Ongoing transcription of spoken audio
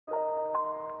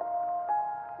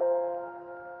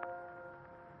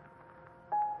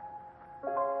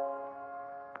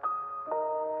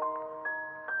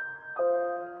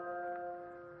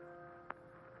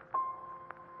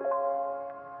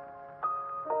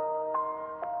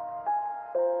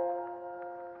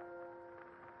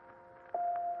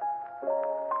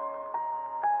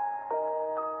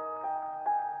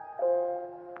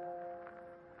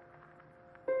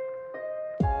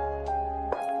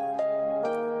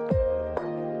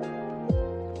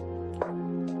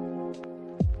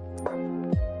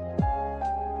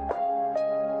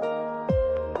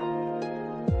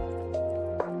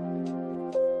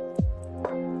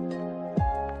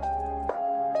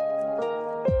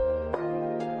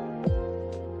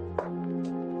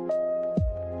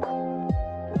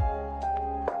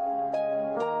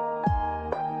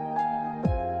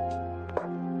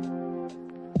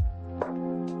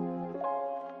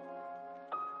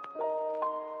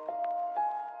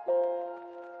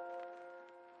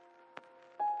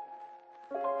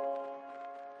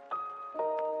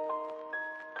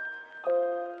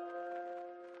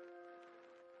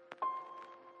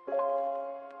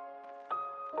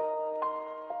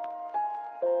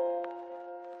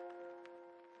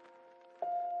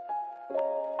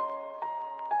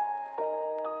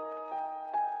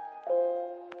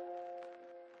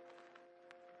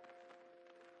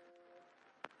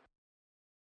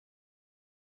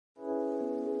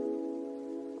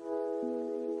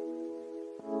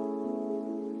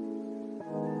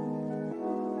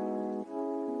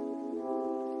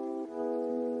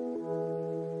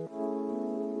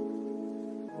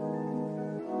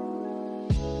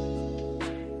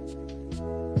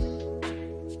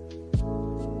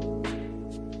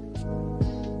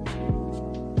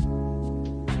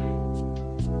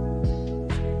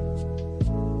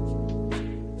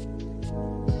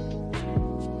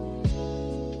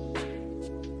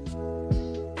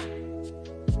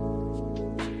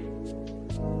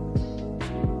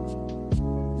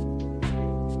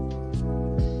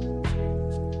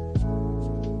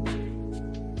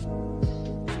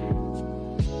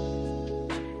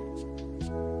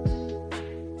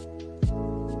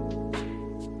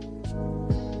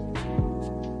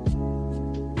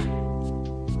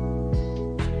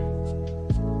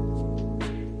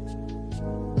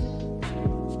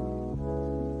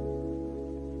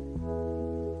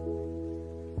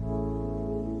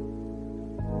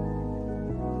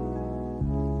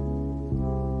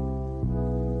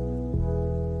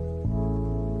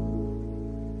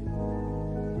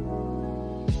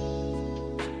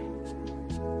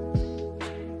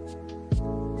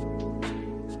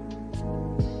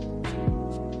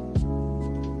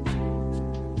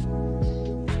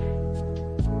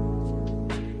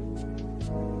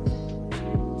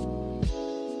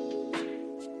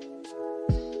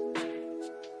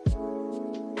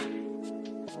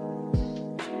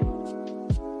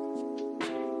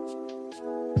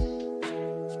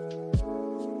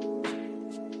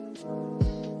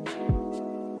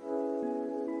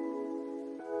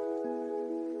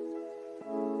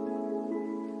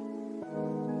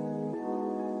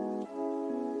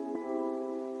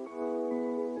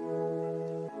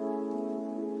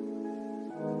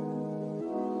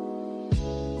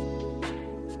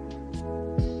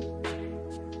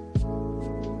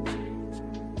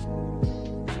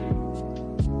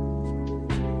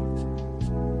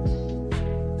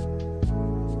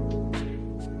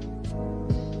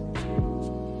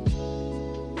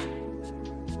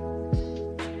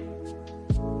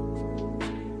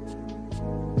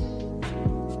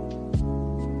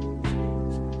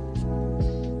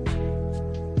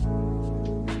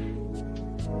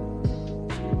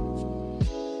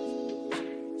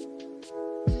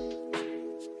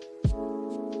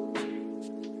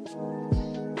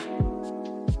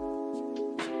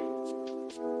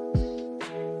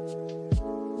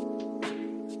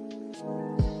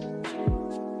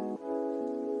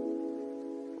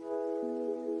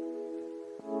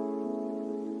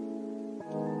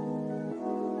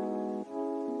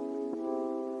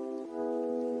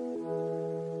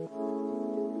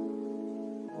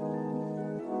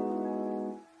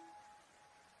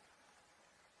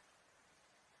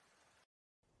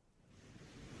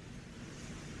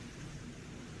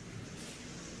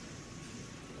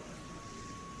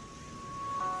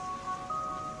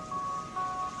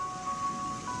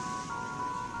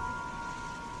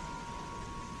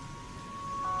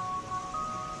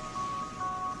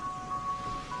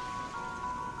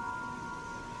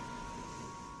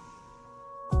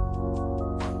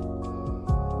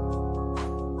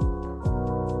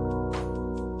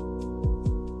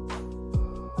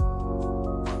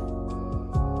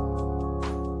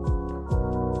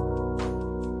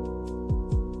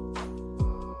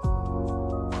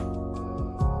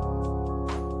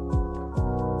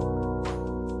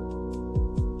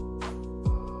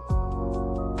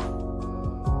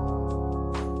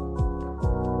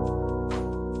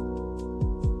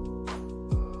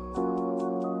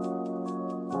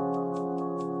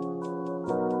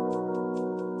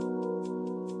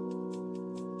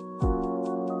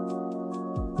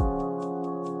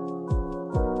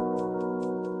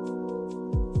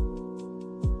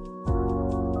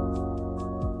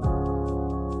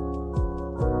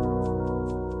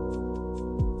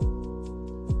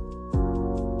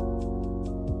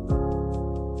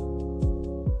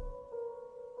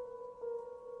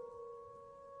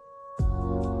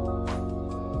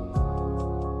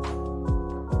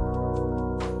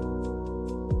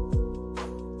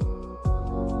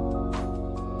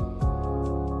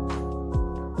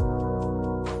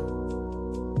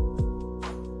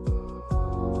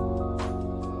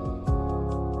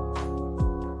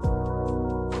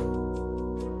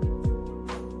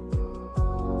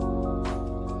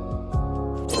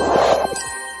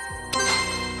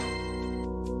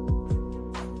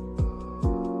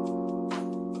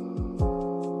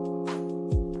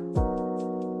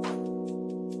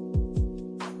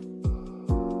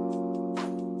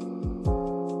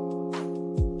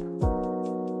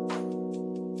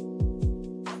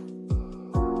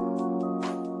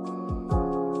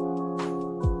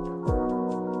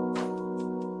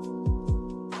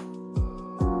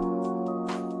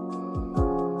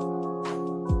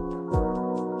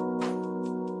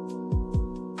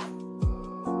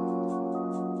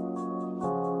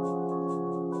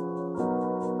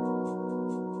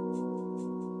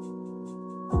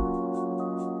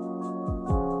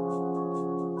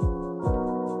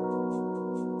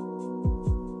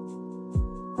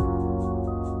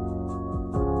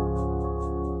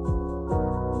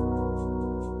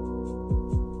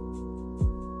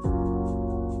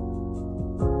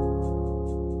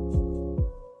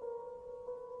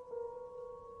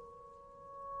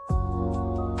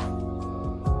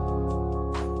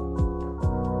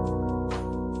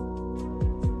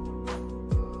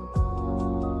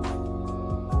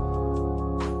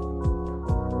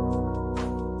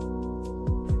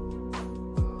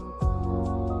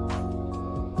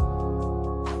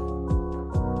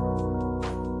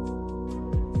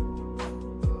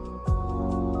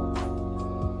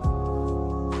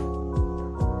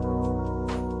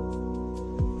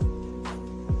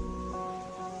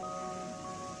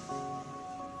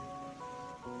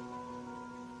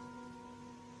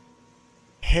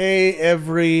Hey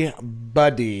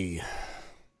everybody.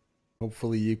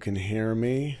 Hopefully you can hear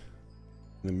me.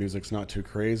 The music's not too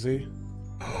crazy.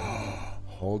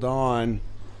 Hold on.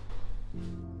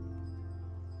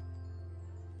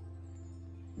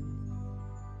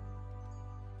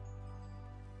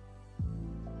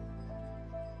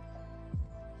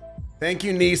 Thank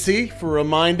you, Nisi, for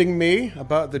reminding me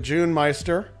about the June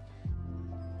Meister.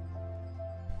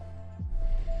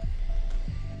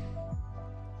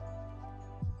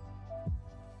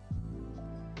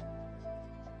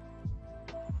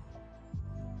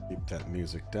 Keep that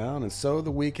music down, and so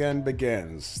the weekend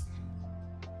begins.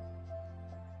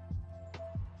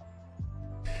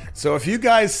 So if you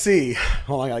guys see,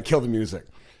 hold on, I gotta kill the music.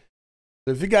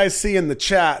 So if you guys see in the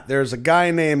chat, there's a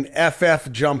guy named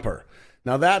FF Jumper.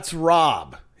 Now that's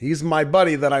Rob. He's my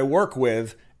buddy that I work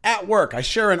with at work. I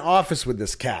share an office with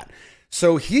this cat.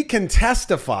 So he can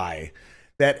testify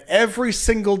that every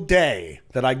single day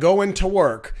that I go into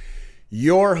work,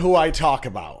 you're who I talk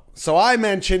about. So I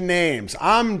mention names.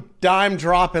 I'm dime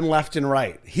dropping left and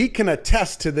right. He can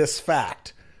attest to this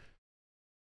fact.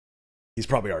 He's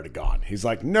probably already gone. He's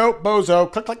like, nope,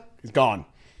 bozo. Click, click. He's gone.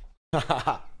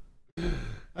 I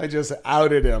just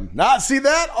outed him. Not see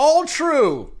that? All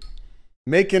true.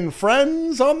 Making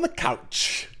friends on the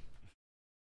couch.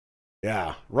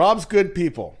 Yeah, Rob's good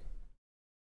people.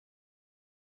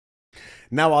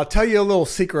 Now, I'll tell you a little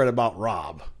secret about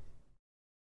Rob.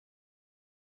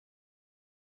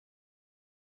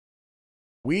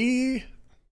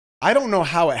 I don't know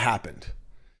how it happened.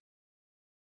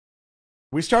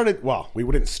 We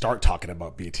didn't start talking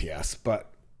about BTS,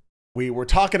 but we were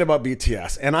talking about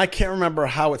BTS, and I can't remember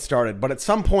how it started, but at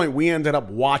some point we ended up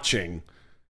watching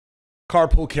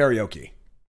Carpool Karaoke.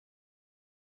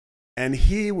 And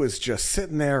he was just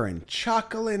sitting there and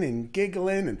chuckling and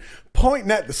giggling and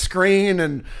pointing at the screen,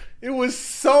 and it was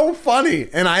so funny.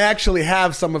 And I actually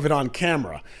have some of it on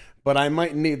camera, but I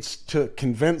might need to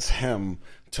convince him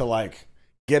to like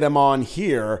get him on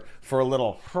here for a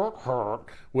little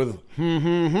with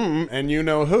and you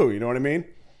know who, you know what I mean?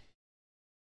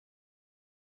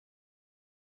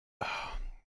 Oh,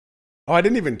 I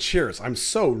didn't even cheers. I'm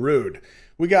so rude.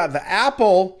 We got the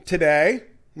apple today.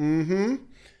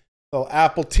 Little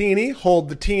apple teeny. Hold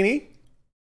the teeny.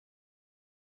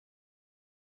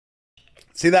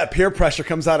 See, that peer pressure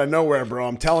comes out of nowhere, bro.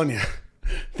 I'm telling you.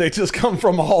 They just come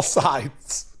from all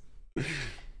sides.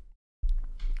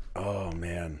 Oh,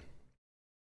 man.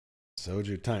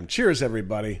 Soju time. Cheers,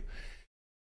 everybody.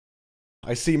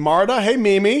 I see Marta. Hey,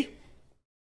 Mimi.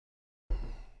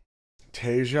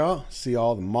 Tasia. See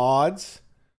all the mods.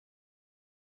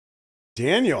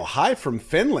 Daniel, hi from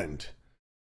Finland.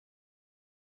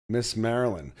 Miss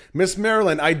Marilyn. Miss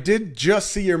Marilyn, I did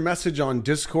just see your message on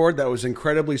Discord. That was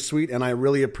incredibly sweet, and I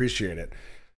really appreciate it.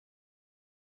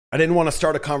 I didn't want to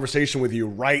start a conversation with you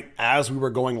right as we were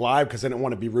going live because I didn't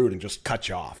want to be rude and just cut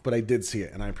you off, but I did see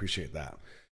it, and I appreciate that.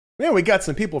 Man, we got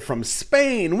some people from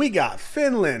Spain. We got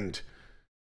Finland.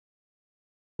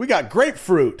 We got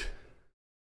grapefruit.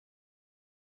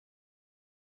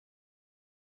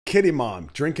 Kitty mom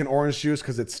drinking orange juice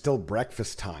because it's still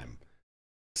breakfast time.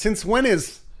 Since when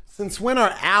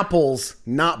are apples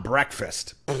not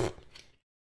breakfast?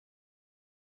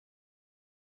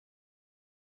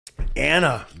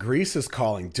 Anna, Greece is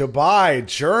calling. Dubai,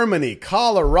 Germany,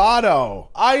 Colorado,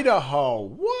 Idaho.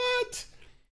 What?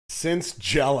 Since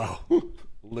Jello.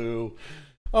 Lou.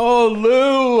 Oh,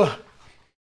 Lou.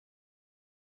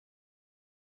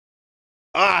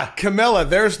 Camilla,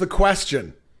 there's the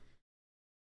question.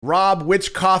 Rob,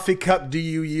 which coffee cup do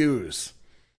you use?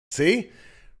 See?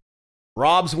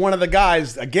 Rob's one of the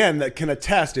guys, again, that can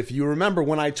attest. If you remember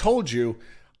when I told you,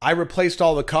 I replaced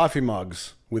all the coffee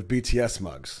mugs with BTS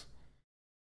mugs.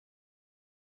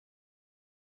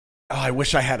 Oh, I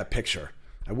wish I had a picture.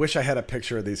 I wish I had a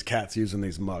picture of these cats using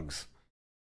these mugs.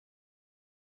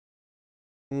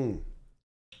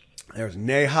 There's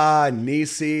Neha,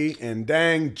 Nisi, and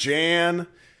dang, Jan,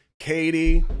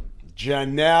 Katie,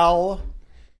 Janelle.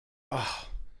 Oh.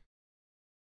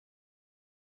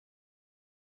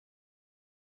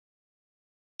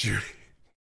 Junie.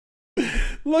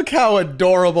 Look how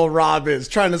adorable Rob is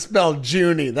trying to spell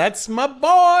Junie. That's my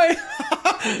boy.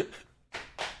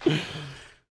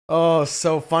 Oh,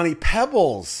 so funny.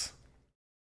 Pebbles.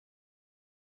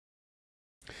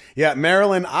 Yeah,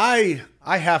 Marilyn, I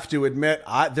have to admit,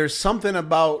 there's something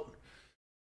about,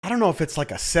 I don't know if it's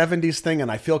like a 70s thing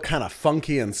and I feel kind of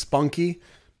funky and spunky,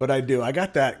 but I do. I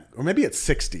got that, or maybe it's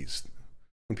 60s.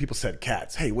 When people said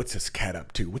cats, hey, what's this cat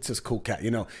up to? What's this cool cat?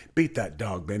 You know, beat that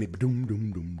dog, Benny. Doom,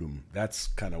 doom, doom, doom. That's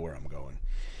kind of where I'm going.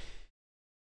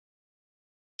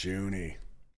 Junie.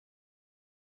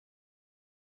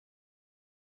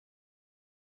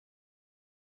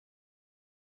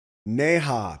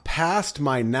 Neha, passed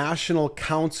my national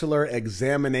counselor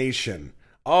examination.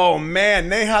 Oh man,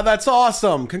 Neha, that's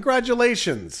awesome.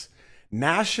 Congratulations.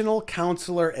 National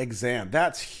counselor exam.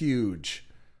 That's huge.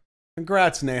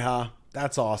 Congrats, Neha.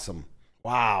 That's awesome.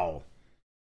 Wow.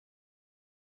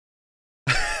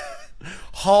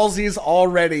 Halsey's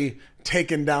already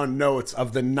taken down notes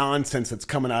of the nonsense that's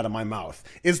coming out of my mouth.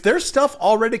 Is there stuff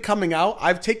already coming out?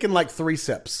 I've taken like 3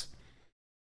 sips.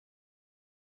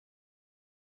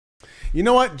 You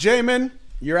know what, Jamin?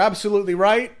 You're absolutely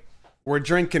right. We're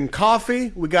drinking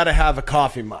coffee. We got to have a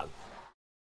coffee mug.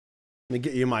 Let me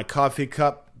get you my coffee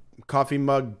cup, coffee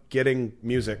mug getting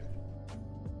music.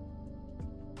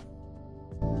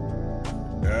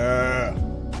 Yeah.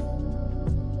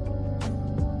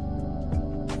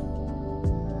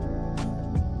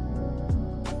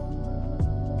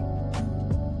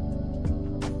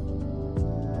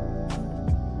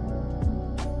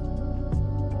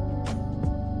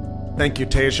 Thank you,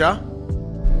 Tasia.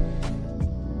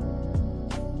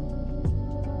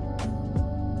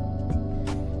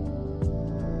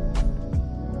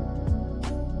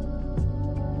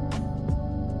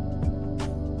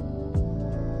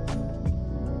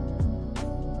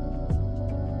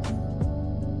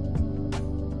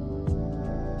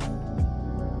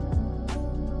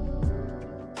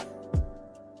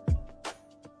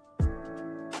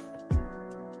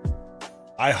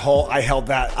 I held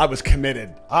that. I was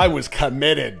committed. I was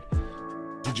committed.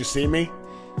 Did you see me?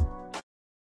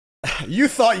 You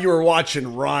thought you were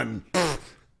watching Run.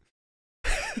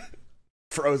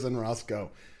 Frozen Roscoe.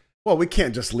 Well, we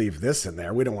can't just leave this in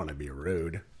there. We don't want to be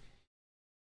rude.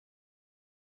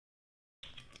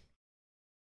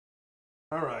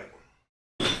 All right.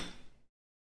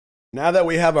 Now that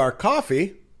we have our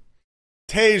coffee,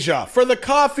 Tasia, for the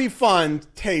coffee fund,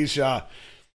 Tasia.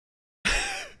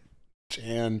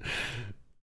 Jan.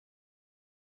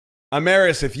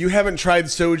 Amaris, if you haven't tried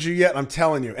soju yet, I'm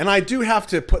telling you. And I do have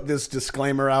to put this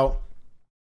disclaimer out.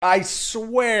 I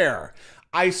swear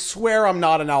I'm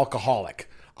not an alcoholic.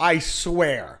 I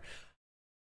swear.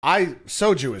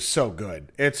 Soju is so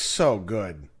good. It's so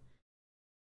good.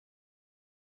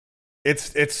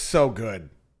 It's so good.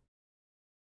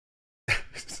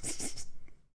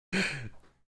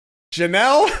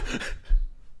 Janelle?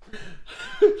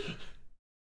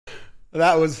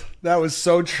 That was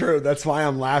so true. That's why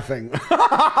I'm laughing.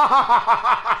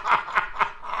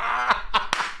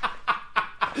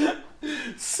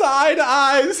 Side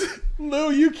eyes.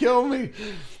 Lou, you kill me.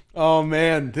 Oh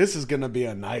man, this is gonna be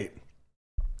a night.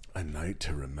 A night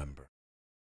to remember.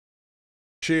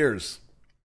 Cheers.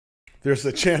 There's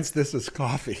a chance this is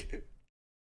coffee.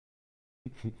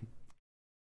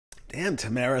 Damn,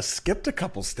 Tamara skipped a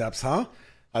couple steps, huh?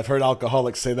 I've heard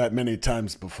alcoholics say that many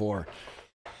times before.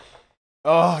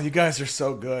 Oh, you guys are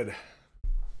so good.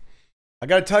 I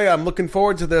got to tell you, I'm looking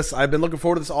forward to this. I've been looking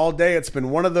forward to this all day. It's been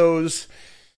one of those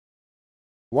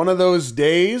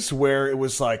days where it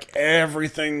was like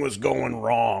everything was going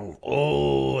wrong.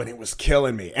 Oh, and it was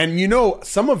killing me. And you know,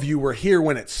 some of you were here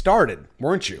when it started,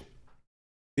 weren't you?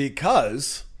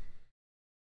 Because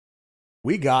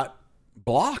we got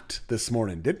blocked this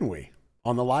morning, didn't we?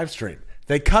 On the live stream.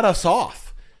 They cut us off.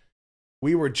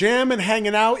 We were jamming,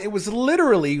 hanging out. It was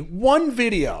literally one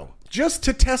video just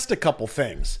to test a couple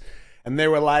things. And they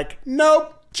were like,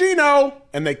 nope, Gino.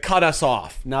 And they cut us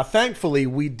off. Now, thankfully,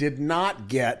 we did not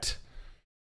get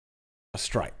a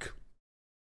strike.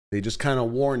 They just kind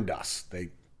of warned us. They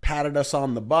patted us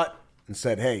on the butt and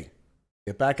said, hey,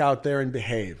 get back out there and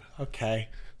behave. Okay,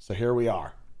 so here we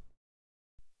are.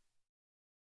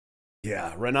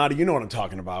 Yeah, Renata, you know what I'm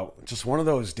talking about. Just one of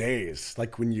those days,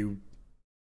 like when you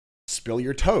spill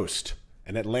your toast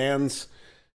and it lands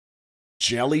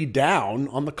jelly down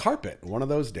on the carpet. One of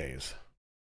those days.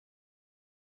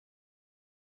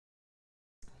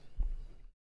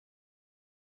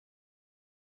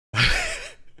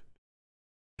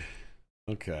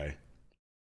 Okay.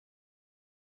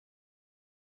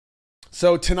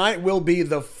 So tonight will be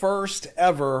the first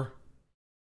ever,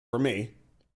 for me,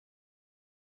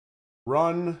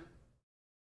 Run.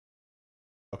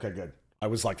 Okay, good. I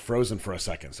was like frozen for a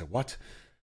second. So what?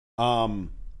 It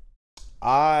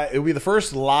will be the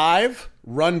first live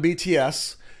Run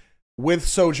BTS with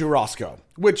Soju Roscoe,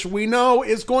 which we know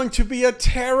is going to be a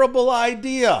terrible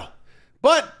idea.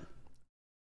 But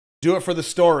do it for the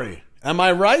story. Am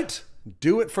I right?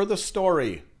 Do it for the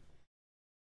story.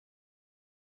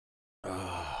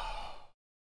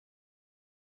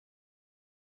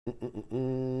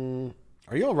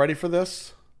 Are you all ready for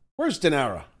this? Where's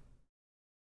Dinara?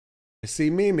 I see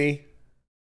Mimi.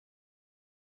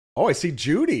 Oh, I see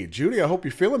Judy. Judy, I hope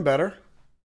you're feeling better.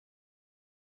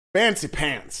 Fancy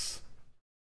pants.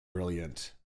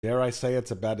 Brilliant. Dare I say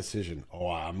it's a bad decision? Oh,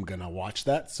 I'm gonna watch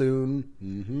that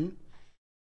soon.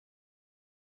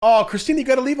 Oh, Christine, you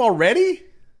gotta leave already?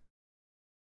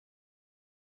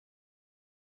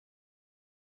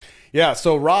 Yeah,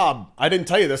 so Rob, I didn't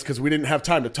tell you this because we didn't have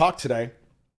time to talk today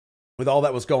with all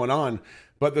that was going on.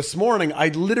 But this morning, I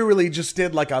literally just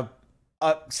did like a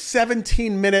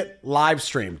 17-minute live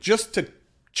stream just to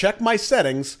check my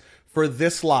settings for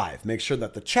this live. Make sure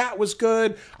that the chat was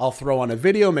good. I'll throw on a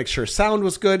video, make sure sound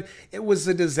was good. It was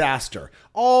a disaster.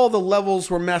 All the levels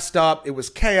were messed up. It was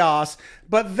chaos.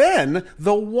 But then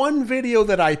the one video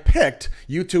that I picked,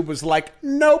 YouTube was like,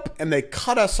 nope. And they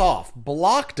cut us off,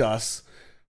 blocked us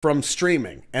from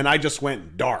streaming. And I just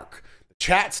went dark. The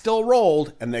chat still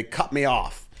rolled and they cut me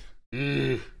off.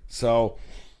 So,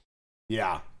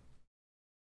 yeah.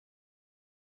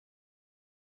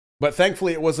 But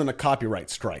thankfully, it wasn't a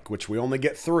copyright strike, which we only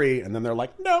get 3, and then they're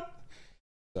like, nope.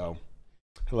 So,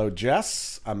 hello,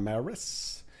 Jess,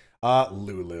 Amaris,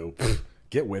 Lulu.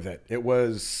 Get with it. It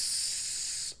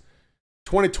was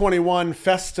 2021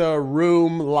 Festa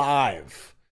Room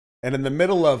Live. And in the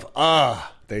middle of,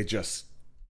 they just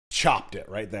chopped it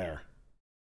right there.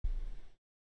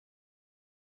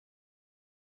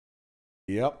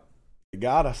 Yep, you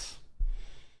got us.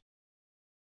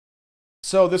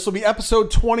 So this will be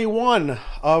episode 21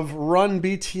 of Run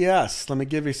BTS. Let me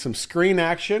give you some screen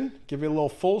action. Give you a little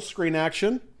full screen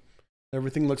action.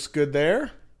 Everything looks good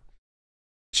there.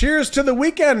 Cheers to the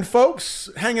weekend, folks.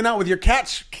 Hanging out with your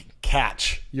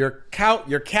your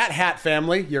cat hat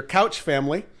family, your couch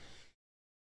family.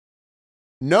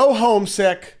 No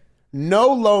homesick,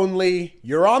 no lonely.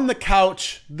 You're on the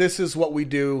couch. This is what we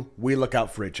do. We look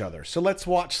out for each other. So let's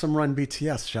watch some Run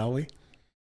BTS, shall we?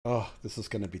 Oh, this is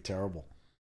going to be terrible.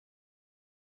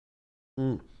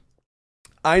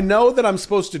 I know that I'm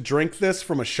supposed to drink this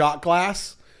from a shot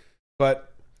glass,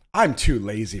 but I'm too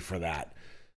lazy for that.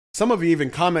 Some of you even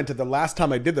commented the last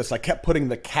time I did this, I kept putting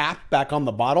the cap back on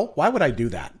the bottle. Why would I do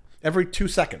that? Every 2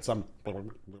 seconds,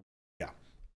 yeah.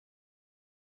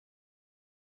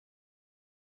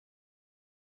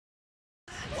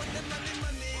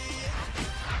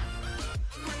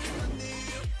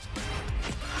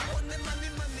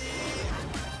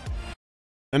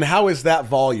 And how is that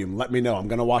volume? Let me know. I'm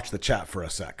going to watch the chat for a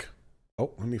sec.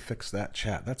 Oh, let me fix that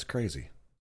chat. That's crazy.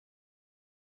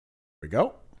 Here we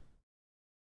go.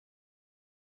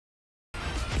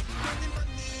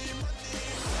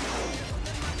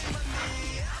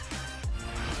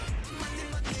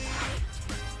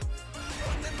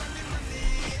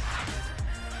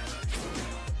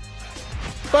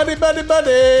 Buddy, buddy,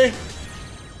 buddy.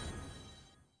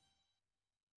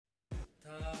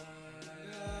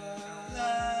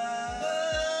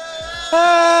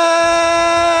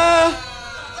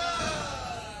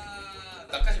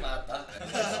 나까지 맞았다.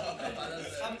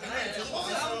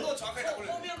 맞았어요. 정확하게 딱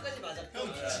걸렸네. 허명까지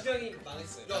맞았고 지명이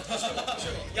망했어요. 야, 다시 해봐.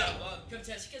 야, 그럼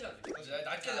제가 쉽게 잡을게요.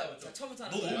 낮게 잡았죠. 처음부터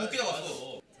하는 거야. 너 너무 높게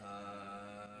잡았어.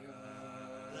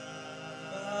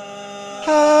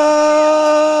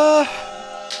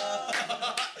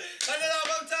 달려라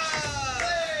왕자!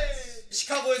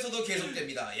 시카고에서도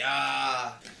계속됩니다.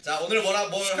 야, 자 오늘 뭘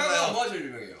시카고가 뭐가 제일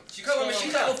유명해요? 시카고면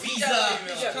시카고 피자.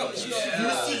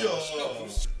 브루스죠.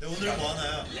 네, 오늘 뭐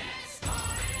하나요?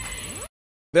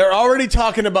 They're already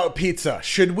talking about pizza.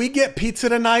 Should we get pizza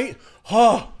tonight?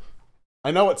 Oh,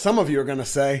 I know what some of you are going to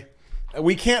say.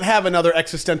 We can't have another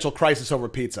existential crisis over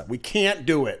pizza. We can't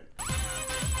do it.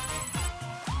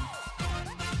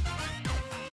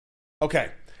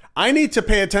 Okay, I need to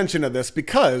pay attention to this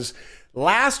because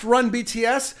last Run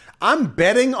BTS, I'm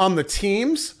betting on the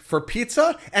teams for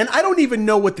pizza, and I don't even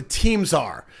know what the teams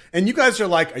are. And you guys are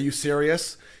like, are you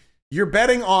serious? You're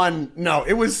betting on... No,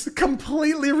 it was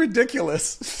completely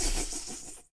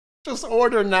ridiculous. Just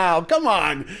order now. Come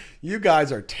on. You guys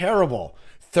are terrible.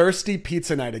 Thirsty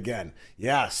pizza night again.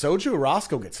 Yeah, Soju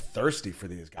Roscoe gets thirsty for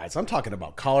these guys. I'm talking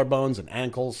about collarbones and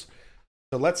ankles.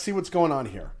 So let's see what's going on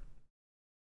here.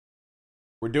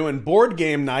 We're doing board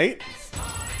game night.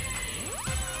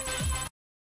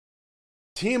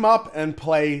 Team up and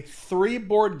play 3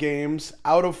 board games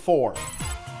out of 4.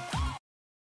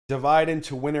 Divide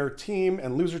into winner team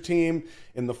and loser team.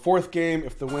 In the 4th game,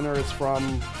 if the winner is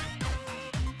from...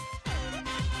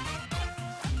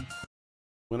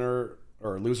 Winner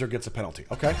or loser gets a penalty.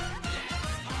 Okay.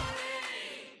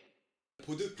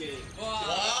 보드 게임.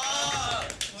 와,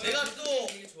 제가 또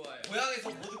고향에서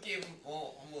보드 게임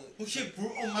한번 혹시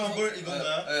볼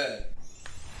이건가요? 네.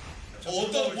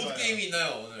 어떤 보드 게임이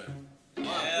있나요 오늘?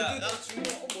 아, 보드 나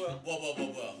중국 뭐야? 뭐야?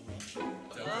 뭐야?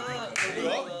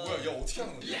 야 어떻게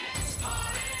하는 거지?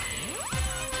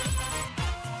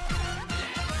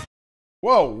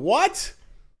 Whoa, what?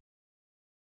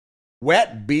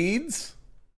 Wet beads?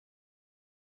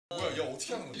 뭐야, 야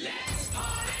어떻게 하는 거지?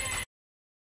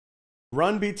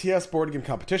 Run BTS board game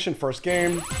competition, first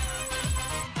game.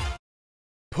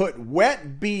 Put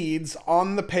wet beads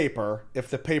on the paper. If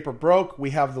the paper broke,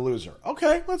 we have the loser.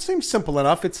 Okay, that seems simple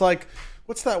enough. It's like,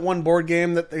 what's that one board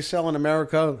game that they sell in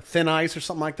America? Thin Ice or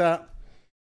something like that?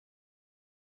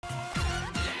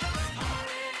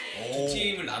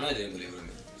 팀을 나눠야 되는 거네요,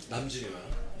 그러면. 남준이와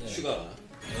슈가가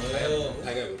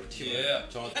가위바위보로 팀을 예.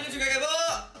 정하자. 한님 중에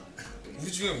가위바위보!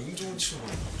 우리 중에 운 좋은 친구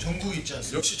정국 있지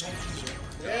않습니까? 역시 정국이죠.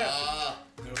 아,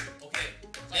 오케이.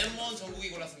 엠원 정국이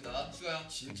골랐습니다. 슈가 형.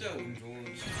 진짜 운 좋은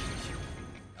친구.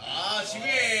 아, 지금.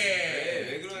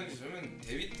 왜 그러는지 저는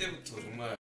데뷔 때부터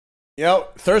정말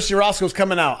Yo, Thirsty Roscoe's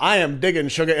coming out. I am digging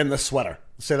Sugar in the sweater.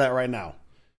 I'll say that right now.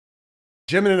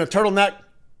 Jimin in a turtleneck.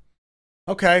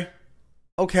 Okay.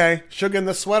 Okay. Sugar in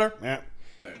the sweater. Yeah.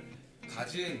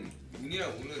 가진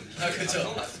운이랑 오는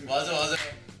그쵸. 같습니다. 맞아.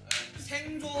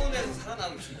 생존에서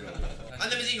살아남은 친구라고. 안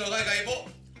되면 진 거 가위바위보.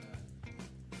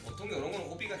 보통 이런 거는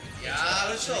호비가. 야,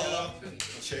 그렇죠.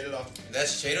 제일라. 내가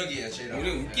제일럭이에요, 제일럭. 우리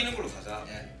웃기는 걸로 가자.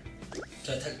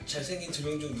 자, 잘생긴 두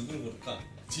명 중 누구를 고를까?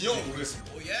 진영은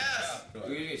모르겠습니다. 오, 예스.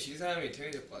 여기 중에 진 사람이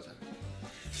태현이 잡고 하자.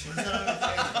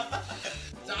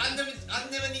 자, 안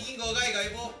되면 이긴 거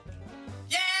가위바위보.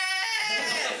 예!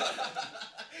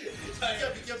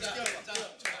 비켜. 자,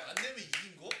 안 되면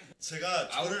이긴 거? 제가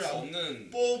아웃 저를 없는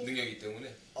뽑- 능력이기 때문에.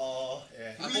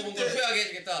 예. 안 뽑은 걸 후회하게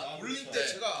해주겠다. 올릴 네. 때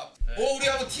제가 우리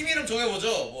한번 팀 이름 정해보죠.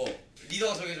 뭐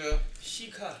리더가 정해줘요.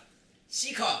 시카.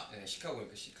 시카. 네,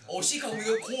 시카고니까 시카. 시카 그럼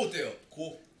이거 고 어때요?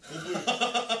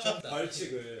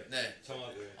 벌칙을 네.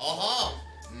 정하고요. 아하.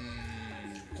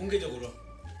 공개적으로.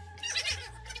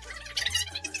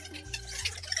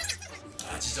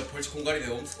 아 진짜 벌칙 공갈이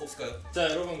없을까요? 자,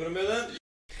 여러분 그러면은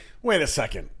Wait a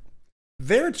second.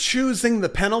 They're choosing the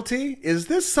penalty? Is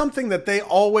this something that they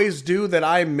always do that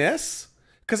I miss?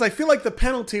 Because I feel like the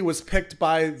penalty was picked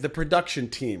by the production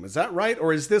team. Is that right?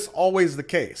 Or is this always the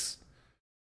case?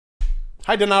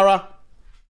 Hi, Dinara.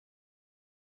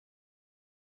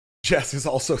 Jess is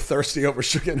also thirsty over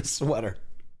Sugar in a sweater.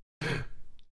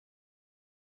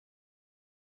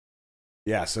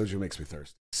 Yeah, Soju makes me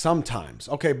thirsty. Sometimes.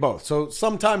 Okay, both. So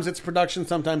sometimes it's production,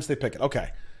 sometimes they pick it.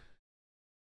 Okay.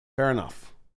 Fair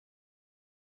enough.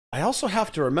 I also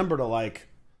have to remember to like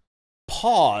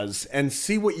pause and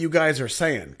see what you guys are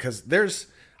saying because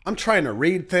I'm trying to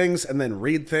read things and then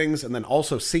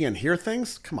also see and hear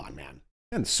things. Come on, man.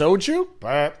 And Soju?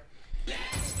 But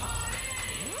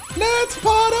let's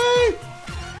party!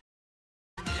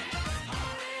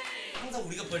 항상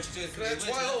우리가 벌칙 정했을 그래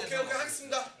좋아요. 오케이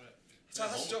하겠습니다. 자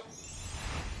하시죠.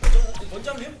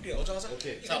 먼저 한번 해볼게요. 먼저 하자.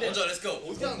 오케이. 자 먼저 렛츠고.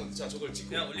 어떻게 하는 건데? 자 저걸 찍고.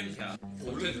 그냥 올리면 돼요.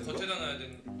 겉에다 놔야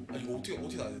되는. 아 이거 어떻게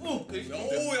나야 돼?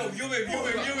 오야 위험해.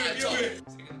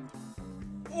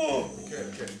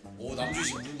 오케이. 오 남주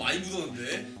씨물 많이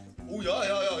묻었는데. 오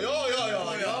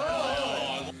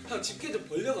야야야야야야야. 형 집게 좀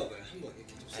벌려가봐요. 한번 이렇게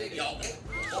좀 세게. 야, 이거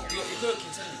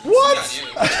괜찮은 What?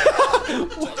 아니에요?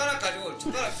 젓가락 가지고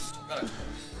젓가락.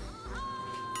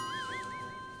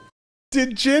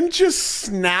 Did Jin just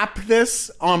snap this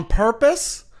on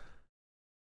purpose?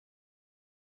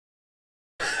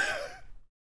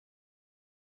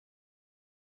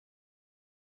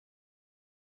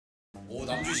 오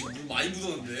남주 씨물 많이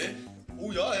묻었는데.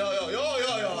 오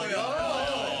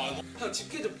야야야야야야야. 형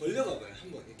집게 좀 벌려가봐요.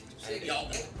 한번 이렇게 좀 세게. 야,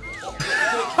 이거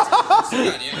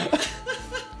괜찮은 아니에요?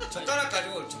 젓가락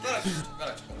가지고 젓가락.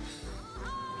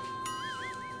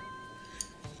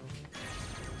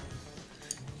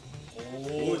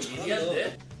 오,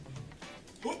 잘한데?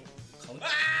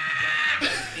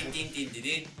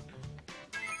 띵띵띵띵.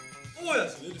 오야, 왜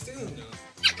이렇게 세게 넣냐?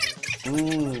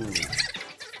 Ooh.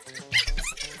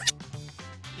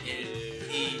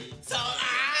 1, 2, 3.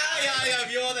 야야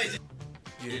미워하다 이제.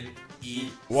 1,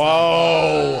 2.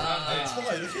 Whoa.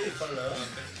 초가 이렇게 빨라요?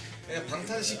 그냥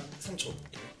방탄식 3초.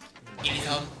 1, 2,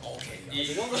 3. 오케이.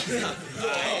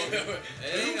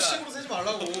 외국식으로 세지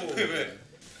말라고. 왜?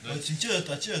 지금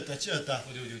찢었다. 여기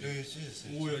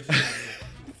찢었어요.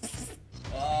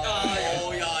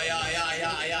 오야,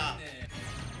 야야야야야.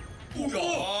 오야.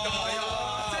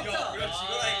 야야야. 그럼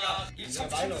지거라니까. 1, 3,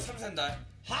 3 산다.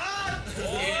 하!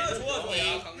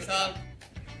 좋아. 강상.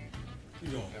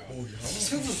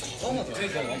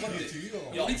 그러니까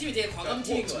완전히. 야, 우리 팀이 되게 과감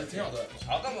팀인 것 같아.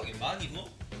 과감하게 많이 넣어?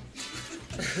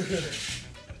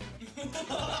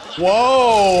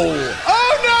 Whoa.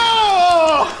 Oh no!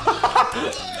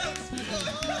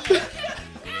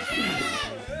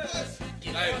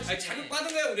 아니 자극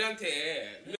받은 거야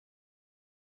우리한테.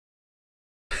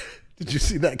 Did you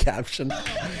see that caption?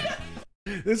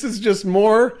 This is just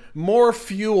more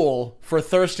fuel for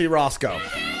thirsty Roscoe.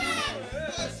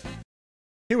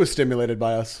 He was stimulated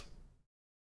by us.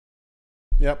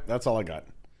 Yep, that's all I got.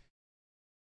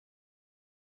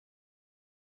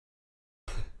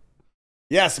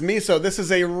 Yes, Miso, this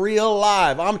is a real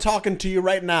live. I'm talking to you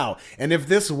right now. And if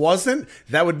this wasn't,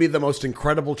 that would be the most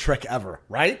incredible trick ever,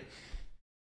 right?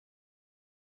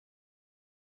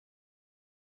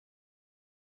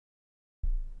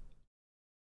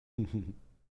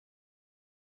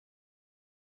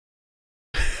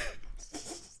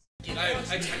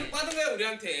 아니 자극받은 거야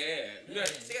우리한테. 우리가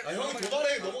세게 아 형이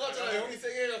도발에 넘어갔잖아. 형이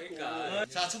세게 해갖고. 그러니까.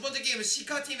 자, 첫 번째 게임은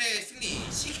시카 팀의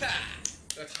승리. 시카.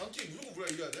 야 다음 게임 무조건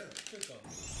우리가 이겨야 돼. 그러니까.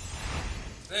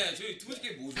 네, 저희 두 번째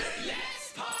게임 뭐죠?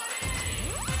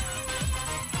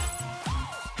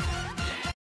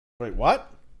 Wait, what?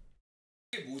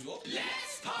 이게 뭐죠?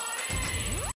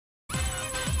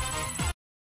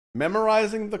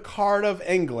 Memorizing the card of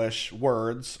English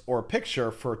words or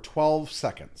picture for 12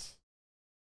 seconds.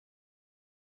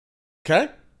 Okay.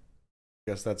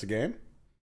 Guess that's a game.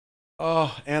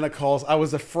 Oh, Anna calls. I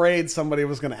was afraid somebody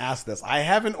was going to ask this. I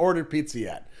haven't ordered pizza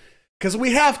yet because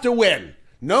we have to win.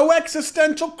 No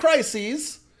existential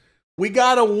crises. We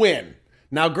got to win.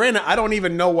 Now, granted, I don't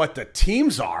even know what the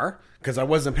teams are because I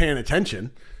wasn't paying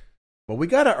attention, but we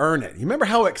got to earn it. You remember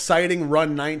how exciting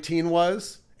run 19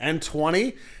 was and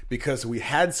 20? Because we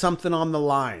had something on the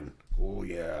line. Oh,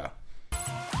 yeah.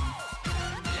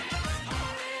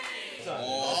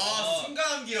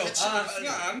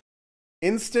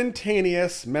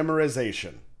 Instantaneous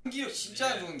memorization. 기억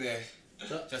진짜 안 좋은데.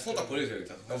 자, 손 딱 벌려줘요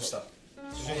일단. 가봅시다.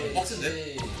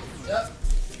 빡센데? 시작.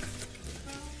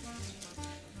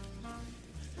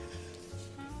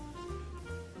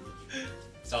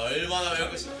 자, 얼마나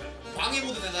외울 것인가? 방해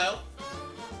모드 되나요?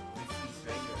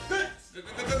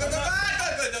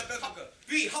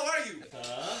 B, how are you?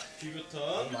 자,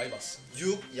 B부터. 많이 봤어.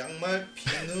 6 양말,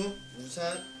 비누,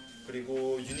 우산,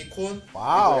 그리고 유니콘,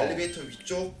 와우. 그리고 엘리베이터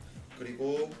위쪽,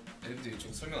 그리고 애들이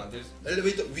좀 설명 안 될.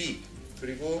 엘리베이터 위,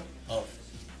 그리고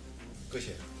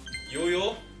끝이에요.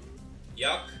 요요,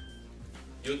 약,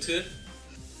 요트,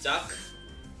 짝,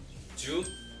 주,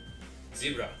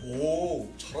 지브라. 오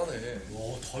잘하네.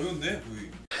 와, 다 외웠네,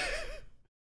 거의.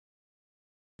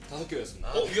 5개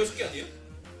외웠습니다. 이거 숙제 아니에요?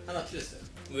 하나 틀렸어요.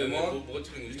 왜 뭐가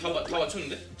틀린 거지? 다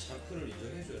맞췄는데? 자크를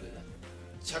인정해줘야 되나?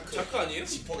 자크 아니에요?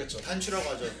 지퍼겠죠. 단추라고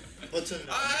하죠. 버튼.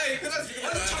 아이 그냥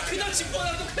그냥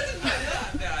지퍼랑 똑같은 거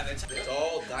아니야? 네, 네.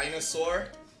 저 다이너소어,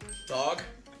 dog,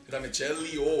 그다음에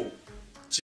젤리오,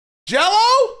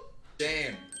 Jello?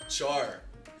 잼, jar,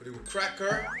 그리고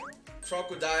cracker,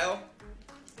 crocodile.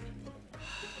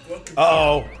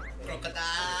 Uh-oh.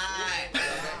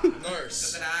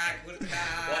 nurse.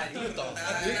 와 이거다.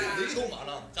 내기 너무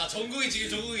많아. 자, 정국이 지금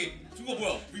정국이 준거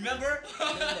뭐야? Remember?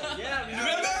 Yeah,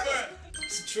 Remember?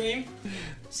 Stream,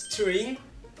 string,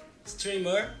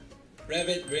 streamer,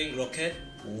 rabbit, ring, rocket.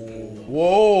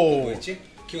 Whoa. 뭐였지?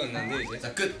 기억 안 나는데 이제.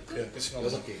 자, 끝. 그래, 끝이나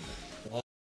 6개.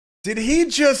 Did he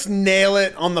just nail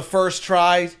it on the first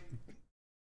try?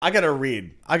 I gotta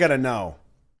read. I gotta know.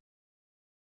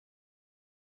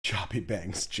 Choppy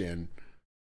Bangs Gin.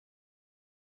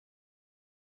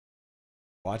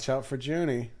 Watch out for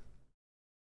Junie.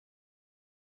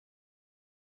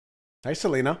 Hi,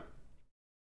 Selena.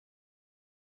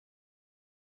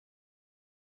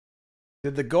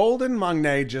 Did the Golden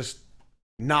Magne just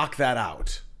knock that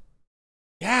out?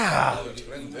 Yeah.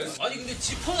 아니 근데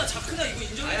지퍼나 자크나 이거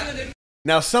인정해줘야 돼.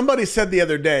 Now, somebody said the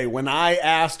other day when I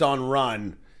asked on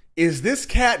Run, is this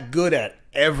cat good at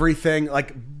everything?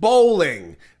 Like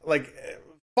bowling, like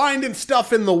finding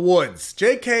stuff in the woods.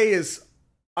 JK is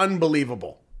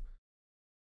unbelievable.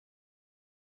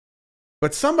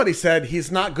 But somebody said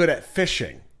he's not good at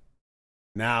fishing.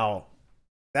 Now,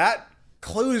 that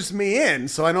clues me in,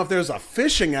 so I know if there's a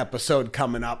fishing episode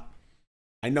coming up,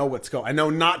 I know what's going. I know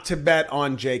not to bet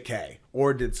on JK.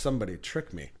 Or did somebody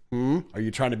trick me? Are you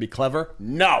trying to be clever?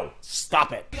 No!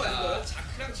 Stop it.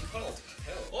 자크랑 지퍼랑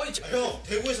어떻게 해요? 형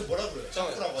대구에서 뭐라 그래요?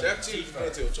 자꾸라고 하죠.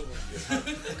 제작진한테 여쭤볼게요.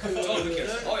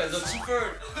 야너 지퍼.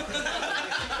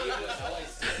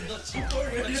 너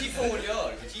지퍼를 지퍼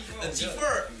올려. 지퍼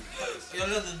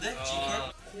열렸는데?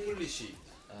 지퍼? 콩글리시.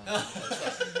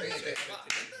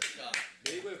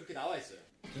 네이버에 그렇게 나와 있어요.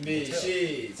 준비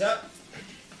시작.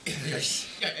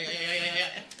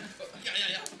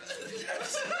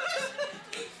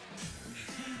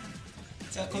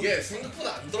 이게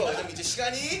생각보다 안 들어. 왜냐면 이제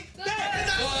시간이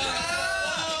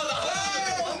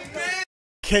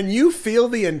Can you feel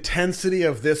the intensity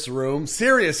of this room?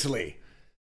 Seriously.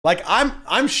 Like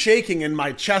I'm shaking in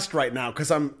my chest right now because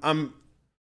I'm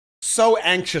so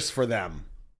anxious for them.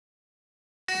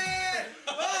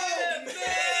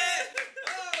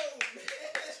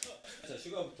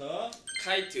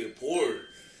 카이트, 볼.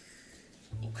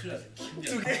 큰일 났네.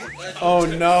 기억이 안 나. Oh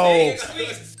no.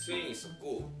 스윙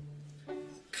있었고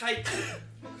카이트.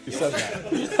 You said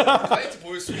that. 카이트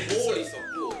볼 스윙 볼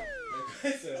있었고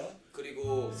했어요.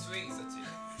 그리고 스윙 있었지.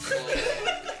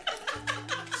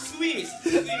 스윙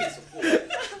있었고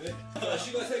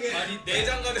슈가 3개. 아니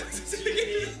내장간에서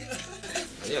세개.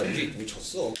 아니야 우리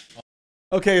졌어.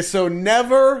 Okay, so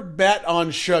never bet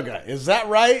on sugar. Is that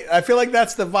right? I feel like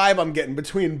that's the vibe I'm getting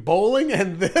between bowling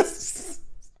and this.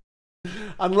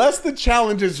 Unless the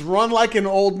challenge is run like an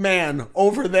old man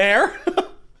over there,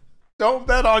 don't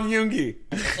bet on Yoongi.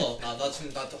 나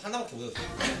지금 나 하나밖에 못 했어.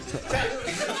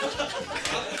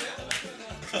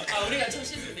 아 우리가 첫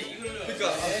시즌 때 이걸로 그러니까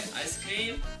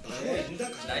아이스크림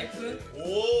나이프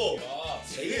오.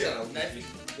 세 개잖아 나이프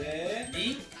네.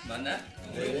 이 맞나?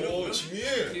 오, 지민.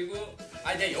 그리고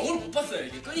아 내가 영어를 못 봤어요.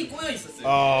 이게 끈이 꼬여 있었어요.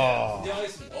 Oh.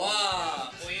 인정하겠습니다.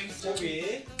 와 꼬임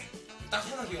저기. 딱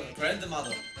하나 기억나. 브랜드 마더.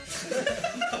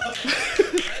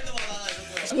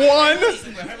 One.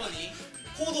 있었고요, 할머니.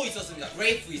 포도 있었습니다.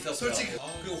 그레이프 있었고요. 솔직히.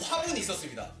 그리고 화분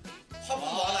있었습니다. 화분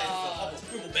뭐 하나 있었어. 화분.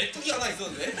 그리고 뭐 메뚜기 하나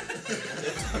있었는데.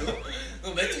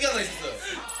 메뚜기 하나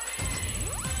있었어요.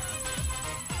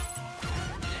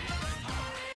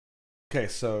 Okay,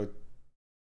 so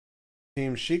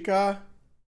Team Shika,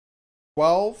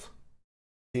 12.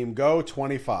 Team Go,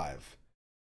 25.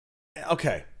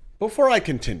 Okay, before I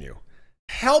continue,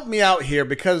 help me out here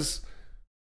because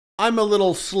I'm a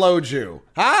little slow Jew.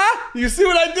 Huh? You see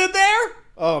what I did there?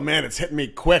 Oh man, it's hitting me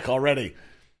quick already.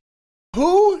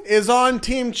 Who is on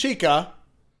Team Chica?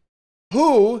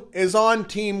 Who is on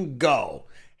Team Go?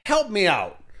 Help me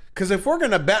out. Because if we're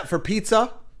going to bet for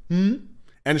pizza,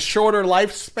 and shorter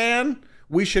lifespan,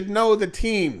 we should know the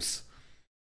teams.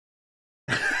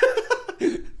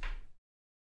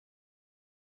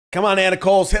 Come on, Anna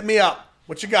Coles, hit me up.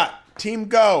 What you got? Team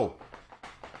Go.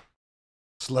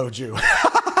 Slow Jew.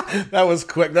 That was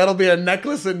quick. That'll be a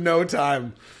necklace in no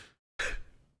time.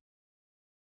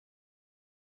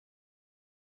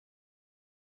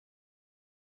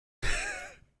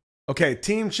 Okay,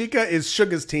 Team Chica is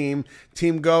Suga's team.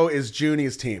 Team Go is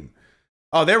Junie's team.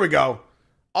 Oh, there we go.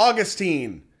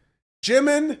 Augustine,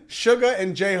 Jimin, Suga,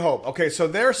 and J-Hope. Okay, so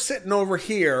they're sitting over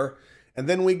here, and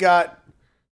then we got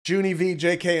Junie V,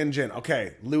 JK, and Jin.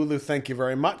 Okay, Lulu, thank you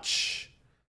very much.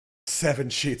 7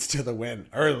 sheets to the win.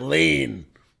 Erlene,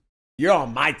 you're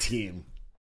on my team.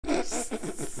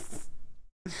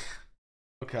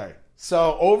 Okay,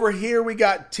 so over here we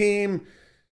got Team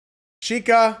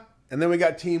Chica, and then we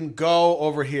got Team Go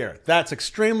over here. That's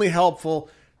extremely helpful.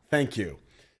 Thank you.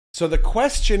 So the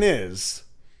question is,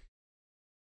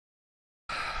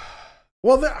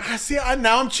 well, see,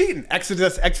 now I'm cheating.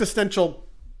 Existential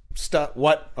stuff.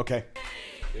 What? Okay.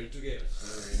 12개.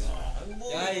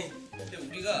 야이 근데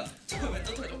우리가 처음에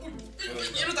떠들어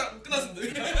이러다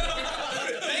끝났습니다.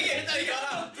 4개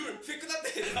일단이야. 둘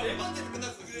끝났대. 4번째도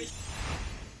끝났어.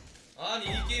 아니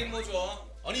이 게임 뭐 좋아?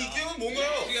 아니 이 게임은 뭔가요?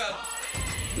 우리가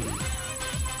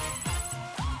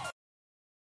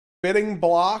Fitting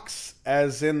blocks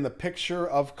as in the picture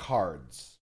of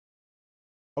cards.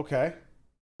 Okay.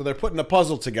 So they're putting a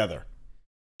puzzle together.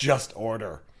 Just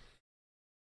order.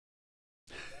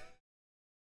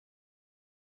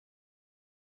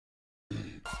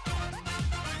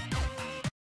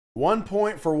 One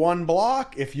point for one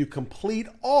block. If you complete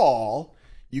all,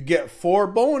 you get 4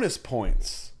 bonus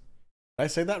points. Did I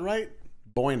say that right?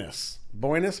 Bonus.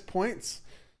 Bonus points.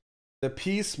 The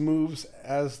piece moves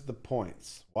as the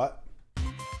points. What?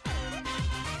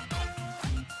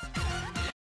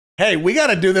 Hey, we got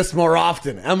to do this more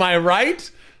often. Am I right?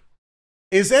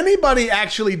 Is anybody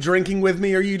actually drinking with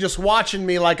me, or are you just watching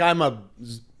me like I'm a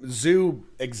zoo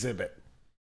exhibit?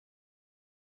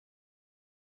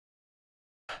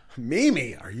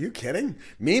 Mimi, are you kidding?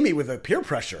 Mimi with a peer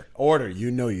pressure. Order, you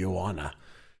know you wanna.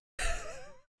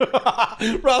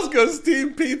 Roscoe's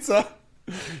Team Pizza.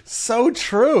 So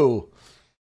true.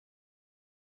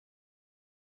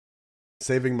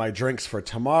 Saving my drinks for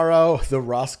tomorrow. The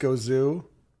Roscoe Zoo.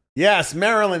 Yes,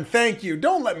 Marilyn, thank you.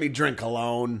 Don't let me drink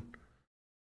alone.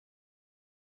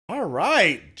 All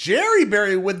right. Jerry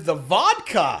Berry with the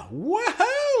vodka.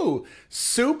 Woohoo!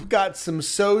 Soup got some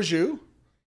soju.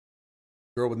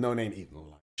 Girl with no name eating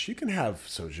lunch. You can have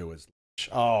soju as lunch.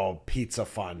 Oh, pizza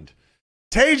fund.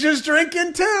 Taja's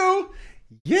drinking too.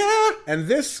 Yeah. And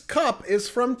this cup is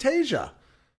from Taja.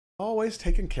 Always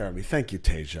taking care of me. Thank you,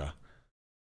 Taja.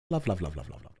 Love, love, love, love,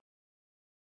 love, love.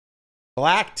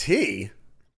 Black tea.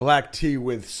 Black tea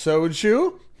with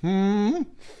soju.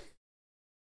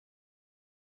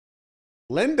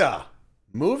 Linda,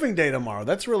 moving day tomorrow.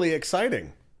 That's really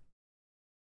exciting.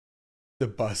 The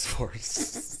Buzz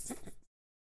Force.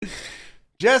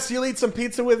 Jess, you'll eat some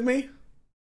pizza with me?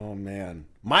 Oh, man.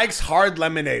 Mike's Hard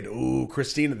Lemonade. Ooh,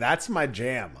 Christina, that's my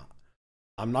jam.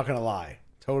 I'm not going to lie.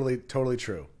 Totally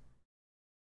true.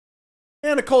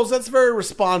 And Nicole's, that's very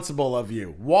responsible of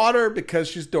you. Water because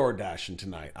she's door dashing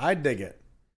tonight. I dig it.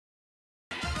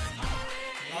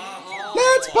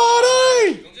 Let's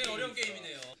party! 굉장히 어려운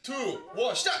게임이네요. 2,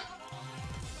 1, 시작!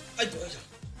 자,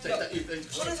 일단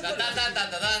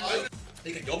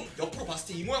그러니까 옆으로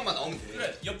봤을 때 이 모양만 나오면 돼.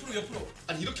 그래, 옆으로.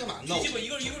 아니 이렇게 하면 안 나오지.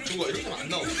 뒤집어, 이걸 중국아 이렇게 하면 안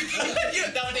나오지.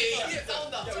 이게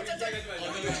싸운다.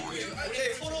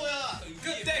 우리 서로야.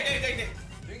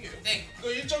 땡. 이거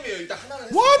 1점이에요. 일단 하나는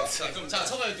했어. What? 자, 그럼 자,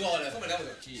 처음에 누가 원래 처음에 내가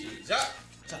먼저. 시작.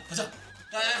 자, 보자.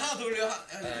 하나 더 올려.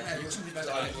 욕심 부리지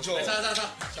말자. 야,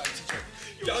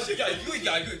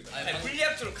 이거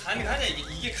물리학적으로 가능하냐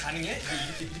이게 가능해?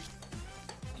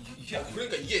 이게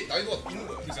그러니까 이게 난이도가 있는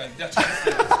거야. 그러니까 내가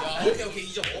잘했어. 오케이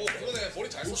 2점. 그러네. 머리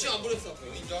잘 썼어. 욕심 안 부렸어.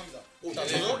 인정합니다. 자,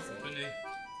 저요? 근데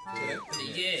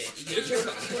이게 이렇게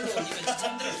해서 이걸로 올리면 진짜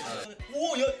힘들어.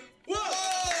 오, 야. 와!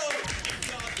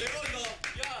 야, 대박이다.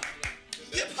 야.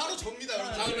 이게 바로 접니다,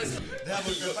 여러분. 내가 볼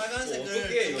때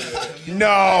빨간색을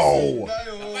No!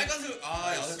 빨간색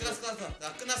끝났어.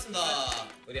 나 끝났습니다.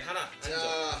 우리 하나.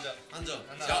 한 점.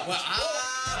 자, 뭐야?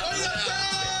 걸렸다!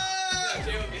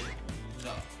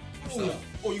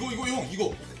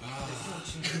 이거.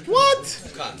 What?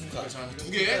 두 칸.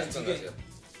 두 개.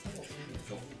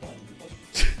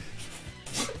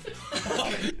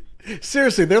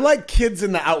 Seriously, they're like kids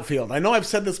in the outfield. I know I've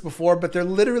said this before, but they're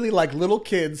literally like little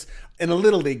kids in a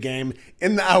little league game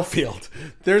in the outfield.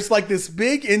 There's like this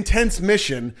big, intense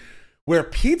mission where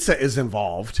pizza is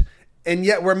involved, and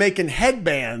yet we're making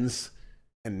headbands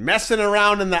and messing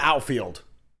around in the outfield.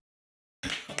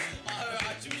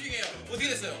 집중해요. 어떻게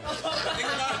됐어요?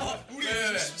 우리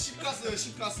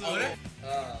 10가스. 그래?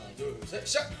 하나, 둘, 셋,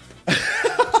 시작.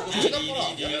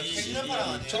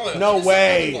 잠깐만요. No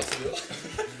way.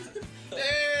 야,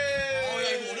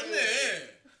 이거 어렵네.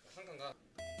 한 칸가.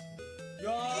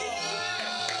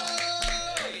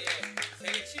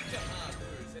 세개 7점. 하나, 둘,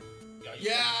 셋.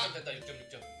 야, 됐다.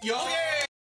 6점.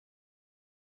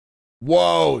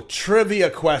 Whoa, trivia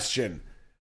question.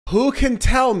 Who can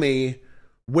tell me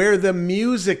where the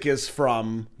music is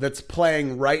from that's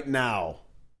playing right now?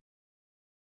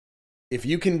 If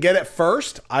you can get it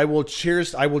first, I will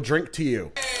drink to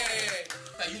you.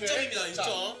 자, 6점입니다.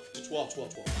 6점.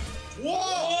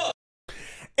 좋아.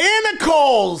 Anna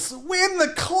Coles win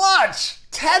the clutch.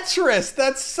 Tetris,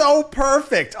 that's so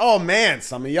perfect. Oh man,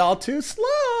 some of y'all too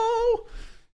slow.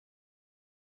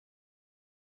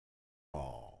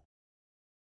 Oh.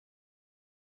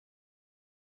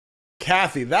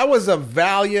 Kathy, that was a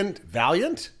valiant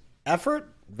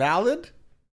effort? Valiant?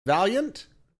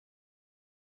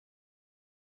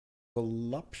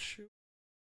 Voluptuous?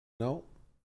 No,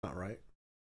 not right.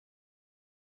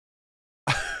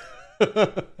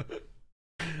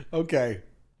 Okay.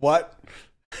 What?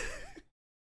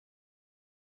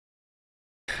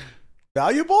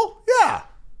 Valuable? Yeah.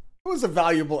 It was a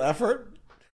valuable effort.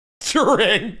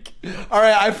 Drink. All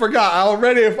right, I forgot.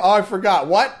 I forgot.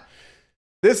 What?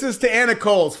 This is to Anna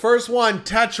Coles. First one,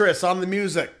 Tetris on the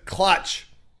music. Clutch.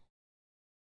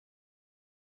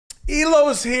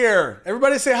 Elo's here.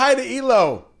 Everybody say hi to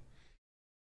Elo.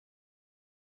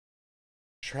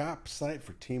 Trap site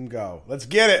for Team Go. Let's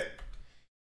get it.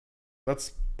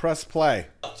 Let's press play.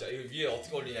 자, 이거 위에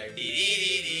어떻게 올리냐 이거.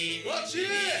 그렇지.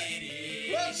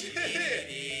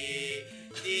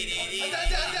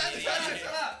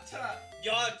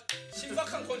 야,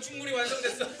 신박한 건축물이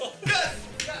완성됐어.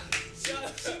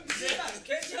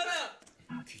 괜찮아.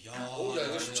 야,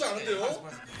 이거 쉽지 않은데요?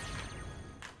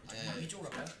 이쪽으로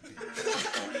갈까요?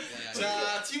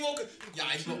 자, 팀워크.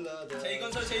 야, 이거.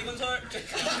 제이건설.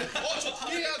 저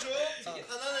뒤에 해야죠.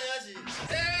 하나는 해야지.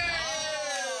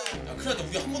 야, 큰일 났다.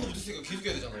 우리 한 번도 못했으니까 계속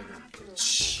해야 되잖아, 이거.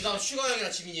 그렇지. 그 다음 슈가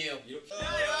형이랑 지민이에요. 이렇게.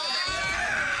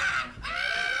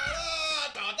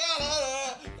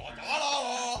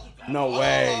 No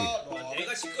way.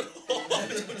 내가 시끄러워.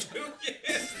 좀 조용히 해.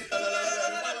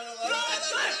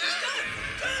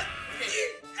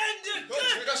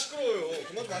 제가 시끄러워요.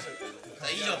 그만 좀 하세요. 자,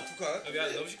 2점, 2칸.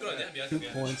 미안, 너무 시끄러웠냐? 미안.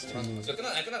 Points to move.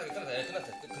 끝났다.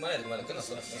 그만해.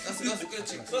 끝났어.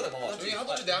 끝났지. 그러다 봐봐. 조용히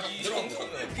하던지 내가 들어간 거.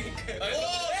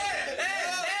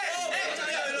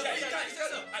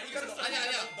 아니야.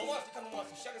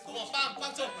 넘어갔어. 시작했어.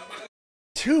 빵점.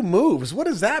 2 moves? What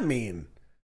does that mean?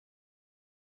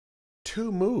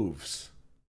 2 moves.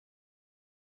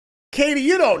 Katie,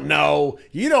 you don't know.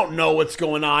 You don't know what's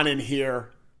going on in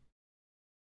here.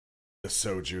 The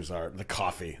soju's are the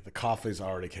coffee. The coffee's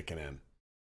already kicking in.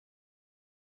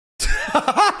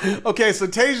 Okay, so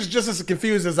Tage is just as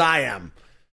confused as I am.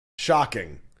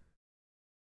 Shocking.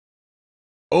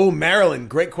 Oh, Marilyn,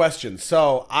 great question.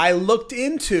 So I looked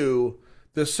into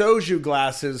the Soju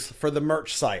glasses for the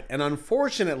merch site, and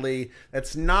unfortunately,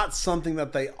 that's not something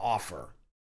that they offer.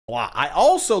 Wow. I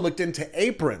also looked into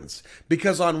aprons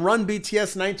because on Run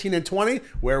BTS 19 and 20,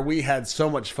 where we had so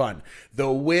much fun,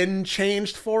 the wind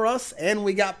changed for us and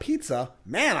we got pizza.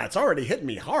 Man, it's already hit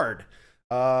me hard.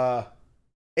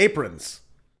 Aprons.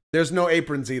 There's no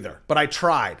aprons either, but I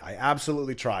tried. I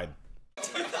absolutely tried.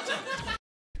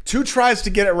 2 tries to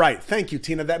get it right. Thank you,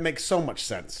 Tina. That makes so much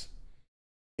sense.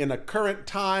 In a current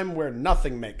time where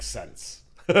nothing makes sense.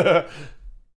 I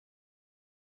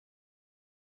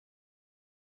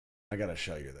gotta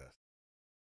show you this.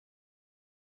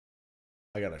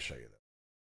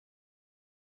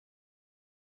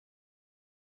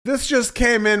 This just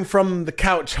came in from the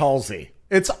couch, Halsey.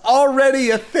 It's already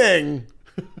a thing.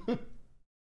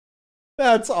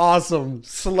 That's awesome.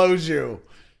 Slows you.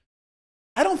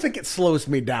 I don't think it slows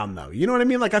me down, though. You know what I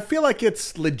mean? Like, I feel like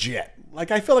it's legit.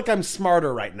 Like, I feel like I'm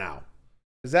smarter right now.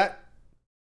 Is that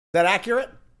accurate?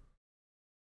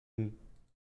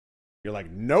 You're like,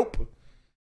 nope.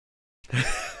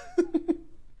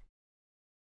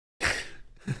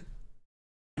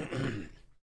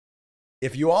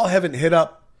 If you all haven't hit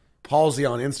up Halsey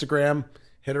on Instagram,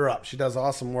 hit her up. She does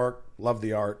awesome work. Love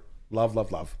the art. Love,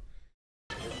 love, love.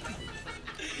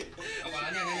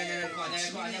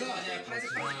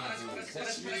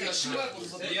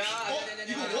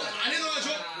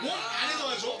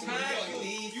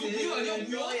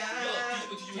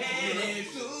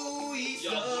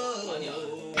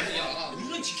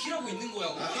 룰은 지키라고 있는 거야.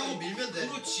 하고 밀면 돼.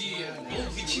 그렇지. 너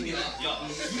우리 팀이야. 야,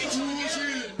 우리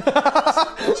팀을.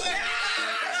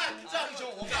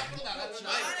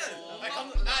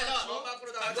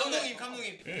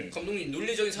 감독님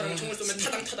논리적인 사랑은 총을 쏘면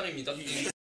타당타당입니다.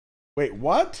 Wait,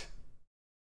 what?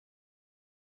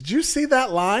 Did you see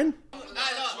that line?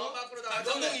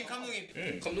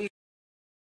 감독님.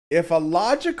 If a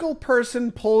logical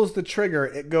person pulls the trigger,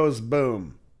 it goes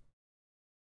boom.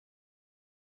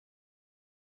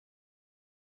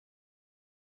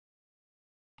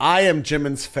 I am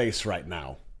Jimin's face right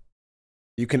now.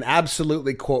 You can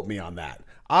absolutely quote me on that.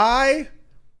 I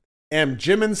am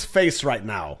Jimin's face right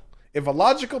now. If a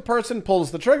logical person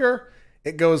pulls the trigger,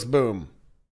 it goes boom.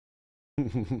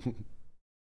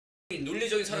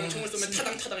 논리적인 사랑은 총을 쏘면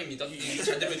타당타당입니다.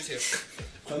 제대로 해주세요.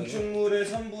 건축물의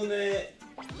 3분의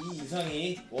 2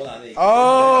 이상이 원 안에 있기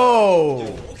Oh!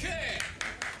 오케이.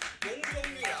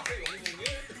 용적률 앞에 용적률?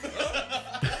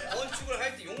 건축을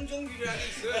할 때 용적률이라는 게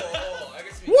있어요.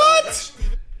 알겠습니까? What?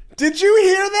 Did you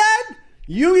hear that?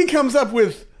 Yugi comes up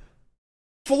with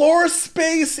floor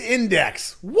space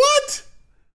index. What?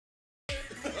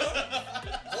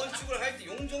 건축을 할 때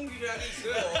용적률이라는 게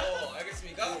있어요.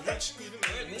 알겠습니까?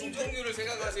 용적률을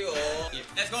생각하세요.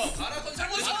 Let's go. 알아, 건설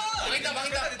모셔.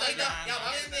 망했다. 야,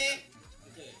 망했네.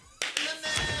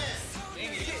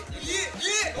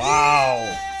 Wow.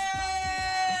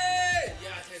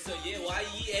 야, 됐어. 얘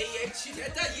YEAH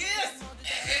됐다. 예스.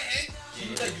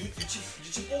 진짜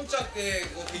유치 뽕짝의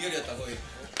그 대결이었다 거의.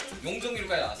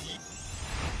 용적률까지 나왔어.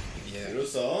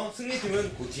 이로써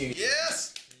승리팀은 고팀.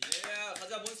 예스. 예,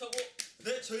 가자 몬스터고.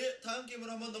 네, 저희 다음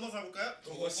게임으로 한번 넘어가 볼까요?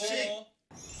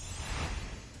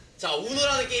 자,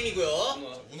 우노라는 게임이고요.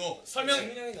 우노. 설명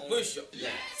보여주시죠.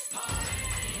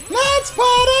 Let's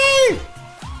party!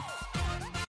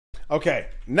 Okay,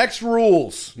 next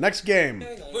rules. Next game.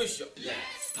 보여주시죠.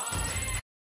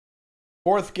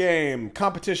 4th game,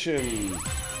 competition.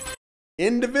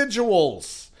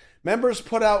 Individuals. Members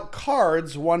put out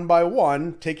cards one by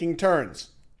one, taking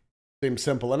turns. Seems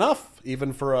simple enough,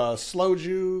 even for a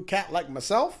Sloju cat like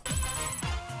myself.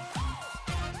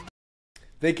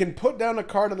 They can put down a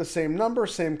card of the same number,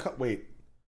 wait.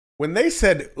 When they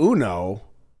said Uno,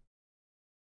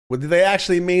 did they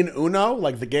actually mean Uno,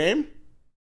 like the game?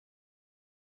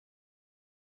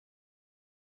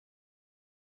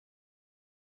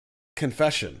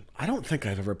 Confession. I don't think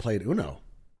I've ever played Uno.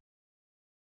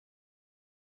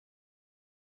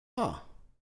 Huh.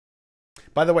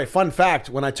 By the way, fun fact,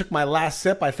 when I took my last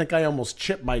sip, I think I almost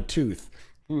chipped my tooth.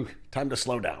 Ooh, time to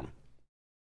slow down.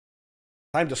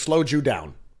 Time to slow you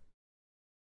down.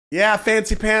 Yeah,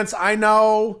 Fancy Pants, I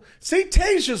know. See,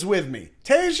 Tasia's with me.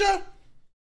 Tasia,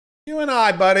 you and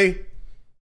I, buddy.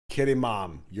 Kitty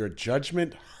Mom, your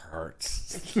judgment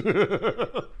hurts.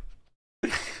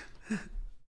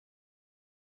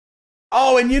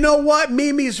 Oh, and you know what?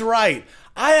 Mimi's right.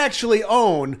 I actually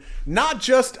own not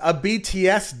just a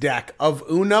BTS deck of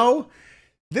Uno.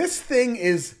 This thing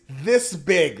is this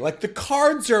big. Like the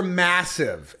cards are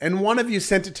massive. And one of you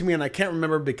sent it to me and I can't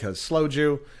remember because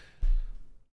Soju.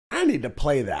 I need to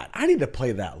play that. I need to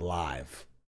play that live.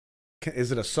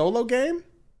 Is it a solo game?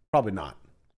 Probably not.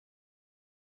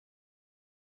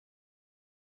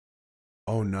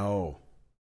 Oh no.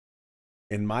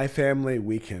 In my family,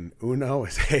 we can Uno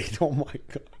is 8. Oh my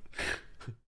God.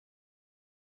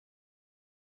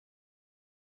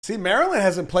 See, Marilyn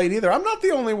hasn't played either. I'm not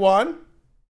the only one.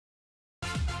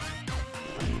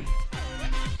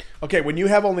 Okay, when you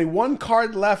have only one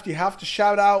card left, you have to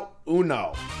shout out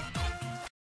Uno.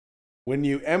 When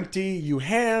you empty you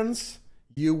hands,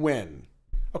 you win.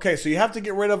 Okay, so you have to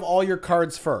get rid of all your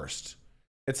cards first.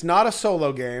 It's not a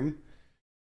solo game.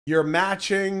 You're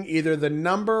matching either the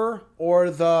number or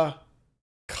the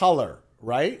color,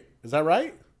 right? Is that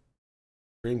right?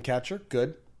 Dreamcatcher,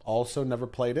 good. Also never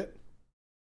played it.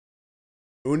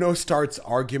 Uno starts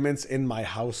arguments in my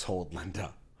household,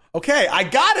 Linda. Okay, I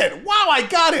got it. Wow, I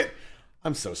got it.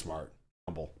 I'm so smart.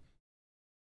 Humble.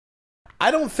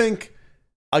 I don't think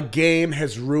a game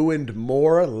has ruined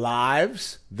more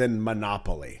lives than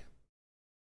Monopoly.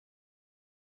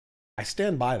 I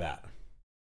stand by that.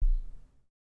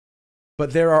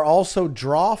 But there are also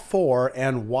draw 4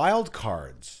 and wild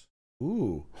cards.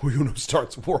 Ooh, Uno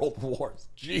starts world wars.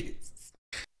 Jeez.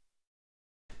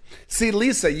 See,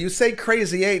 Lisa, you say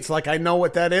Crazy Eights like I know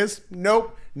what that is.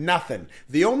 Nope, nothing.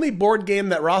 The only board game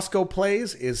that Roscoe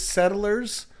plays is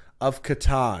Settlers of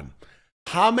Catan.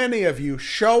 How many of you,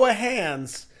 show of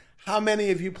hands, how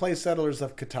many of you play Settlers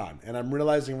of Catan? And I'm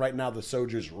realizing right now the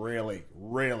Soju's really,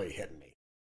 really hitting me.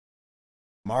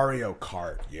 Mario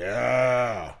Kart,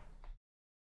 yeah.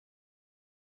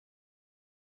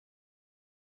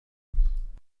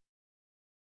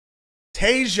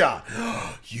 Tasia,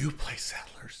 you play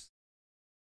Settlers.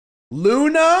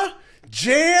 Luna,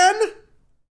 Jan,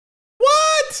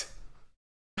 what?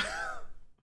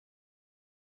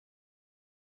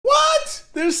 What?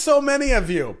 There's so many of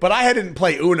you. But I didn't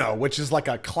play Uno, which is like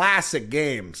a classic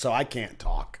game, so I can't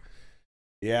talk.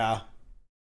 Yeah.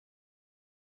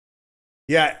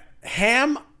 Yeah,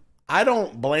 Ham, I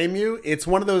don't blame you. It's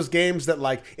one of those games that,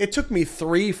 like, it took me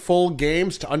 3 full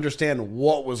games to understand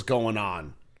what was going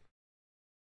on.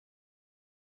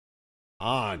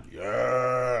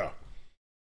 Yeah.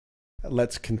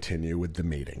 Let's continue with the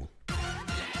meeting.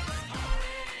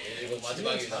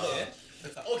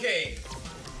 Okay.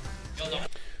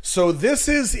 So this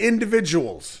is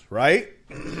individuals, right?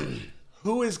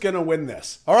 Who is going to win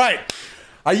this? All right.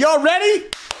 Are y'all ready?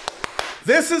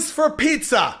 This is for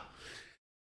pizza.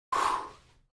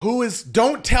 Who is,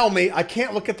 don't tell me. I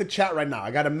can't look at the chat right now. I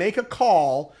got to make a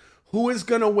call. Who is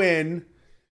going to win?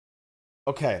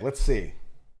 Okay, let's see.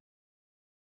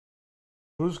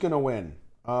 Who's going to win?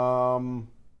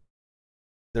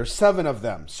 There's 7 of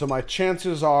them. So my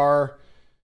chances are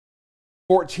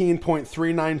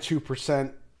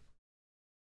 14.392%.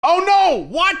 Oh no!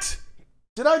 What?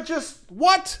 Did I just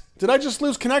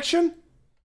lose connection?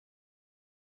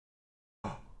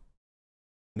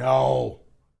 No.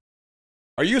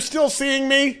 Are you still seeing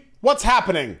me? What's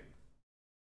happening?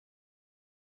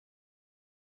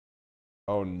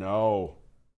 Oh no.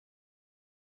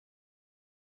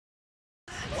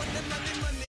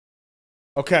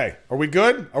 Okay, are we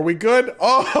good? Are we good?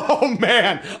 Oh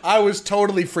man, I was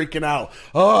totally freaking out.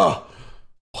 Oh,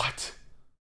 what?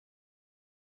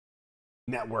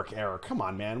 Network error. Come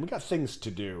on, man. We got things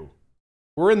to do.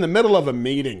 We're in the middle of a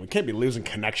meeting. We can't be losing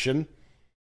connection.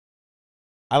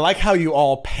 I like how you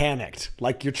all panicked,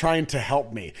 like you're trying to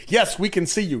help me. Yes, we can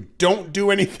see you. Don't do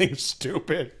anything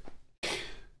stupid.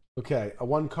 Okay, a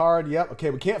 1 card. Yep. Okay,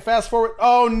 we can't fast forward.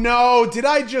 Oh no, did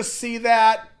I just see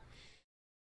that?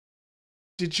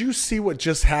 Did you see what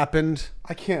just happened?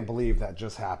 I can't believe that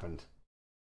just happened.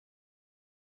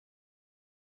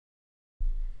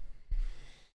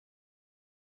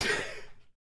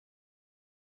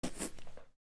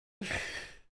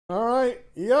 All right.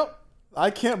 Yep. I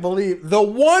can't believe the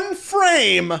 1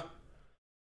 frame.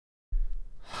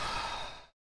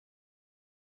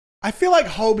 I feel like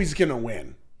Hobie's going to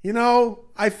win. You know,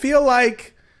 I feel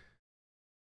like,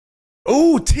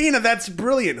 ooh, Tina, that's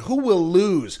brilliant. Who will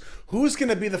lose? Who's going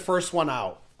to be the first one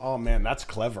out? Oh, man, that's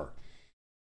clever.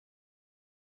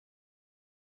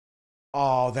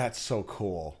 Oh, that's so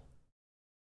cool.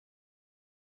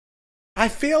 I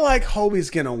feel like Hobie's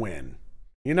going to win.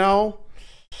 You know?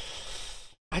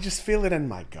 I just feel it in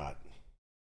my gut.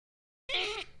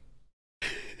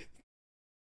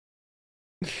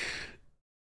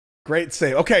 Great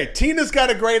save. Okay, Tina's got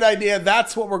a great idea.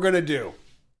 That's what we're going to do.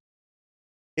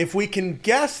 If we can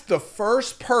guess the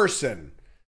first person.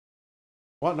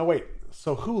 Well, no, wait.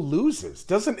 So who loses?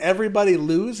 Doesn't everybody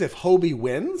lose if Hobie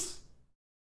wins?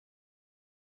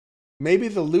 Maybe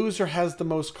the loser has the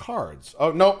most cards.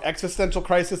 Oh, no, existential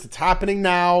crisis. It's happening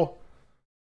now.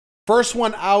 First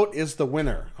one out is the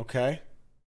winner, okay?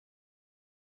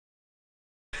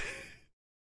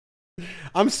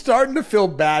 I'm starting to feel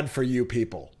bad for you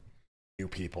people.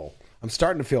 I'm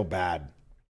starting to feel bad.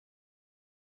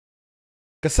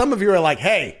 Because some of you are like,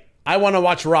 hey, I want to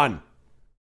watch Run.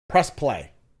 Press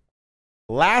play.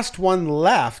 Last one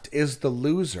left is the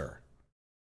loser.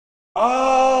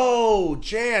 Oh,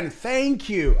 Jan, thank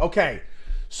you. Okay,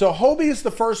 so Hobie is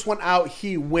the first one out.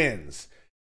 He wins.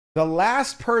 The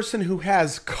last person who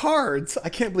has cards, I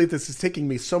can't believe this is taking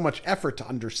me so much effort to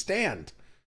understand.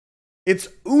 It's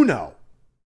Uno.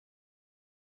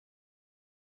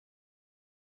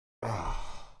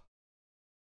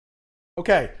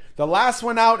 Okay, the last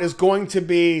one out is going to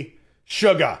be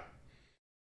Suga.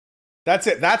 That's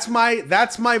it. That's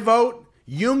my vote.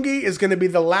 Yoongi is going to be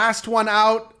the last one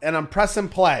out, and I'm pressing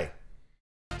play.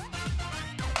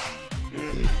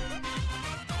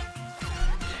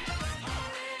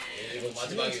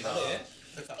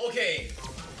 오케이.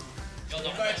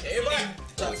 제발 제발.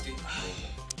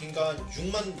 그러니까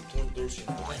 6만 넣을 수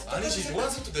있는 거. 아니지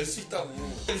요한석도 낼 수 있다고.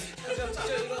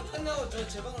 저 이거 끝나고 저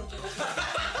제 방으로 좀.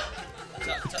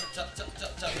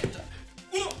 자.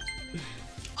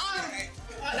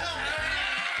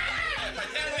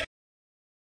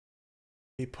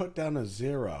 He put down a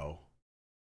 0.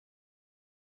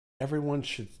 Everyone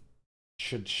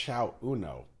should shout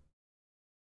Uno.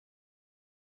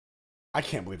 I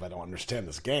can't believe I don't understand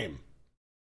this game.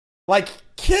 Like,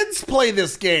 kids play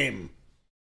this game.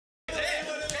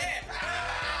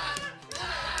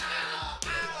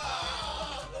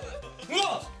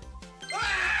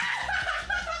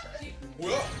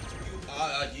 뭐야?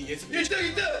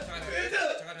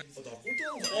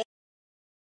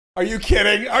 Are you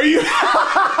kidding? Are you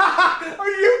Are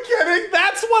you kidding?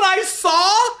 That's what I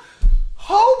saw?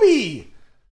 Hobie.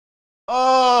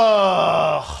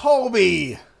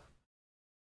 Hobie.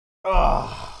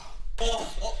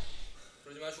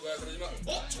 그러지 마, 슈가야, 그러지 마.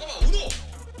 잠깐만, 우노.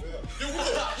 이게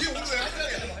우노야, 한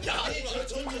장이야. 야, 아니,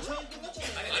 저는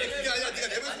끝났잖아. 아니, 그게 아니라 네가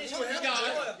내면서 우노 해야 돼.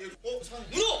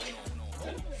 우노.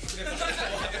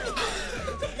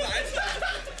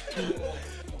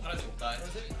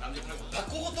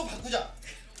 바꾸고 또 바꾸자.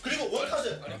 그리고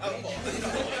원카드.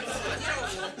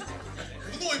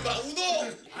 우노 임마, 우노.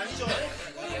 아니죠.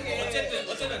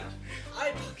 어쨌든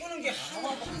아니 바꾸는 게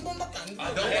한 번밖에 안 돼.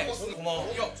 내가 바꿨어. 고마워.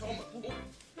 야, 잠깐만.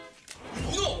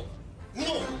 우노.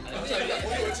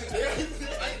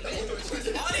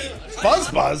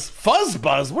 Fuzzbuzz?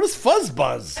 Fuzzbuzz? What is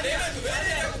Fuzzbuzz?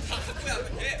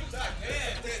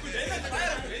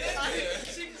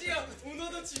 심지어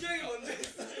우노도 지명이 먼저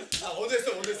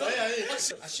했어. 먼저 했어? 아니.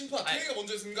 아, 심판 태희가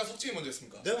먼저 했습니까? 석진이 먼저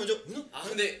했습니까? 내가 먼저 우노. 아,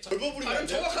 근데 벌버부리면 발음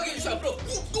정확하게 해주세요. 앞으로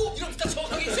꾹 이러면 딱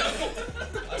정확하게 해주세요. 앞으로.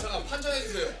 아, 잠깐 판단해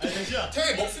주세요. 아니 잠시만.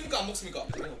 태희 먹습니까? 안 먹습니까?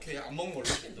 오케이, 안 먹는 걸로.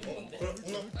 그럼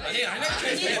우노. 아니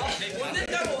못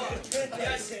낸다고.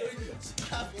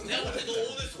 내가 근데 너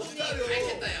오늘 소리하려.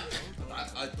 알겠다, 야.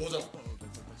 너잖아.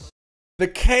 The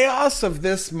chaos of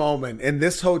this moment in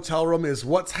this hotel room is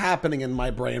what's happening in my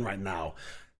brain right now.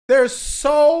 There's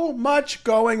so much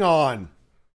going on.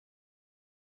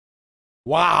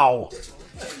 Wow.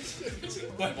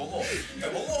 빨리 먹어.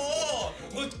 빨리 먹어.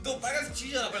 너 빨간색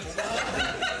지잖아. 빨리 먹어.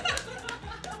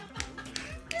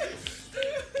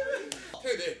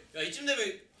 태희 네. 야, 이쯤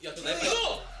되면 야, 너 내가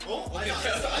어? 아직 안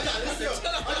했어요. 아직 안 했어요. 아직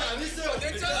안 했어요.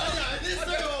 냈잖아. 아직 안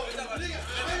했어요.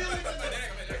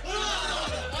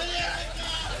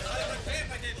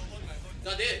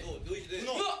 나 내. 너 이제 내.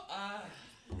 우노.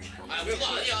 아, 그거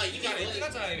아니야. 이미 너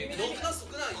끝났잖아. 이미. 너 끝났어.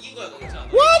 이긴 거야. 너 괜찮아.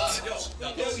 What?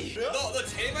 야, 너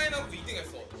제일 많이 남고 2등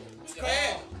했어.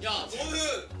 축하해. 야,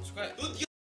 너는 축하해. 너 네가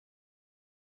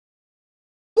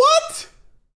What?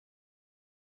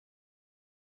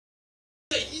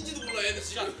 이긴지도 몰라. 얘는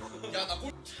진짜. 야, 나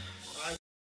골.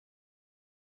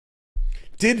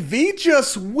 Did V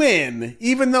just win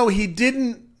even though he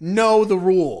didn't know the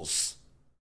rules?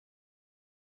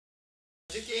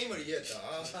 이 게임을 이해했다.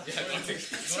 노란색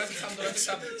 3, 노란색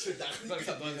 3. 노란색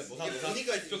 3, 노란색 3.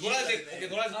 보니까 노란색, 오케이,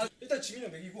 노란색. 일단 지민이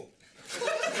형 맥이고.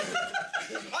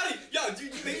 아니, 야, 니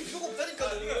맥이 필요가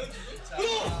없다니까.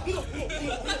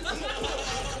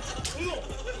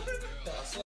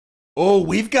 Oh,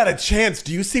 we've got a chance.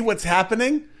 Do you see what's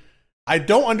happening? I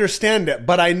don't understand it,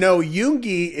 but I know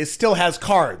Yoongi still has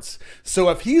cards. So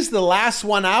if he's the last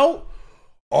one out,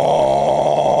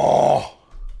 oh.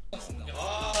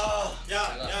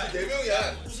 야,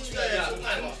 4명이야. 우승자야.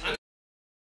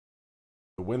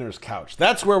 The winner's couch.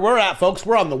 That's where we're at, folks.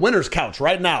 We're on the winner's couch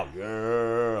right now.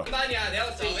 Yeah. 아니야 내가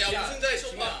봤을 때 야 우승자의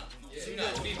쇼파.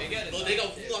 지민아 우리 매겨야 돼. 너 내가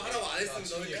운동 하라고 안 했으면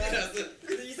너는 큰일 났어.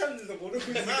 근데 이 사람들도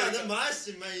모르고 나는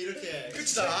맛이 막 이렇게.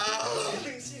 끝이다.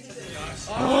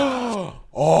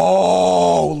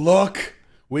 Oh, look.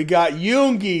 We got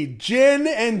Yoongi, Jin,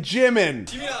 and Jimin.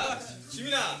 지민아.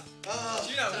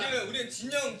 우리는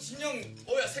진영.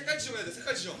 야 색깔 지정해야 돼.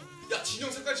 색깔 지정. 야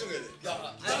진영 색깔 지정해야 돼. 야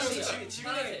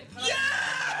지민이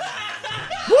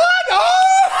What?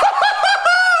 Oh!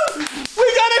 We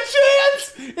got a chance!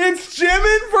 It's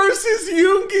Jimin versus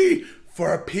Yoongi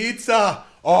for a pizza.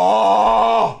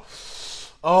 Oh,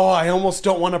 I almost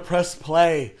don't want to press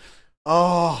play.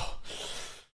 Oh,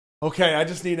 okay, I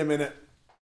just need a minute.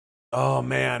 Oh,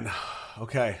 man.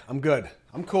 Okay, I'm good.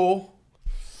 I'm cool.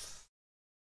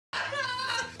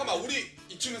 잠깐만 우리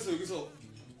이쯤에서 여기서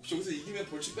이기면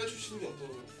벌칙 빼주시는 게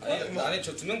어떨까요? 아니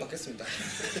저 2명 받겠습니다.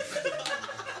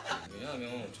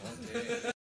 왜냐하면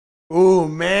저한테 Ooh,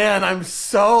 man, I'm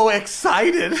so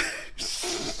excited.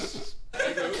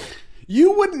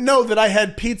 You wouldn't know that I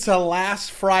had pizza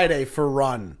last Friday for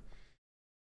Run.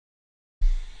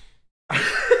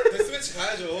 데스매치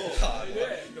가야죠.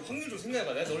 확률 좀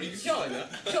생각해봐. 내가 너를 이길 거 아니야?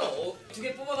 형,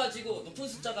 2개 뽑아가지고 높은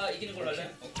숫자가 이기는 걸로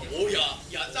할래? 오케이.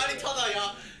 야 짜릿하다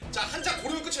야. 자 한 장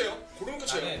고르면 끝이에요.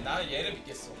 아니, 나 얘를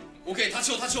믿겠어. 오케이 다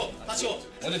치워.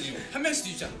 먼저 뒤집어. 한 명씩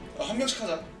뒤집자. 한 명씩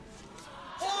하자.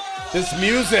 This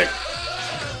music.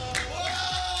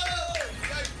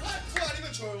 팔9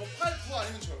 아니면 져요. 팔9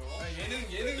 아니면 져요.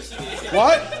 예능신이.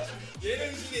 What?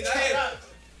 예능신이 나의. 야,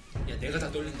 내가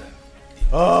다 떨린다.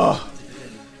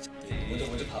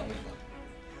 먼저 봐.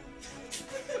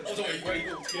 잠깐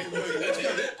이거 어떻게 해?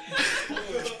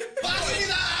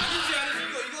 빵입니다.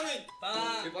 이거는 빵.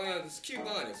 빵이야 스키빙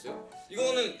빵 아니었어요?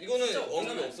 이거는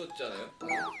언급이 없었잖아요.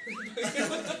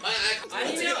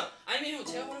 아니면 형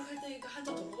제가 허락할 테니까 한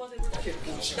장 더 뽑아도 돼.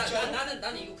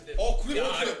 나는 이거 그대로. 그래.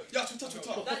 야 좋다.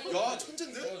 야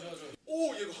천재인데? 좋아.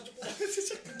 오 얘가 한 장 뽑았네.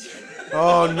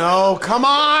 Oh, no. Come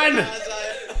on. 야,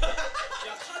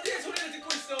 카드의 소리를 듣고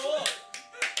있어.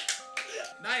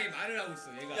 나에게 말을 하고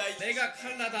있어. 내가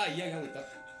칼나다 이야기하고 있다.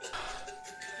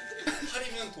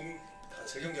 8이면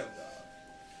재경기합니다.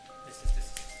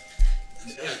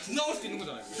 야, 국 나올 수도 있는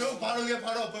거잖아. 이거. 저 바로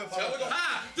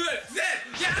하나, 둘, 셋,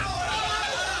 야!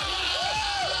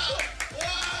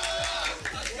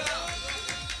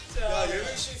 야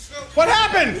예능신 수강. What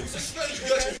happened? 수강이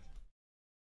중요하지.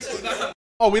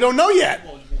 Oh, we don't know yet.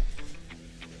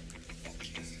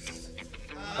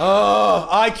 Oh,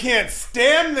 I can't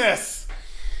stand this.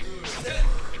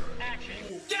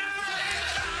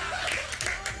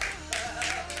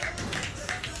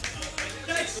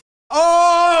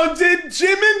 Oh, did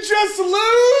Jimin just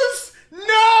lose?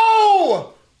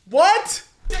 No! What?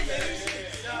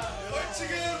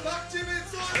 벌칙은 박지민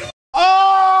쏘.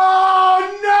 Oh,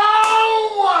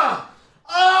 no!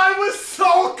 I was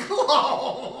so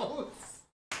close.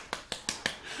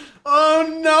 Oh,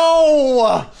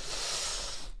 no.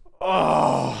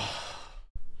 Oh.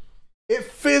 It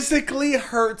physically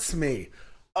hurts me.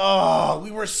 Oh,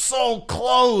 we were so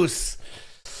close.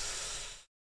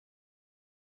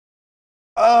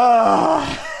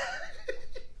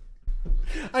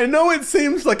 I know it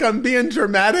seems like I'm being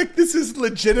dramatic. This is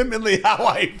legitimately how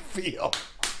I feel.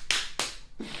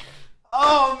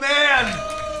 Oh, man.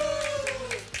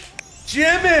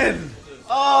 Jimin.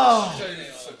 Oh.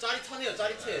 짜릿하네요,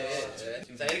 짜릿해.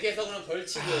 자, 이렇게 해서 그럼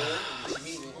벌칙은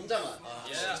지민군 혼자만.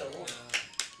 진짜로.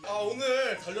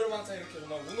 오늘 달려라 항상 이렇게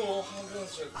정말 운호 하면서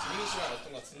재밌는 시간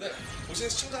어떤 것 같은데 보시는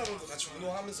시청자 여러분도 같이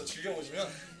운호하면서 즐겨보시면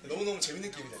너무너무 재밌는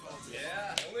게임이 될 것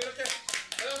같아요. 오늘 이렇게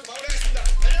달려서 마무리하겠습니다.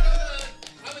 달려라!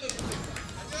 다음에도 뵙겠습니다.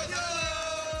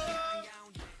 안녕!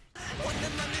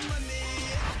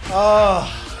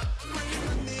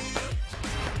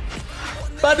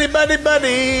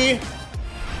 Buddy.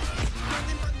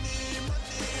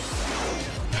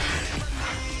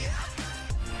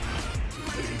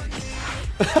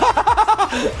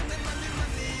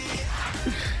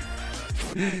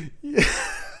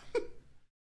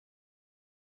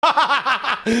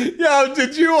 Yo,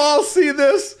 did you all see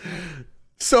this?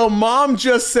 So mom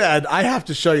just said, I have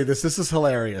to show you this. This is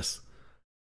hilarious.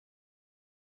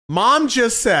 Mom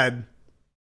just said,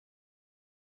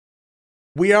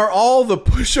 we are all the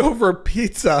pushover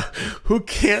pizza who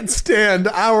can't stand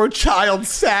our child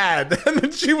sad. And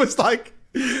then she was like,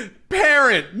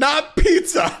 parent, not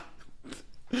pizza.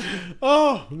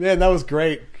 Oh, man, that was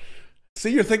great.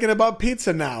 See, you're thinking about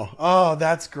pizza now. Oh,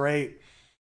 that's great.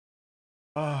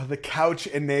 Oh, the couch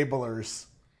enablers.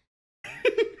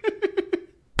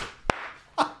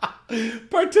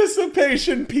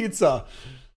 Participation pizza.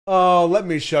 Oh, let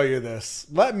me show you this.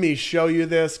 Let me show you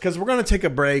this because we're going to take a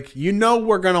break. You know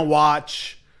we're going to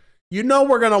watch. You know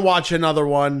we're going to watch another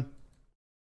one.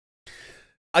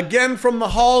 Again, from the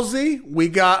Halsey, we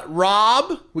got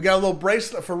Rob. We got a little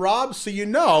bracelet for Rob. So you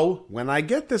know, when I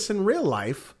get this in real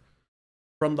life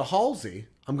from the Halsey,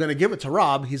 I'm going to give it to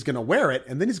Rob. He's going to wear it,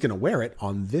 and then he's going to wear it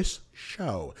on this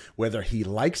show, whether he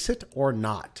likes it or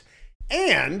not.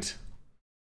 And,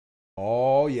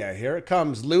 oh yeah, here it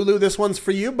comes. Lulu, this one's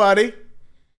for you, buddy.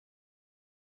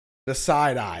 The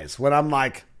side eyes. When I'm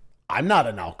like, I'm not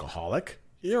an alcoholic.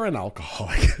 You're an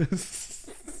alcoholic.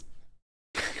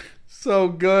 So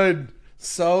good.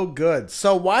 So good.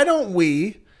 So why don't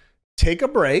we take a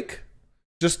break?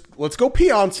 Just let's go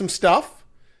pee on some stuff.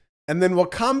 And then we'll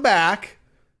come back.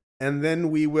 And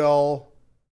then we will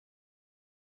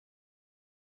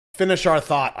finish our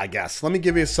thought, I guess. Let me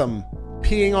give you some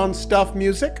peeing on stuff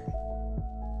music.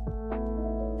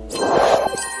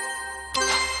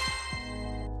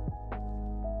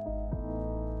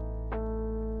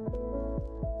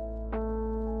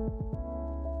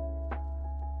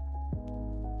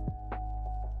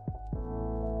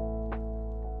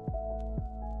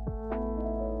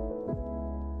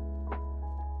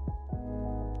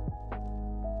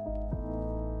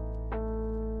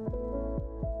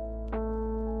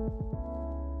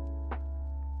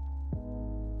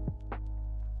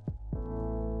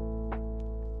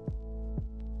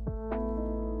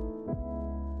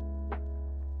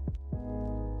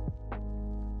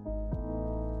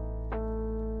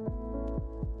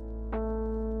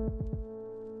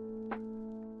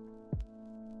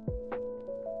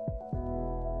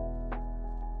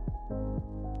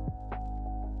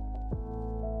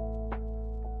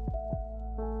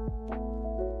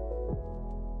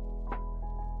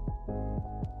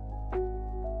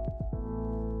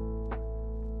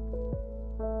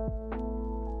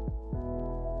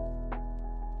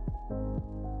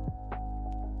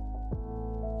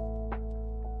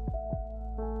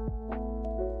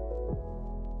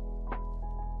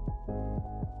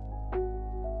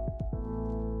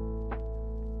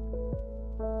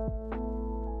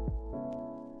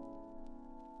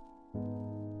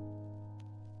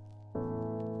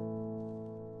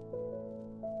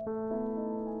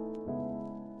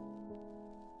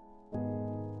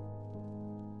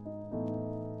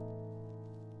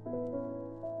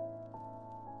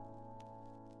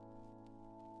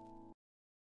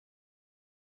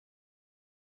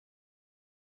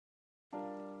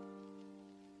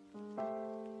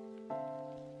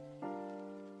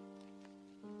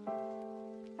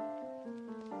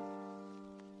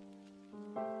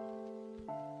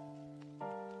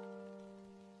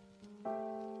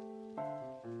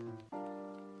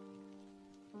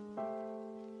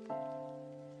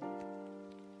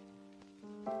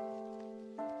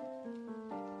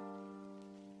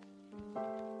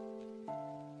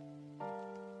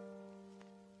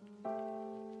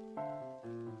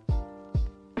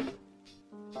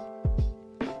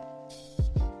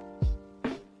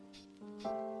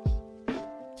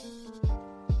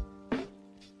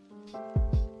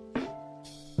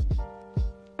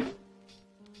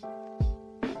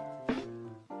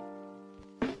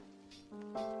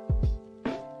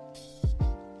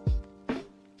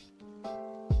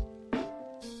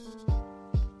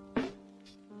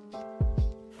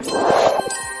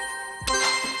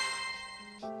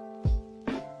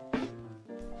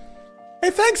 Hey,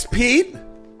 thanks, Pete.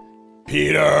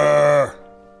 Peter.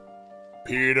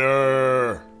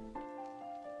 Peter.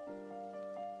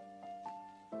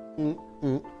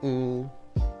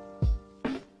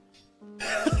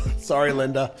 Sorry,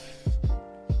 Linda.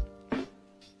 All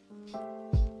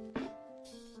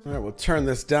right, we'll turn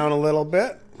this down a little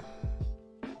bit.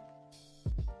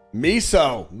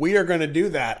 Miso, we are going to do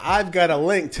that. I've got a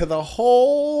link to the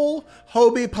whole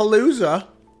Hobie Palooza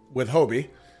with Hobie,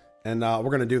 and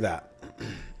we're going to do that.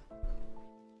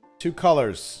 Two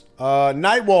colors.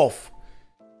 Nightwolf.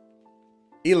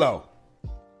 Elo.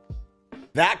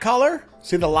 That color.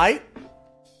 See the light?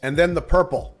 And then the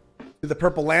purple. See the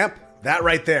purple lamp? That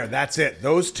right there. That's it.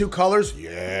 Those two colors.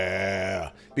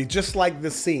 Yeah. Be just like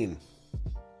this scene.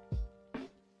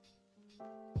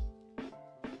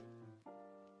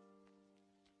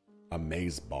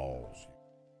 Amazeballs.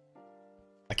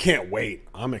 I can't wait.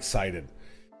 I'm excited.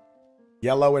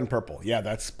 Yellow and purple. Yeah,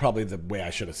 that's probably the way I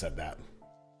should have said that.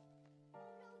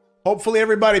 Hopefully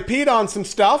everybody peed on some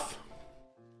stuff.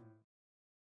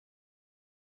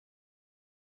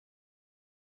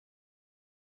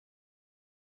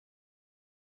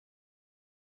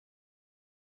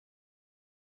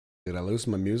 Did I lose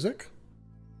my music?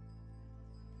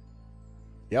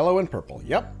 Yellow and purple.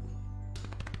 Yep.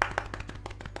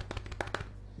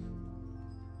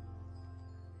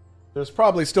 There's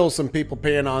probably still some people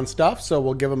paying on stuff, so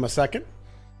we'll give them a second.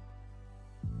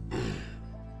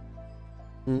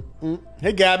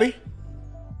 Hey, Gabby.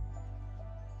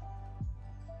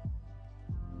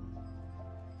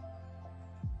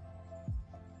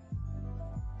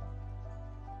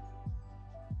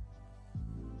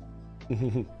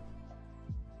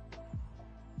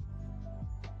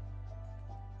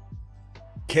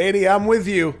 Katie, I'm with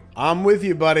you. I'm with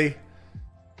you, buddy.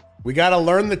 We got to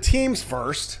learn the teams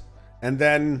first, and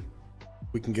then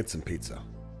we can get some pizza.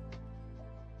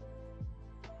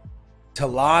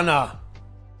 Talana.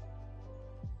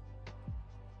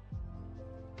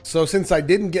 So since I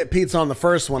didn't get pizza on the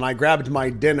first one, I grabbed my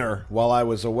dinner while I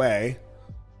was away.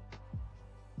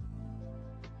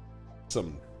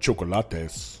 Some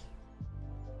chocolates.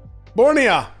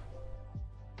 Bornea.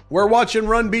 We're watching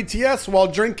Run BTS while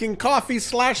drinking coffee /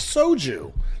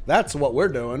 soju. That's what we're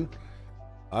doing.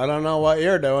 I don't know what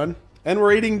you're doing. And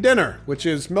we're eating dinner, which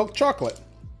is milk chocolate.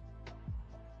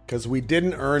 Because we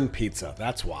didn't earn pizza.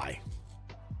 That's why.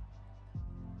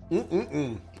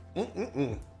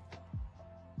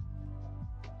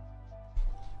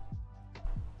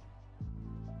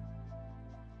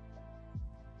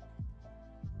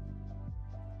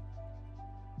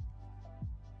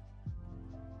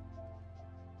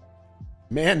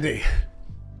 Mandy.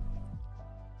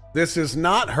 This is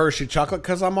not Hershey chocolate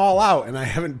because I'm all out and I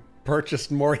haven't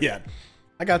purchased more yet.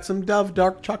 I got some Dove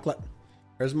dark chocolate.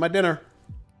 Here's my dinner.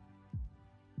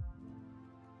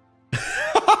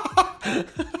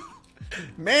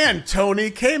 Man,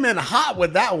 Tony came in hot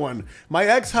with that one. My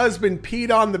ex-husband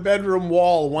peed on the bedroom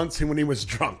wall once when he was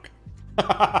drunk.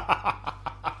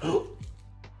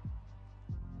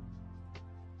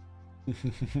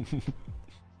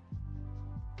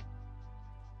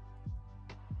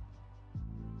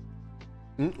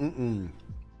 Can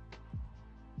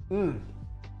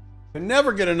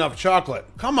never get enough chocolate.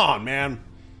 Come on, man.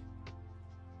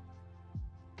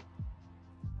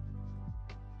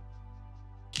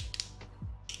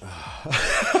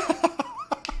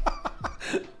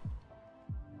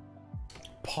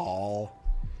 Paul.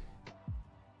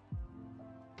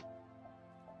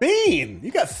 Bean,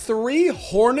 you got 3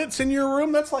 hornets in your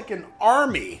room? That's like an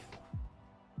army.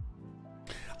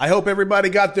 I hope everybody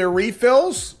got their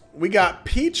refills. We got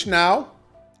peach now.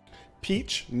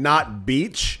 Peach, not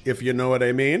beach, if you know what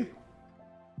I mean.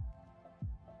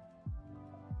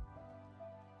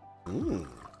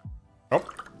 Oh,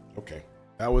 okay.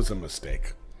 That was a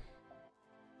mistake.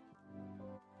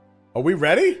 Are we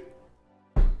ready?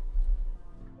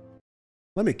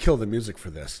 Let me kill the music for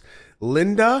this.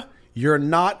 Linda, you're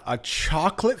not a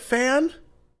chocolate fan?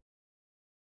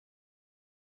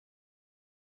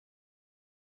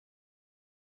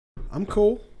 I'm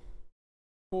cool.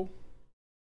 Cool.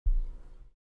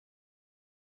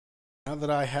 Now that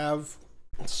I have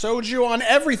soju on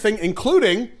everything,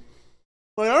 including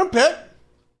my armpit,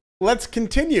 let's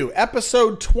continue.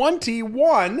 Episode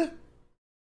 21.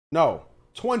 No,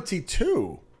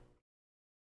 22.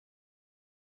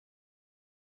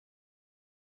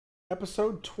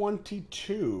 Episode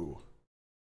 22.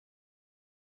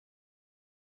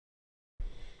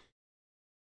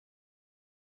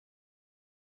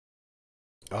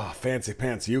 Oh, fancy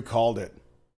pants, you called it.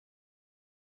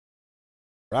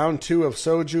 Round 2 of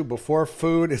soju before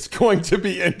food is going to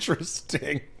be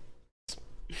interesting.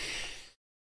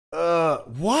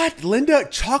 What? Linda,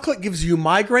 chocolate gives you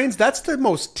migraines? That's the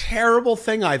most terrible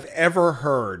thing I've ever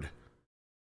heard.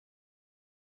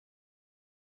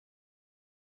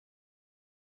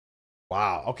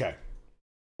 Wow, okay.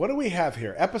 What do we have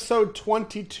here? Episode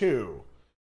 22.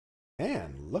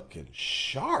 Man, looking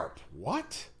sharp.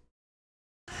 What?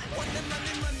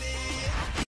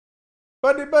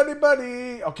 Buddy, buddy,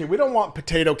 buddy. Okay, we don't want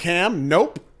potato cam.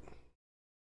 Nope.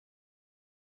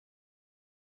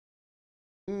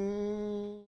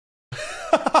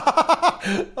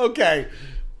 Okay.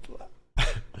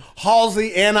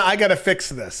 Halsey, Anna, I gotta fix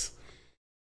this.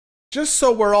 Just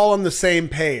so we're all on the same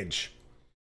page.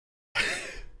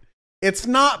 It's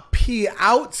not pee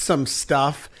out some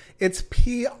stuff. It's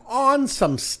pee on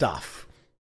some stuff.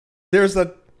 There's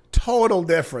a total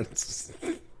difference.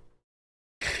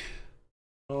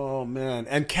 Oh, man.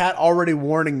 And Kat already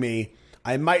warning me,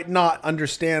 I might not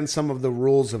understand some of the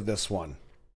rules of this one.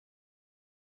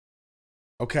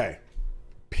 Okay.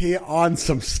 Pee on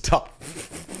some stuff.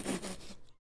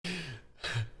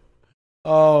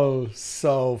 Oh,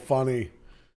 so funny.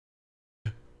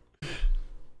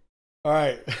 All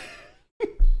right.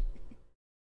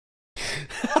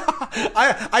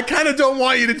 I kind of don't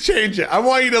want you to change it. I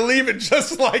want you to leave it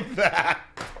just like that.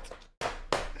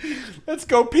 Let's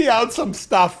go pee out some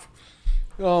stuff.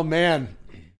 Oh, man.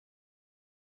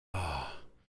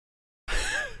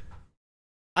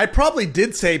 I probably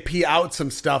did say pee out some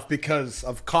stuff because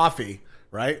of coffee,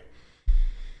 right?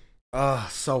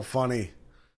 So funny.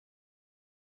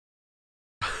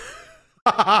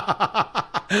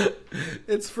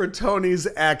 It's for Tony's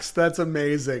ex. That's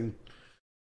amazing.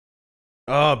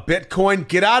 Bitcoin,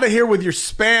 get out of here with your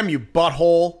spam, you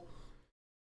butthole.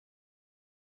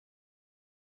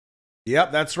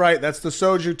 Yep, that's right. That's the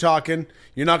Soju talking.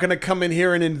 You're not going to come in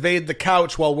here and invade the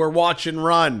couch while we're watching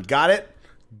Run. Got it?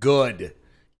 Good.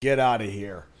 Get out of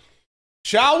here.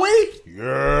 Shall we?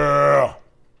 Yeah.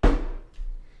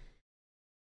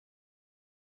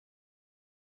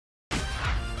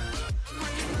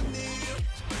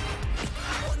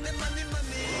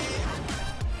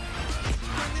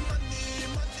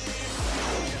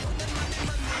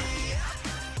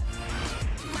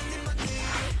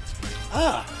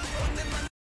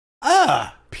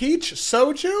 Peach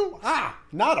Soju?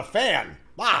 Not a fan.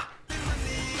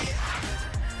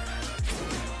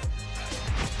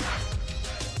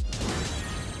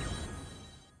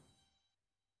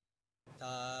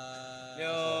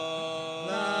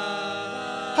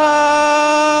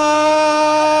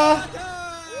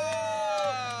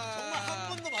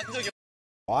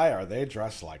 Why are they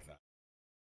dressed like that?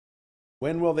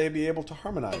 When will they be able to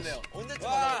harmonize?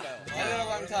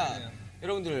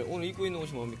 여러분들 오늘 입고 있는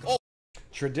옷이 뭡니까?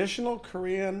 Traditional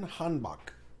Korean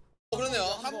hanbok. 그러네요.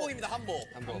 한복입니다. 한복.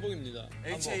 한복입니다.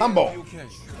 한복.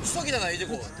 추석이잖아요, 이제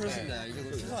곧. 그렇습니다. 이제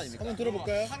곧 추석 아닙니까? 한번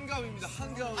들어볼까요? 한가위입니다.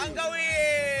 한가위.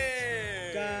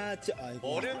 까치 아이고.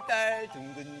 보름달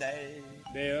둥근 날.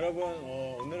 네 여러분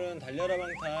오늘은 달려라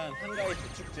방탄 한가위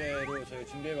대축제로 저희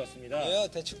준비해봤습니다. 왜요?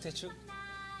 대축.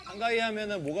 한가위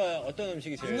하면은 뭐가 어떤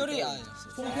음식이 제일 윷놀이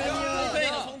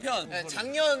송편이요. 송편. 네,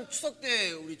 작년 추석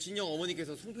때 우리 진영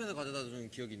어머니께서 송편을 가져다 준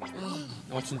기억이 있는데.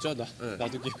 아 진짜다.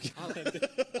 나도 기억이 안 나는데.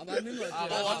 맞는 거 같아요.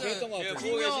 맞아요. 그랬던 거 같아요.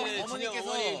 보고 계시는 진영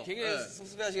어머니께서 어머니 되게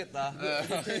섭섭해하시겠다.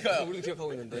 그러니까요. 우리도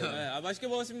기억하고 있는데. 네, 맛있게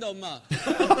먹었습니다 엄마.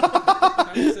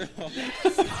 잘했어요.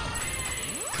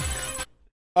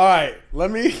 All right,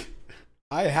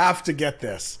 I have to get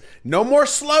this. No more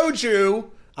Sloju.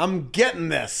 I'm getting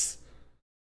this.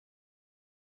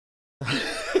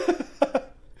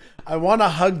 I want to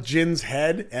hug Jin's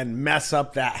head and mess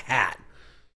up that hat.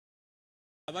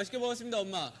 맛있게 먹었습니다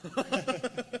엄마.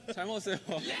 잘 먹었어요.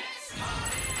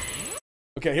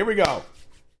 Okay, here we go.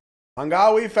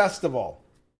 Hangawi Festival.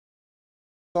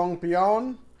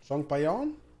 Songpyeon,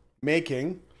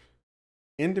 making.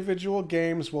 Individual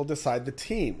games will decide the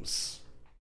teams.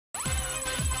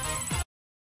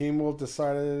 Team will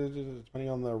decide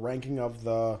depending on the ranking of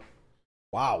the...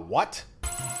 Wow, what?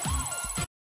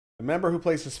 The member who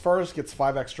places first gets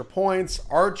 5 extra points.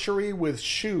 Archery with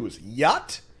shoes.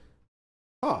 Yut?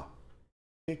 Huh.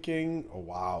 Kicking. Oh,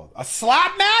 wow. A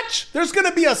slap match? There's going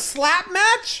to be a slap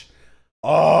match?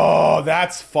 Oh,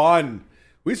 that's fun.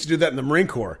 We used to do that in the Marine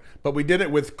Corps, but we did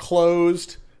it with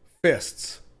closed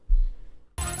fists.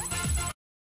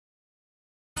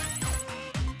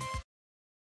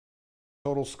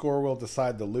 Total score will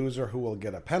decide the loser who will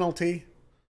get a penalty.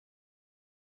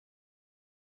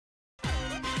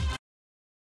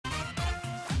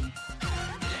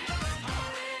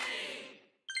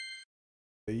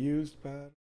 They used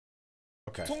bad.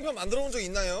 Okay. 송편 만들어 본 적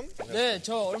있나요? 네,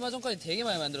 저 얼마 전까지 되게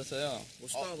많이 만들었어요.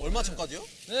 얼마 전까지요?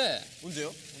 네,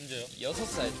 언제요?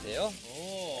 6살 때요.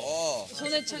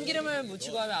 손에 참기름을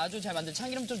묻히고 하면 아주 잘 만든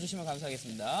참기름 좀 주시면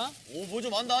감사하겠습니다. 오, 뭐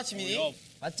좀 한다, 지민이.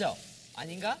 맞죠?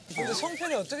 아닌가? 근데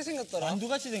송편이 어떻게 생겼더라?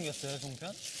 만두같이 생겼어요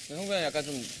송편? 송편은 약간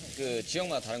좀 그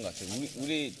지역마다 다른 것 같아요.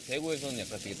 우리 대구에서는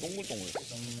약간 되게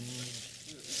동글동글했어요.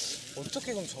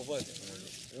 어떻게 그럼 접어야 돼?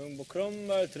 뭐 그런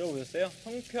말 들어보셨어요?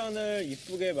 송편을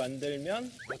이쁘게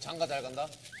만들면 뭐 장가 잘 간다?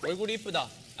 얼굴이 이쁘다.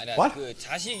 아니야, What? 그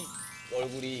자식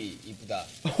얼굴이 이쁘다.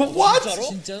 What?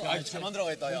 진짜로? 야, 잘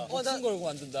만들어가겠다, 야. 무슨 걸고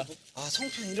만든다. 아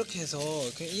송편 이렇게 해서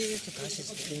이렇게 다시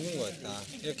굽는 거였다.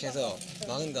 이렇게 해서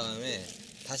막은 다음에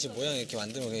다시 모양 이렇게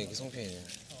만들면 그게 이렇게 송편이에요.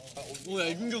 오, 야,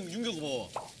 윤경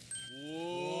봐봐.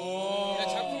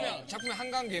 작품의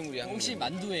한강 괴물이야. 혹시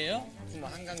만두예요? 작품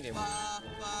한강 괴물.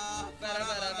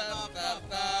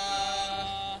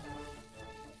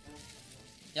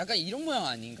 약간 이런 모양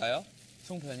아닌가요?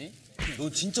 송편이? 너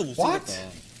진짜 What?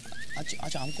 아직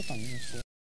아무것도 안 넣었어요.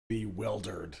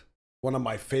 Bewildered. One of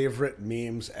my favorite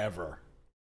memes ever.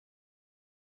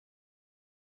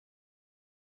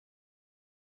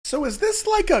 So is this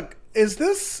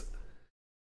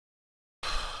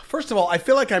First of all, I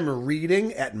feel like I'm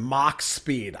reading at Mach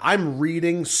speed. I'm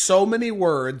reading so many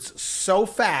words so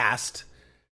fast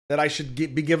that I should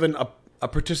be given a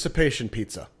participation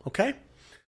pizza, okay?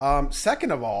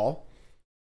 Second of all,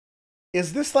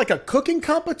 Is this like a cooking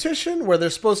competition where they're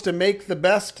supposed to make the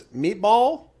best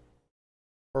meatball?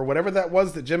 Or whatever that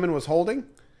was that Jimin was holding?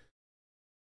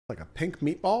 Like a pink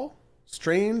meatball?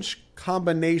 Strange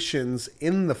combinations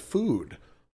in the food.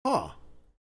 Huh.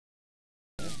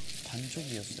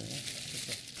 반쪽이었어요.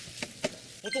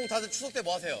 보통 다들 추석 때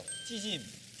뭐 하세요? 찌짐.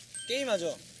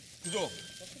 게임하죠. 그죠?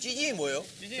 찌짐이 뭐예요?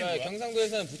 자,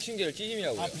 경상도에서는 부침개를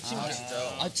찌짐이라고 해요.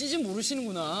 진짜요? 아 찌짐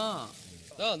모르시는구나.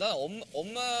 나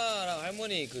엄마랑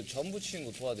할머니 그 전 부치는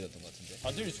거 도와드렸던 것 같은데.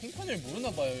 다들 송편을 모르나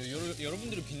봐요.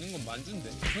 여러분들이 빚는 건 만두인데.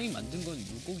 형이 만든 건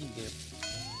물고기인데요.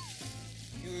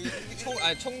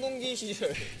 청동기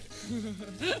시절.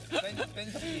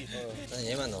 난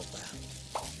얘만 넣을 거야.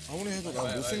 아무리 해도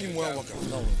난 못생긴 모양밖에 안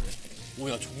나오는데.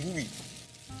 오야 정국이.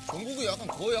 정국이 약간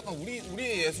거의 약간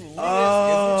우리의 예술.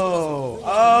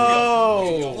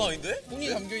 영화 아닌데? 손이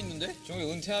담겨 있는데? 저기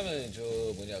은퇴하면 저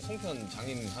송편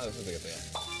장인 하나 써도 되겠다.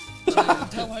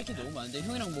 은퇴하고 할 게 너무 많은데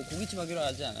형이랑 뭐 고깃집 하기로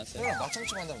하지 않았어요? 형이랑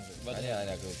막창집 한다면서요?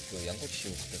 아니야 그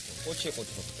양꼬치 바뀌었어. 꼬치에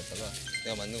꼬치로 바뀌었다가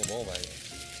내가 만든 거 먹어봐야 돼.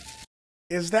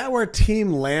 Is that where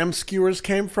Team Lamb Skewers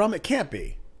came from? It can't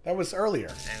be. That was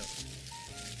earlier.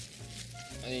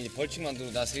 아니 벌칙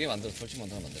만들고 나 3개 만들어서 벌칙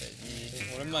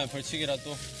만들어야지. 오랜만에 벌칙이라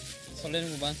또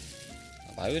설레는구만.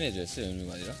 마요네즈였어요 이런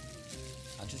거 아니라?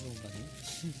 아주 좋은 거 아니에요?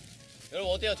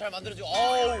 여러분 어때요? 잘 만들어지고.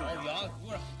 야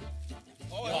그걸.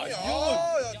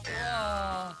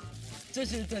 야. 진짜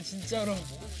싫다 진짜로.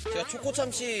 제가 초코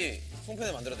참치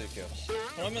송편을 만들어 드릴게요.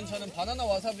 그러면 저는 바나나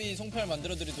와사비 송편을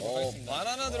만들어 드리도록 하겠습니다.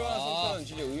 바나나 들어간 송편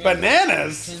진짜 의외.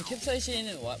 Bananas? 저는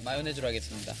캡사이신 마요네즈로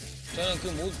하겠습니다. 저는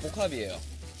그 복합이에요.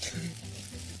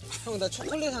 형 나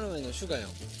초콜릿 하나만요 슈가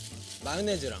형.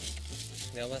 마요네즈랑.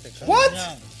 내가 봤을 때. What?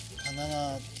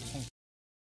 바나나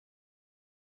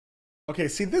Okay,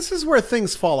 see, this is where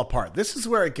things fall apart. This is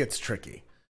where it gets tricky.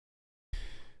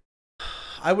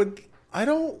 I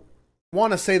don't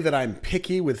want to say that I'm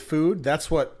picky with food.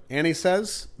 That's what Annie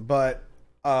says. But,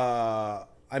 I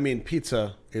mean,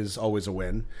 pizza is always a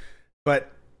win.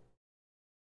 But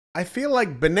I feel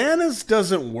like bananas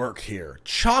doesn't work here.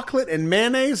 Chocolate and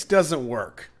mayonnaise doesn't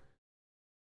work.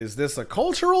 Is this a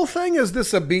cultural thing? Is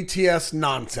this a BTS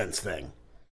nonsense thing?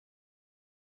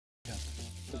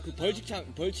 그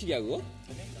벌칙이야 그거?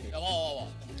 야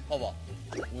봐봐. 야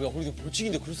우리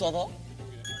벌칙인데 그럴싸하다?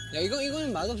 야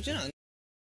이거는 맛없진 않.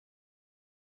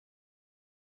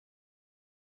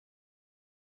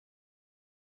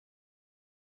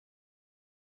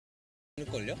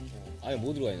 걸려? 아예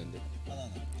뭐 들어가 있는데? 바나나.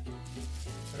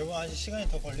 여러분 아직 시간이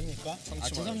더 걸립니까? 아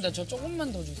죄송합니다. 저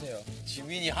조금만 더 주세요.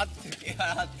 지민이 하트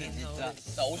진짜.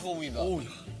 나 55분이다. 나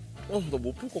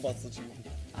못 풀 거 봤어 지금.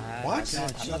 What?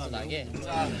 단맛도 나게.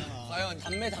 자, 과연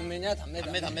담배냐?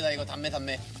 담배다 이거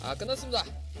담배. 아 끝났습니다.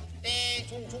 땡!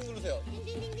 총 누르세요.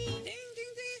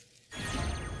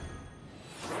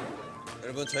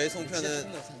 여러분 저의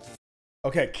송편은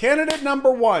Okay, candidate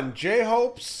number 1,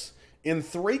 J-Hope's in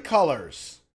 3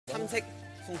 colors. 삼색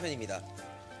송편입니다.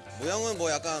 모양은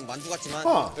뭐 약간 만두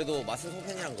같지만 그래도 맛은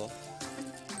송편이란 거.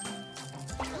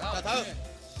 자 다음.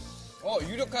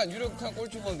 유력한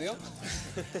꼴찌건데요?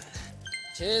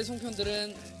 제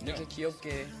송편들은 이렇게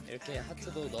귀엽게 이렇게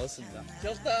하트도 넣었습니다.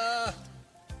 귀엽다.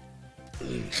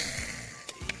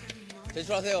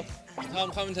 제출하세요.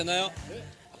 다음 가면 되나요?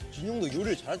 진용도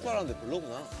요리를 잘할 줄 알았는데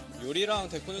별로구나. 요리랑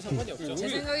데코는 상관이 없죠. 제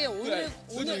생각에 오늘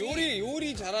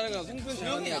요리 잘하는 거랑 송편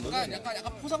잘하는 거랑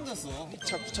약간 포장됐어.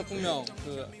 작품명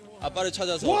그 아빠를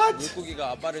찾아서 What?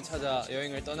 물고기가 아빠를 찾아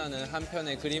여행을 떠나는 한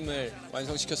편의 그림을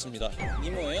완성시켰습니다.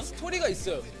 이 뭐예요? 스토리가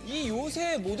있어요. 이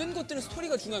요새 모든 것들은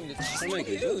스토리가 중요합니다. 다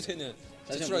스토리예요 요새는.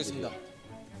 제출하겠습니다.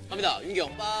 갑니다.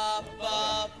 윤경.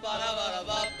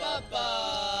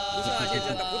 빠빠라바라바빠빠.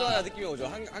 보시면 딱 보자마자 느낌이 오죠.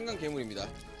 한강 괴물입니다.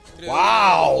 그리고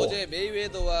와우. 어제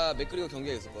메이웨더와 맥그리거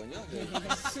경기가 있었거든요.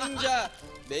 승자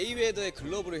메이웨더의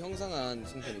글러브를 형상한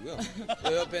송편이고요.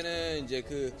 그 옆에는 이제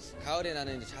그 가을에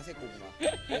나는 이제 자색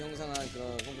고구마를 형상한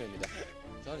그런 송편입니다.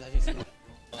 저는 자신 있습니다.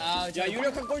 자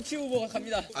유력한 꼴찌 후보가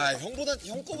갑니다. 형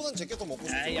거보단 제게 더 먹고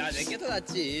싶어. 내게 더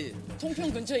낫지.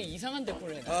 송편 근처에 이상한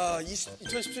데코를 해놔.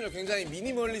 2017년 굉장히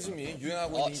미니멀리즘이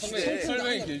유행하고 있는 이 시대에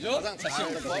설명이 길죠? 가장 자신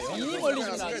있는 거.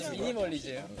 미니멀리즘 나지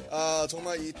미니멀리즘.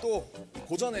 정말 이 또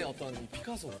고전의 어떤 이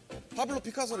피카소, 파블로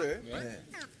피카소를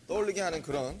떠올리게 하는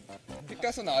그런.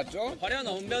 피카소 나왔죠? 화려한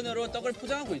언변으로 떡을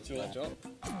포장하고 있죠. 맞죠?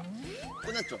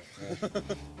 끝났죠.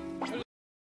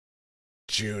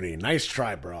 Junie, nice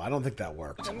try, bro. I don't think that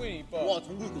worked. 정근이 이뻐. 와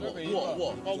정글 그거.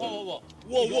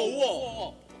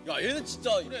 우와. 야 얘는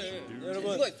진짜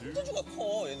여러분 손재주가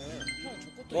커 얘는.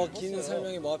 뭐 긴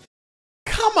설명이 뭐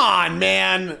Come on,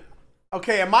 man.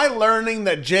 Okay, am I learning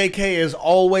that JK is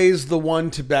always the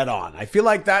one to bet on? I feel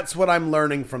like that's what I'm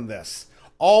learning from this.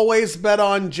 Always bet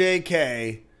on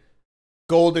JK.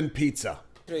 Golden pizza.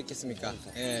 필요했겠습니까?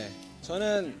 예.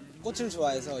 저는 꽃을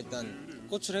좋아해서 일단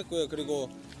꽃을 했고요. 그리고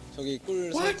저기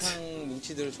꿀 설탕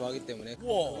뭉치들을 좋아하기 때문에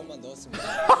그것만 넣었습니다.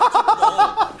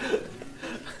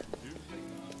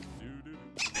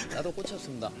 나도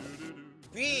꽂혔습니다.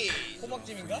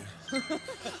 호박찜인가?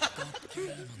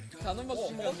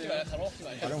 단호박찜인가? 단호박찜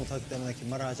아니야? 말을 못하기 때문에 긴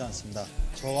말을 하지 않습니다.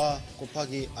 저와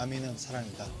곱하기 아미는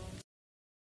사랑입니다.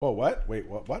 Oh, what? Wait,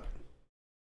 what?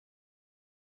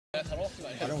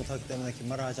 말을 못하기 때문에 긴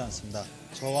말을 하지 않습니다.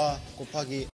 저와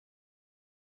곱하기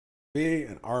B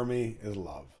and army is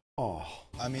love. Oh.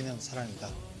 아미는 사랑입니다.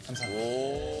 감사합니다.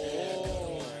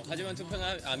 하지만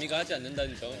투표는 아미가 하지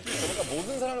않는다는 점. 그러니까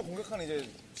모든 사람을 공격하는 이제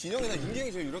진영이나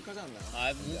윤경이 제일 유력하지 않나?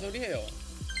 아 무슨 소리예요?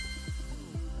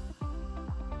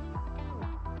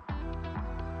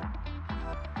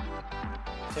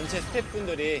 전체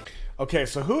스태프분들이 Okay,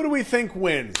 so who do we think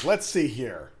wins? Let's see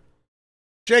here.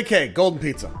 JK, golden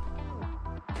pizza.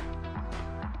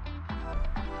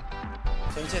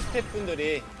 전체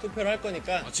스태프분들이 투표를 할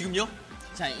거니까. 지금요?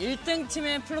 자, 1등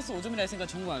팀에 플러스 5점이라 했으니까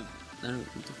정말 나는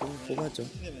뽑았죠.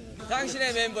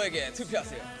 당신의 멤버에게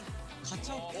투표하세요.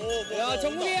 야,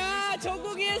 정국이야!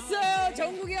 정국이 했어!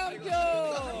 정국이 한 표!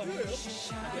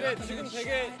 그래 지금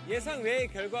되게 예상 외의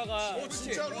결과가.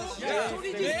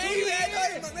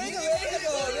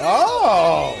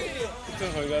 Oh.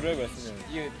 투표 결과를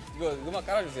말씀드립니다. 이거 음악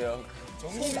깔아주세요.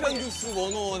 송편 주스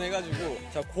 101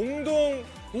 해가지고. 자 공동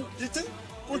 1등?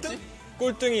 꼴등?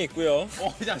 꼴등이 있고요.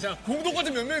 자, 공동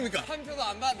꼴등 몇 명입니까? 한 표도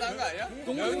안 받았다는 거 아니야?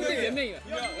 공동팀 몇 명이야?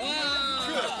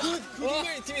 그 두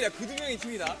명이 팀이다. 그 두 명이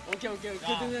팀이다. 오케이. 그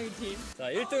 2명이 팀. 자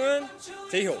 1등은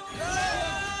제이홉.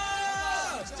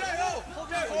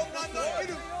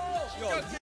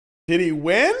 Did he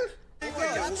win?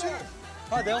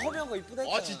 아 내가 허비한 거 이쁘다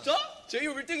했잖아. 아, 진짜?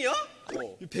 제이홉 1등이야?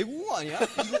 이거 배구공 아니야?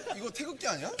 이거 태극기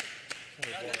아니야?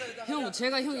 형,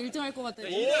 제가 형 1등 할 것 같아.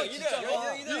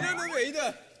 2등은 왜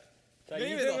 2등? 자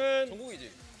 2등은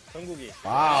정국이지. 정국이.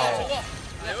 Wow.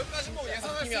 여기까지 뭐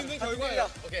예상할 수 있는 결과야.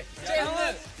 오케이. 제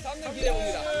형은 3등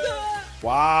기대봅니다.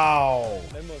 Wow.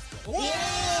 멤버스.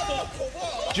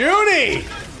 Junie!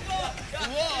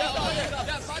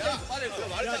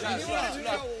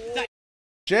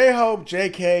 J-Hope,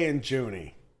 JK, and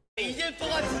Junie. 이제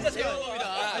또가 진짜 제이홉입니다.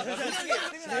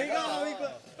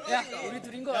 야, 우리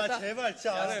둘인 것 같다. 제발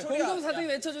진짜. 공동 4등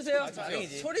외쳐주세요.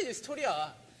 스토리지,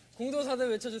 스토리야. 공동 4등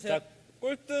외쳐주세요. 자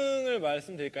꼴등을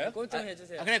말씀드릴까요? 꼴등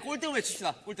해주세요. 그래, 꼴등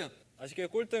외칩시다. 꼴등. 아쉽게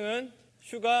꼴등은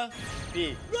슈가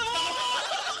B.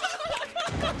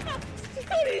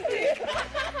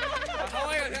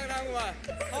 하와이가 생각나는구만.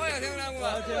 하와이가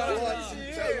생각나는구만. 와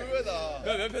진짜 의외다.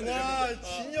 몇편 와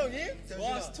진영이?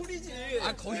 와, 스토리지.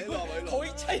 아,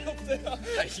 거의 차이 없어요.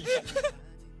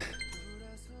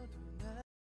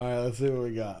 All right, let's see what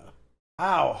we got.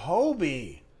 Wow,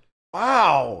 Hobie.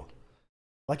 Wow.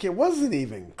 Like it wasn't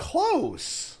even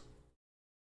close.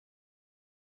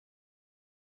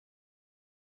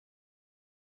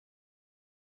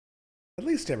 At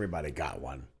least everybody got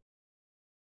one.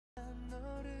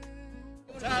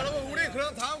 자 여러분 우리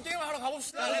그럼 다음 게임을 하러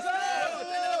가봅시다.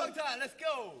 Let's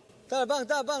go.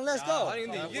 따방 렛츠 고. 아니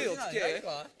근데 이게 어떻게 해?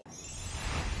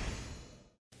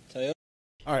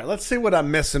 All right, let's see what I'm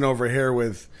missing over here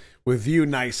with you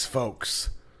nice folks.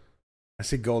 I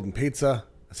see golden pizza.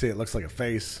 I see it looks like a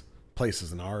face. Place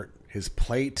is an art. His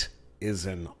plate is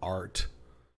an art.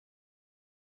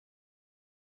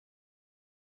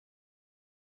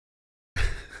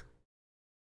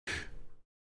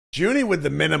 Junie with the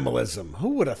minimalism.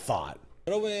 Who would have thought?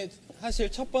 여러분이 사실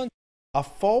첫 A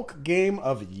folk game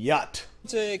of Yut.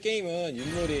 번째 게임은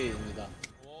윷놀이입니다.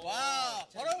 와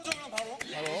바로 해보죠 그럼 바로.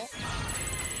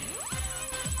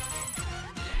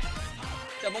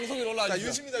 자 멍석이로 올라와 자 주세요.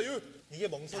 유십니다 유. 이게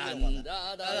멍석이라고 하나?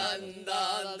 다른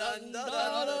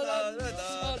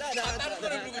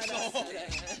노래 부르고 있어.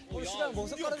 우리 시간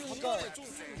멍석 깔아주니까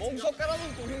멍석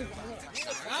깔아놓고 우리는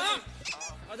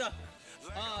가자.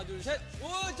 하나 둘 셋.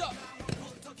 우자.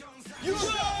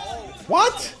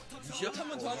 What?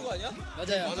 한번 더 하는 거 아니야?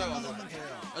 맞아요.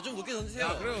 아, 좀 높게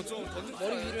던지세요. 그래요 좀 던져.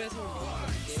 머리 위로 해서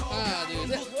하나, 둘,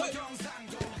 셋.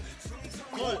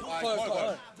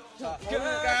 걸. 자,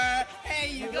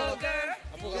 Hey, you go, girl.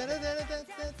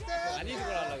 많이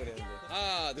그걸 하려 그랬는데.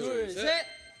 하나 둘, 둘 셋.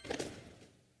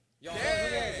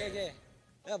 셋. 예.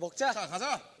 야 먹자. 자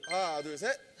가자. 하나 둘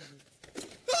셋.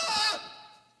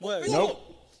 뭐야 이거?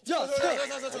 Nope. 자,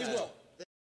 저기 뭐야?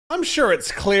 I'm sure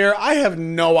it's clear. I have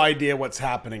no idea what's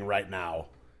happening right now.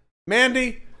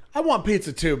 Mandy, I want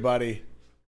pizza too, buddy.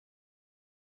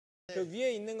 그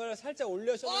위에 있는 걸 살짝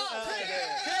올려서.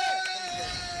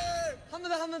 한 번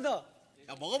더, 한 번 더.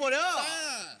 야 먹어버려.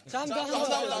 자, 한 번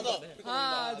더.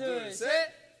 하나, 둘,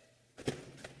 셋.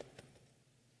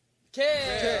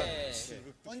 개.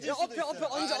 얹어.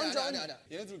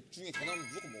 얘네들 중에 전화하면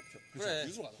무조건 먹혀. 그래.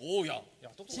 유수가 나. 오 야.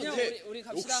 진영, 우리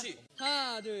갑시다. 역시.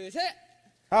 하나, 둘, 셋.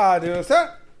 하나, 둘, 셋.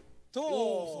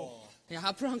 도. 야,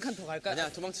 앞으로 한 칸 더 갈까?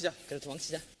 아니야, 도망치자. 그래,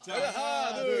 도망치자.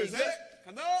 하나 둘 셋.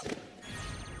 간다.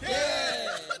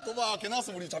 또 봐. 개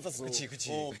나왔으면 우리 잡혔어. 그치.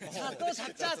 자, 또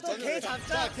잡자. 또 개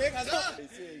잡자. 개 가자. 고.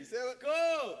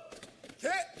 개.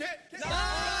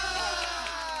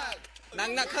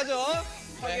 낙낙하죠?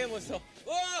 화기의 모습.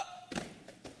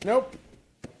 Nope.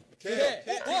 개.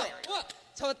 와,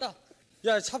 잡았다.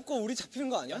 야, 잡고 우리 잡히는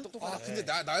거 아니야? 아 근데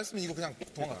나였으면 이거 그냥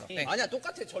도망갔다. 아니야,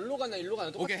 똑같아. 절로 가나 일로 가나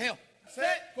똑같아. 오케이 해요.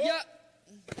 야.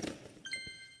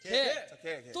 개.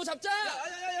 개. 또 잡자.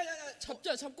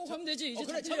 잡고 가면 되지. 이제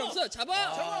그래, 잡힐 일 없어.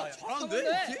 잡아.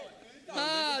 잘하는데?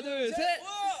 하나, 둘, 셋.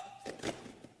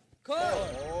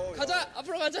 가자.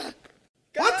 앞으로 가자.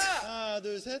 하나,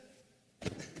 둘, 셋.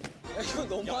 야, 이거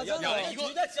너무하잖아. 이거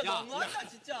둘 다 진짜 너무하다,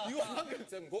 진짜. 이거 방금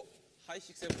쌤고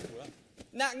하이식 쌤 뭐야?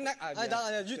 낙낙. 아니, 나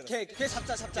아니야. 개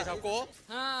잡자. 개 잡고.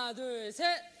 하나, 둘,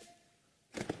 셋.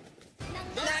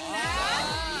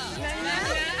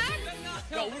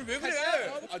 야 오늘 왜 그래?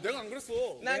 아 내가 안 그랬어.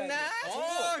 낙낙.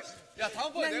 야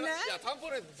다음번에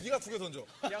다음번에 네가 두 개 던져.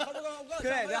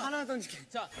 그래, 내가 하나 던질게.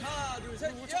 자, 하나, 둘,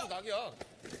 셋. 왜 자꾸 낙이야?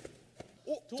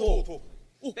 도.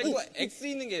 백도 X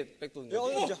있는 게 백도인데.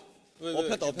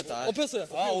 엎혔다. 엎혔어요.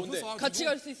 엎혔어. 같이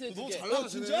갈 수 있어요. 너무 두 개. 잘 나가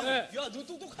진짜? 야, 너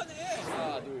똑똑하네.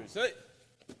 하나, 둘, 셋.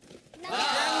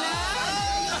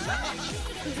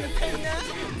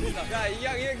 야,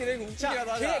 이렇게 되면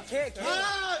웃기기라도 하자. 야,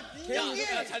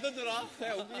 잘 던져라.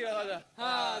 그냥 웃기기라도 하자.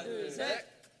 하나, 둘, 셋.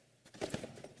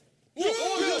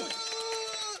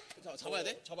 잡아야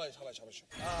돼? 잡아야죠.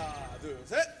 하나 둘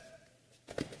셋.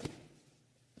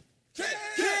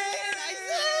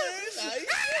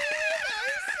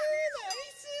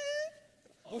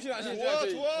 보시면 아시죠?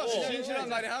 좋아. 진실한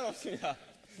말이 하나 없습니다.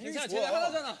 괜찮아, 쟤네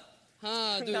하나잖아.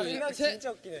 하나, 둘, 셋.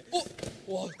 진짜 웃기네.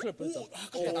 와, 큰일 날 뻔했다.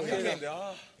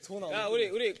 야,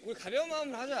 우리 가벼운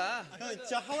마음으로 하자.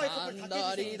 진짜 하와이 커플 다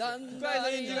단다리,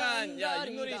 단다리, 시간. 야,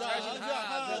 윷놀이 잘 치자.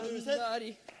 하나, 둘, 셋.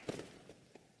 단다리.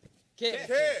 개.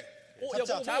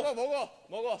 잡자. 잡아,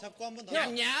 먹어. 잡고 한 번 더.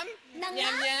 냠냠.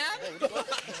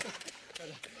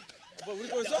 우리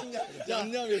거였어?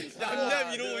 얌얌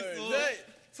이러고 있어.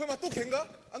 설마 또 걘가?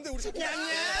 안 돼, 우리 자꾸.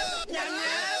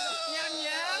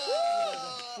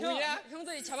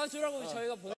 형들이 잡아주라고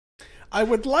저희가 보내. I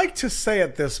would like to say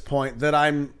at this point that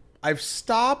I've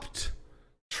stopped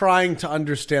trying to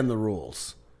understand the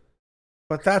rules.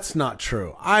 But that's not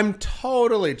true. I'm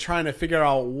totally trying to figure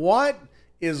out what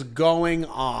is going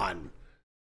on.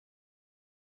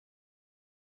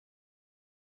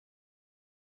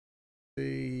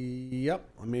 Yep,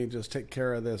 let me just take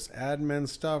care of this admin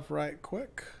stuff right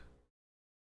quick.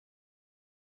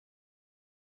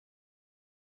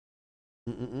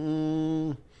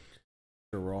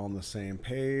 We're all on the same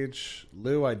page.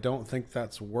 Lou, I don't think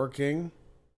that's working.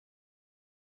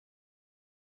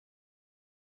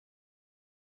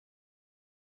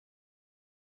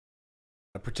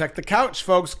 Gotta protect the couch,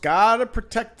 folks. Gotta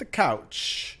protect the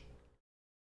couch.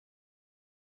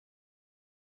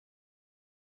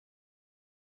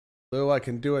 Lou, I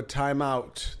can do a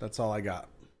timeout. That's all I got.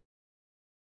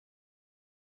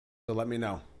 So let me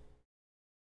know.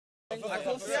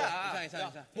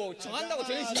 이상. 뭐 정한다고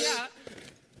제일 지냐?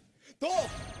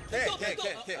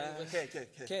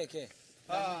 개.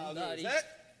 하나, 둘, 셋.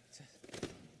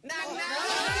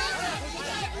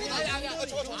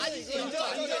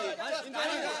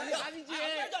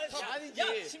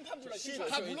 야, 심판 불러.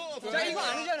 자, 이거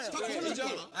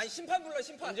아니잖아요. 아니, 심판 불러,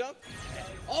 심판. 인정?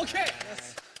 오케이.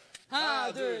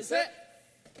 하나, 둘, 셋.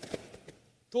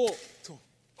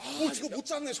 오, 이거 못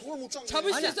잡네. 저걸 못 잡네.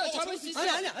 잡을 수 있어, 잡을 수 있어.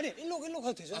 아니. 일로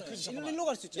가도 되잖아. 일로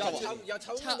갈 수 있잖아.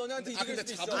 잡으면 너네한테 이길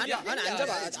수도 있어. 아니, 안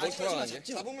잡아.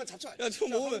 잡으면 잡자. 야, 저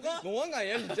먹으면 너무한 거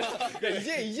아니야, 진짜? 야,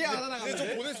 이제 하나 나가면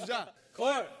좀 보내주자.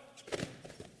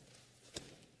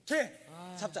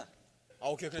 잡자. 아,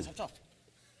 오케이. 그래, 잡자.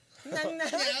 냠냠.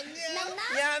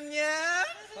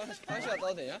 한시 갔다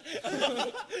와도 되냐?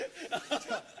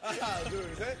 하나,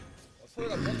 둘, 셋.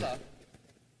 소리가 쩐다.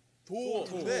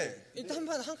 네. 일단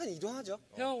한 칸 이동하죠.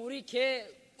 형, 우리 개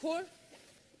콜?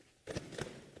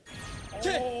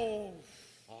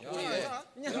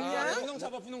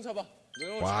 분홍 잡아.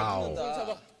 너네 와우. 잘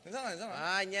잡아. 괜찮아.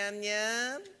 아,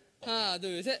 냠냠. 하나,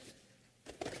 둘, 셋.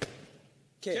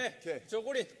 저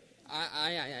꼬리.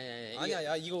 아니.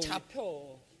 아니야, 이거.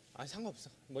 잡혀. 아 상관없어.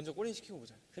 먼저 꼬린 시키고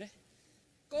보자. 그래.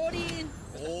 꼬린.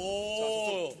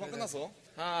 오. 자, 두판 끝났어.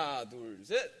 하나 둘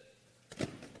셋.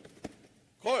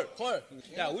 걸. 걸.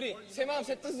 야 우리 새 마음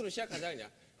새 뜻으로 시작하자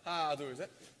그냥. 하나, 둘, 셋.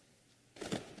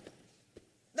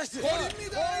 나이스.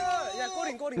 걸입니다. 야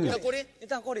꼬린 꼬린. 일단 꼬린.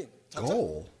 일단 꼬린.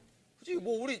 Goal. 솔직히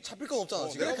뭐 우리 잡힐 건 없잖아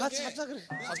지금. 내가 같이 보기엔 잡자 그래.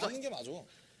 잡는 게 맞아.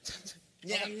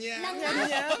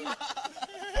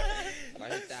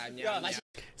 맛있다. 냠.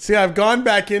 See, I've gone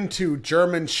back into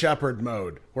German Shepherd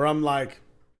mode where I'm like,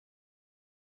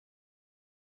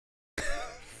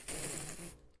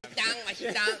 땅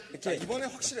맛있다. 자, 이번에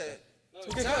확실해.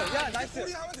 야 나이스.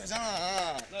 꼬리 하면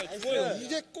되잖아.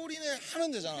 이제 꼬리는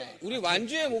하면 되잖아. 우리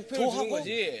완주의 목표를 더 주는 하고,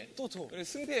 거지. 또 더. 우리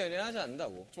승패 연연하지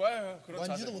않는다고. 좋아요. 그런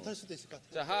완주도 자세. 못할 수도 있을 것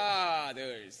같아. 자 하나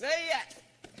둘 셋.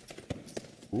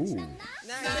 ooh.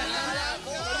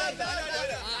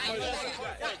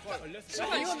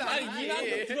 이건 아니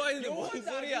이만큼 들어와 있는데 뭔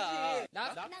소리야?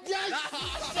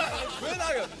 왜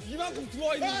나요? 이만큼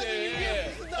들어와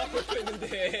있는데. 벌써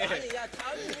있는데. 아니 야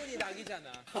다음 분이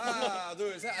낙이잖아. 하나,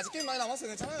 둘, 셋. 아직 게임 많이 남았어요.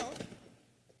 괜찮아요.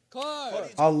 걸.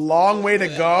 A long way to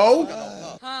go.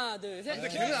 하나 둘 셋. 근데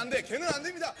걔는 안 돼. 걔는 안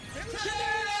됩니다.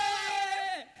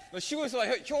 너 쉬고 있어봐.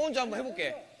 형 혼자 한번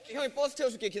해볼게. 형이 버스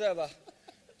태워줄게. 기다려봐.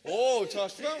 오, 자,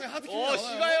 슈가 형의 하드캐리 나와요.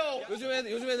 쉬가요. 요즘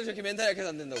애들 저렇게 멘탈 약해서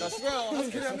안 된다고. 자, 슈가 형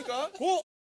하드캐리 합니까? 고!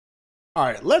 All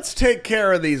right, let's take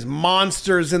care of these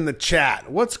monsters in the chat.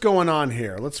 What's going on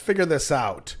here? Let's figure this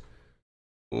out.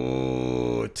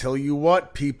 Ooh, tell you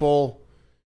what, people.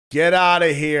 Get out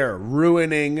of here.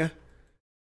 Ruining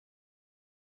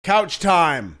couch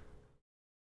time.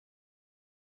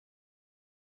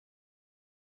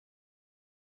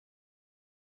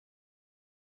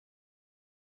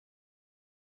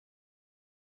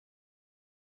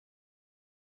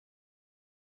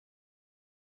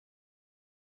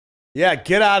 Yeah,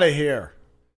 get out of here.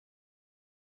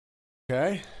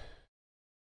 Okay.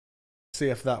 See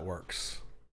if that works.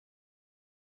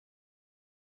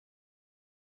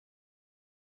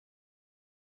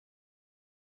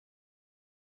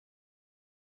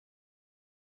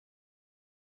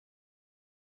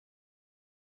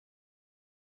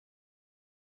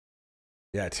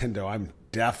 Yeah, Tindo, I'm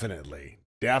definitely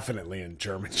in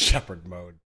German Shepherd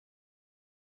mode.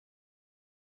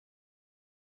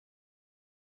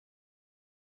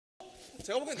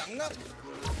 제가 보기엔 낙낙.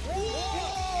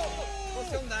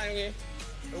 버스 형나 형이.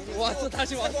 왔어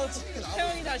다시 왔어.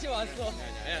 태형이 다시 왔어.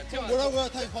 태형 뭐라고요?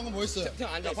 방금 뭐 했어요?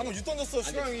 태형 앉아. 방금 유 던졌어,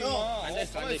 슈가 형이.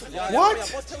 앉아있어.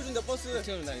 What? 버스 태워준다 버스.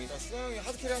 태워준다 형이. 슈가 형이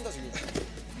하드캐리 한다, 지금.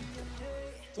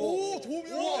 오,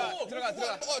 도움이야. 들어가.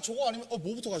 저거 아니면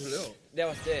뭐부터 가실래요? 내가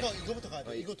봤을 때. 형 이거부터 가야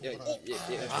돼. 이거 도움이라.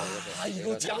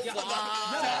 이거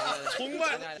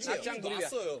정말. 낙장 돌입이야.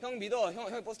 왔어요. 형 믿어.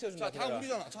 형이 버스 태워준다. 자, 다음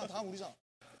우리잖아. 다음 우리잖아.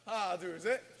 하나, 둘,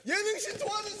 셋. 예능신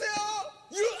도와주세요!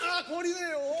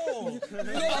 거리네요.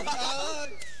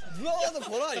 누가 봐도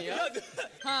걸 아니야?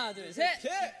 하나 둘 셋.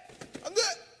 안 돼!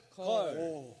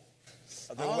 걸.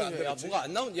 야, 뭐가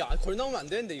안 나오면 걸 나오면 안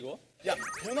되는데 이거. 야,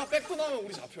 도나 백도 나오면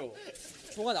우리 잡혀.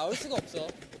 뭐가 나올 수가 없어.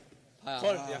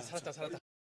 걸. 야 살았다.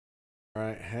 All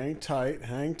right, hang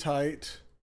tight.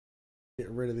 Get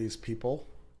rid of these people.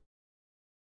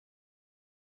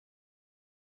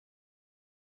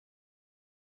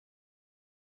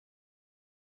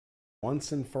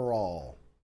 Once and for all.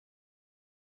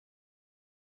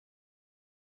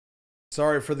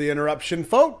 Sorry for the interruption,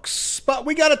 folks, but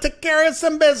we gotta take care of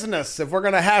some business. If we're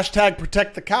gonna hashtag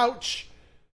protect the couch,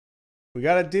 we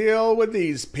gotta deal with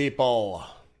these people.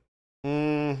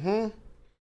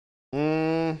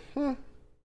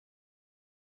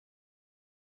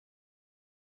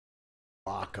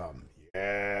 Block them.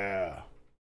 Yeah.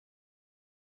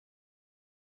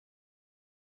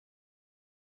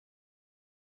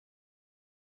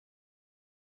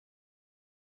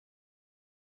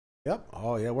 Yep.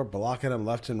 Oh, yeah, we're blocking them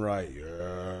left and right.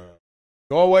 Yeah.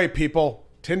 Go away, people.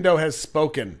 Tindo has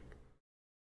spoken.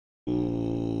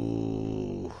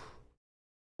 Ooh.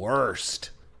 Worst.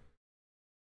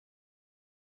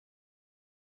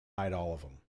 Hide all of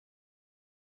them.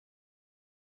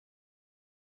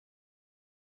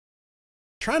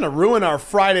 Trying to ruin our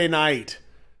Friday night.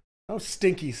 No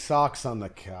stinky socks on the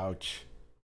couch.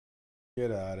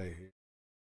 Get out of here.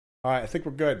 All right, I think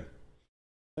we're good.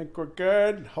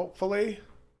 Hopefully.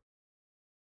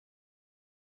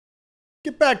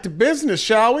 Get back to business,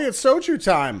 shall we? It's Soju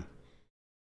time.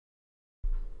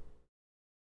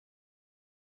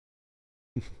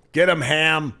 Get him,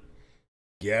 Ham.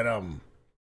 Get him.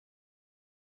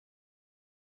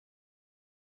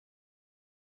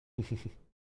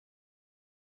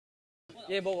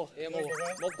 얘 먹어. 먹고.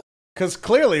 Because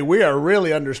clearly we are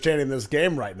really understanding this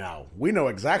game right now. We know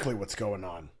exactly what's going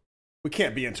on. We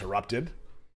can't be interrupted.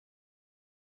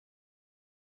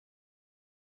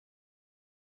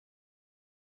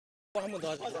 한 번 더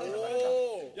하자.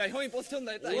 오. 야 형이 버스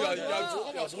태운다 했다. 야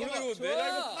모르고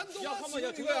내가 이거 야 가만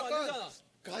야 그거 약간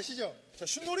가시죠. 자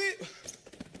윷놀이.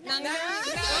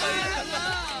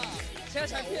 제가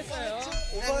잘 피했어요.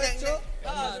 오버했죠?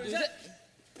 하나 둘 셋.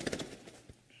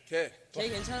 개. 걔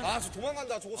괜찮아. 저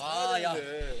도망간다. 저거 잡아야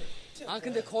되는데. 아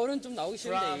근데 걸은 좀 나오기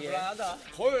싫은데 이게.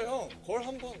 걸 형. 걸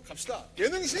한번 갑시다.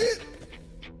 예능신.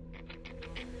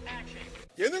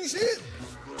 예능신.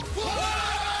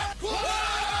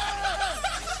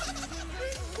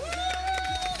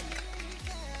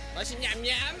 맛이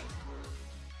냠냠.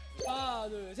 하나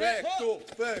둘 셋.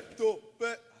 백도.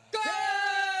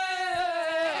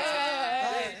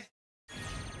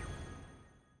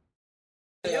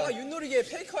 얘가 윷놀이계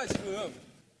페이커야 지금.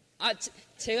 아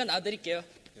제가 놔드릴게요.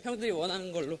 형들이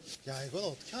원하는 걸로. 야, 이건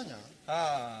어떻게 하냐?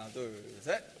 하나, 둘,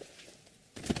 셋.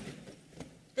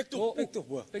 백도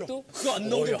뭐야? 백도? 그거 안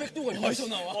나오면 백도가 여기서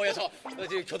나와. 나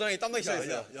지금 겨드랑이 땀나기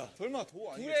시작했어. 야, 설마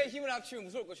도 아니겠지? 둘의 힘을 합치면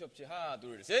무서울 것이 없지. 하나,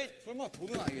 둘, 셋. 설마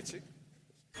도는 아니겠지?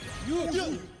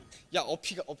 야,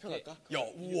 업혀갈까? 야,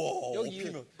 우와. 여기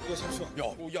어피면. 야, 잠시만. 야,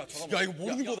 잠깐만. 야, 이거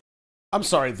모르는 거다. I'm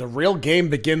sorry, the real game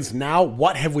begins now.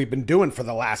 What have we been doing for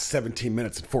the last 17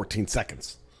 minutes and 14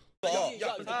 seconds? 야,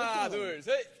 하나, 둘,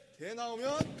 셋. 개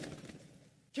나오면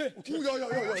개. 야. 야,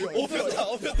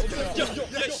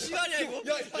 시간이야 이거.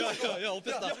 야,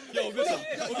 업혔다.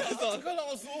 잠깐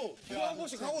나왔어. 한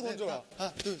번씩 하고 던져라.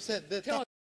 하나, 둘, 셋, 넷.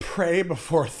 Pray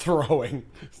before throwing.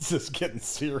 This is getting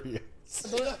serious.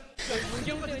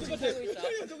 문경 때문에 지금 살고 있다.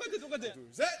 똑같아. 둘,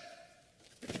 셋.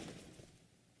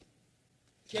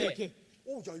 개.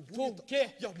 오, 야, 이거 모르겠다.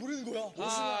 개. 야, 모르는 거야.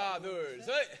 하나, 둘,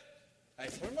 셋. 아니,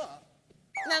 설마.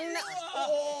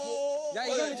 야,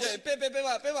 이거 이제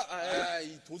빼봐. 아,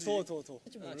 이 도지.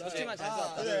 좋지만 잘 하나,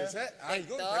 썼다. 둘, 셋. 아,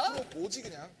 이건 100% 뭐지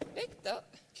그냥. 백도.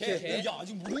 개. 야,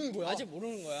 아직 모르는 거야. 아직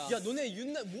모르는 거야. 야, 너네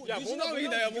윤나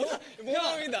모나밍이다. 야,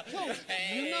 모나밍이다.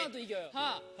 윤나도 이겨요.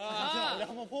 하나. 우리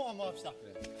한번 포옹 한번 합시다.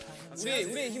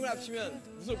 우리의 힘을 합치면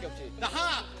무서울 게 없지. 자,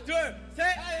 하나, 둘, 셋.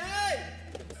 하이.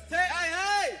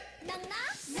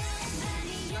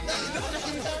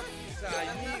 자, 이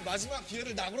마지막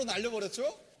기회를 낙으로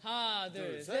날려버렸죠? 하나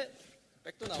둘 셋.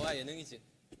 백도 나와 예능이지.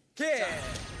 개.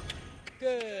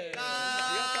 끝.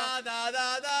 야,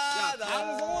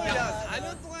 방송을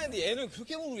 4년 동안 했는데 얘는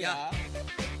그렇게 모르냐?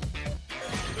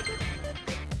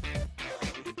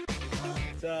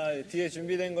 자, 뒤에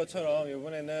준비된 것처럼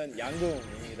이번에는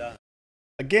양궁입니다.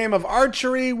 A game of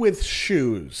archery with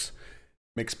shoes.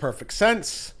 Makes perfect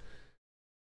sense.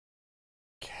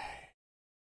 Okay.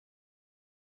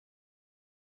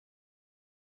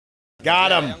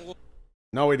 Got him.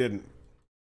 No, we didn't.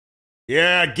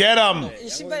 Yeah, get him.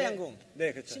 신발 양궁.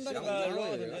 네, 그렇죠. 신발이 신발로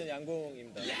양궁. 되는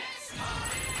양궁입니다.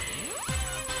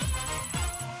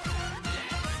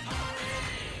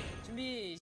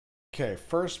 준비. Okay,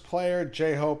 first player,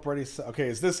 J-Hope, ready, set. Okay,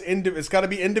 is this, it's got to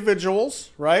be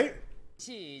individuals, right?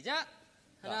 시작.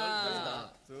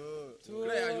 하나. 둘.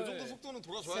 그래, 야, 이 정도 속도는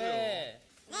돌아줘야 돼요. 셋.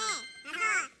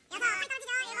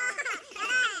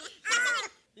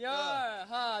 열.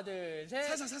 하나 둘 셋.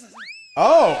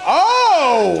 Oh!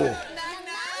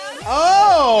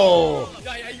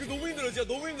 야, 이거 너무 힘들어. 진짜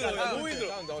너무 힘들어. 너무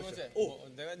힘들어.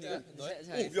 내가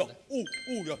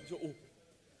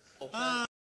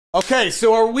Okay,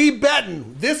 so are we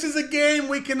betting? This is a game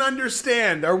we can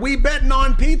understand. Are we betting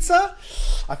on pizza?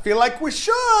 I feel like we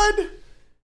should.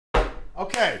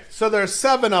 Okay, so there's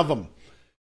 7 of them.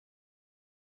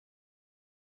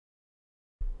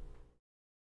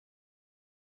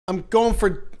 I'm going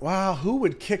for, wow, who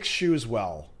would kick shoes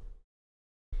well?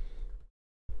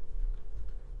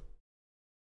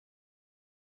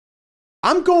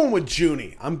 I'm going with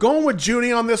Junie. I'm going with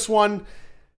Junie on this one.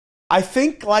 I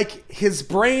think like his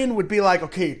brain would be like,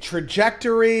 okay,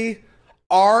 trajectory,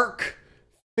 arc,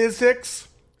 physics,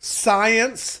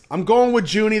 science. I'm going with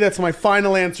Junie. That's my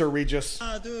final answer, Regis.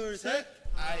 하나, 둘, 셋.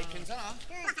 아이, 괜찮아.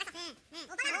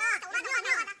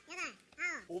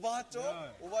 오버했죠?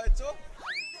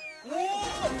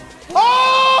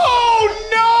 Oh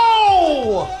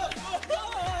no!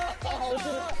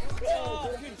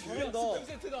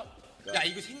 야,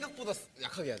 이거 생각보다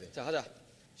약하게 해야 돼. 자, 가자.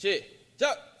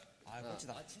 시작.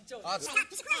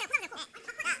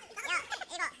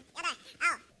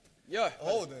 열.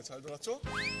 네, 잘 돌았죠?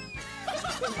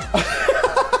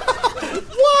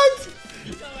 What?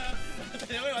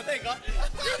 영이 맞다니까?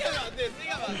 세게 하면 안 돼.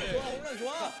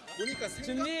 좋아. 보니까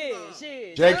준비.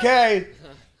 시작. JK,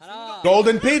 하나.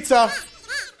 golden pizza.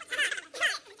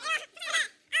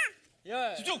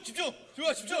 집중.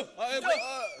 좋아, 집중.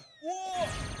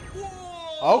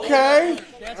 Okay.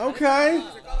 Okay.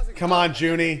 Come on,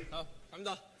 Junie.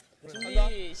 갑니다.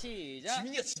 준비 시작.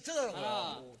 지민이가 진짜 잘한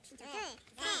거야.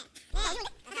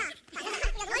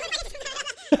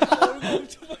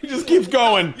 He just keeps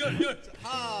going.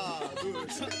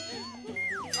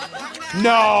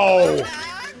 No.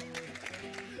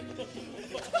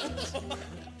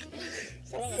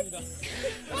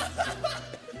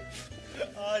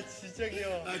 아 진짜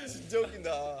귀여워. 아 진짜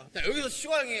웃긴다. 자, 여기서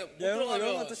슈가형이 못 이런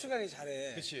들어가면 것도 슈가이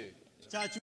잘해. 그렇지. 자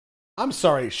I'm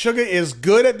sorry. Sugar is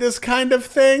good at this kind of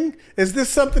thing. Is this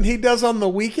something he does on the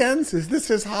weekends? Is this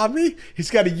his hobby?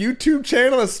 He's got a YouTube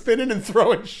channel of spinning and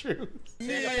throwing shoes.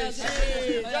 안녕하세요.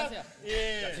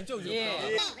 진짜 웃겼다.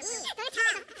 예.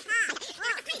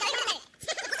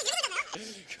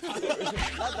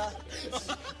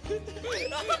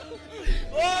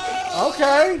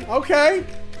 Okay. Okay.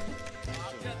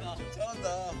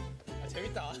 잘한다.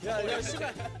 재밌다. 야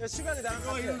슈가이 나랑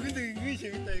같이. 근데 이게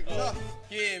재밌다 이거.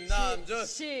 김남준.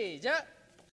 시작.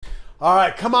 All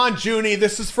right. Come on, Junie.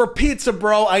 This is for pizza,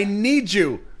 bro. I need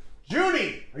you.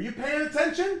 Junie, are you paying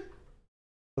attention?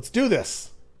 Let's do this.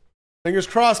 Fingers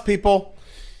crossed, people.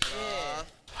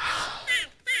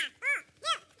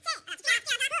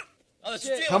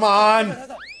 Come on.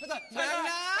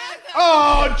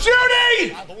 Oh,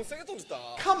 Junie! 아 너무 세게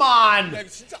던졌다. Come on. 야 이거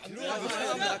진짜 안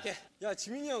들어가. 야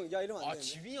지민이 형, 야 이러면 안 돼.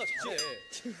 지민이가 잘해.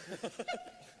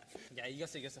 야,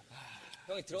 이겼어.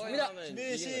 형이 들어가면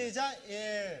준비 시작.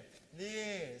 1,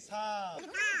 2, 3,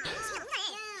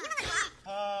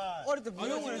 8, 어릴 때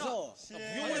무용을 해서.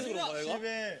 무용을 해서 그런 거야 이거?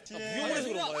 11, 11, 무용을 해서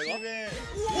그런 거야 이거? 11.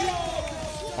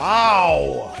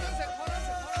 Wow.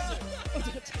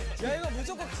 야 이거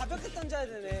무조건 가볍게 던져야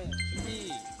되네.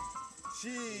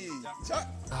 시작.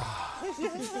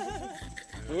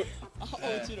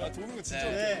 어지러워. 도는 거 진짜.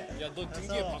 네. 야, 너 등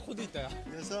뒤에 바코드 있다. 야.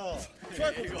 여섯,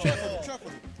 QR 코드.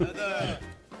 여덟,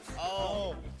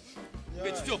 아홉,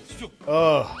 열. 집중.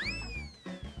 야,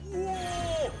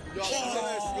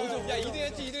 2등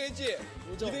했지.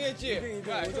 2등 했지.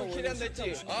 야, 형 캐리한다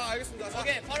했지. 아 알겠습니다.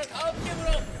 오케이, 바로 다음 게임으로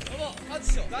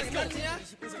넘어가시죠. 나 스타트냐?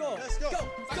 Let's go.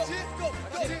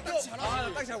 아,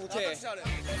 나 딱 잘 못해.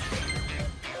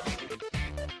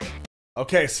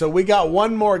 Okay, so we got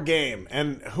one more game.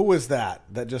 And who was that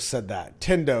just said that?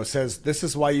 Tindo says, this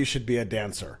is why you should be a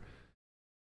dancer.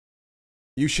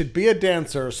 You should be a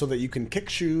dancer so that you can kick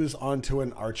shoes onto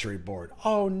an archery board.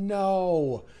 Oh,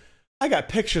 no. I got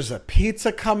pictures of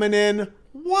pizza coming in.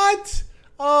 What?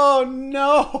 Oh,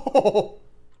 no.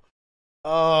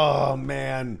 Oh,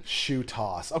 man. Shoe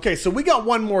toss. Okay, so we got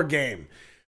one more game.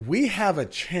 We have a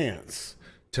chance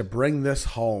to bring this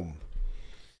home.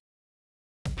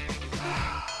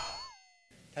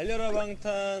 달려라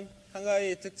방탄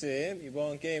한가위 특집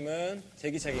이번 게임은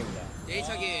제기차기입니다.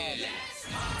 예의차기.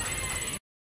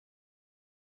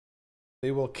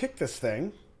 They will kick this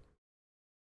thing,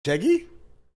 Jeggy,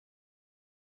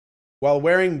 while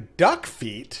wearing duck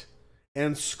feet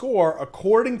and score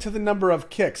according to the number of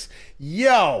kicks.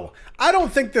 Yo, I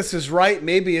don't think this is right.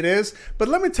 Maybe it is. But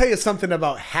let me tell you something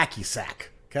about hacky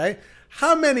sack, okay?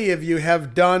 How many of you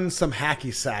have done some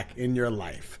hacky sack in your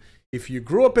life? If you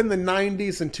grew up in the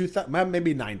 90s and 2000,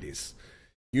 maybe 90s,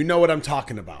 you know what I'm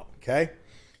talking about, okay?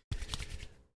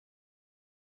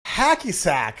 Hacky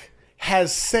sack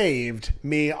has saved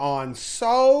me on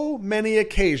so many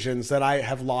occasions that I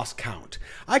have lost count.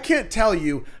 I can't tell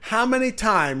you how many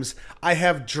times I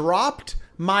have dropped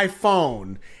my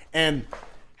phone and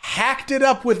hacked it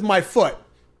up with my foot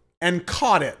and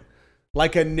caught it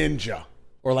like a ninja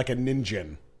or like a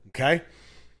ninjin, okay?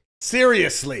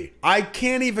 Seriously, I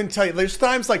can't even tell you. There's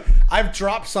times like I've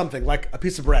dropped something like a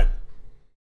piece of bread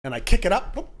and I kick it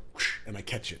up and I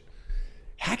catch it.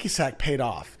 Hacky sack paid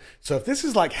off. So if this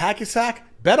is like hacky sack,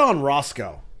 bet on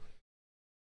Roscoe.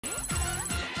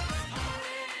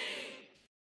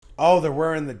 Oh, they're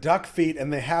wearing the duck feet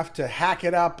and they have to hack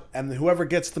it up and whoever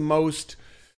gets the most.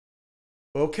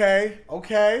 Okay.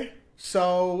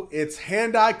 So it's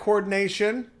hand-eye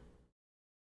coordination.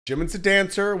 Jimin's a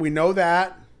dancer. We know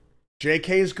that. JK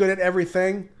is good at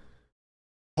everything.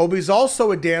 Hobie's also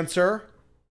a dancer.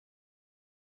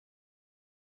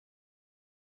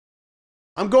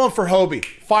 I'm going for Hobie.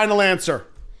 Final answer.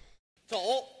 자,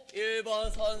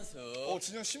 1번 선수.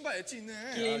 진영 신발 엣지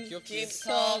있네.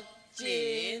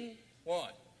 김석진.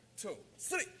 1, 2,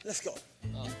 3. Let's go.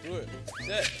 둘,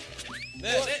 셋,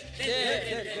 넷.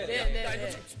 나 이거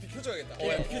좀 비켜줘야겠다.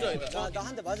 야 비켜줘야겠다. 나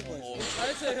한 대 맞을 뻔했어.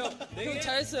 잘했어요, 형. 형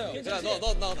잘했어요. 자,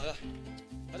 너 나가.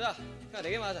 가자. 그냥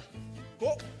 4개만 하자.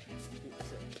 고!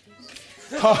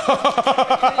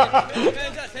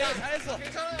 괜찮아, 잘했어.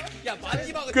 괜찮아요? 야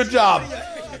마지막은 Good job.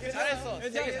 잘했어.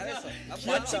 되게 잘했어.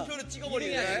 마침표로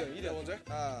찍어버리네. 이래 먼저.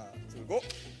 하나, 들고.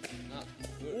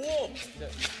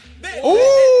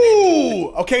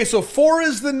 Ooh. Okay, so 4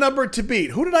 is the number to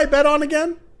beat. Who did I bet on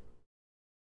again?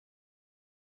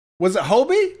 Was it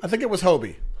Hobie? I think it was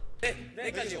Hobie.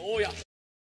 내까지. 오야.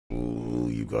 Ooh,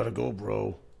 you gotta go,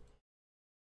 bro.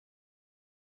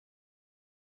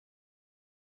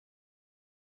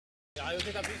 야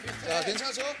요새 다 자,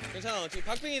 괜찮죠? 괜찮아. 지금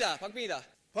박빙이다.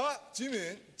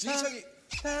 박지민, 진석이.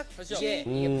 그렇죠. 이게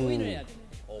포인을 해야 돼.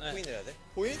 포인을 해야 돼.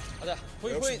 포인? 가자.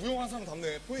 역시 포인. 무용한 사람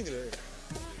답네. 포인이래.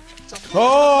 Oh,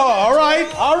 all right,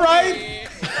 all right.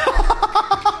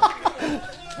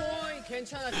 포인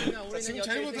괜찮아 지금 우리는 지금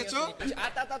잘못했죠? 혹시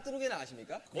아따따 뚜르게는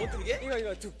아십니까? 뭐 뚜르게?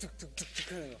 이거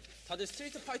툭툭툭툭툭 하는 거. 다들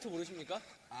스트리트 파이터 모르십니까?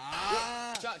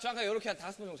 정확하게 이렇게 한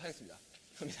 5번 정도 차겠습니다.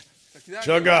 갑니다.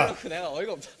 Sugar. 내가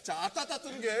어이가 없다. 자, 아따따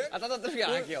뜨는 게. 아따따 뚜르게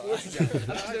안 할게요.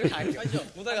 아따따 뚜르게 안 할게요.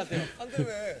 못할 것 같아요. 안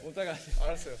되네. 못할 것 같아요.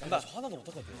 알았어요. 나 하나도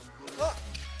못할 것 같아요. 하나,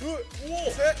 둘,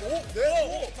 셋,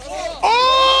 넷, 다섯.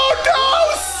 Oh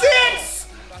no, 6.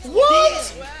 What?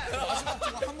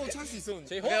 한번 찰 수 있었는데.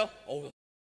 제이 호요. 어우.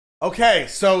 Okay,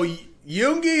 so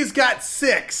Yoongi's got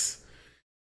 6.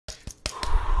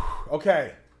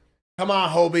 Okay. Come on,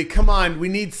 Hobie. Come on. We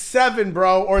need 7,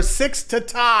 bro, or 6 to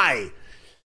tie.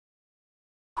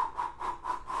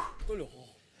 떨려.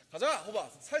 가자, 호바.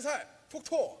 살살.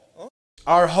 톡톡. 어?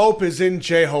 Our hope is in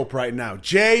J-Hope right now.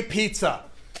 J Pizza.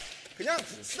 그냥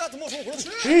스타트만 줘. 그렇지.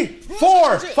 3,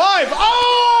 4, 5.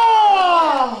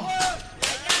 Oh!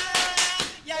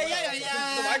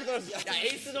 야야야야. 마이크 떨었어. 야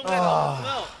에이스 정도에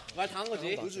나왔으면 말 다 한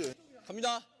거지. 그렇지.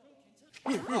 갑니다.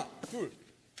 하나, 둘.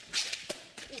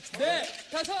 네,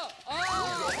 다섯.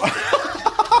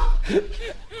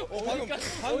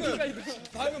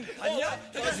 방금 봤냐?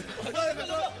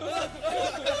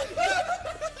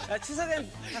 야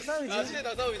추석엔 닭싸움이지. 진짜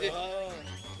나싸움이지.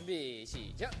 준비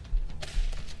시작.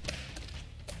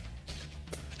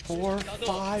 4, 5,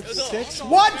 6.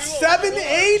 What? 7,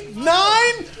 8, 9?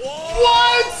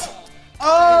 What?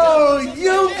 Oh,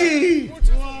 Yugi.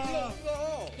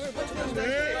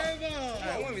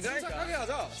 영웅 믿으니까.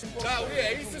 하자. 자, 우리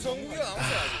에이스 정국이가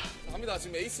남았어요. 아직. 갑니다.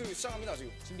 지금 에이스 시작합니다.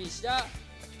 지금. 준비 시작.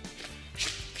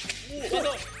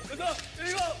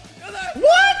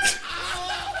 What?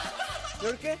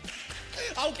 10개?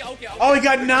 9개. Oh, he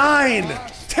got 9.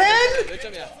 10? 몇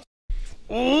점이야?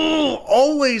 Ooh,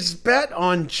 always bet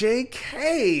on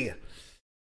JK.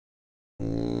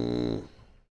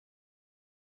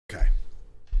 Okay.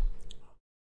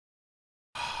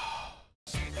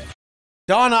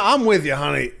 Donna, I'm with you,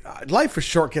 honey. Life is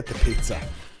short, get the pizza.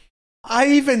 I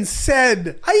even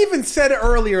said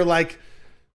earlier, like,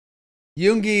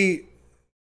 Yoongi,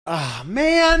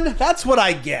 man, that's what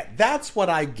I get. That's what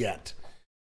I get.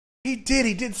 He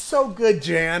did so good,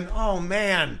 Jan. Oh,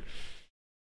 man.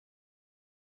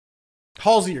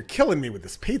 Halsey, you're killing me with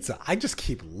this pizza. I just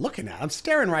keep looking at it. I'm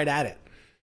staring right at it.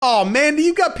 Oh, Mandy,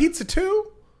 you got pizza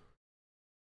too?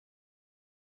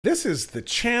 This is the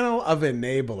channel of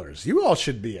enablers. You all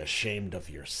should be ashamed of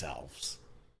yourselves.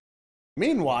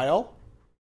 Meanwhile,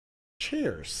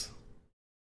 cheers.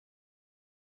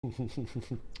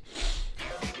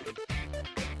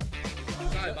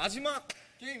 마지막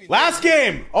게임인데. Last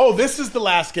game. Oh, this is the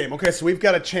last game. Okay, so we've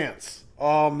got a chance.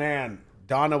 Oh, man.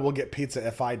 Donna will get pizza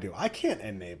if I do. I can't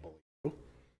enable you.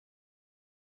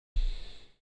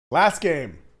 Last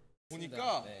game.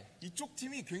 보니까 이쪽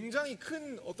팀이 굉장히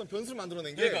큰 어떤 변수를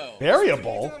만들어낸 게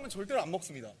Variable. 하면 절대로 안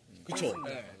먹습니다. 그렇죠.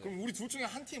 네. 그럼 우리 둘 중에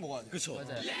한 팀 먹어야 돼. 그쵸.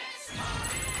 맞아요.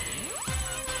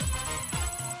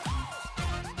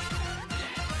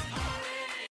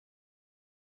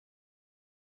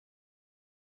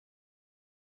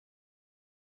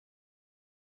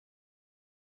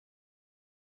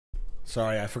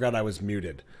 Sorry, I forgot I was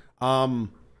muted.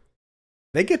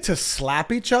 They get to slap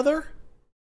each other?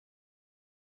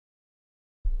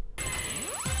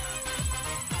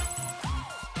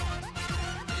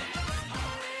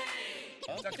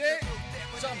 자, 게임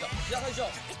시작합니다.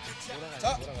 시작하시죠.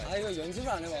 자, 이거 연습을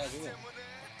안 해봐가지고.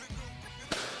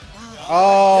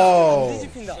 Oh.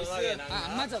 뒤집힌다.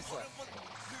 안 맞았어.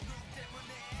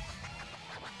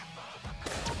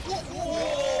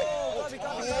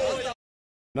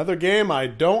 Another game I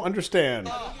don't understand.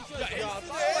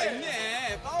 파워가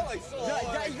있네. 파워가 있어.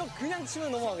 야 이거 그냥 치면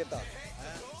넘어가겠다.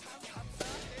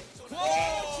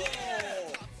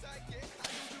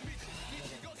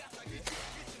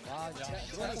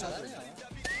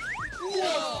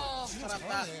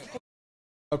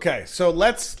 Okay, so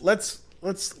let's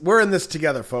we're in this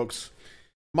together, folks.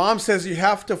 Mom says you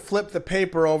have to flip the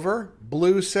paper over.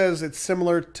 Blue says it's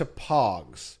similar to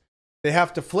Pogs. They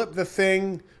have to flip the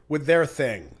thing with their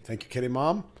thing. Thank you, Kitty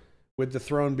Mom. With the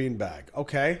thrown beanbag.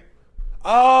 Okay.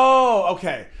 Oh,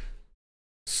 okay.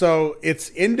 So it's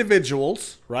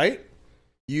individuals, right?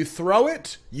 You throw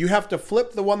it, you have to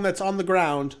flip the one that's on the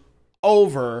ground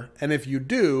over, and if you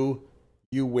do,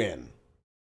 you win.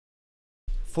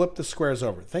 Flip the squares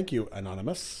over. Thank you,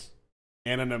 Anonymous.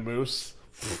 Anonymous.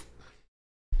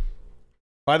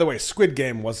 By the way, Squid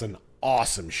Game was an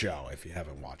awesome show if you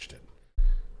haven't watched it.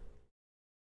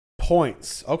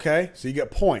 Points. Okay, so you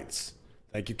get points.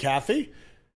 Thank you, Kathy.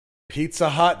 Pizza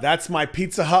Hut. That's my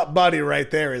Pizza Hut buddy right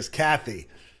there is Kathy.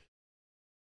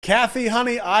 Kathy,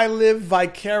 honey, I live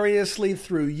vicariously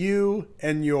through you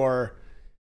and your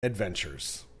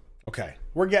adventures. Okay,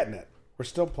 we're getting it. We're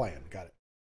still playing. Got it.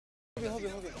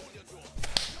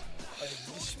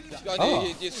 야,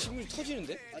 근데 얘 식물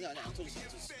터지는데? 아니야 안 터졌어.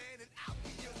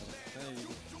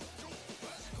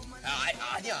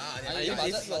 아니야. 이거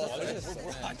맞아.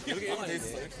 이렇게 돼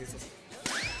있어.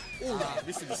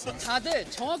 미스. 다들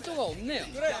정확도가 없네요.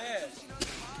 그래.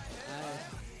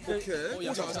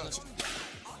 오케이. 잠깐.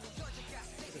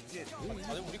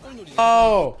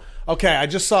 Oh, okay. I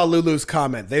just saw Lulu's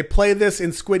comment. They play this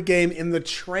in Squid Game in the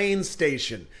train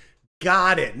station.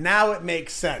 Got it. Now it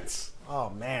makes sense. Oh,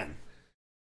 man.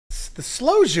 The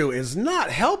Soju is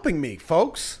not helping me,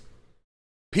 folks.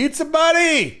 Pizza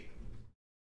Buddy!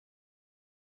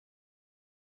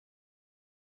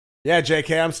 Yeah,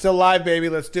 JK, I'm still live, baby.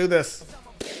 Let's do this.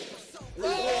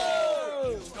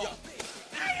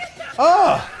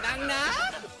 Oh!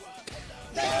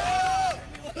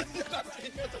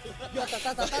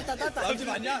 남지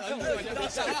맞냐?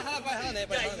 하나 내. 이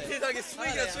세상에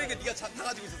스웨이가 네가 다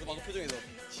가지고 있었어 방금 표정에서.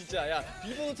 진짜 야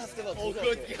빌보드 탔을 때마다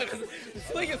그거 네가 가서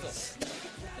스웨이였어.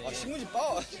 아 신문지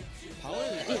빠워.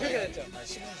 방어는 그렇게 됐죠.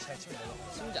 신문지 잘 치면 되나?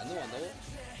 신문지 안 넘어간다고?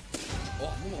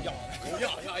 안 넘어가.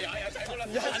 야야야야 잘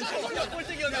골랐어. 야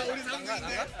꼴등이야. 우리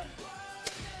상관인데.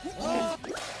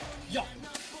 야.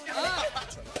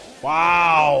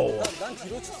 와우. 난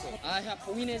뒤로 쳤어. 야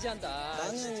봉인 해제한다.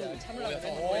 나는 진짜 참으려고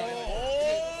했는데.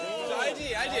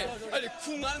 알지.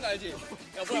 쿵 하는 거 알지? 야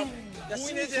뭐야?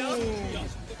 봉인 해제야?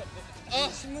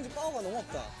 신문지 파워가 너무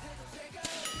없다.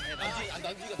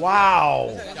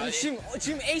 와우.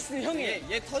 지금 에이스는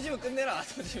형이에요. 얘 터지면 끝내라.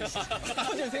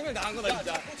 터지면 생명 나간 거다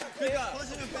진짜. 그러니까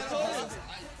터지면 빼라.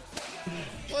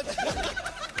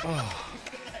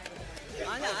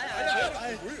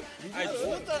 아니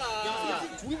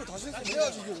죽었잖아. 조립을 다시 했어.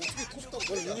 해야지 이게 어떻게 터졌다고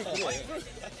너를 얘기 그래.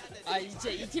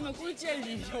 이제 이 팀은 꼴찌할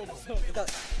일이 없어. 일단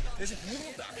대신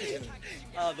부르는 것도 약해.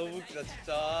 아 너무 웃기다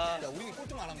진짜. 야 우리는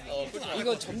꼴등 안 합니다.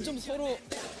 이거 점점 서로.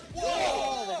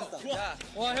 야,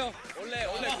 와 형. 원래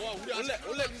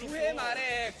 9회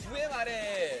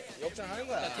말에 역전하는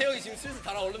거야. 태영이 지금 슬슬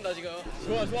달아오른다 지금.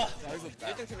 좋아.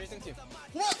 1등팀.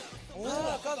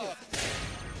 와 까비.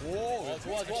 오,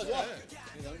 좋아.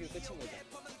 넘기고 끝인 거다.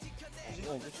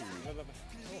 그렇지.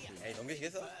 에이,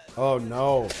 넘기시겠어? Oh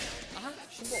no.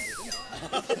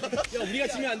 야, 우리가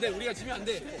지면 안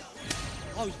돼.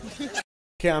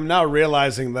 Okay, I'm now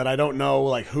realizing that I don't know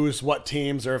like who's what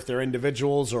teams or if they're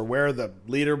individuals or where the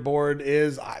leaderboard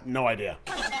is. I have no idea.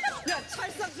 야,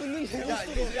 찰싹 붙는데. 야,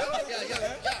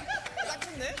 딱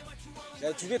붙네.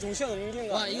 야, 두 개 동시에 넘기는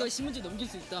거. 와 이거 신문지 넘길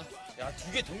수 있다. 야,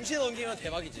 두 개 동시에 넘기면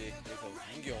대박이지. 그래서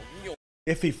민규.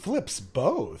 If he flips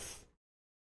both.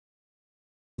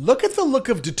 Look at the look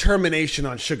of determination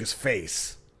on Suga's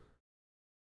face.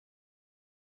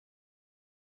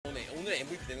 오늘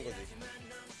MVP 되는 거지.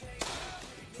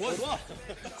 좋아.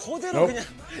 그대로 Nope. 그냥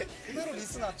그대로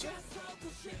리스 났죠?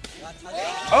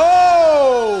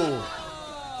 Oh!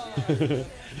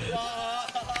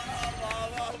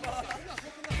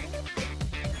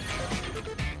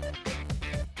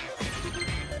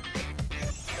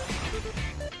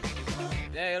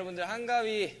 네, 여러분들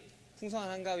한가위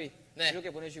풍성한 한가위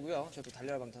즐겁게 보내시고요. 저도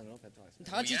달려라 방탄으로 뵙도록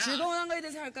하겠습니다. 다 같이 즐거운 한가위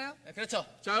대사 할까요? 네, 그렇죠.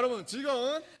 자 여러분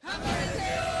즐거운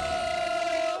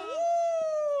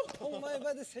정말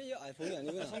받으세요. 본이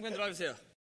아니구나. 성팬 들어와주세요.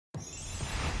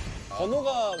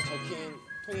 번호가 적힌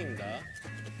통입니다.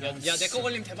 야 내 거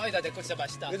걸리면 대박이다. 내 거 진짜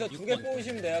맛있다. 그래서 두 개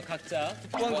뽑으시면 돼요. 각자.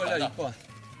 6번 걸려 6번.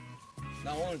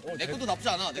 나 오늘 내 것도 나쁘지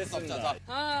않아. 내 것도 나쁘지 않아.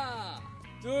 하나,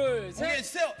 둘, 셋.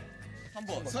 주세요.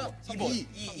 3번. 3번.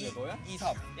 2 뭐야? 2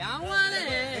 3.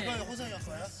 양호하네.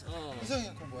 허상이었어요?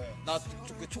 허상이 건 뭐예요? 나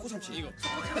초코 참치 이거.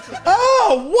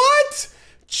 Oh, what?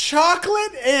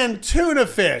 Chocolate and tuna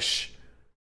fish.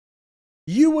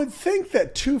 You would think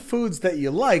that two foods that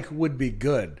you like would be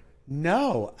good.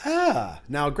 No.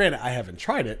 Now, granted, I haven't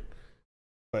tried it,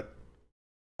 but.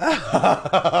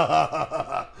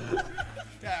 야,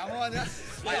 양호하냐?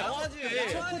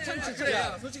 양아지. 초코참치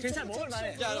진짜 솔직히 괜찮아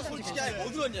먹을만해. 야, 너 솔직히 아니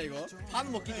뭐 들었냐 이거?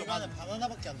 반 먹기 좀. 이거는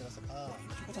바나나밖에 안 들었어. 바나나.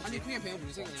 아니 그게 배가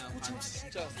무슨 그냥. 초코참치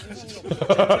진짜.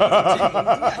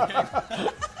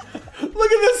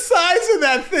 Look at the size of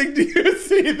that thing. Do you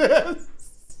see this?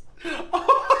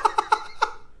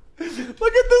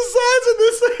 Look at the size of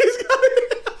this thing. He's got it.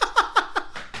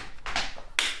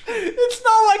 It's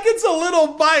not like it's a little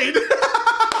bite.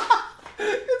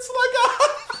 It's like a...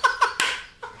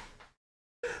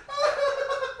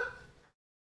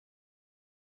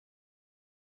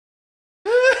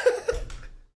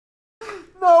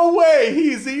 No way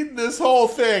he's eating this whole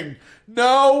thing.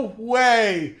 No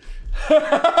way.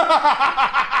 Chocolate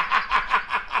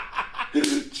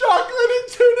and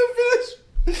tuna fish.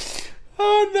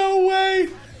 Oh, no way.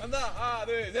 간다. 하나,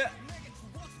 둘, 셋.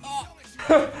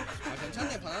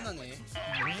 괜찮네 바나나네.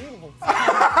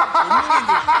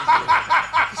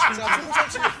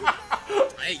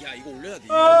 아이 야 이거 올려야 돼.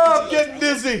 Oh, I'm getting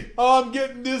dizzy. Oh, I'm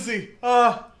getting dizzy.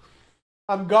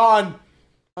 I'm gone.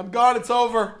 I'm gone. It's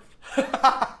over.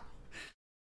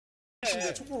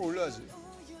 근데 초코를 올려야지.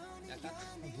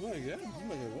 뭐야 이게? 무슨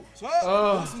말이야 이거? 자,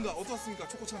 어떻습니까?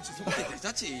 초코 참치 소금.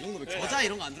 괜찮지 이 정도면 겨자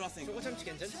이런 거 안 들어왔으니까. 초코참치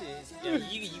괜찮지. 야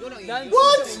이거랑 난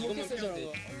What? 이거만 피면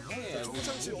돼. 초코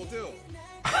참치 어때요?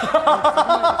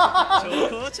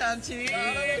 초코참치.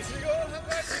 지금 한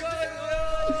가지가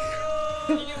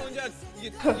이게 뭔지 이게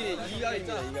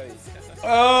이가입니다. 이가이.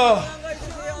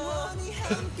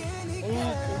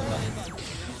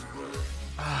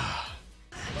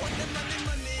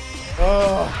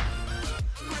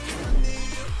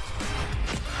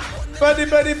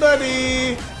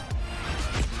 Buddy.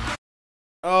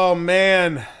 Oh,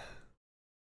 man.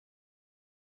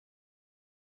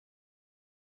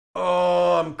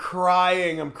 Oh, I'm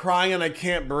crying. And I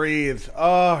can't breathe.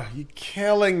 Oh, you're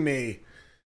killing me.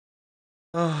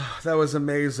 Oh, that was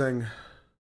amazing.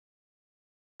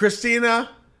 Christina,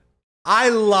 I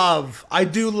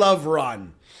do love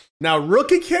Run. Now,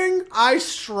 Rookie King, I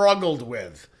struggled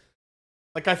with.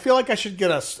 Like, I feel like I should get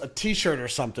a t-shirt or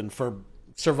something for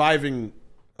surviving,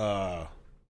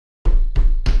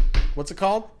 what's it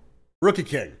called? Rookie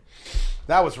King.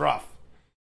 That was rough.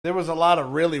 There was a lot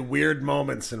of really weird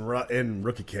moments in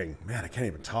Rookie King. Man, I can't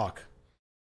even talk.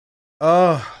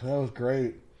 Oh, that was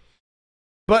great.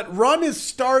 But Run is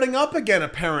starting up again,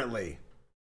 apparently.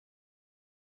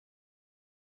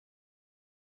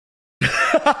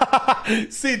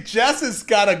 See, Jess has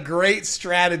got a great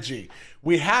strategy.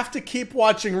 We have to keep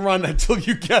watching Run until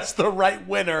you guess the right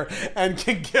winner and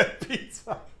can get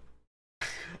pizza.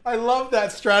 I love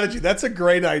that strategy. That's a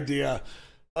great idea.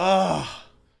 But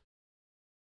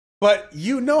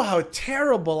you know how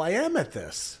terrible I am at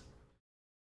this.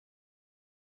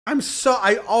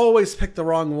 I always pick the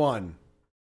wrong one.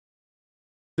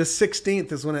 The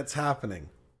 16th is when it's happening.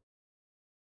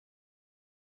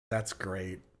 That's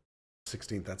great.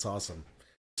 16th, that's awesome.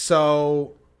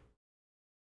 So,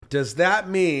 does that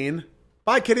mean...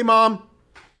 Bye, kitty mom.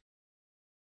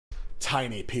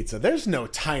 Tiny pizza. There's no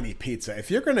tiny pizza. If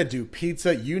you're going to do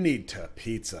pizza, you need to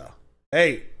pizza.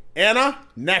 Hey, Anna,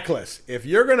 necklace. If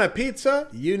you're going to pizza,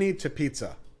 you need to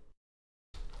pizza.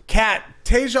 Kat,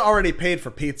 Tasia already paid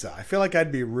for pizza. I feel like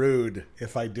I'd be rude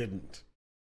if I didn't.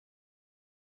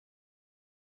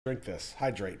 Drink this.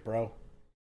 Hydrate, bro.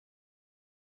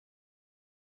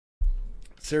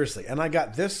 Seriously. And I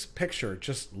got this picture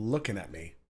just looking at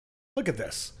me. Look at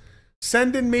this.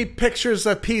 Sending me pictures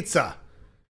of pizza.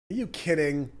 Are you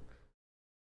kidding?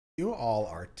 You all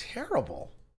are terrible.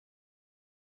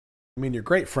 I mean, you're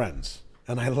great friends,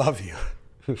 and I love you.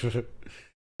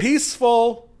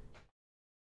 Peaceful.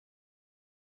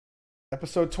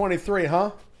 Episode 23,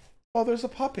 huh? Oh, there's a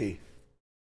puppy.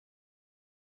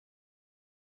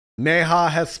 Neha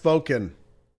has spoken.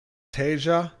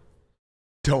 Tasia,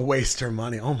 don't waste her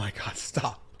money. Oh my God,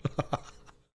 stop.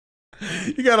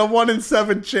 You got a 1 in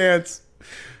 7 chance.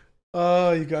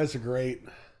 Oh, you guys are great.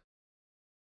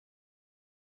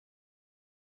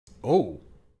 Oh,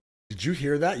 did you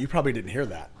hear that? You probably didn't hear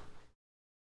that.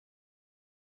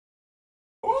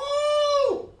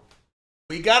 Ooh!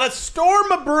 We got a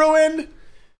storm a brewing.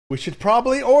 We should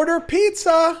probably order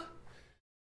pizza.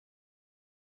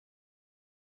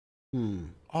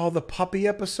 Oh, the puppy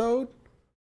episode?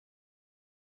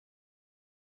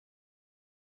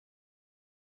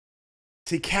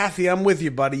 See, Kathy, I'm with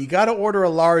you, buddy. You got to order a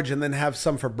large and then have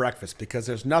some for breakfast because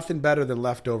there's nothing better than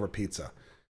leftover pizza.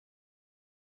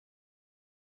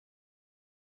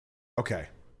 Okay.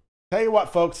 Tell you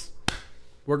what, folks.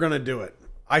 We're going to do it.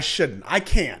 I shouldn't. I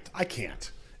can't.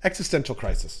 Existential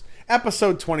crisis.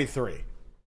 Episode 23.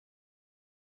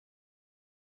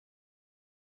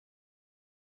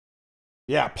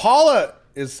 Yeah, Paula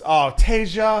is. Oh,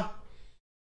 Tasia.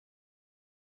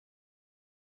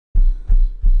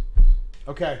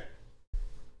 Okay.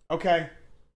 Okay.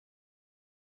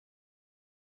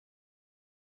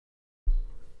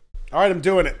 All right, I'm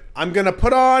doing it. I'm going to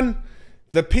put on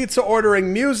the pizza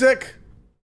ordering music.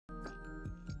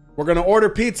 We're going to order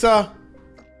pizza.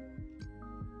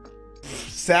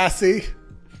 Sassy.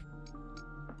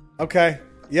 Okay.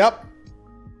 Yep.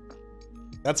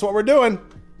 That's what we're doing.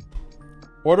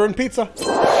 Ordering pizza.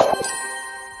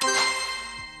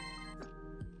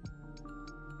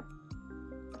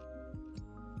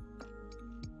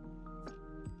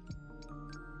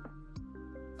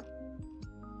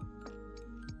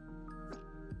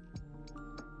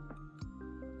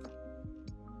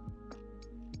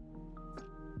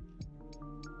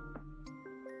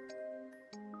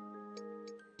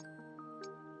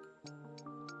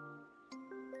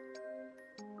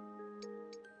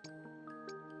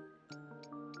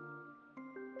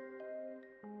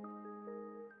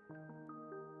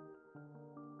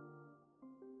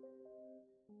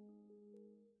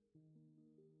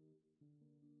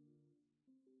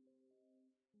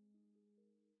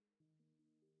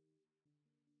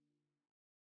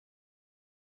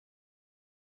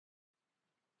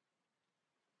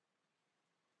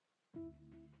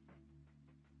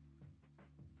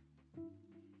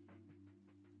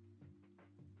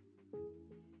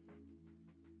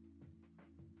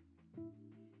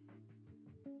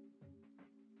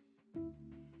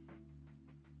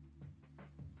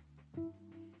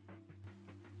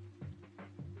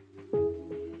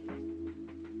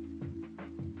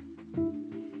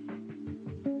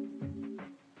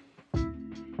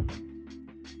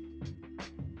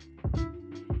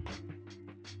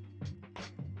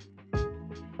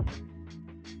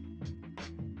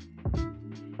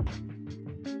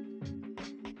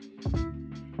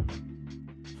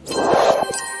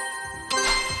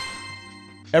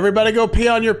 Everybody go pee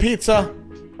on your pizza.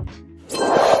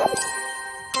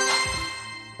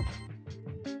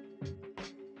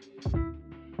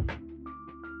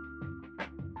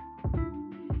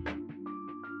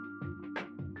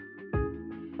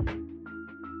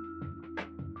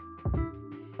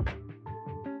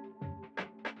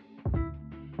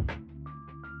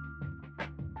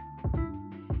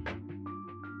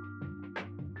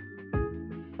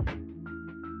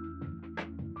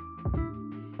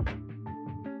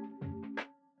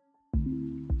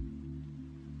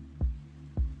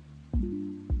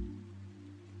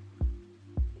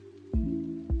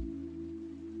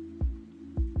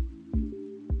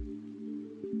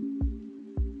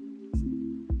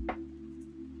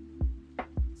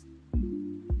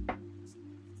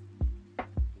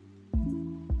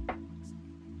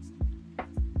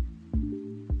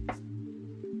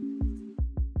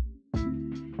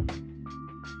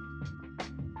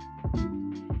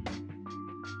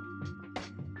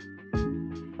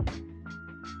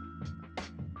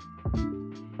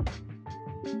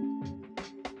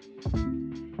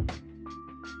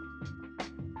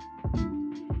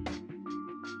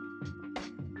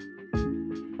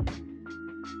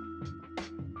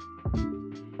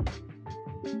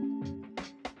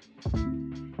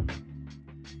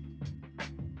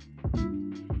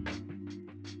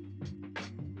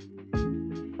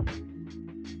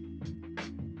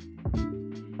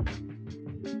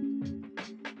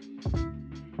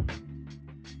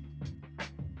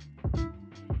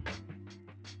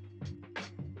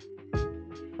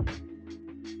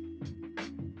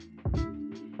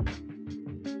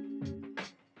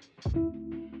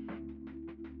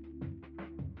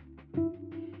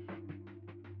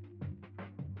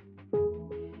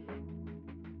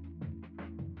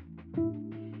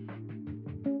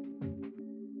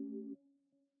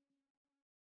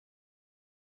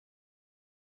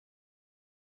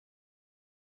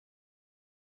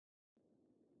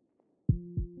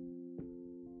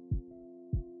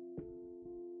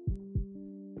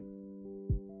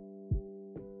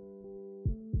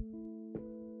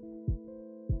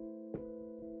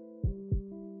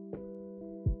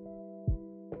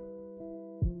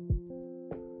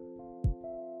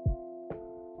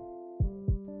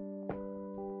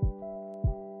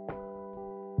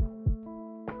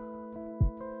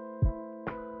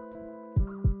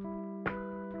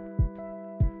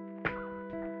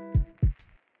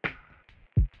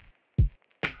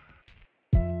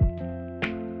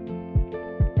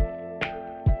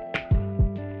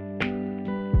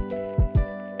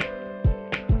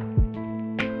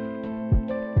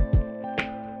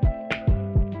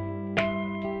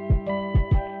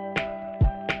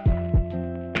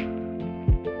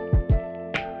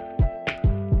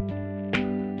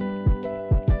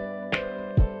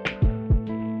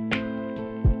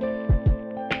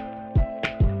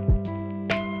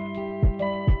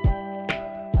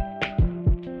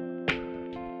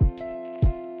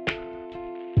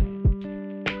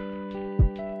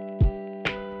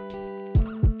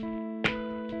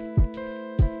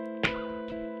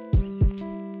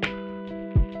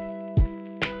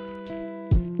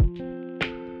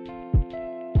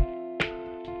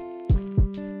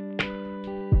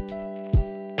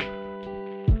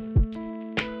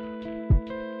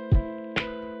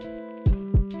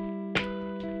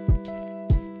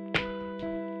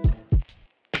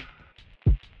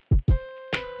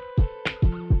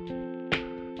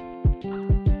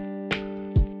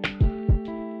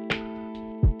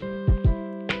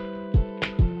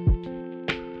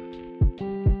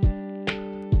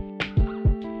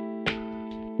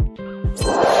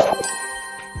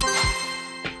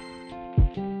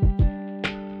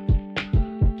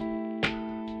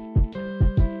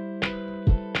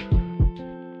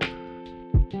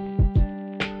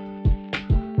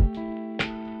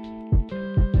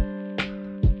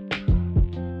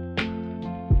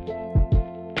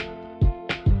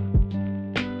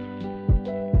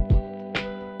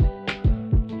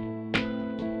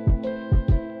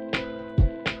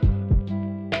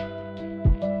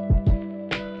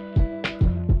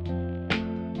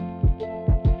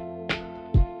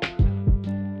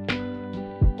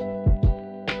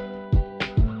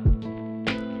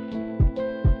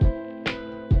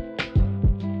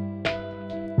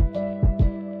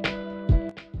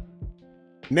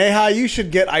 Neha, you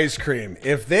should get ice cream.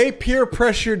 If they peer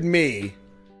pressured me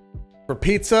for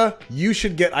pizza, you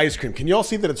should get ice cream. Can you all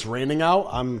see that it's raining out?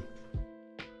 I'm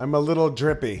a little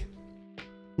drippy.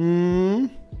 Mimi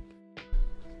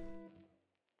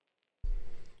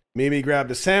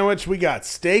grabbed a sandwich. We got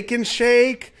steak and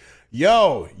shake.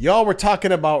 Yo, y'all were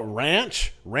talking about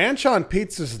ranch. Ranch on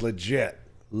pizza is legit.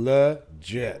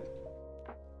 Legit.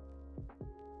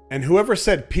 And whoever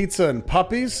said pizza and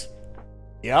puppies,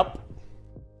 yep.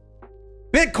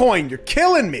 Bitcoin, you're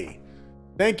killing me.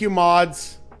 Thank you,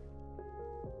 mods.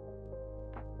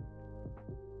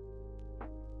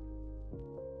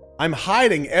 I'm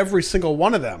hiding every single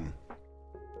one of them.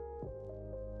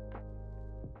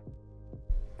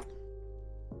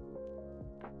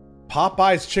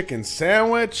 Popeye's chicken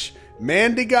sandwich.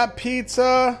 Mandy got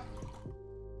pizza.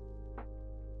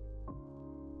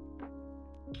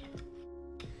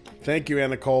 Thank you,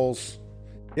 Anna Coles.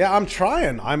 Yeah, I'm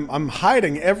trying. I'm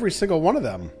hiding every single one of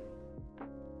them.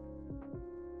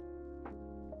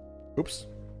 Oops.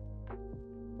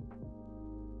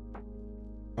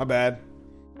 My bad.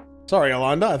 Sorry,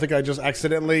 Alonda. I think I just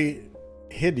accidentally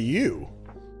hid you.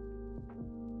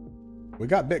 We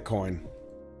got Bitcoin.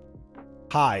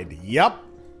 Hide. Yup.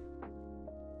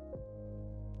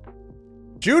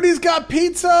 Judy's got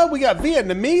pizza. We got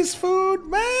Vietnamese food.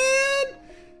 Man.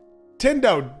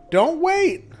 Tindo, don't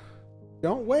wait.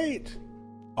 Don't wait.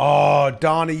 Oh,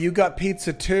 Donnie, you got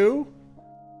pizza too?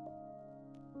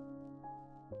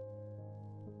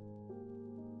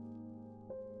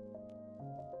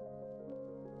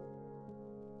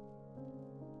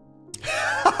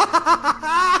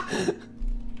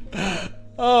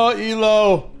 Oh,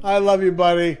 Elo. I love you,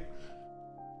 buddy.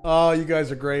 Oh, you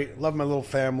guys are great. Love my little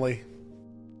family.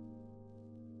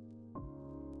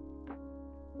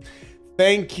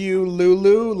 Thank you,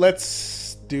 Lulu.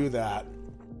 Let's do that.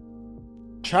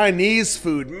 Chinese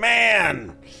food,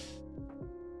 man.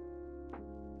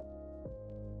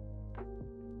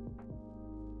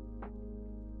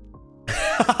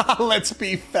 Let's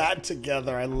be fat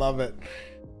together. I love it.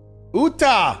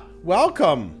 Uta,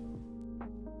 welcome.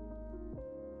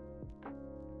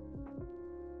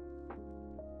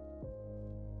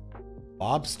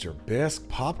 Lobster bisque,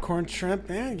 popcorn shrimp,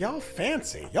 man, y'all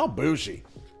fancy. Y'all bougie.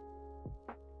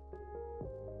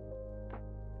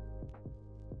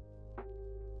 I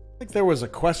think there was a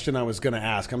question I was going to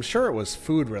ask. I'm sure it was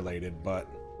food related, but...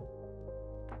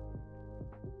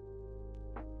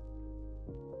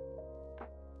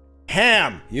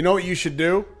 Ham, you know what you should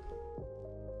do?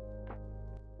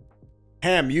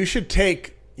 Ham, you should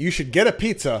get a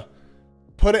pizza,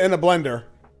 put it in a blender,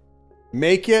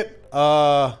 make it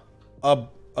a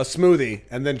smoothie,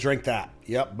 and then drink that.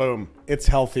 Yep, boom. It's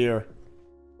healthier.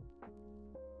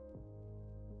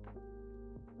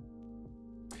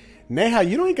 Neha,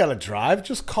 you don't even gotta drive.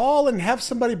 Just call and have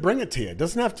somebody bring it to you. It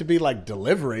doesn't have to be like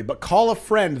delivery, but call a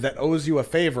friend that owes you a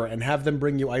favor and have them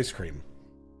bring you ice cream.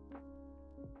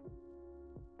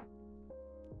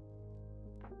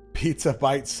 Pizza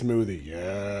bite smoothie,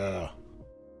 yeah.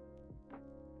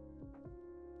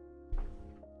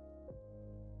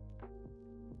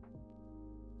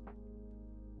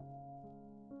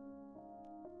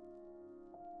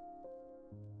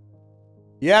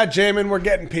 Yeah, Jamin, we're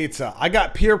getting pizza. I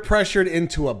got peer pressured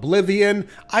into oblivion.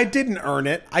 I didn't earn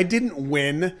it. I didn't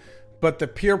win, but the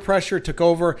peer pressure took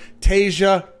over.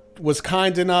 Tasia was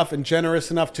kind enough and generous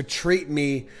enough to treat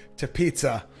me to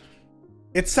pizza.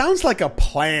 It sounds like a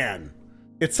plan.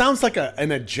 It sounds like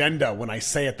an agenda when I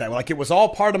say it that way. Like it was all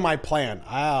part of my plan.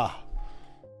 Ah.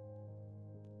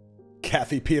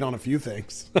 Kathy peed on a few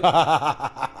things.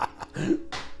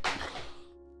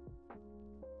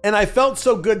 And I felt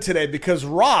so good today because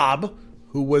Rob,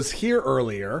 who was here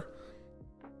earlier,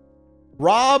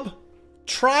 Rob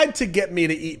tried to get me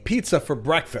to eat pizza for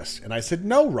breakfast. And I said,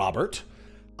 no, Robert,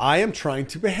 I am trying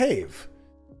to behave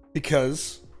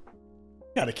because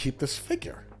I got to keep this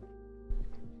figure.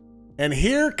 And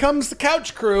here comes the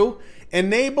couch crew,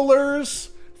 enablers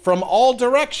from all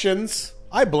directions.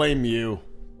 I blame you.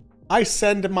 I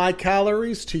send my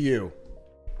calories to you.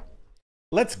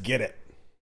 Let's get it.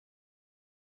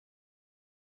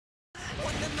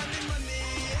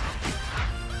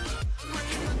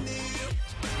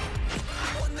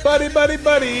 Buddy, buddy,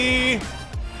 buddy.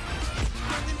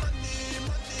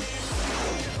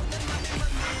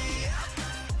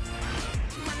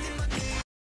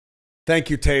 Thank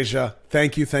you, Tasia.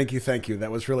 Thank you, thank you, thank you. That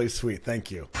was really sweet.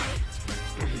 Thank you.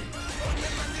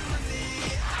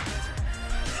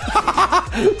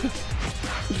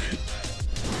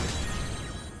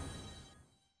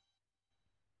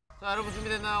 자, 여러분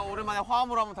준비됐나요? 오랜만에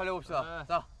화음으로 한번 달려봅시다.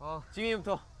 자,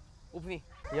 지민부터. 오프닝.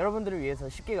 여러분들을 위해서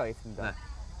쉽게 가겠습니다. 네.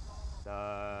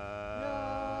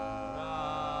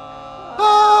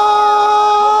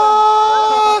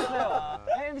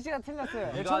 MC가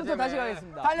틀렸어요. 네, 처음부터 다시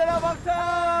가겠습니다. 달려라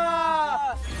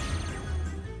박사!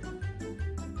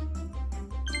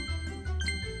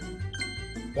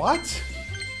 What?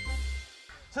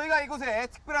 저희가 이곳에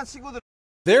특별한 친구들.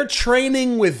 They're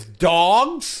training with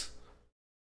dogs?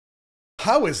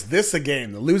 How is this a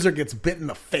game? The loser gets bit in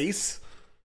the face?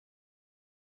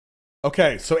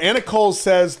 Okay, so Anna Cole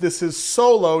says this is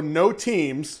solo, no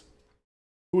teams.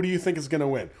 Who do you think is going to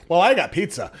win? Well, I got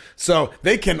pizza, so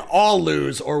they can all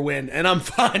lose or win, and I'm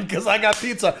fine because I got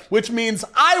pizza, which means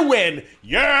I win.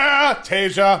 Yeah,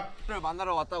 Tasia. 를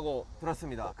만나러 왔다고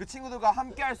들었습니다. 그 친구들과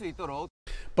함께 할 수 있도록.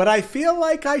 But I feel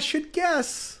like I should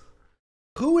guess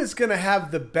who is going to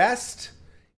have the best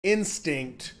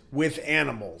instinct with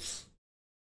animals.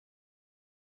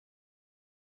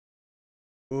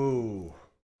 Ooh.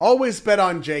 Always bet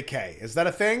on JK. Is that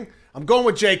a thing? I'm going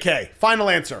with JK. Final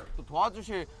answer. 또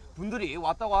도와주실 분들이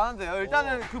왔다고 하는데요.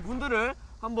 일단은 그 분들을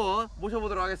한번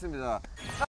모셔보도록 하겠습니다.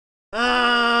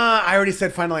 I already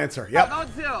said final answer. Yep.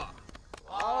 나와주세요.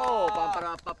 오,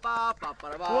 빰빠라빠빠,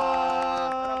 빠빠라빠.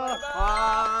 와.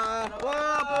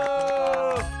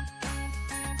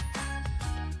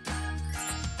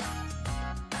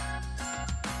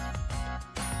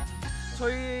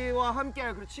 저희와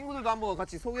함께할 그 친구들도 한번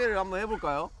같이 소개를 한번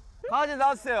해볼까요? 강아지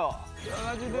나와주세요.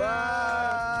 강아지들.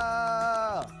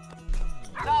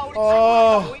 자, 우리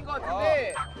친구가 모인 것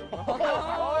같은데.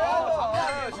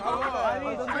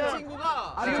 아니, 그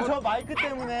친구가 지금 저 마이크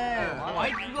때문에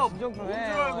마이크가 뭔 줄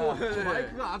알고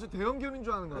마이크가 아주 대형견인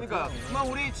줄 아는 거야. 그러니까 그만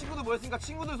우리 친구들 모였으니까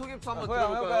친구들 소개부터 한번 해볼까요?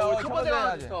 들어볼까요? 첫 번째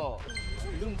해야지. 강아지부터.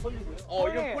 이름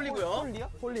폴리고요.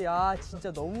 폴리, 아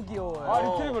진짜 너무 귀여워요. 아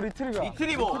리트리버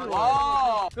리트리버.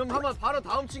 와. 그럼 한번 바로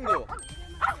다음 친구.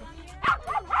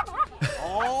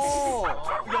 오,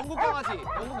 영국 강아지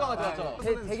맞죠?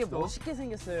 되게 멋있게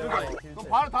생겼어요. 그럼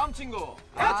바로 다음 친구.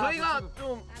 저희가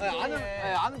좀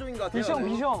아는 종인 것 같아요.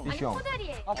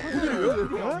 비숑. 아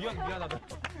푸들이에요?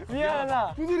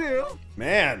 미안하다. 푸들이에요?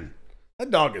 Man,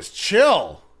 that dog is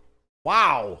chill.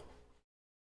 Wow.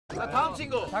 자, 다음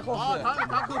친구. 다음에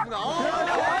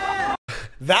다크호스나.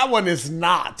 That one is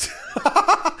not.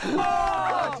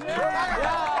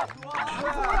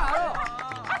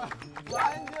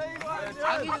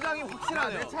 자기 주장이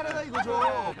확실하네. 내 차례다 이거죠.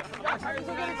 야, 자기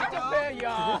소개를 직접 해.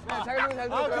 야, 자기 소개 잘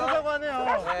들어요. 그러자고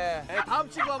하네요. 네, 다음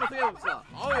친구 한번 소개해 봅시다.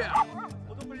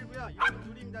 보도콜리고요. 이건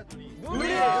둘입니다. 누리.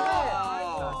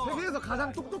 세계에서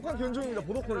가장 똑똑한 견종입니다.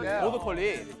 보도콜리.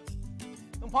 보도콜리.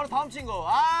 그럼 바로 다음 친구.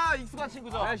 익숙한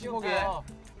친구죠. 웰시코기.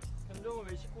 견종은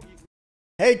웰시코기.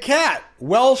 Hey, cat.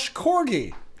 Welsh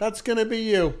Corgi. That's going to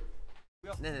be you.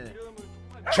 네네네.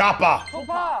 Choppa.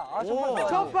 초파.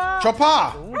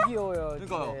 Choppa. 너무 귀여워요.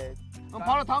 그러니까요. 네. 그럼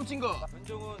바로 다음 친구.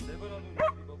 견종은 네버라도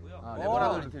리트리버고요.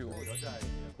 네버라도 리트리버. 여자.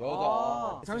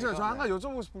 잠시만, 저 한 가지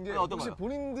여쭤보고 싶은 게 어떤 혹시 거요?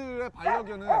 본인들의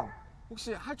반려견은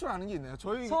혹시 할 줄 아는 게 있나요?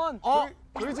 저희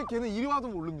집 개는 이리 와도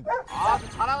모릅니다. 좀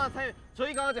자랑하는 타임.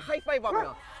 저희 강아지 하이파이브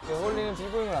합니다. 홀리는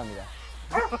빌보잉을 합니다.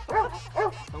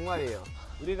 정말이에요.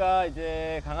 우리가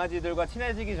이제 강아지들과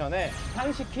친해지기 전에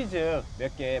상식 퀴즈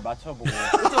몇 개 맞춰보고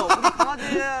그렇죠. 우리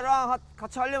강아지랑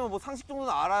같이 하려면 뭐 상식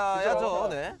정도는 알아야죠.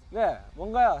 네. 네,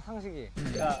 뭔가요 상식이?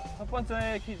 자, 첫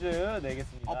번째 퀴즈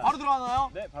내겠습니다. 바로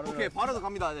들어가나요? 네, 바로 오케이, 들어가겠습니다. 바로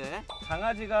갑니다. 네.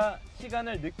 강아지가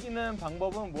시간을 느끼는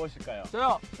방법은 무엇일까요?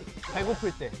 저요.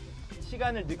 배고플 때.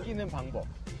 시간을 느끼는 방법.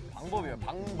 방법이에요.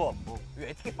 방법. 이거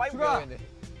에티켓 5 배워야겠네.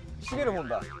 시계를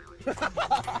본다.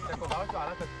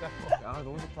 야,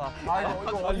 너무 좋다.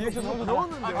 이거 리액션 너무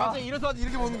넣었는데. 갑자기 일어서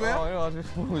이렇게 보는 거예요?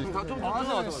 좀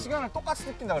강아지는 시간을 똑같이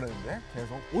느낀다 그랬는데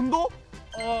계속. 온도?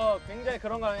 굉장히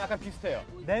그런 거랑 약간 비슷해요.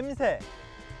 냄새.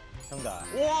 정답.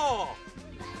 우와.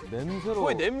 냄새로.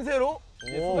 거의 냄새로?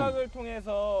 수학을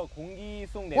통해서 공기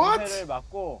속 What? 냄새를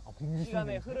맡고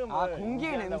시간의 흐름을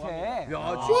공기의 인지한다고 냄새.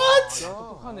 합니다. What?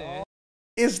 똑똑하네.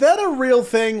 Is that a real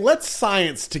thing? Let's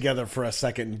science together for a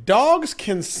second. Dogs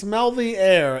can smell the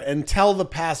air and tell the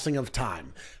passing of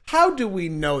time. How do we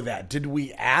know that? Did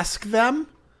we ask them?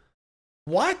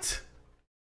 What?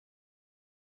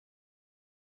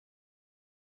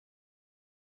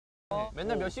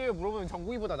 맨날 몇 시에 물어보면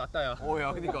정국이보다 낫다야.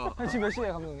 야, 그니까. 지금 몇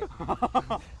시에 감독님?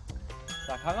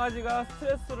 자, 강아지가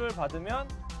스트레스를 받으면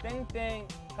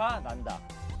땡땡가 난다.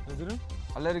 애들은?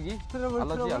 알레르기?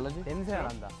 알러지? 냄새가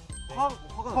난다.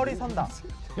 털이 선다.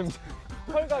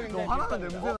 털과 굉장히 화나는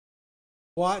비슷합니다. 냄새.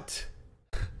 What?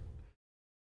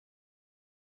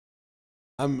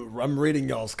 I'm reading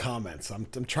y'all's comments. I'm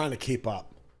trying to keep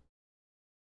up.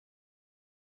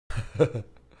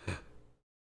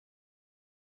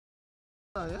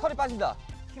 털이 빠진다.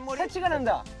 흰머리? 새치가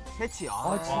난다. 새치.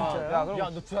 진짜요? 야, 그럼 야,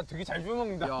 너 진짜 되게 잘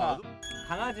주워먹는다.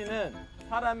 강아지는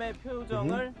사람의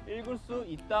표정을 읽을 수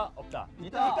있다, 없다?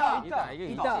 있다. 이게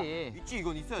있지,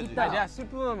 이건 있어야지. 있다. 내가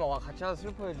슬프면 막 같이 와서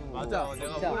슬퍼해주고. 맞아.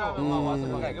 내가 우울하면 막 와서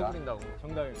막 애교 부린다고.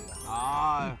 정답입니다.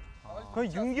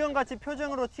 거의 윤기 형 같이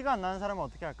표정으로 티가 안 나는 사람은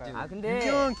어떻게 할까요? 아 근데 윤기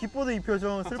형은 기뻐도 이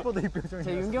표정, 슬퍼도 이 표정.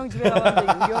 제 윤경 집에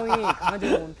가봤는데 윤기 형이 강아지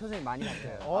보면 표정이 많이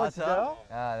바뀌어요. 진짜요?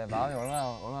 야, 내 마음이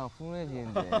얼마나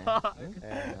훈훈해지는데.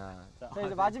 자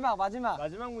이제 마지막 마지막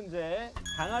문제.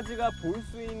 강아지가 볼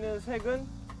수 있는 색은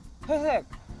회색,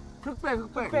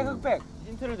 흑백.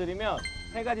 힌트를 드리면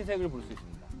세 가지 색을 볼 수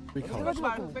있습니다.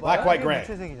 Black, white, gray.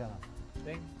 무채색이잖아.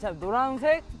 자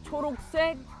노란색,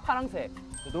 초록색, 파랑색.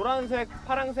 노란색,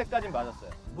 파랑색까진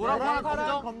맞았어요. 노랑, 파랑,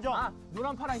 검정. 검정. 아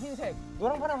노랑, 파랑, 흰색.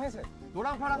 노랑, 파랑, 회색.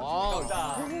 노랑, 파랑.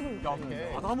 자,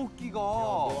 바다먹기가.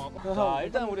 자,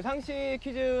 일단 우리 상식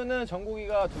퀴즈는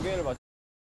정국이가 2개를 맞.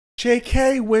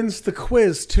 JK wins the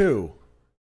quiz too.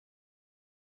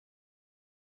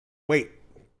 Wait,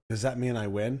 does that mean I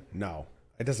win? No,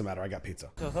 it doesn't matter. I got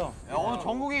pizza. 셔서 야, 오늘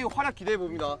정국이 활약 기대해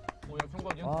봅니다. 뭐야.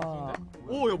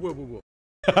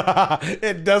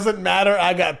 It doesn't matter.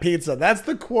 I got pizza. That's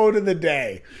the quote of the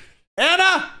day.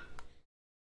 Anna,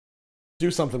 do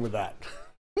something with that.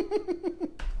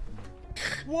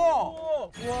 우와,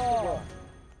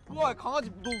 강아지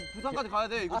너 부산까지 가야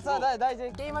돼. 이거. 아싸 나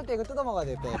이제 게임할 때 이거 뜯어 먹어야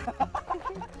돼.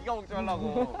 네가 먹지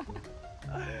말라고.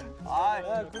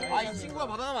 이 친구가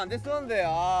받아가면 안 됐었는데.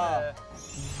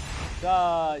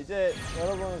 자, 이제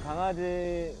여러분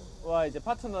강아지와 이제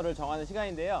파트너를 정하는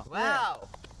시간인데요. 와우.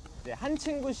 이제 한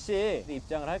친구씩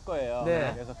입장을 할 거예요.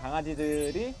 네. 그래서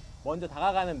강아지들이 먼저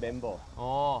다가가는 멤버.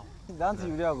 나한테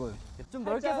유리하군. 좀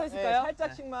넓게 서 네, 있을까요?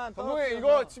 살짝씩만. 감독님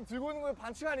이거 지금 들고 있는 거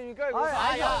반칙 아닙니까? 이거.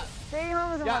 야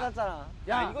게임하면서 받았잖아.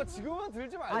 야 이거 지금은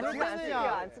들지 말자. 지금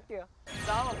안 쓸게요.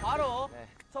 자, 한번 바로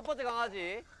첫 번째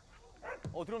강아지.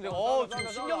 들어오면 돼요.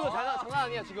 지금 신경도 장난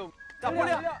아니야 지금. 자,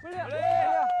 폴리야.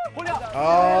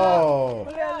 Oh.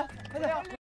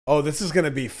 Oh, this is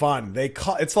gonna be fun.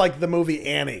 It's like the movie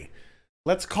Annie.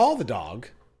 Let's call the dog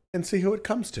and see who it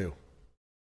comes to.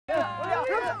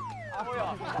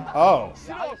 Oh.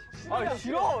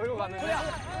 싫어. 이러고 갔는데.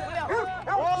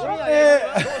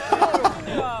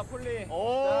 폴리.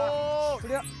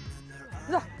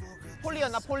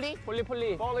 폴리였나 폴리?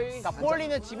 폴리. 자,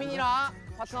 폴리는 지민이랑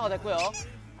파트너가 됐고요.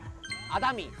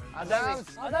 아담이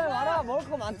와라. 먹을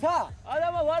거 많다.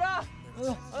 아담아 와라.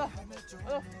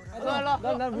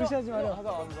 난 무시하지 마라.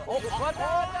 맞다.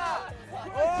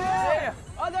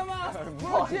 아담아.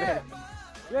 그렇지.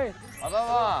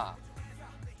 아담아.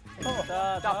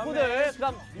 자, 푸들.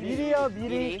 그다음 미리요,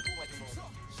 미리.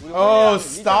 Oh,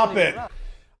 stop it.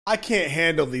 I can't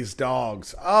handle these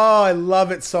dogs. Oh, I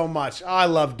love it so much. I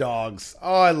love dogs.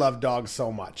 Oh, I love dogs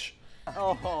so much.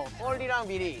 폴리랑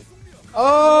미리.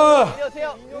 Oh. 미리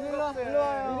오세요. 일로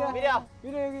와요. 미리야.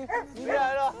 미리 여기.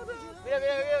 미리야, 일로.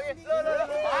 미리야, 여기.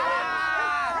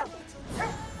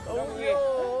 너무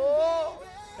귀여워.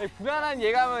 불안한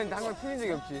예감은 항상 틀린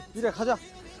적이 없지. 미리야 가자.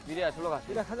 미리야, 절로 가.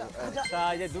 미리야 가자.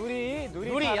 자, 이제 누리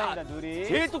누리야. 누리.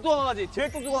 제일 똑똑한 강아지.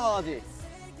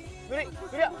 누리야.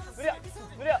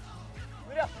 미리야,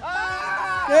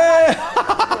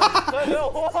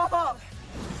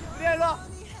 일로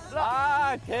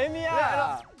와.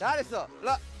 데미야. 잘했어. 일로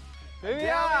와.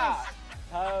 데미야.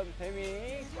 다음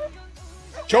데미.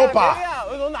 Chopa. 데미야,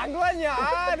 넌 안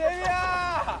좋았냐?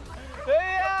 데미야.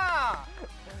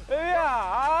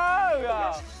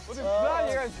 야. 어디 불안한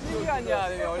얘가 죽이가 아니야.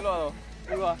 데미야, 일로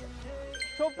와.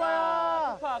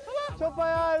 초빠야,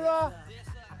 일로 와.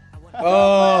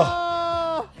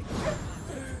 Oh.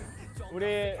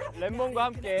 우리 램봉과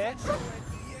함께.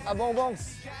 몽봉.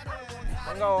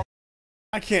 반가워.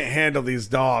 I can't handle these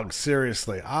dogs.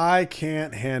 Seriously. I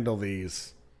can't handle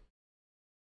these.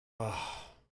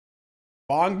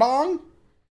 Bong bong?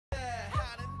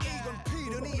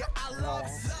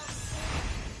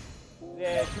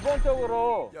 이제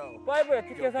기본적으로 5에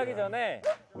티켓 하기 전에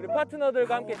우리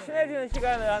파트너들과 함께 친해지는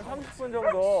시간을 한 30분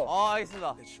정도.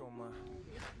 알겠습니다.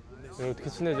 이걸 어떻게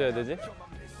친해져야 되지?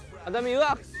 아담이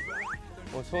으악!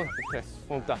 손. 그래.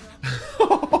 고맙다.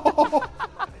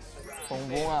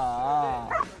 봉봉아.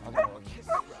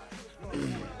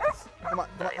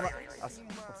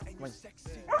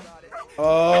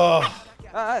 Oh.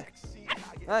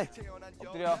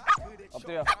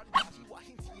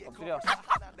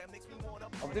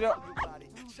 엎드려.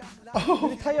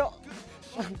 미리 타요.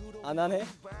 안 하네.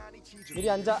 미리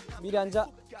앉아.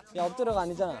 야 엎드려가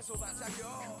아니잖아.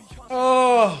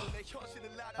 Oh.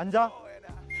 앉아.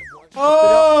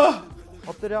 Oh.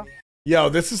 엎드려. Yo,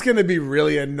 this is going to be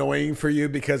really annoying for you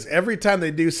because every time they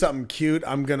do something cute,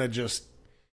 I'm going to just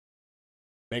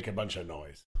make a bunch of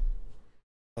noise.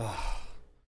 Ugh.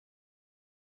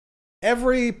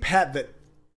 Every pet that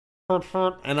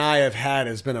and I have had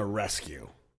has been a rescue.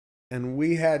 And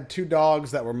we had 2 dogs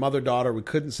that were mother-daughter. We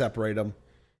couldn't separate them.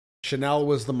 Chanel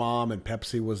was the mom and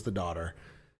Pepsi was the daughter.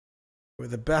 They were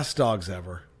the best dogs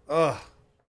ever. Ugh.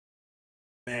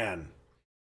 Man.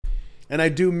 And I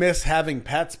do miss having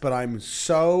pets, but I'm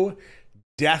so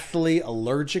deathly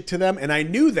allergic to them. And I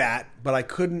knew that, but I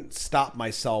couldn't stop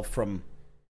myself from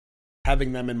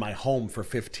having them in my home for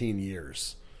 15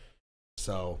 years.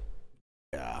 So,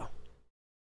 yeah.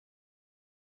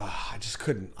 I just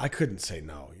couldn't. I couldn't say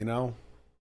no, you know?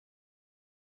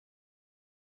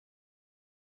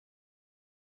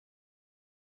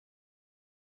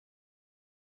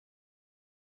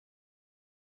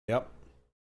 Yep.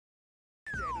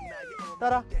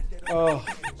 따라.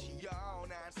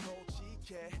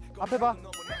 앞에 봐.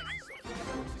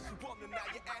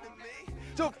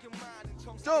 쭉.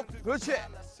 쭉. 그렇지.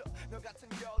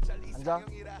 앉아.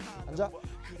 앉아.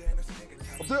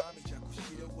 엎드려.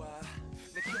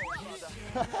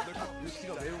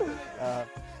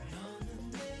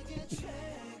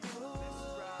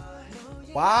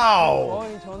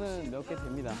 와우. 저는 몇 개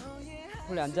됩니다.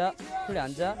 폴리 앉아. 폴리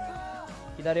앉아.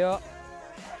 기다려.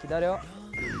 기다려.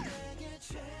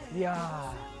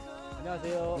 이야.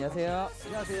 안녕하세요. 안녕하세요.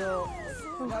 안녕하세요.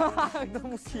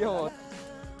 너무 귀여워.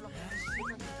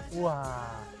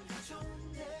 우와.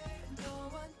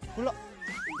 불러.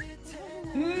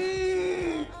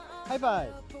 하이파이.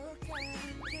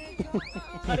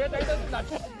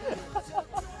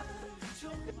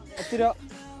 엎드려.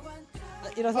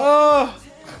 일어서.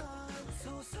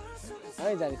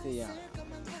 아이 잘했어요.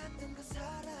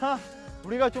 하.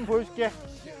 우리가 좀 보여줄게.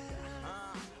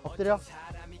 엎드려.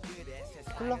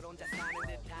 불러.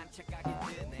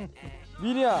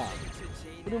 미리야.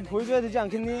 우리 보여줘야 되지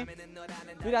않겠니?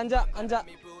 미리 앉아. 앉아.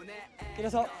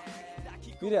 일어서.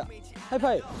 미리야.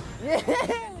 하이파이. 예.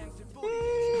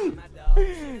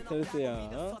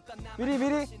 잘했어요. 미리.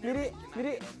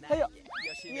 하여.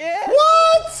 예.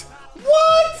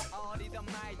 What?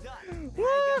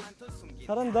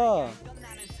 잘한다.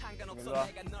 일로와.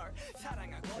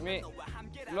 재미.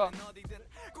 일로와.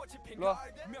 일로와.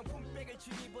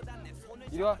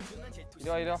 이리와.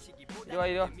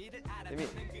 이리와. 재미.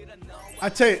 I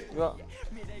tell you. 이리와.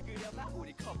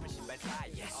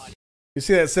 You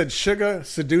see that said sugar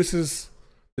seduces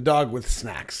the dog with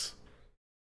snacks.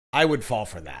 I would fall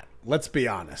for that. Let's be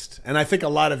honest. And I think a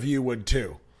lot of you would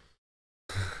too.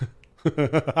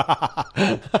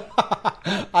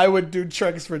 I would do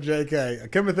tricks for JK.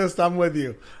 Kimethist, I'm with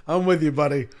you. I'm with you,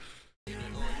 buddy.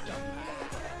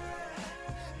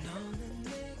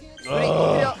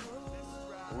 엎드려.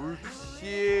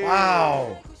 옳지.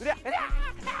 Wow.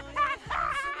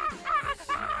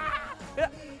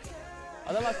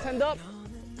 아담아 스탠드업.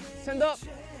 스탠드업.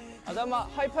 아담아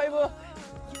하이파이브.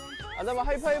 아담아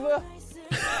하이파이브.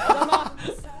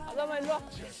 아담아 일로 와.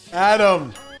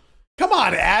 Adam. Come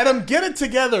on, Adam. Get it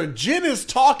together. Jin is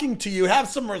talking to you. Have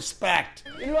some respect.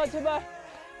 일로 와 제발.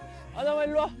 아담아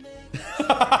일로 와.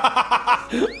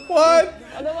 What?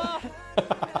 아담아.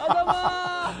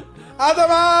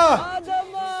 Adama!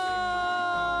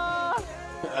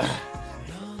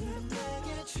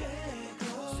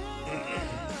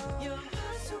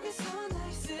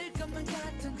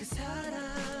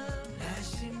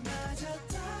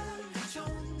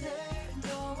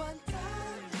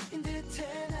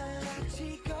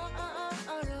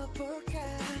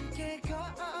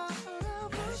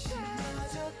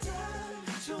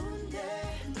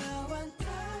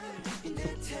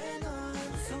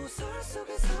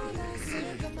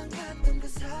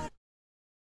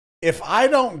 If I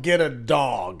don't get a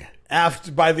dog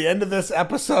by the end of this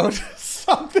episode,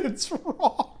 something's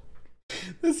wrong.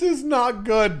 This is not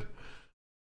good.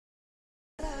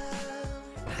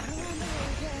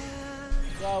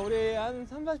 자, 우리 한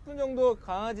 30-40분 정도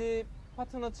강아지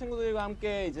파트너 친구들과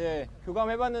함께 이제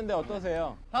교감해봤는데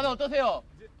어떠세요? 다들 어떠세요?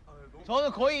 저는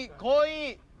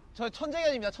거의 저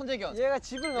천재견입니다. 천재견. 얘가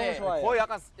집을 너무 좋아해요. 거의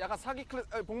약간 사기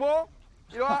클래스. 봉봉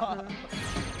이리 와.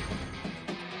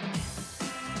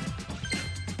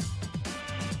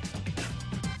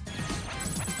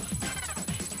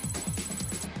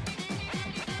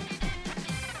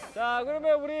 자,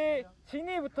 그러면 우리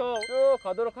진이부터 쭉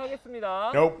가도록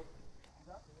하겠습니다. Nope.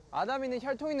 아담이는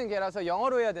혈통 있는 개라서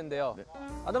영어로 해야 된대요.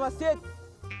 아담아 셋.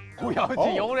 뭐야,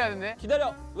 어떻게 영어로 해야 된대?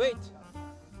 기다려. 웨이트.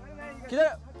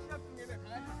 기다려.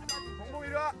 봉봉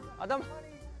이리 와. 아담아.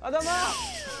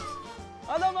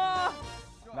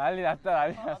 난리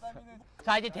났다.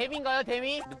 자 이제 데미인가요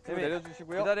데미? 데미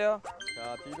내려주시고요. 기다려.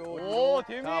 자 뒤로. 오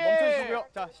데미. 자 멈춰주시고요.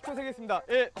 자 10초 세겠습니다.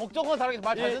 1. 걱정과 다르게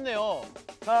말 잘 듣네요.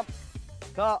 3.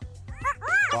 4.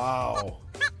 와우.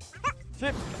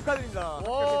 10. 축하드립니다. 오.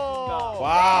 자,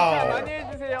 와우. 많이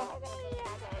해주세요.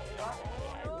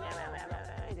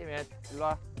 데미야 일로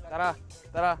와. 따라.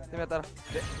 데미야 따라.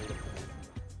 네.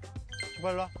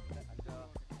 출발로 와.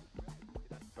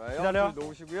 좋아요. 기다려. 줄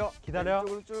놓으시고요. 기다려.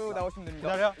 이쪽으로 쭉 나오시면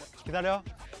됩니다. 기다려.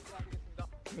 자,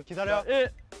 1. 2. 기다려.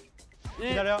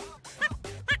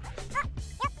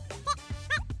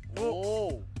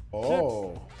 오.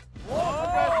 오.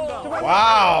 축하드립니다.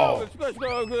 와우. 축하.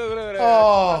 그래.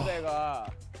 어. 내가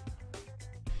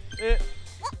 1.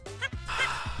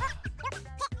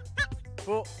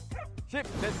 9. 10.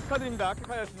 네, 축하드립니다.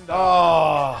 합격하였습니다.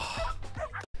 Oh.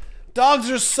 Dogs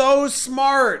are so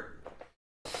smart.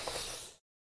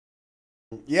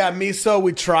 Yeah, Miso,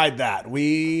 we tried that.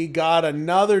 We got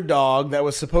another dog that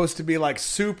was supposed to be like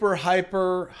super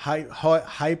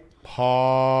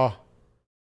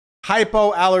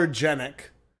hypoallergenic,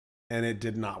 and it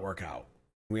did not work out.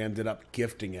 We ended up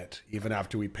gifting it even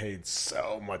after we paid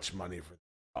so much money for the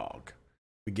dog.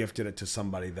 We gifted it to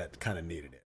somebody that kind of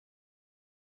needed it.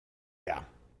 Yeah.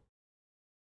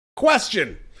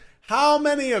 Question. How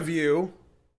many of you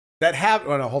that have,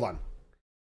 oh no, hold on.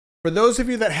 For those of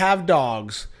you that have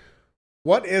dogs,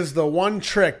 what is the one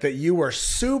trick that you were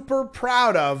super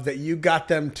proud of that you got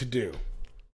them to do?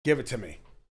 Give it to me.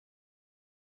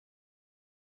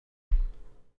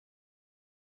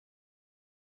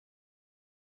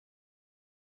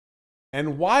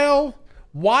 And while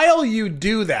you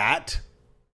do that,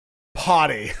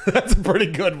 potty. That's a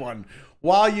pretty good one.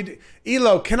 While you do,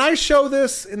 Elo, can I show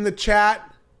this in the chat?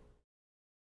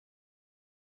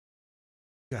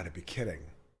 You gotta be kidding.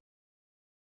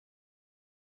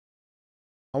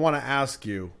 I want to ask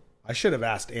you, I should have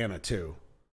asked Anna too,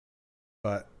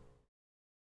 but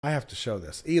I have to show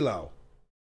this. Elo.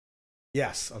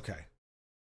 Yes, okay.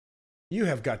 You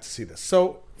have got to see this.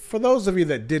 So, for those of you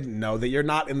that didn't know, that you're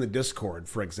not in the Discord,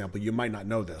 for example, you might not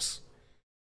know this.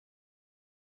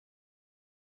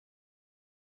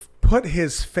 Put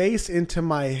his face into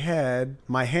my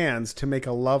hands to make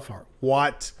a love heart.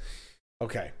 What?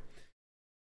 Okay.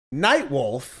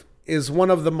 Nightwolf is one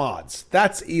of the mods.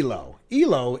 That's Elo.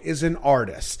 Elo is an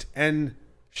artist and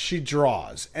she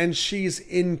draws and she's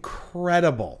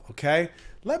incredible, okay?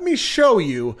 Let me show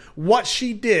you what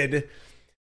she did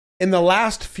in the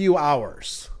last few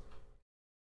hours.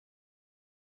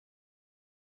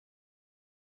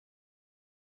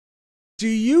 Do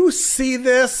you see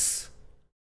this?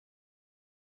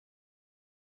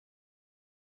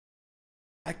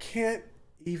 I can't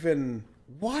even...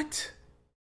 What?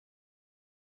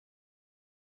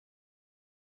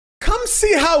 Come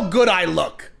see how good I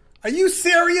look. Are you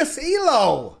serious,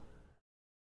 Elo?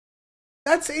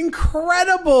 That's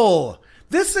incredible.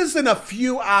 This is in a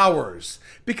few hours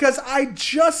because I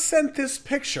just sent this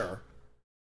picture.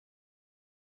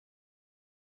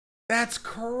 That's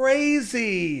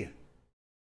crazy.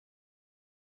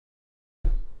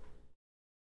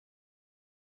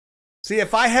 See,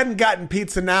 if I hadn't gotten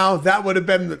pizza now, that would have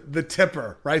been the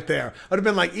tipper right there. I would have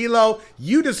been like, Elo,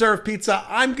 you deserve pizza.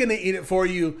 I'm going to eat it for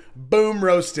you. Boom,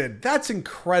 roasted. That's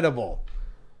incredible.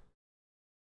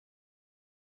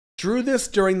 Drew this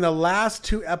during the last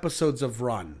 2 episodes of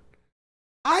Run.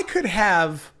 I could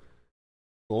have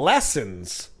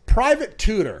lessons, private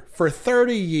tutor for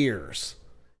 30 years,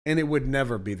 and it would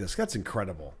never be this. That's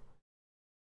incredible.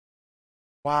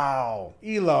 Wow.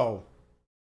 Elo.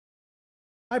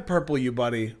 I purple you,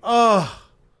 buddy. Oh,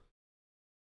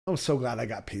 I'm so glad I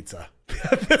got pizza.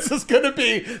 This is going to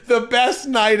be the best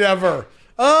night ever.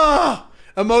 Oh,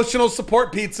 emotional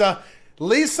support pizza.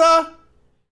 Lisa,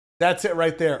 that's it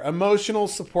right there. Emotional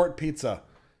support pizza.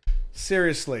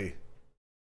 Seriously.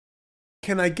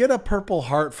 Can I get a purple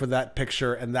heart for that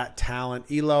picture and that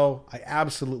talent? Elo, I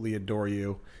absolutely adore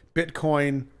you.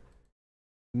 Bitcoin,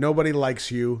 nobody likes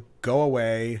you. Go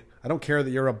away. I don't care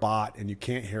that you're a bot and you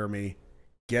can't hear me.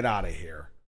 Get out of here.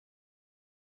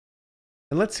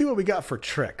 And let's see what we got for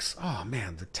tricks. Oh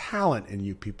man, the talent in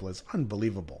you people is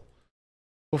unbelievable.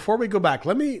 Before we go back,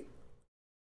 let me...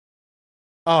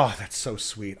 Oh, that's so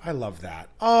sweet. I love that.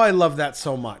 Oh, I love that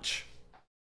so much.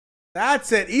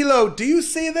 That's it. Elo, do you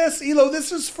see this? Elo,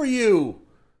 this is for you.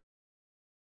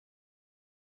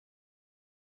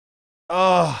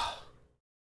 Oh,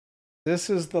 this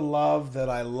is the love that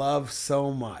I love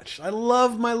so much. I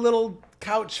love my little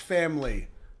couch family.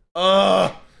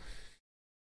 Man.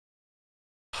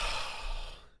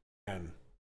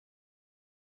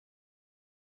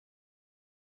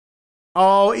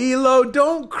 Oh, Elo,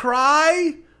 don't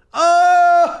cry.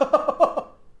 Oh!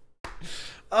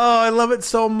 Oh, I love it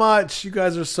so much. You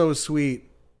guys are so sweet.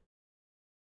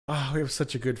 Oh, we have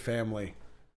such a good family.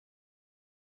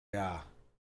 Yeah.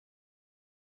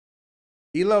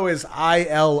 Elo is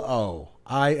I-L-O.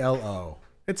 I-L-O.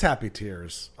 It's happy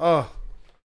tears. Oh.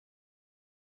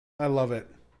 I love it.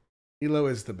 Elo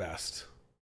is the best.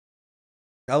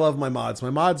 I love my mods. My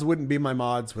mods wouldn't be my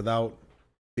mods without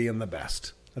being the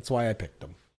best. That's why I picked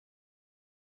them.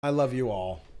 I love you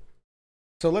all.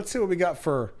 So let's see what we got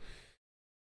for...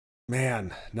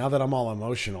 Man, now that I'm all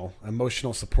emotional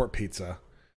support pizza.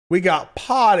 We got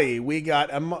potty. We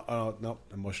got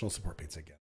emotional support pizza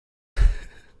again.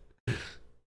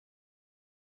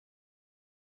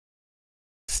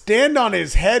 Stand on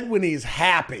his head when he's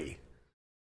happy.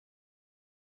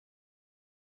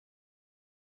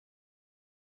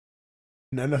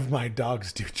 None of my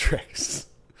dogs do tricks.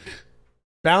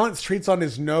 Balance treats on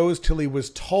his nose till he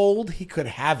was told he could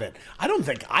have it. I don't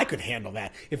think I could handle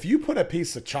that. If you put a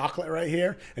piece of chocolate right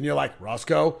here and you're like,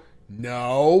 Roscoe,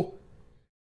 no,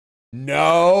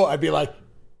 I'd be like,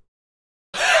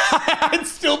 I'd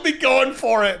still be going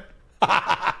for it.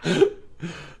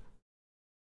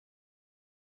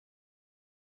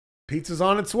 Pizza's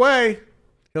on its way.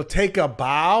 He'll take a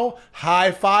bow,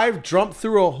 high five, jump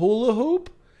through a hula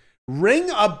hoop, ring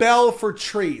a bell for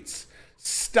treats.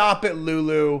 Stop it,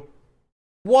 Lulu.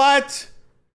 What?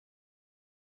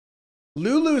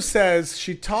 Lulu says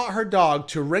she taught her dog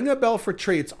to ring a bell for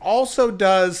treats, also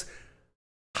does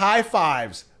high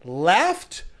fives,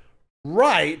 left,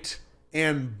 right,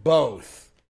 and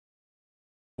both.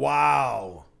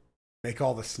 Wow. Make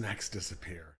all the snacks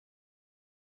disappear.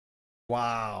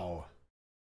 Wow.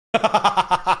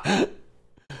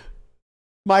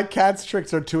 My cat's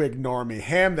tricks are to ignore me.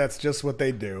 Ham, that's just what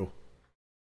they do.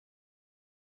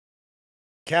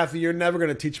 Kathy, you're never going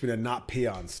to teach me to not pee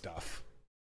on stuff.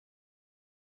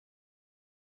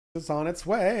 It's on its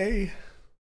way.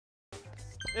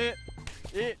 1,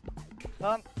 2,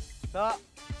 3, 4,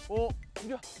 5,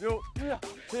 6, 7,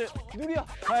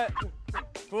 8,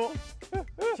 9,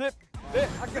 10. 네,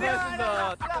 학교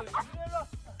다녔습니다.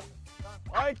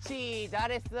 옳지,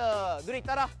 잘했어. 누리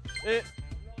따라. 1,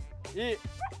 2,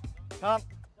 3,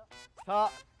 4,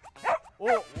 5,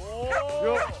 6,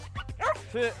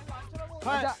 7,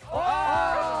 8.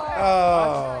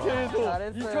 계속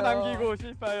 2초 남기고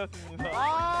실패하였습니다.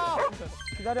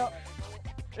 기다려.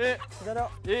 1, 기다려.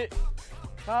 2,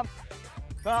 3,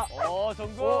 4.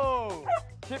 성공.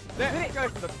 10. 네,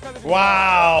 축하드립니다. 축하드립니다.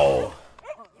 와우.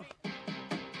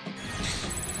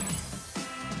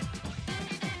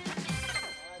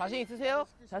 자신 있으세요?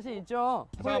 자신 있죠?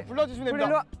 자, 불러주시면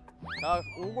됩니다. 자,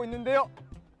 오고 있는데요.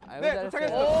 아이고, 네, 잘했어요.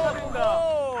 도착했습니다. 축하드립니다.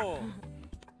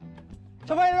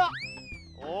 저만 일로 와.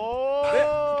 네,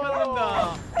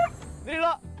 축하드립니다. 네, 일로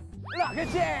와. 일로 와.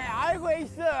 그렇지. 아이고,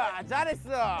 에이스. 잘했어.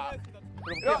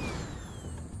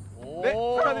 네,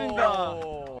 축하드립니다.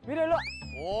 미래 일로 와.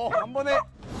 한 번에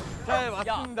잘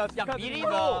맞습니다. 축하드립니다.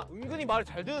 미리도 은근히 말을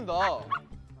잘 듣는다.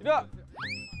 이리 와.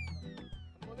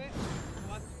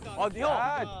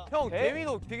 형,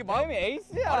 데미도 되게 마음이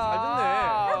에이스야.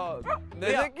 말을 잘 듣네.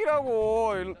 내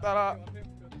새끼라고. 일로 따라.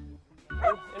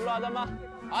 일로 아담아.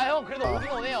 형, 그래도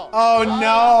오징어네요. Oh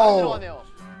no.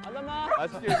 아담아.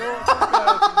 아쉽게도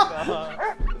실패하였습니다.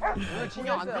 오늘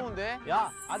진영 안 좋은데? 야,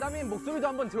 아담이 목소리도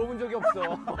한번 들어본 적이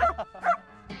없어.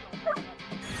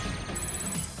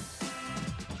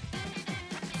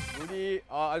 우리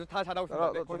아주 다 잘하고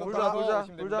있습니다. 네, 돌자.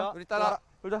 우리 따라.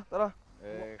 따라.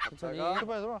 네, 천천히.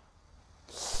 돌아.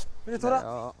 이제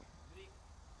돌아.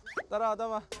 따라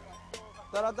아담아.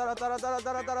 따라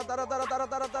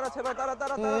제발 따라.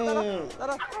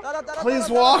 Please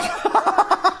walk.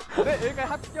 네, 여기까지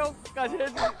합격까지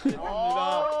해주겠습니다.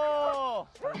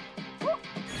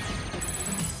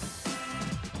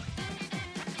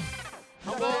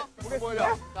 한번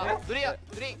보겠습니다. 자,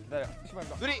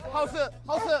 누리 하우스.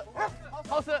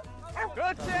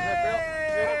 그렇지.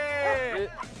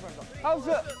 하우스.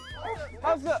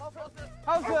 자,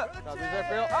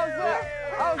 누리고요.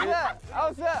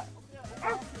 하우스.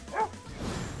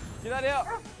 기다려.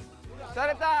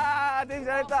 잘했다. 되게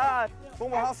잘했다.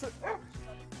 봉모 하우스.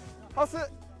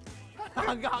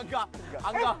 안 가.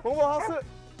 봉모 하우스.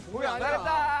 봉모 안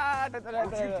잘했다.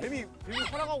 지금 데미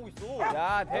살아가고 있어.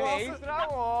 야, 데미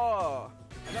에이스라고.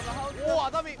 오,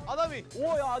 아담이.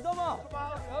 오, 야, 아담아.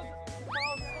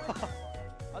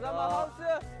 아담아, 하우스.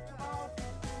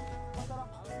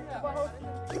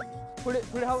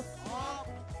 폴리 하우스.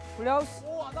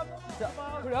 오, 아담이. 자,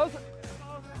 폴리 하우스.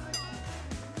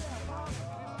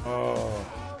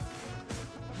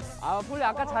 폴리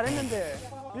아까 잘했는데.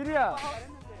 미리야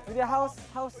하우스.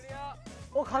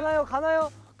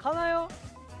 가나요?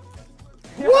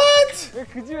 What? 왜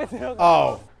그 집에 들어가?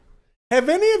 Oh. Have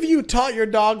any of you taught your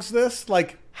dogs this?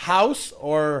 Like house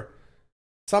or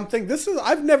something?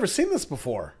 I've never seen this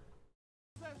before.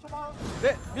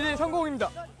 네, 미니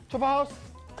성공입니다. 초바우스.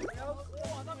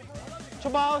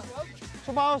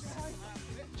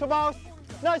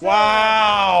 나이스.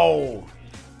 Wow.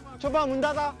 초바 문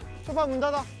닫아.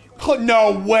 Oh,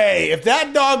 no way. If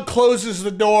that dog closes the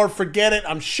door, forget it.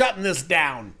 I'm shutting this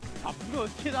down. 문을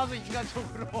어떻게 닫아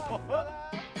인간적으로.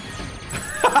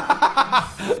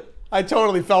 I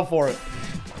totally fell for it.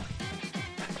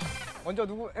 먼저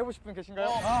누구 해보고 싶은 계신가요?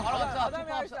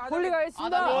 아담이 폴리가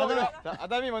했습니다. 자,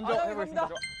 아담이 먼저 해보겠습니다.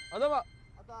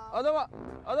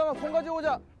 아담아, 콩 가지고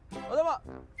오자. 아담아.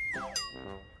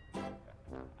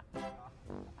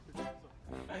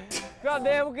 그럼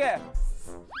내가 해볼게.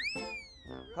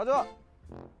 가져와.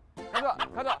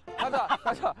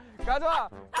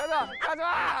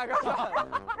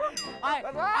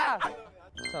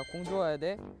 자, 공주 와야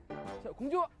돼. 자,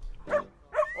 공주.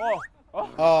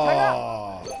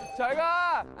 Oh. 잘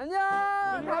가.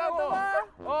 안녕.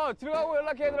 들어가고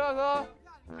연락해 들어가서.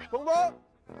 동범.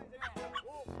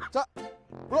 자,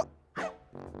 물어.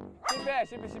 실패.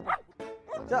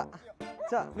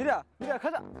 자, 미리야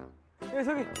가자. 여기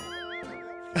저기.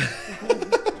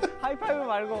 하이파이브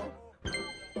말고.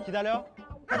 기다려.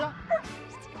 가자.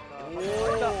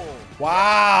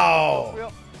 Wow.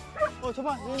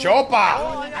 줘봐. Chopa.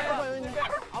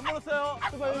 안 물었어요.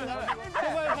 줘봐 가져와.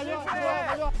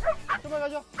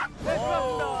 네,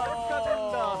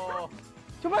 축하드립니다.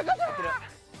 줘봐 가자. 그래.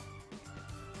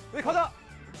 우리 가자.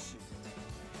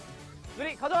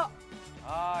 누리 가자.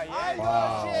 아, 예.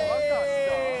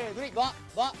 Wow. 누리 놔.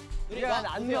 누리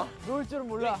안 돼. 놓을 줄은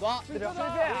몰라. 실패.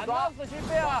 안 나왔어.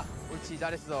 실패야. 옳지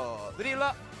잘했어. 누리 일로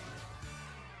와.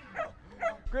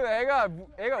 그래 애가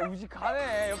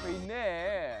우직하네. 옆에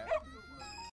있네.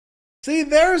 See,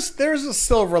 there's a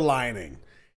silver lining.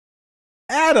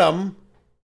 Adam,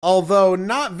 although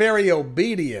not very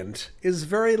obedient, is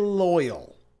very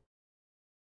loyal.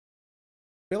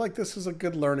 I feel like this is a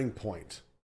good learning point.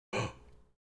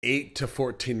 8 to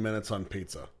 14 minutes on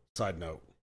pizza. Side note.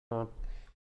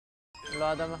 일로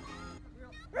아담아.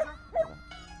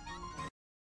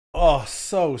 Oh,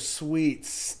 so sweet.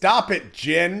 Stop it,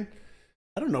 Jin.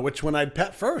 I don't know which one I'd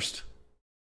pet first.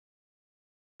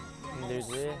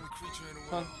 힘들지.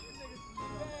 손.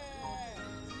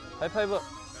 하이파이브.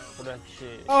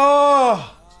 그렇지.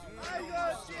 Oh.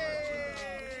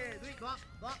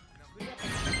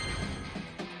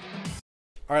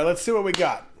 All right, let's see what we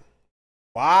got.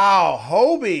 Wow,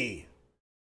 Hobie.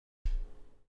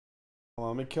 Well,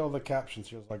 let me kill the captions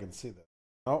here so I can see this.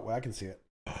 Oh, well, I can see it.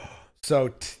 So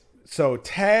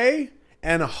Tay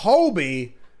and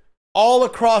Hobie all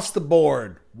across the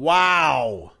board.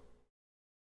 Wow.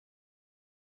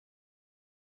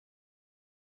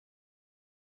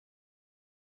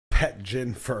 Pet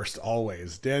Jin first,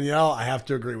 always. Danielle, I have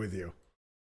to agree with you.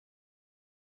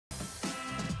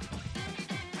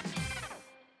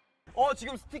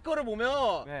 지금 스티커를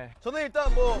보면 네. 저는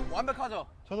일단 뭐 완벽하죠.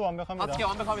 저도 완벽합니다. 어떻게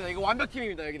완벽합니다. 이거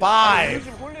완벽팀입니다. 여기. Five.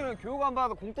 지금 홀리면 교육 안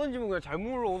받아서 공 던지면 그냥 잘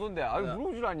물어오던데. 아유,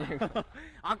 물어주라니.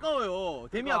 아까워요.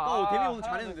 데미 아까워. 데미 오늘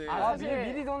잘했는데.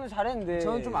 미리 오늘 잘했는데.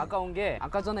 저는 좀 아까운 게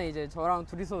아까 전에 이제 저랑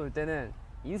둘이서 놀 때는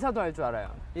인사도 할 줄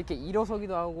알아요. 이렇게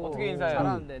일어서기도 하고 어떻게 인사해요?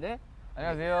 잘하는데, 네?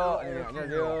 안녕하세요.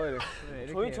 안녕하세요.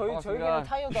 저희끼리는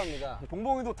타이어도 합니다.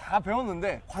 동봉이도 다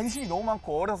배웠는데 관심이 너무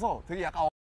많고 어려서 되게 약간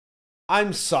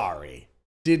I'm sorry.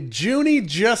 Did Junie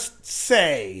just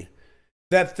say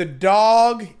that the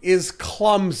dog is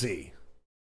clumsy?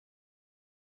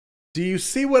 Do you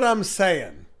see what I'm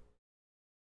saying?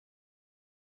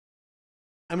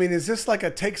 I mean, is this like a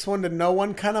takes one to know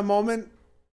one kind of moment?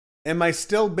 Am I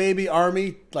still baby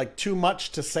army, like too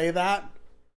much to say that?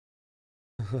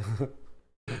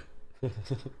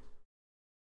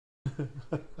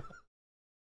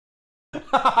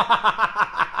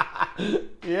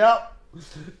 Yep.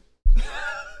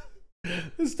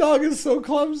 This dog is so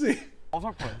clumsy.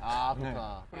 어설퍼요. 아,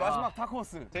 그렇구나. 마지막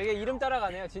다크호스. 되게 이름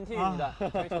따라가네요. 진팀입니다.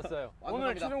 저희 졌어요.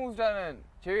 오늘 최종 우승자는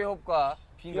제이홉과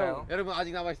빈가요? 여러분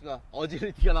아직 남아 있습니다.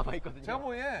 어질리티가 남아 있거든요. 제가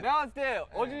보기에 내가 봤을 때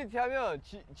어질리티 하면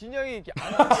진영이 이렇게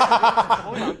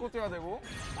거의 안고 뛰어야 되고.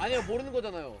 아니요 모르는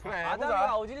거잖아요. 그래.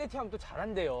 아담이가 어질리티 하면 또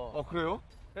잘한대요. 그래요?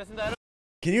 그렇습니다.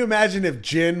 Can you imagine if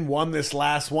Jin won this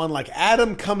last one? Like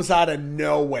Adam comes out of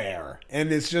nowhere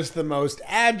and is just the most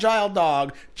agile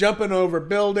dog, jumping over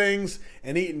buildings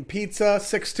and eating pizza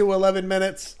 6 to 11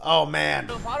 minutes. Oh man.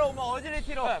 바로 뭐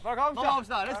어질리티로 바로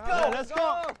가봅시다. Let's go. Let's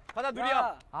go. 가자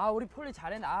누리야. 아, 우리 폴리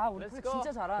잘했네. 아, 우리 폴리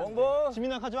진짜 잘하네. 봉봉.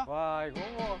 지민아 가져와. 와 이거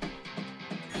뭐.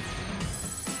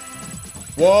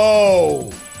 Whoa.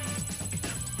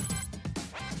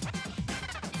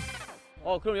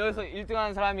 그럼 여기서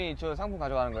 1등하는 사람이 저 상품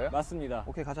가져가는 거예요? 맞습니다.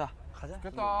 오케이, 가자.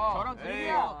 좋겠다. 저랑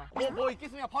둘이야. 뭐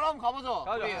있겠으면 바로 한번 가보자.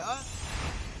 우리.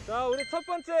 자, 우리 첫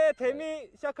번째 데미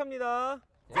시작합니다.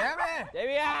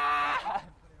 데미야!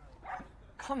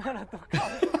 카메라 또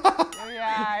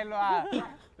데미야, 일로 와.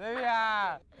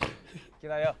 데미야.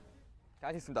 기다려.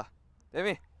 가겠습니다.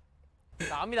 데미.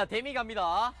 갑니다. 데미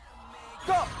갑니다.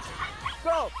 고! 고!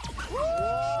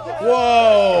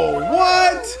 Whoa.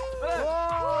 What?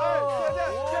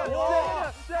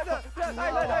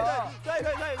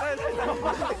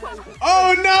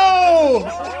 Oh no!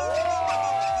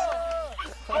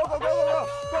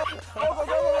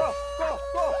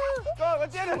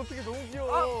 어떻게 너무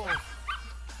귀여워.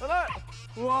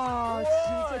 와,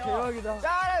 진짜 대박이다.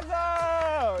 잘했어.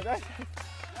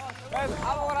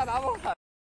 다 먹어라, 다 먹어라.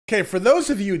 Okay, for those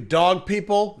of you dog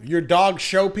people, your dog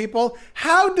show people,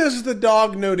 how does the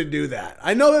dog know to do that?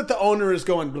 I know that the owner is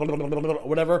going blah, blah, blah, blah, blah,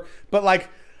 whatever, but like,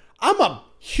 I'm a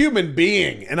human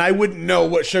being and I wouldn't know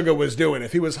what Sugar was doing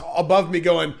if he was above me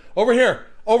going, over here,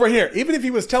 over here. Even if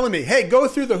he was telling me, hey, go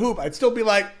through the hoop, I'd still be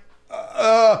like,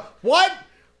 what?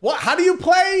 What? How do you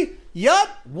play? Yut?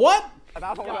 What?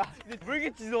 나 먹어라.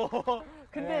 물겠지 너.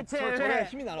 근데 쟤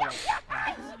힘이 나라.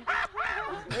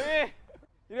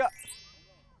 이리야.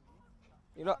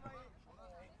 이리야.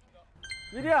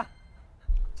 이리야.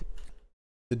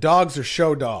 The dogs are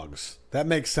show dogs. That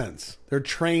makes sense. They're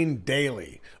trained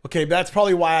daily. Okay, that's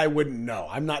probably why I wouldn't know.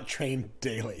 I'm not trained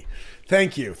daily.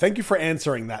 Thank you. Thank you for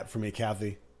answering that for me,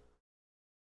 Kathy.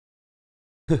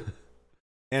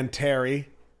 And Terry.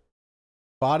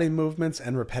 Body movements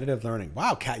and repetitive learning.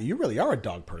 Wow, Kat, you really are a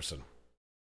dog person.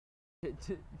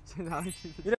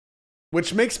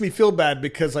 Which makes me feel bad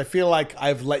because I feel like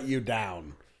I've let you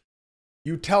down.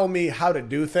 You tell me how to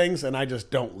do things and I just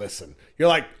don't listen. You're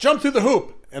like, jump through the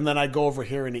hoop. And then I go over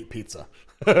here and eat pizza.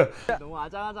 너무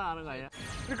아장아장하는 거 아니야?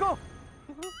 go.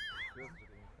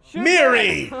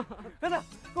 Miri! 가자.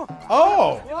 고.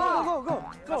 Oh!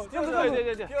 고.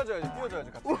 뛰어줘야지. 뛰어줘야지. 같이.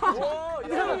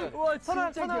 우와,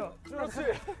 진짜 귀여워. 그렇지.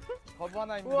 거부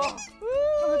하나입니다.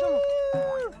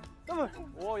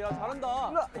 오, 야,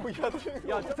 잘한다.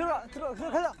 야, 들어.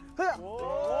 가자.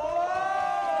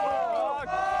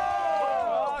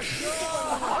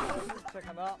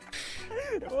 하나.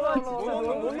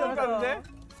 너무 잘하는데?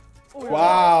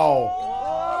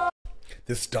 Wow.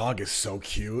 This dog is so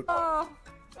cute.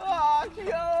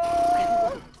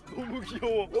 귀여워.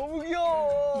 너무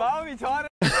귀여워. 마음이 잘해.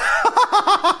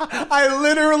 I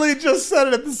literally just said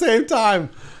it at the same time.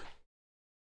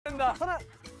 하나.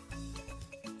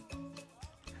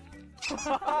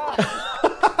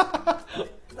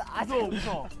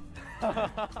 무서워.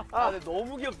 근데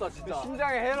너무 귀엽다, 진짜.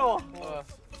 심장에 해로워.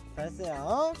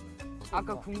 잘했어요.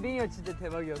 아까 궁뎅이가 진짜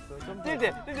대박이었어. 뛸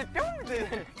때, 뿅!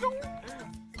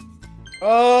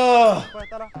 빨리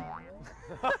따라.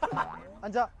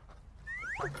 앉아.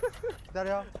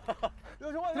 기다려.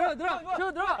 들어. 야.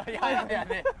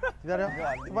 기다려.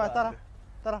 빨리 따라.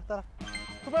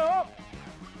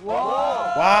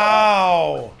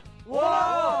 Wow.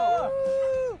 와,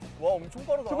 엄청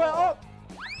빠르다.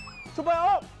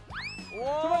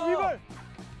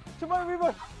 주발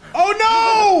위볼. Oh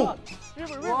no!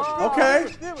 Okay.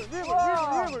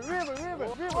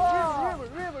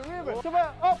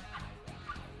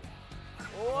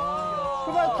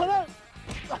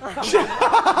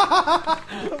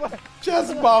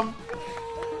 Just bump.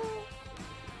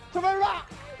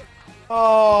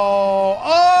 Oh,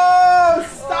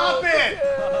 stop it.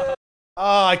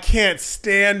 Oh, I can't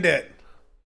stand it.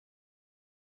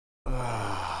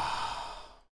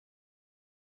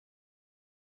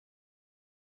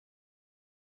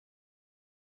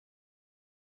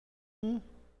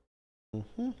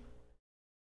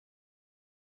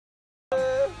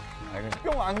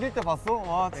 뿅 안길 때 봤어?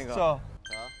 와 진짜. 자,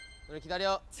 우리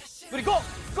기다려. 우리 고!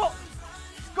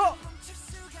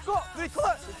 우리 콜!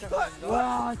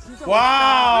 와, 진짜.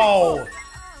 Wow.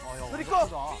 우리 고!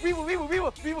 위브!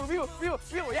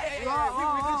 야!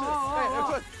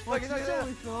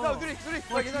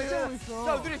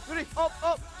 둘이 업!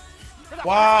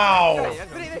 Wow.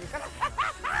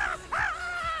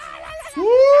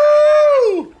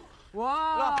 Woo!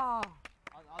 와.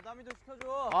 아담이도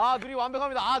시켜줘. 아, 둘이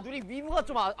완벽합니다. 아, 둘이 위브가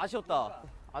좀 아쉬웠다.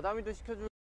 아담이도 시켜줘.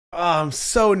 I'm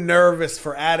so nervous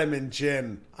for Adam and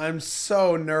Jin. I'm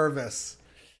so nervous.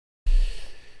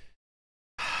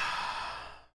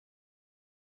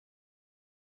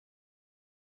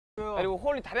 그리고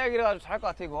홀이 다리가 길어가지고 잘할 것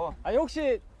같아 이거. 아니,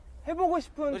 혹시 해보고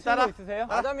싶은 친구 따라. 있으세요?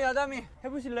 아담이.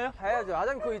 해보실래요? 해야죠.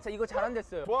 아담이 이거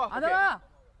잘한댔어요. 좋아. 아담아.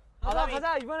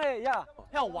 가자 이번에 야.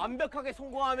 형 완벽하게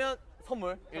성공하면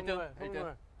선물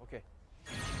 1등. 오케이.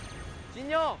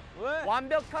 진영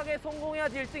완벽하게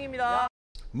성공해야지 1등입니다.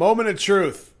 Moment of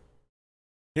truth.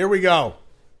 Here we go.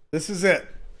 This is it.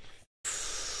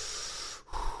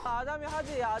 아담이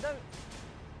하지. 아담.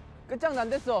 끝장난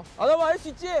됐어. 아담아 할 수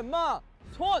있지. 엄마.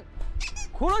 손.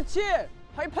 그렇지.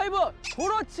 하이파이브.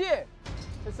 그렇지.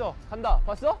 됐어. 간다.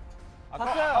 봤어?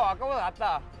 봤어요. 아까보다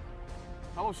낫다.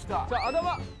 가봅시다. 자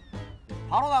아담아.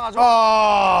 바로 나가죠.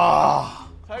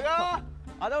 잘 가.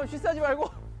 아담은 쉬싸지 말고.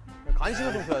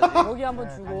 간식을 좀 줘야지. 여기 한번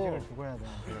주고. 간식을 주고 해야 돼.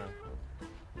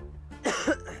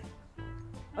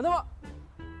 아담아.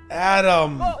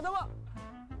 Adam. 아담아.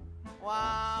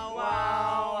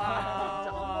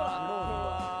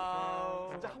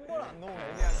 진짜 한 번 안 넣으면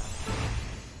애매하다.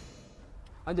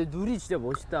 아 근데 누리 진짜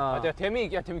멋있다. 내가 데미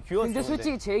귀여웠어. 근데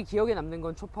솔직히 제일 기억에 남는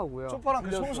건 초파고요. 초파랑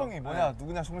그 송송이 뭐냐?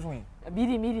 누구냐 송송이.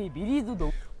 미리도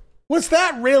너무. Was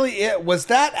that really it? Was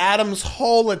that Adam's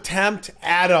whole attempt?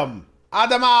 Adama!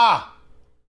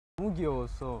 너무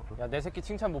귀여웠어. 야, 내 새끼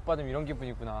칭찬 못 받으면 이런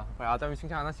기분이구나. 아담이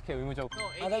칭찬 하나씩 해, 의무적으로.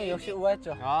 아담이 역시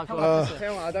우아했죠. 아, 좋아.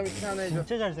 태영 아담이 칭찬 하나 해줘.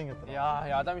 진짜 잘생겼다. 야,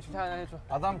 아담이 칭찬 하나 해줘.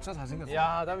 아담 진짜 잘생겼어.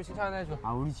 야, 아담이 칭찬 하나 해줘.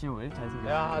 아 우리 지금 왜 이렇게 잘생겼어?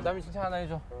 야, 아담이 칭찬 하나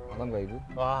해줘. 아담과 이브?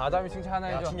 와, 아담이 칭찬 하나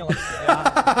해줘. 진영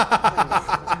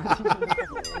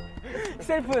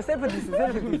셀프 디스.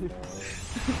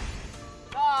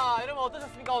 자, 여러분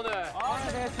어떠셨습니까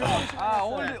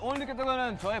오늘? 오늘 느꼈던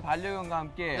거는 저의 반려견과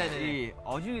함께 이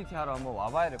어질리티 하러 한번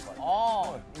와봐야 될 것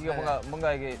같아요. 이게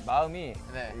뭔가 이게 마음이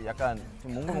약간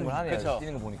좀 몽글몽글하네요. 그쵸.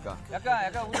 뛰는 거 보니까.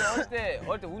 약간 우리 어릴 때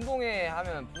우運動회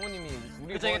하면 부모님이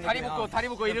우리 그쵸, 이게 다리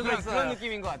묶고 이런 거 그런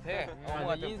느낌인 것 같아.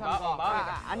 뭔가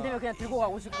마음이 안 되면 그냥 들고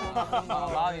가고 싶고.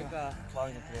 마음이 좀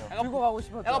그래요. 들고 가고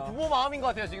싶었죠. 약간 부모 마음인 것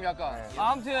같아요 지금 약간.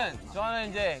 아무튼 저는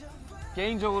이제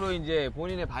개인적으로 이제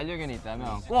본인의 반려견이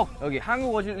있다면 꼭 여기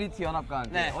한국 어질리티 연합관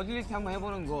어질리티 한번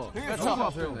해보는 거 되게 좋을 것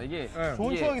같아요. 이게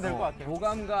좋은 추억이 될 것 같아요.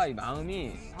 교감과 이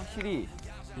마음이 확실히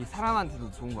이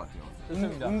사람한테도 좋은 것 같아요.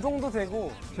 좋습니다. 운동도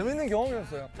되고. 재밌는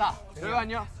경험이었어요. 자,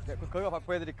 결과는요? 네, 그 결과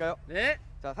발표해드릴까요? 네.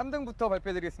 자, 3등부터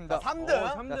발표해드리겠습니다. 3등.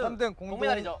 자, 3등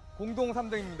동메달이죠. 공동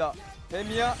 3등입니다.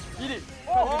 데미야 1위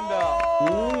축하드립니다.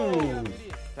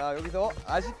 자, 여기서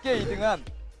아쉽게 2등한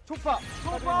초파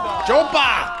축하드립니다.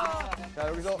 Jopa! 자,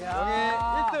 여기서 영예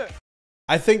 1등.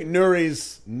 I think Nuri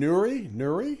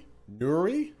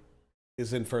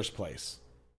is in first place.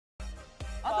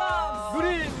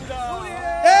 누리입니다.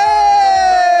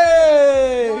 Hey!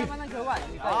 할 만한 결과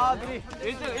아닙니까? 아, 누리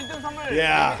 1등 선물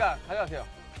Yeah. 그러니까 가져가세요.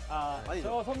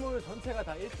 저 선물 전체가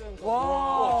다 1등.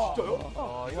 와, 진짜요?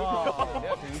 이거 내가 되게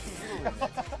열심히 찍고 있네.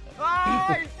 와,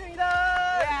 1등이다.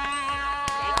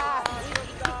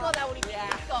 이거다 우리 이거.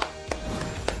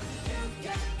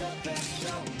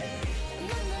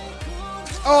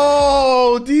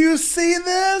 Oh, do you see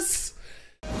this?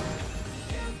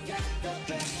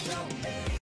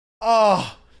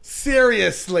 Oh,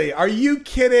 seriously. Are you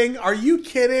kidding? Are you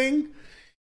kidding?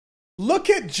 Look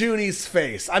at Junie's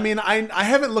face. I mean, I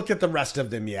haven't looked at the rest of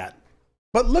them yet,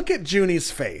 but look at Junie's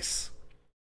face.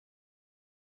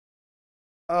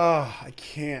 Oh, I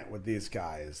can't with these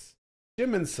guys.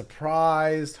 Jimin's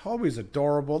surprised. Hobie's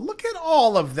adorable. Look at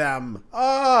all of them.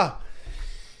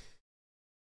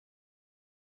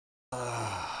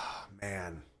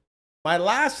 Man. My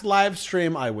last live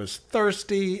stream, I was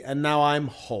thirsty, and now I'm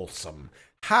wholesome.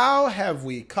 How have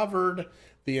we covered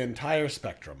the entire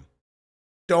spectrum?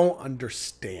 Don't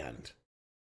understand.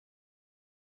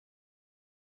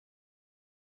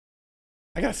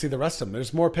 I gotta see the rest of them.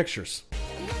 There's more pictures.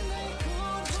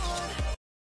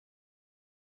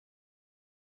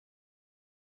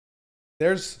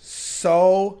 There's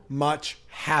so much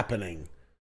happening.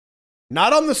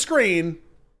 Not on the screen,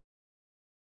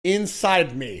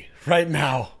 inside me right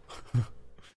now.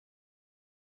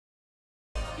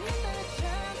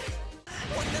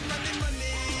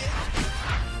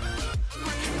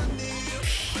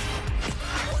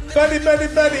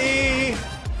 Buddy.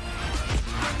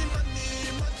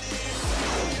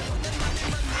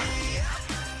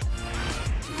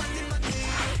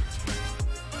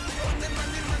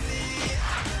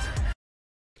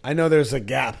 I know there's a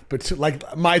gap, but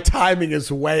like my timing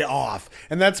is way off.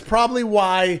 And that's probably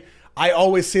why I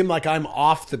always seem like I'm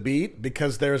off the beat,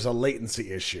 because there's a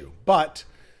latency issue. But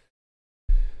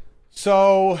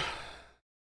so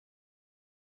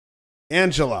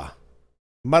Angela,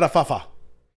 Madafafa.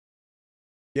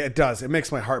 Yeah, it does. It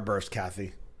makes my heart burst,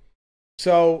 Kathy.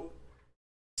 So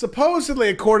supposedly,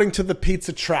 according to the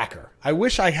pizza tracker, I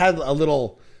wish I had a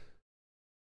little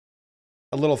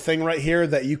thing right here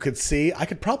that you could see. I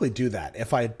could probably do that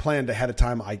if I had planned ahead of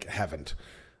time. I haven't.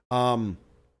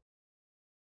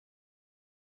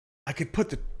 I could put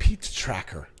the pizza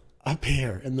tracker up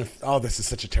here in the. Oh, this is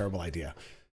such a terrible idea.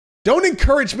 Don't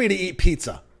encourage me to eat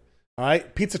pizza. All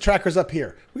right, pizza tracker's up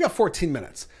here. We got 14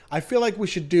 minutes. I feel like we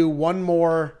should do one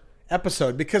more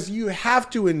episode because you have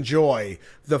to enjoy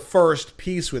the first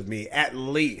piece with me at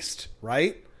least,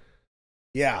 right?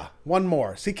 Yeah, one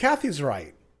more. See, Kathy's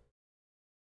right.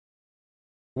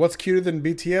 What's cuter than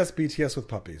BTS? BTS with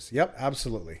puppies. Yep,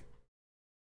 absolutely.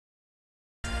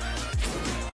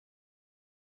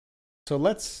 So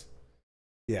let's,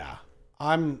 yeah,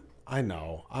 I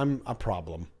know, I'm a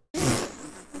problem.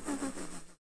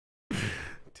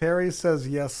 Terry says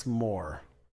yes, more.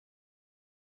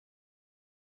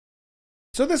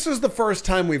 So this is the first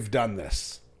time we've done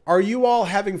this. Are you all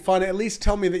having fun? At least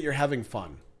tell me that you're having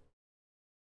fun.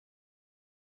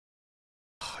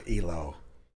 Oh, Elo.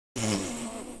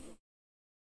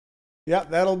 Yeah,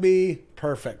 that'll be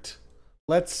perfect.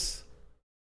 Let's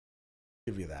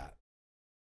give you that.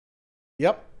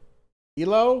 Yep.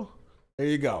 Elo, there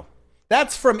you go.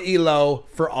 That's from Elo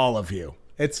for all of you.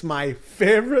 It's my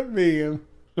favorite meme.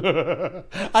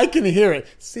 I can hear it.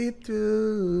 See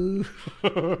through.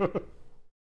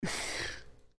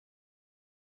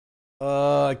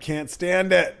 I can't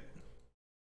stand it.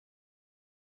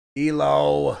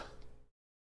 Elo.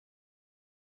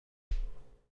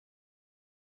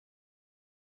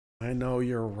 I know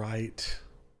you're right.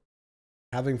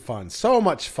 Having fun. So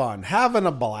much fun. Having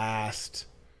a blast.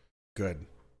 Good.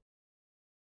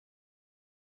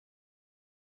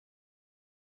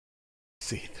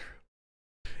 See through.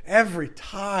 Every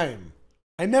time.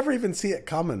 I never even see it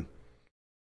coming.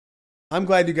 I'm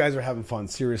glad you guys are having fun.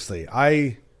 Seriously.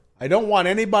 I don't want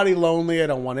anybody lonely. I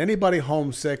don't want anybody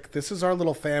homesick. This is our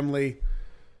little family.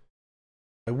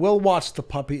 I will watch the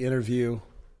puppy interview at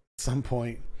some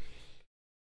point.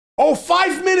 Oh,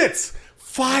 5 minutes!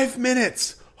 5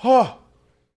 minutes! Oh.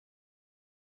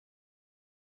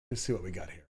 Let's see what we got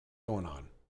here. What's going on?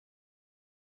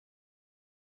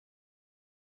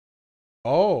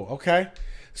 Oh, okay.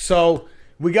 So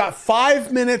we got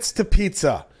 5 minutes to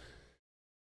pizza.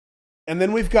 And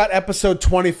then we've got episode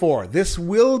 24. This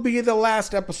will be the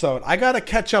last episode. I got to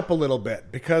catch up a little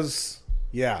bit because,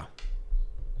 yeah.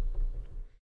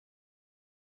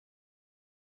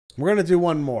 We're going to do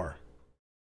one more.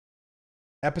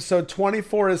 Episode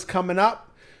 24 is coming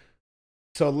up.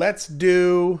 So let's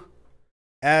do,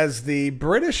 as the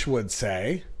British would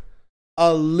say,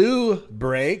 a loo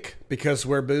break because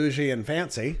we're bougie and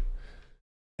fancy.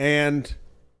 And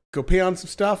go pee on some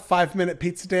stuff. 5-minute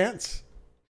pizza dance.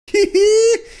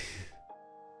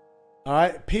 All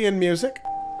right, pee and music.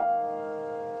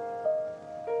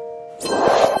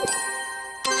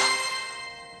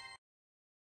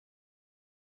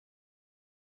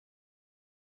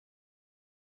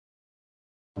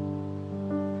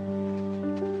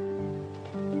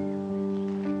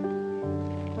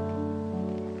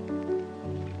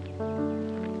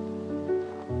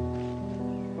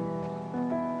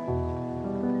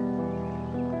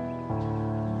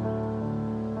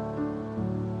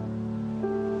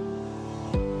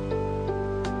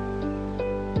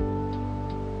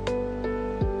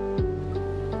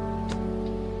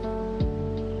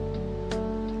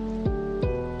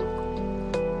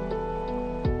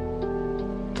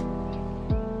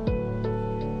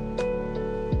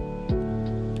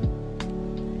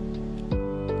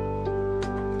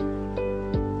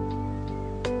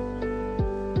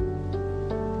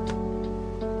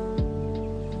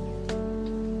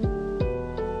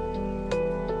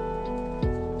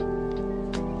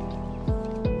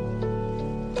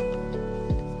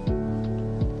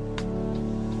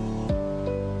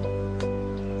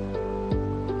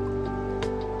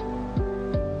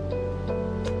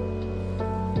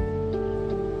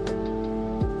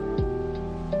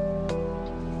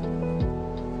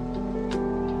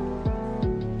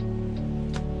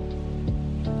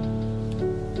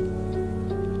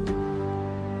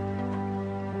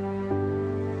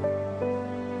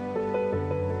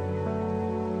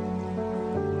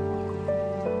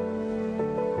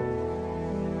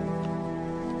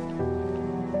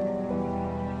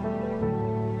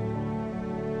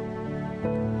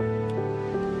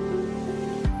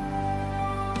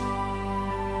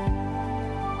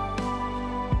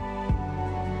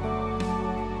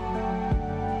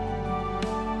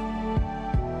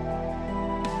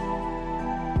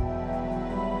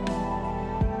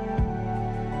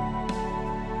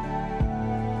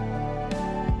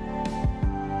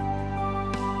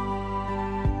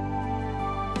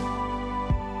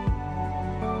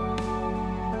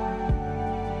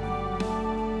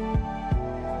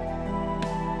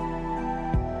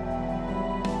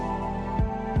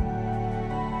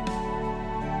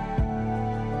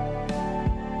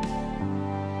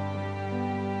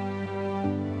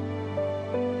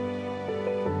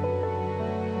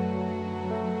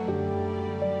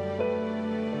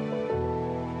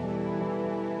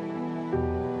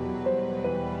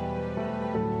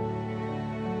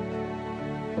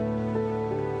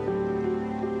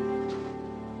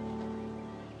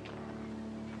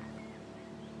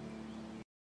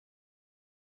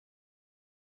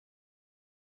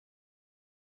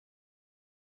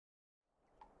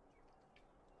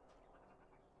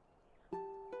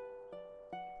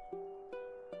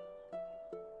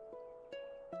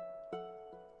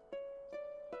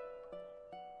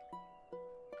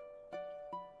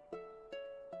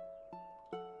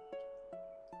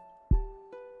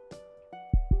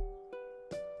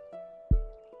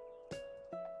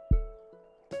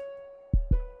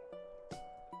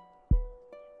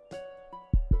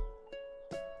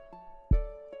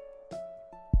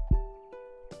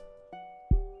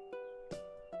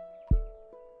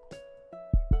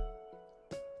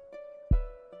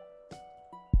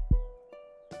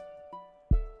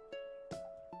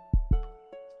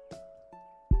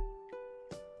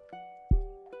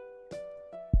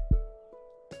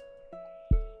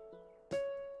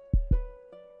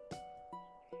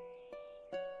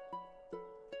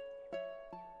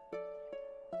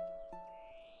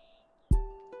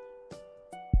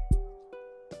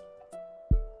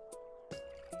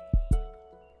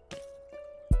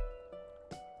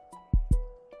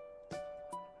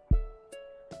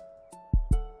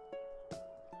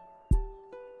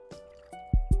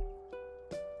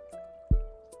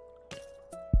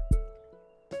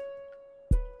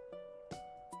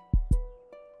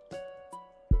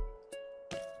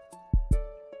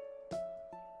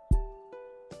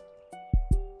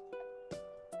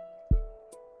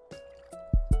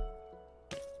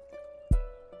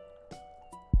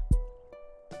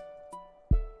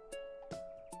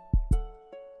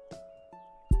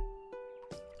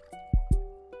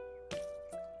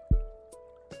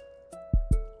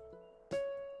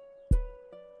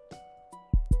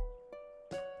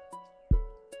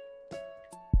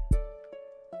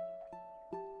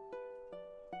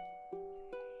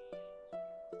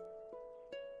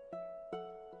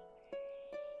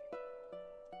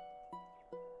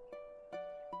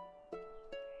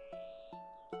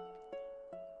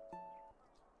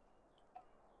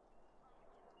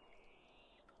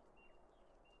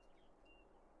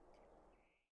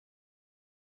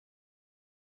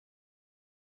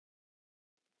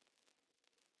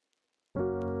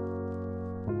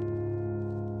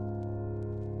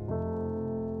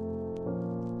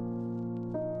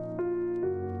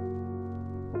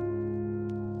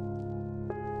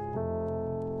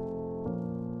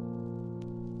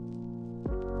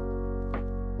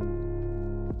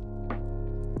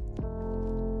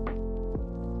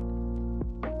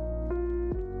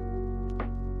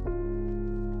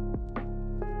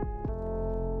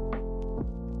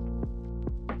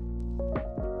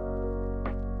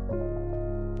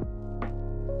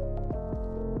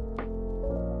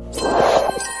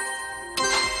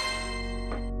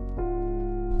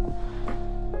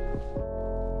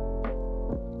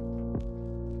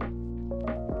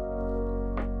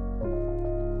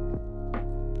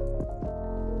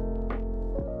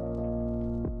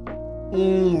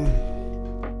 Woo!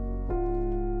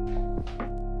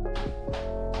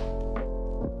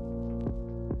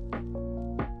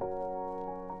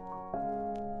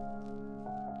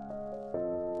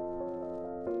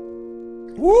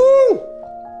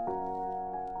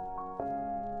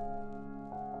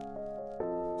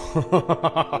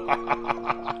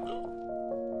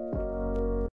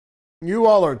 You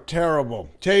all are terrible.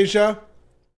 Tasia,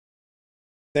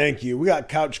 thank you. We got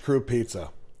Couch Crew pizza.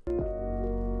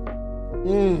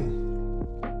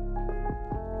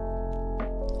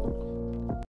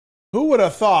 Who would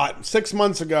have thought 6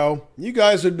 months ago you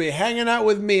guys would be hanging out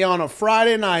with me on a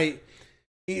Friday night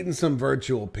eating some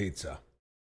virtual pizza?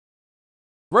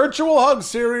 Virtual hug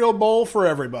cereal bowl for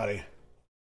everybody.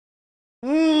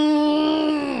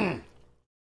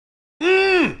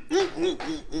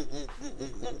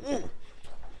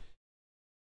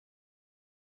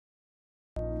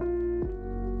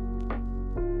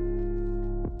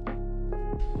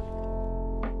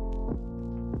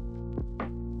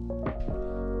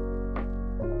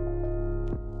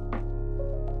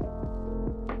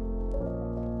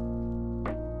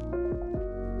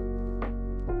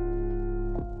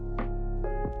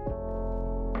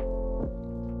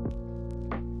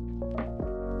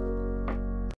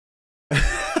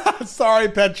 Sorry,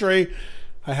 Petri.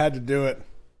 I had to do it.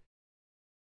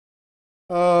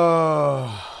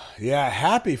 Oh, yeah.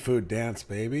 Happy food dance,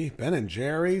 baby. Ben and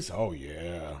Jerry's. Oh,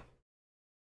 yeah.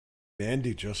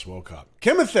 Mandy just woke up.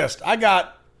 Kimethist. I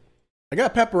got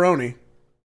pepperoni.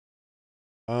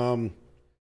 And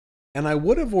I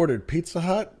would have ordered Pizza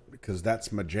Hut because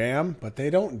that's my jam, but they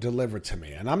don't deliver to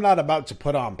me. And I'm not about to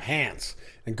put on pants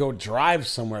and go drive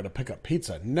somewhere to pick up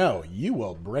pizza. No, you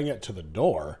will bring it to the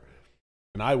door.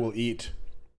 And I will eat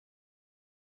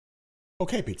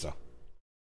okay pizza.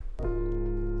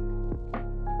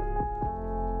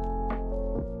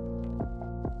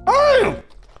 Oh!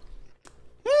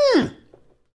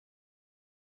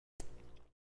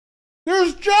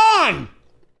 There's John!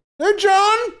 Hey,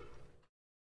 John!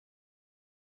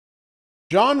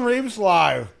 John Reeves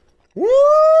live. Woo!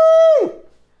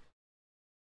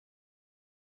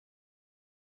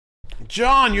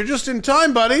 John, you're just in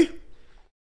time, buddy.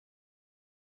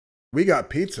 We got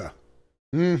pizza.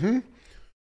 Yeah.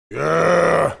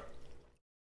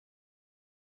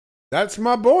 That's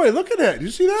my boy. Look at that. You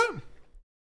see that?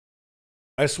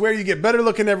 I swear you get better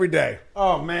looking every day.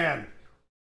 Oh, man.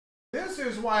 This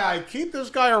is why I keep this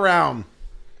guy around.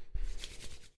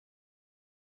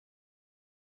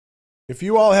 If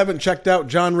you all haven't checked out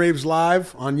John Reeves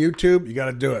live on YouTube, you got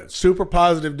to do it. Super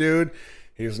positive dude.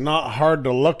 He's not hard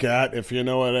to look at, if you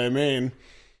know what I mean.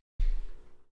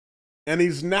 And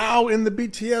he's now in the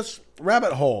BTS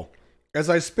rabbit hole as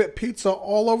I spit pizza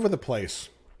all over the place.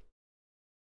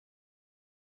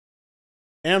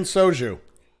 And soju.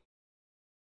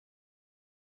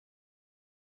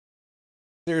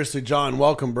 Seriously, John,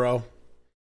 welcome, bro.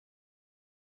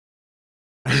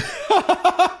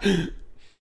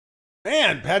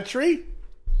 Man, Petri.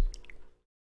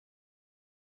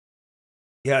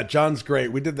 Yeah, John's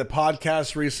great. We did the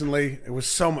podcast recently. It was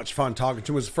so much fun talking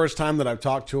to him. It was the first time that I've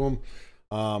talked to him.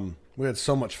 We had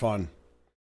so much fun.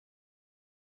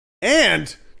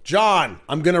 And, John,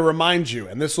 I'm going to remind you,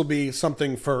 and this will be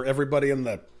something for everybody in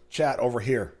the chat over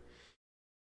here.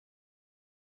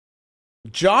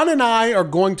 John and I are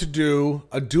going to do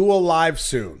a dual live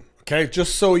soon, okay?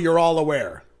 Just so you're all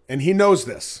aware. And he knows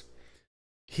this.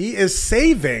 He is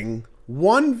saving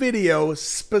one video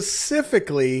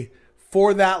specifically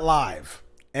for that live.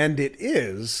 And it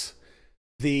is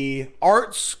the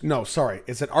art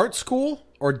school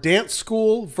or dance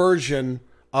school version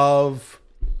of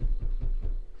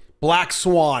Black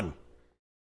Swan.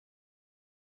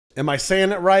 Am I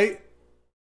saying it right?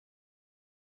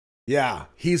 Yeah,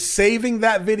 he's saving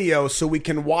that video so we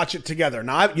can watch it together.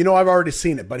 Now, I've already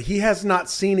seen it, but he has not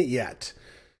seen it yet.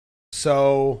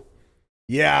 So,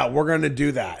 yeah, we're going to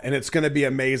do that. And it's going to be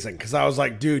amazing because I was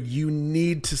like, dude, you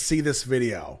need to see this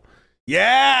video.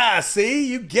 Yeah, see,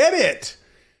 you get it.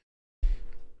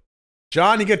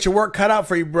 John, you get your work cut out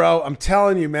for you, bro. I'm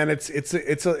telling you, man, it's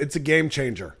a game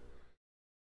changer.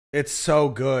 It's so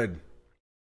good.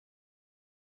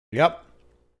 Yep.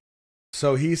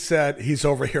 So he said he's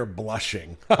over here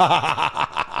blushing.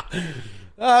 Couch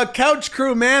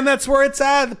crew, man, that's where it's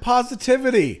at. The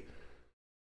positivity.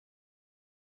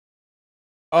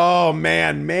 Oh,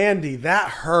 man, Mandy, that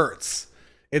hurts.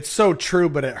 It's so true,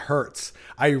 but it hurts.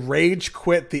 I rage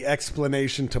quit the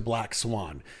explanation to Black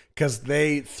Swan because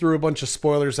they threw a bunch of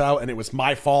spoilers out and it was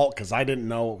my fault because I didn't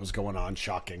know what was going on.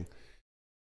 Shocking.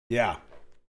 Yeah.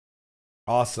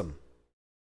 Awesome.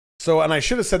 So, and I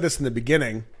should have said this in the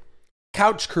beginning.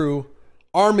 Couch crew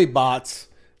army bots,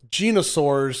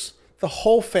 Genosaurs, the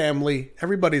whole family.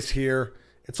 Everybody's here.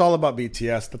 It's all about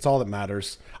BTS. That's all that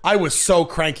matters. I was so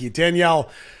cranky. Danielle,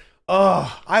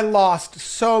 I lost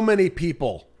so many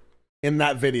people in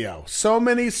that video. So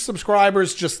many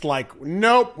subscribers just like,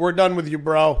 nope, we're done with you,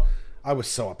 bro. I was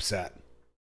so upset.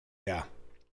 Yeah.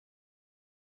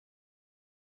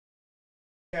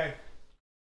 Okay.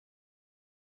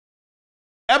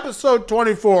 Episode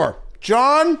 24.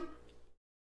 John,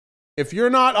 if you're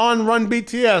not on Run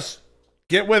BTS,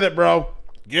 get with it, bro.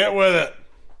 Get with it.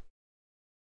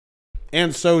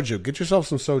 And soju. Get yourself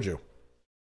some soju.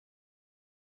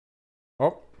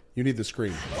 Oh, you need the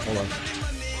screen. Hold on.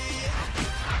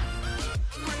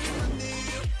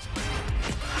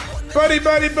 Buddy,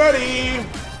 buddy, buddy.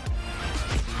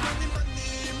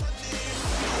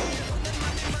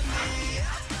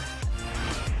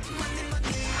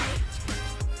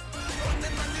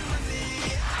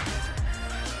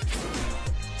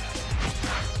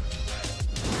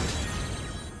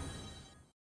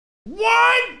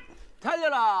 What?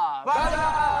 달려라.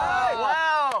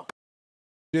 와우.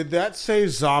 Did that say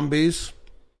zombies?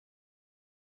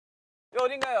 여기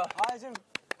어딘가요? 아 지금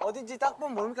어딘지 딱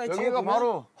보면 모르니까 여기가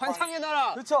바로 환상의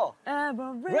나라. 그렇죠.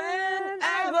 Everrain,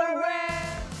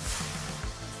 Everrain.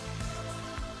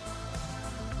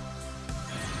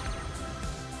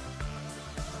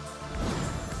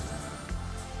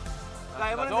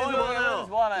 자 이번엔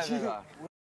뭐 하나요? 제가?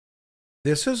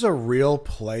 This is a real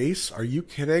place? Are you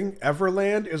kidding?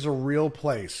 Everland is a real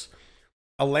place.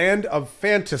 A land of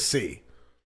fantasy.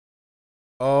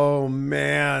 Oh,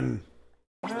 man.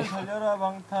 오늘 달려라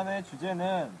방탄의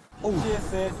주제는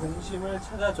BTS의 동심을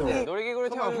찾아줘.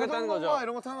 놀이기구를 태워주겠다는 거죠.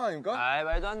 이런 거 타는 거 아닙니까? 아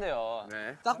말도 안 돼요.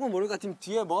 네. 딱 보면 모르니까 지금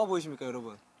뒤에 뭐가 보이십니까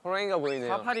여러분? 호랑이가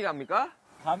보이네요. 사파리 갑니까?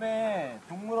 밤에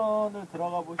동물원을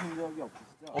들어가 보신 적이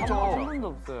없으시죠? 한 번도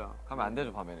없어요. 가면 안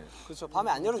되죠, 밤에는. 그렇죠.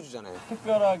 밤에 안 열어주잖아요.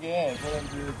 특별하게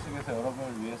에버랜드 측에서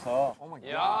여러분을 위해서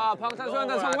야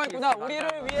방탄소년단 성공했구나.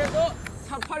 우리를 위해서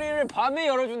사파리를 밤에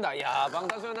열어준다. 야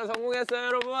방탄소년단 성공했어요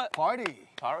여러분. 파티.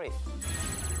 파티.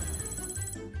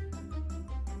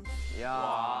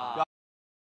 야.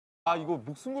 아 이거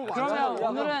목숨 걸고 그러면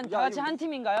오늘은 다 같이 한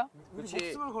팀인가요? 그렇지.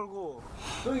 목숨을 걸고.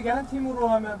 또 이게 한 팀으로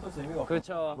하면 또 재미가 없어.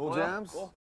 그렇죠. No jams.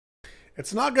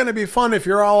 It's not going to be fun if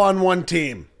you're all on one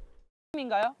team.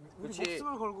 팀인가요? 그렇지.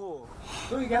 목숨을 걸고.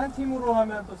 또 이게 한 팀으로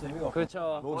하면 또 재미가 없어.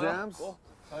 그렇죠. No jams.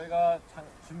 저희가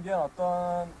준비한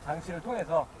어떤 장치를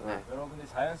통해서 여러분들이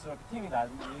자연스럽게 팀이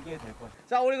나뉘게 될 것이에요.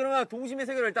 자, 우리 그러면 동심의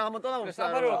세계로 일단 한번 떠나봅시다.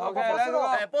 사파리로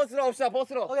버스로. 네, 버스로 갑시다.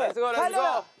 버스로. 렛츠고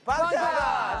달려. 방탄.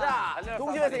 자,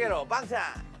 동심의 세계로 방탄.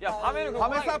 야 밤에는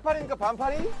밤에 사파리니까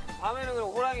반파리? 밤에는 그럼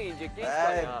호랑이 이제 게임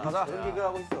아니야. 가자. 그런 얘기를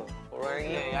하고 있어.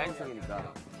 호랑이의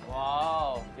야행성이니까.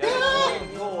 와우. 야 이거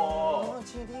무서워.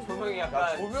 조명이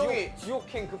약간 조명이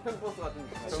지옥행 급행버스 같은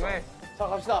느낌. 조명. 자,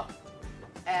 갑시다.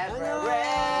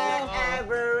 Everrain,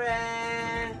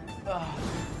 Everrain.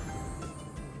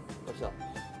 갑시다.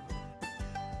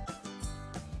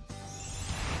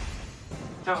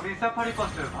 자, 우리 사파리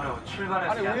버스 바로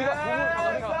출발합니다. 우리가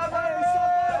사파리.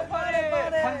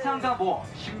 환상과 모험,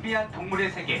 신비한 동물의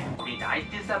세계. 우리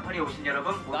나이트 사파리에 오신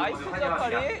여러분 모두 나이트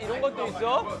환영합니다. 사파리? 이런 것도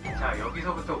있어? 자,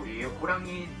 여기서부터 우리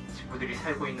호랑이 친구들이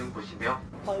살고 있는 곳인데요.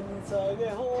 환상의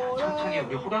자, 호랑이. 천천히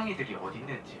우리 호랑이들이 어디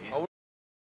있는지.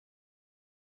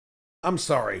 I'm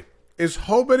sorry. Is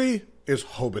Hobity?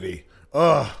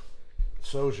 Ugh.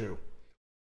 Soju.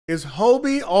 Is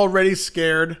Hobie already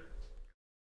scared?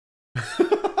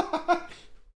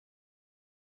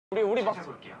 우리 막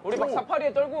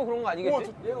사파리에 떨고 그런 거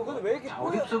아니겠지? 얘가 근데 왜 이렇게 자,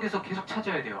 어둠 속에서 계속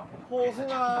찾아야 돼요.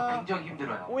 호승아. 굉장히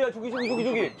힘들어요. 오야 저기 저기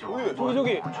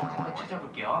저기 한번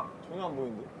찾아볼게요. 전혀 안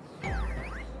보이는데?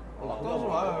 떠나지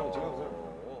마요, 제가 보세요.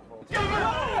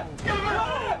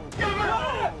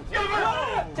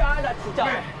 짜나 진짜.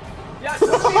 야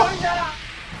저기 열잖아.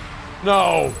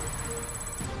 No.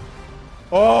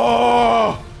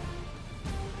 Oh.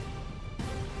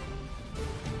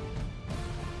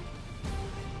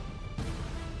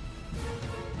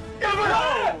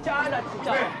 짜나 진짜.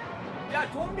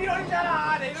 야 좀비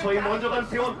열잖아. 저희 먼저 간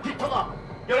대원 빅터가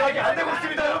연락이 안 되고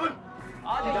있습니다, 여러분.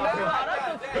 아 내가 알았어.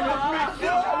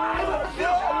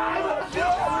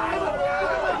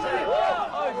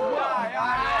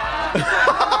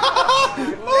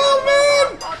 Oh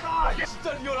man.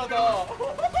 진짜 리얼하다.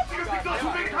 지금 빅터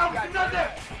조명이 다 끝났는데.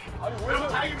 여러분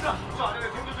다행입니다. 저 안에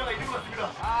생존자가 있는 것 같습니다.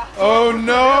 Oh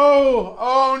no.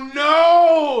 Oh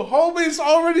no. Hobie's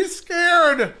already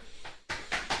scared.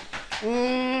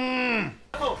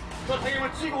 저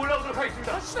다행임을 치고 올라오도록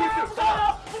하겠습니다.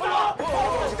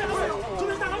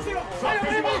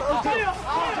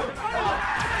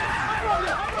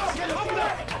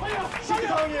 신기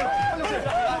상황이에요.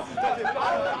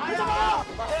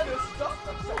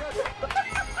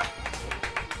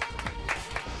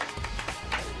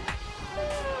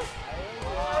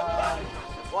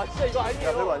 와 진짜 이거 아니에요.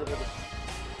 야, 별거 아니야.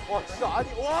 와 진짜 아니.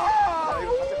 와.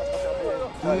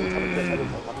 야, 이거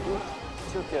같이.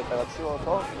 치울게다가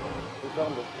치워서 이렇게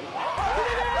하면 돼.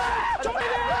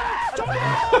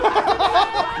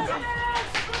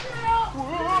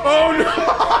 Oh no!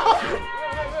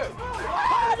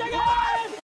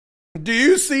 Do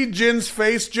you see Jin's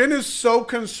face? Jin is so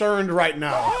concerned right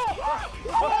now.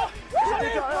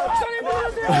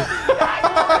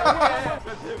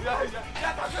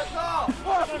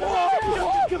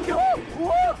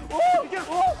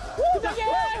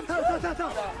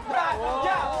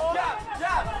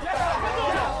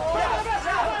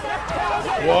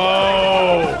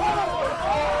 Whoa!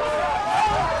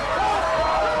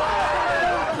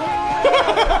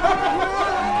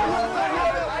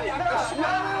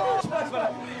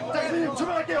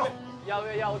 출발할게요. 야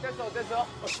어땠어?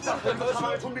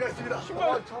 사망의 좀비가 있습니다. 야, 이 신발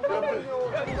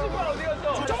어디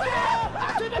갔어?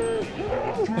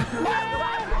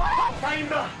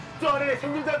 다행입니다. 저 안에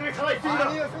생존자들이 살아 있습니다.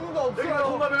 아니요, 생존자 없어요. 여기만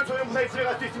통과하면 저희 무사히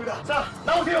지나갈 수 있습니다. 자,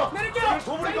 나오세요. 내릴게요.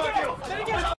 도움을 구할게요.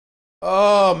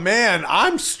 Oh man,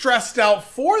 I'm stressed out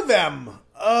for them.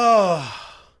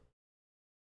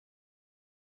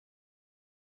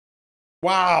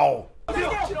 Wow.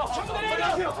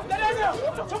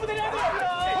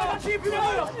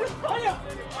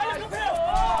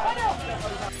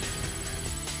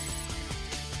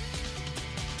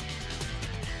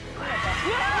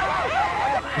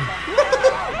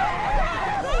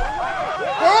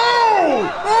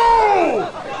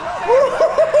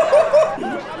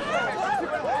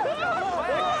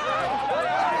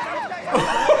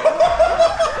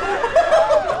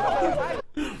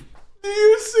 Do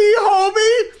you see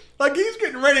homie? Like he's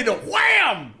getting ready to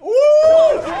wham! Woo!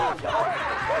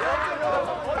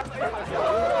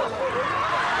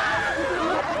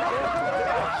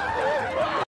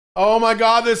 Oh my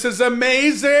god, this is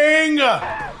amazing!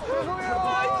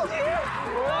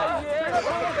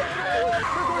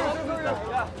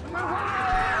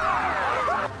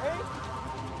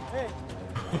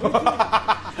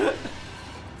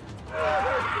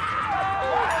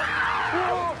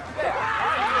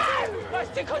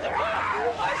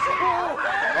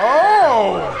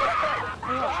 Oh!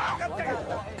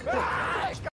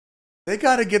 They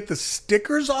gotta get the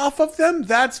stickers off of them?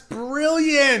 That's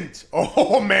brilliant!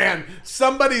 Oh man,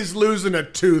 somebody's losing a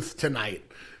tooth tonight.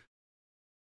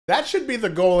 That should be the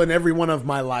goal in every one of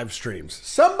my live streams.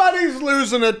 Somebody's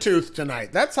losing a tooth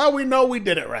tonight. That's how we know we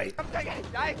did it right.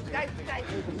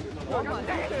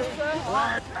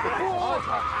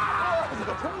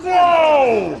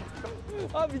 Whoa!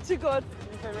 아 미칠 것 같아.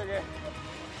 이 새벽에.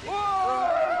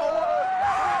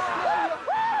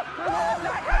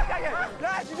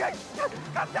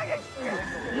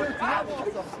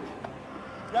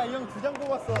 야, 이 형 2장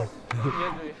뽑았어.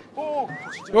 오!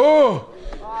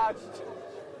 아 진짜.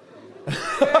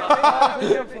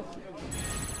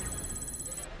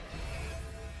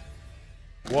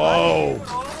 와우.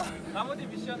 나머지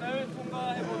미션을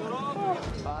통과해 보도록.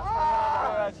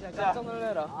 진짜 깜짝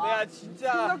놀래라. 내가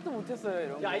진짜 생각도 못했어요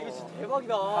이런 거. 야 이거 진짜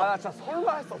대박이다. 아 진짜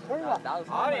설마 했어 설마. 나도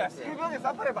설마 아니 했어. 새벽에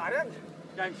사파리 말이 안 돼.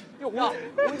 야 이거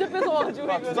언제 뺏어와가지고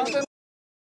이거.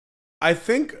 I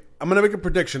think I'm going to make a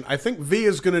prediction. I think V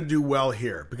is going to do well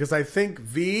here because I think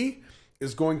V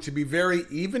is going to be very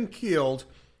even keeled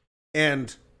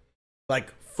and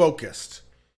like focused.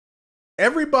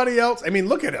 Everybody else, I mean,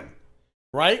 look at him,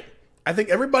 right? I think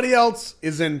everybody else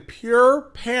is in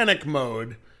pure panic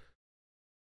mode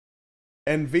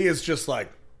and V is just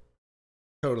like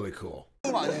totally cool.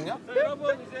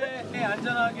 여러분 이제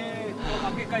안전하게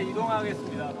밖에까지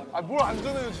이동하겠습니다. 아, 뭘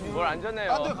안전해요 지금? 뭘 안전해요.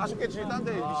 딴 데 가셨겠지. 딴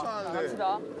데 미션 하는데.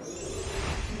 갑시다.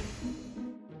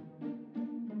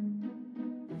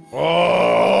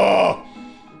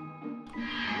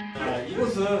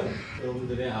 이곳은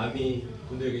여러분들의 아미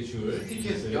분들에게 줄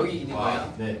티켓을 여기 있는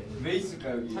거야? 네. 왜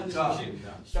있을까 여기? 찾으신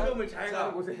곳입니다. 실험을 잘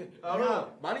가는 곳에.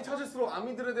 여러분 많이 찾을수록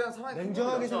아미들에 대한 사랑이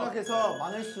냉정하게 생각해서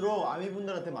많을수록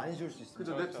아미분들한테 많이 줄 수 있습니다.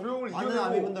 그죠? 내 두려움을 많은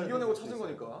아미분들한테 이겨내고 줄 수 찾은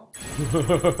있어요. 거니까.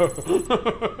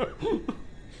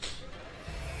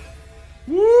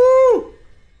 Woo!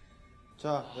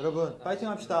 자, 여러분 파이팅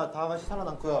합시다. 다 같이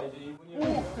살아남고요.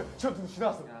 오! 저 누구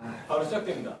지나갔어. 바로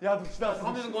시작됩니다. 야 누구 지나갔어.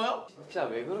 하는 거야? 진짜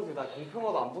왜 그러게 나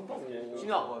공평하도 안 본다고.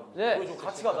 진아. 네. 우리 좀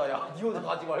같이 가자. 야, 니 혼자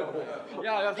가지 말고.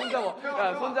 야 손잡아.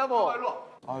 야 손잡아.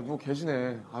 아 누구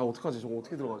계시네. 아 어떡하지? 저거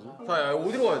어떻게 들어가지? 자, 야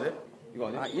어디로 가야 돼? 이거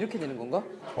아니야? 아 이렇게 되는 건가?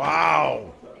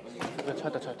 Wow. 야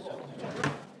찾았다.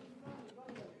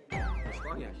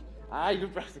 꽝이야. 아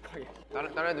이럴 줄 알았어 꽝이야.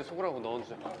 다른 애들 속으라고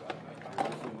넣어주자.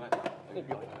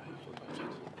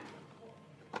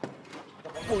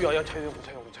 오야야 자유.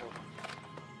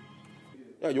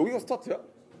 야 여기가 스타트야?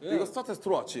 여기가 스타트에서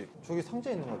들어왔지? 저기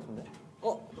상자 있는 것 같은데?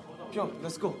 형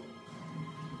렛츠고.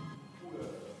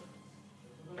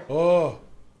 Oh.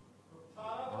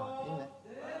 있네.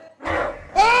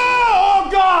 Oh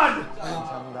God!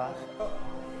 감사합니다.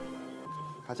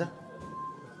 가자.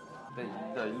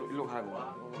 나 일로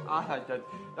가라고.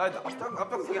 나 진짜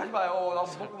앞장서게 하지 마요. 나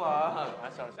무섭구만.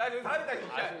 알았어. 야 여기 사람 있다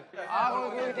진짜.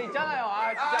 그럼 그때 있잖아요.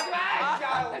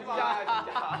 진짜.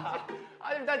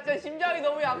 아니 나 진짜 심장이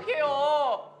너무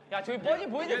약해요. 야 저기 뻔히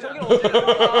보이는데 저기는 어떻게 가?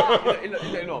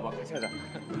 일로 와봐. 같이 가자.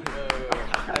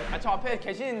 저 앞에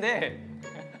계시는데.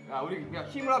 야 우리 그냥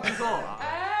힘을 합해서.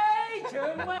 에이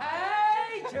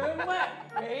정말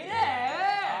왜 이래?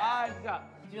 진짜.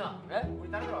 진아, 왜?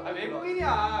 우리 다른 데로 가.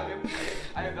 외국인이야.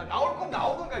 아니 나 나올 건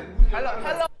나오던가.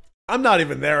 Hello. I'm not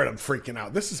even there and I'm freaking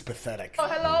out. This is pathetic.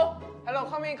 Hello.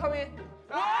 Come in.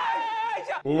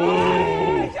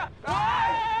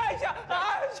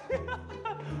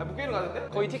 묶이는 거 같은데?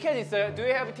 거기 티켓 있어요? Do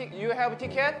you have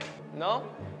ticket? No?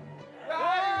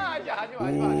 하지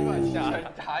마 진짜.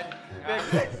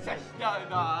 진짜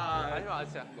신기하다. 하지 마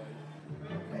진짜.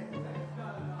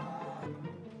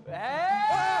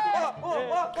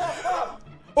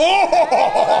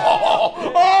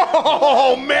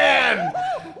 Oh man!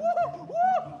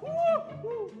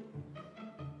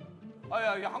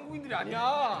 야 한국인들이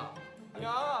아니야.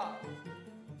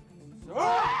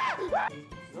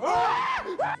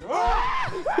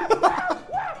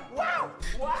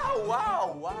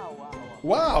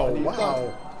 Wow.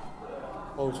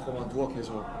 잠깐만 누가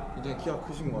계셔. 굉장히 키가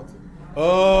크신 것 같아.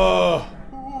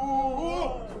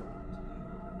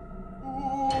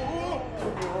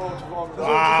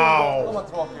 Wow. 잠깐만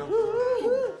들어갈게요.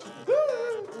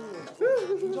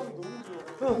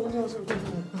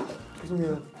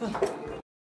 죄송해요.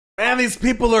 Man, these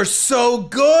people are so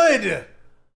good.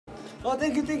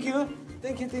 Thank you. 또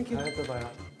봐요.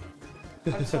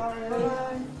 I'm sorry.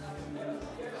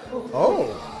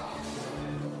 Oh.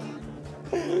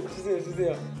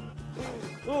 주세요.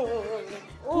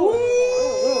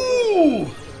 Ooh.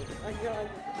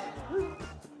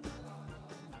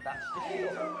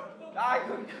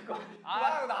 그거.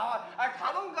 나와.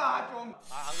 가던가 좀.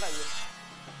 안 가 이거.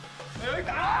 여기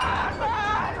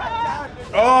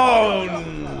Oh.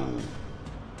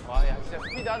 야 진짜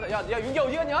스피드하다. 야 윤기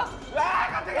어디 갔냐?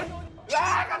 갑자기.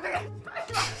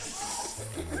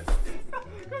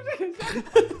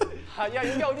 야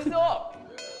윤기 어디 있어?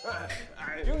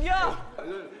 윤기야.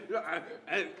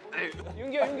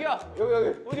 여기.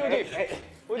 어디?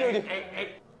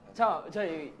 자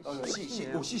여기. 시?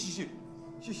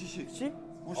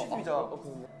 뭐 시집이자.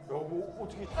 여보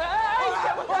어떻게?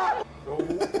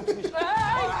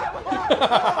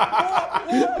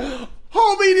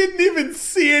 Homie didn't even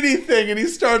see anything and he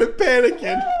started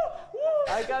panicking.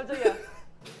 아이 깜짝이야.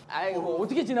 아이 뭐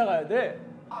어떻게 지나가야 돼?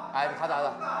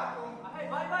 가자.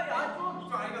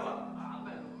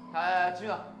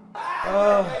 지훈아.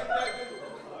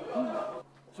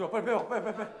 지훈아 빨리 빼봐.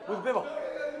 어디 빼봐.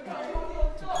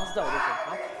 파스타 어딨어?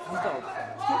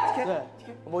 티켓?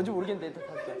 뭔지 모르겠는데 일단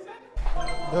파스타.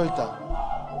 여기 있다.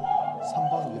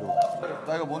 3번 위로.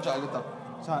 나 이거 뭔지 알겠다.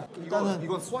 자, 일단은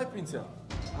이건 스와이프 힌트야.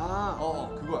 그거야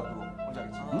그거. 뭔지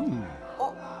알겠지?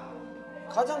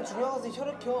 가장 중요한 것은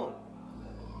혈액형.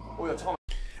 야 잠깐만.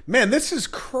 Man, this is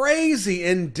crazy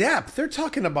in depth. They're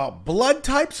talking about blood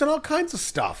types and all kinds of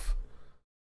stuff.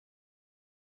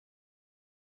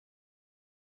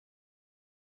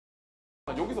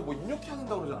 여기서 뭐 입력해야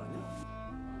된다고 그러지 않았냐?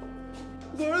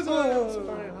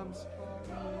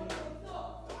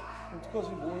 어떡하지?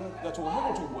 뭐야? 야 저거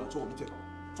해볼 저거 뭐야? 저거 밑에.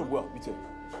 저거 뭐야? 밑에.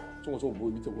 저거 뭐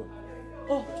밑에 뭐야?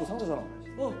 저 상자잖아.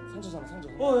 상자.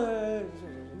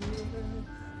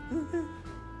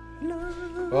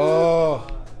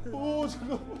 Oh.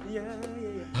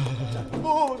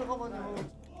 잠깐만요.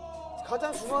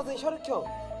 가장 중요한 것은 혈액형.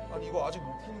 아니 이거 아직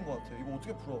못 푸는 것 같아. 이거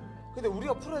어떻게 풀어? 근데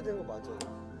우리가 풀어야 되는 거 맞아.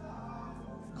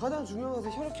 가장 중요한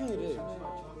것은 혈액형이래.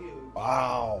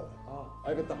 Wow.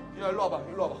 알겠다. 야 일로 와봐.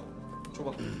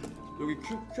 줘봐. 여기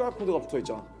QR 코드가 붙어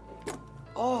있잖아.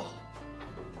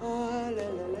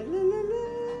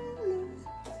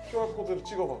 QR 코드를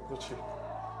찍어봐. 그렇지.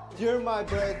 Dear my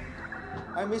bread,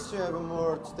 I miss you even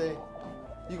more today.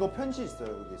 이거 편지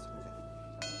있어요 여기 상자.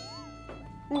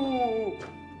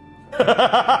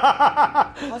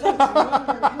 가장 중요한 건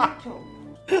혈액형.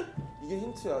 이게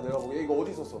힌트야. 내가 보기에 이거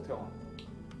어디 있었어, 태영아?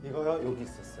 이거요 여기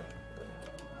있었어요.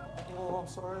 I'm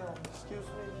sorry. Excuse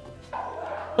me.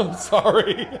 I'm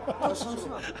sorry.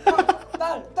 잠시만.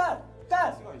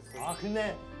 딸. 아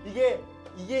근데 이게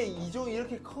이종이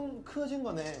이렇게 커진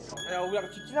거네. 야 우리 아까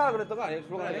직진하라 그랬던 거 아니야?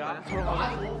 들어가야 돼.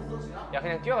 야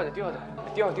그냥 뛰어가자.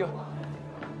 뛰어.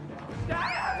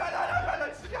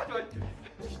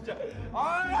 진짜.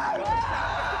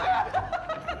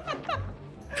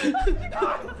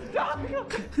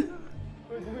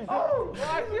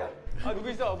 누구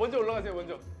있어? 먼저 올라가세요.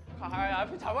 먼저.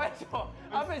 앞에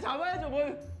잡아야죠.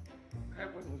 뭘?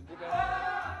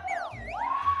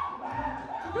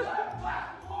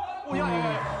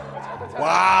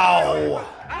 와우.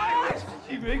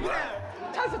 왜 그래?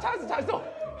 찼어.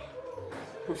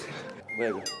 뭐야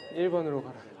이거? 1번으로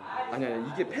가라. 아니야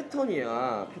이게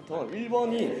패턴이야. 패턴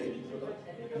 1번이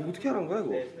뭐 어떻게 하는 거야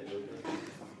이거?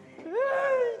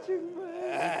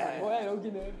 정말. 뭐야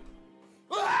여기는?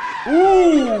 오.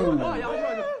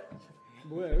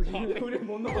 뭐야 여기? 우리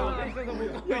못 나가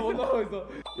있어.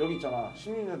 여기 있잖아.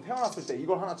 신민이는 태어났을 때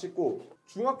이걸 하나 찍고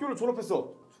중학교를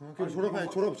졸업했어. 중학교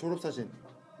졸업 사진.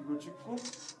 이걸 찍고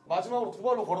마지막으로 두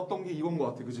발로 걸었던 게 이건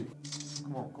거 같아, 그지?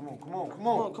 Come on.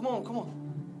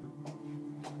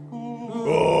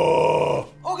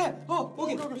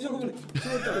 오케이.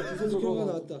 수술 기록가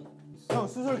나왔다. 형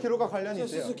수술 기록과 관련이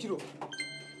있어요. 수술 기록.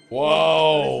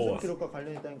 와우. 수술 기록과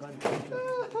관련이 있다니까.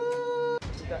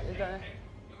 일단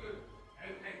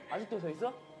아직도 서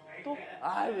있어? 또?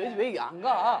 왜 안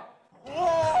가?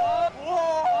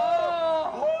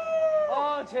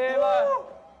 제발.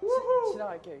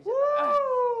 지나갈게요 이제.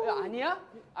 아니야?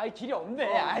 길이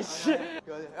없네. 아이씨.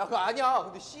 야 그거 아니야.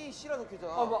 근데 C라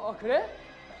적혀있잖아. 그래?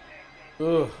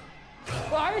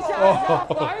 아이씨.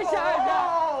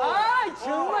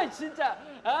 정말 진짜.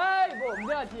 뭐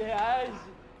없냐 뒤에. 아이씨.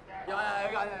 야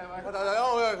여기 아니야. 가자.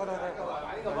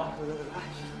 아닌가 봐.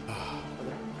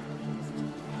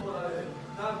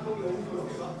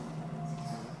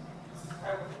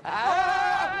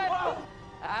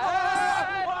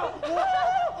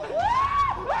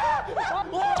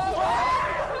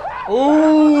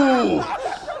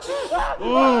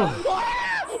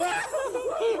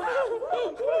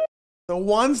 The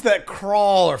ones that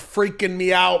crawl are freaking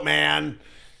me out, man.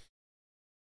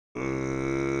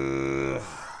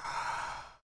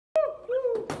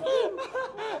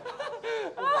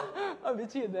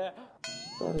 미치겠네.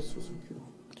 딸의 수술 기록.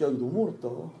 야 이거 너무 어렵다.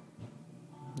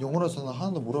 영어라서는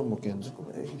하나도 못 알아먹겠는데.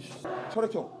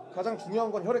 혈액형. 가장 중요한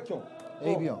건 혈액형.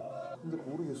 AB형. 근데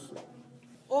모르겠어.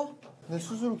 내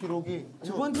수술 기록이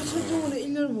두 번째 철저문의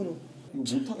 1년 번호.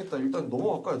 이거 못하겠다. 일단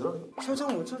넘어갈까 얘들아?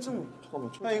 철저문.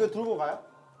 잠깐만. 형 이거 들고 가요?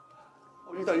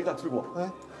 일단 들고 와.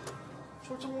 네.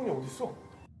 철창문이 어딨어?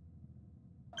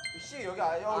 C 여기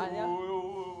아니야.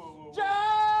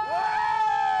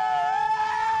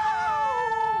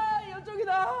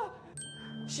 이쪽이다.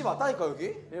 C 맞다니까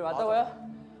여기? 여기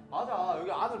맞다고요? 맞아.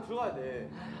 여기 안으로 들어가야 돼.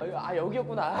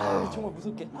 여기였구나. 정말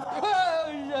무섭게.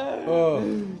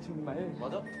 정말.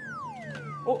 맞아?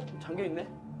 잠겨 있네.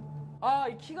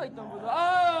 이 키가 있던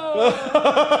거다.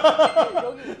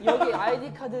 여기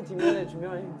ID 카드 뒷면에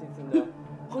주명한 힌트 있습니다.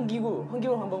 환기구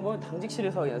한번 보면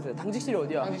당직실에서 확인하세요. 당직실이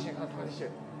어디야?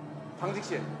 당직실.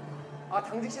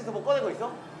 당직실에서 뭐 꺼낸 거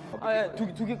있어?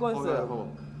 두 개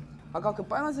꺼냈어요. 아까 그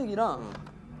빨간색이랑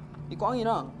이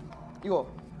꽝이랑 이거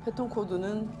패턴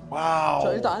코드는 Wow.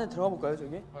 저 일단 안에 들어가 볼까요,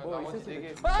 저기?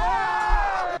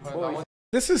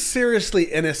 This is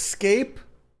seriously an escape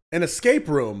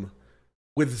room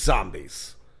with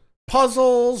zombies.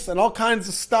 Puzzles and all kinds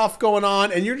of stuff going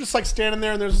on, and you're just like standing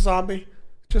there and there's a zombie.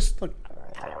 Just like,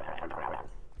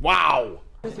 wow.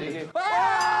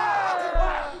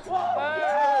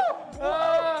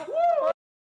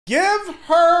 Give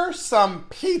her some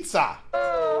pizza.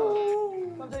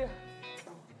 깜짝이야.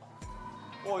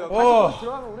 어.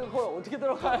 들어가면 우리 거기 어떻게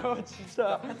들어가요,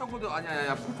 진짜. 패턴 코드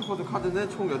아니야. 패턴 코드 카드는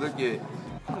총 8개.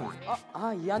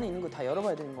 이 안에 있는 거 다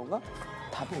열어봐야 되는 건가?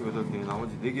 총 8개.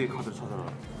 나머지 4개의 카드를 찾아라.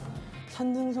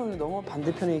 산등성을 넘어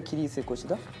반대편에 길이 있을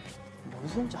것이다?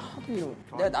 무슨 자 하도 이런.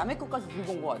 내가 남의 것까지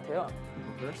들고 온 것 같아요.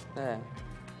 그래? 네.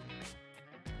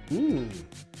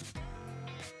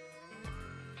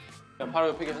 바로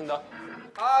옆에 계신다.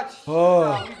 진짜.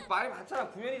 우리 말이 많잖아.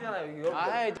 구현이잖아. 여기 여러분.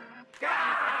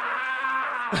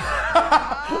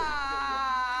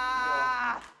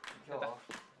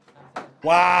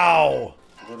 Wow.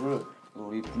 이거를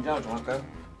우리 분장을 정할까요?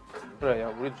 그래, 야,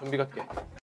 우리 좀비 같게.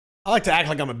 I like to act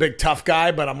like I'm a big tough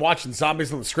guy, but I'm watching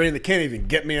zombies on the screen that can't even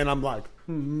get me, and I'm like,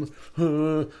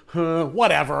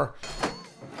 whatever.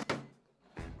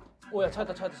 오야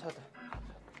찾았다.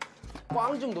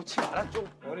 꽝 좀 놓지 마라 좀.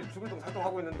 우리 죽을 동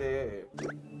활동하고 있는데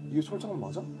이게 철창문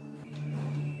맞아?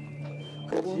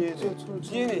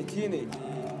 DNA.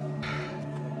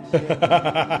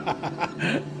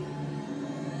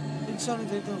 흔치 않은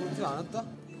데이터가 그렇지 않았다?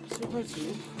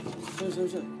 787.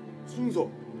 잠시만.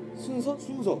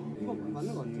 순서. 이거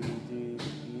맞는 거 같아. D,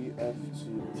 E, F,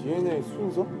 G. DNA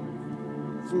순서?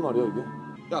 무슨 말이야 이게?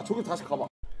 야 저기 다시 가봐.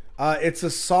 It's a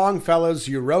song, fellas.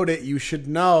 You wrote it. You should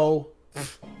know.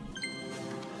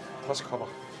 다시 가봐.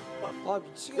 아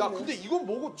미치겠네. 야 근데 이건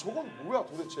뭐고 저건 뭐야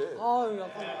도대체? 아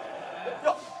약간.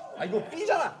 야, 이거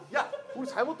B잖아. 야, 우리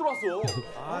잘못 들어왔어.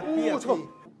 아 B야 B.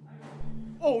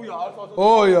 어, 야, 알았어.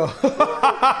 Oh, yeah.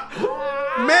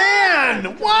 Man,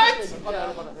 what?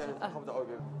 가보자.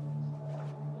 오케이.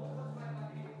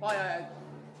 야야.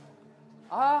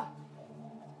 아.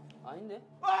 아닌데?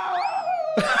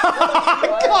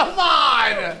 Come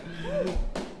on!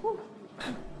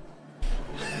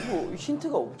 이거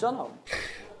힌트가 없잖아.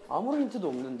 아무런 힌트도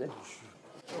없는데. 야,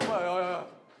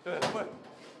 빨리.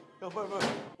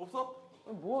 없어?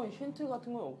 뭐 힌트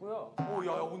같은 건 없고요. 오,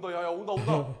 야, 온다. 야, 온다.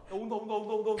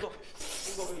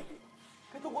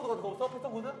 패턴 코드 같은 거 없어?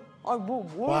 패턴 코드? 아, 뭘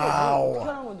와우. 어떻게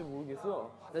하는 건지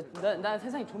모르겠어. 나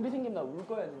세상에 좀비 생기면 나 울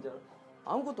거야 진짜.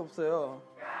 아무것도 없어요.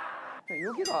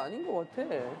 여기가 아닌 것 같아.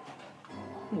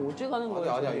 그럼 어째 가는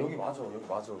거야? 아니야 여기 맞아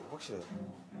확실해.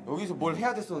 여기서 뭘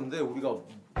해야 됐었는데 우리가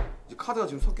이제 카드가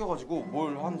지금 섞여가지고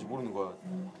뭘 하는지 모르는 거야.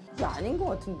 이게 아닌 것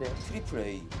같은데. 트리플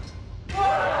A.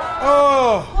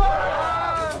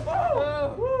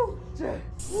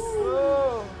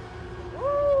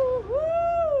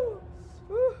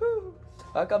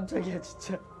 아 깜짝이야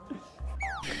진짜.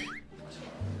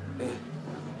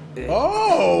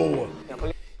 Oh!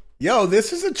 Yo,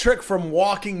 this is a trick from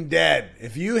Walking Dead.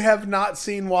 If you have not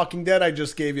seen Walking Dead, I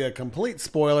just gave you a complete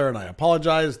spoiler, and I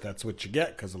apologize. That's what you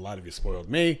get, because a lot of you spoiled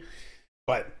me.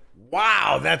 But,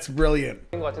 wow, that's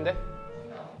brilliant. 것 같은데?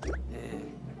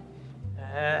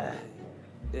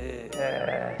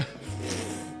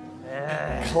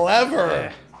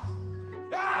 Clever.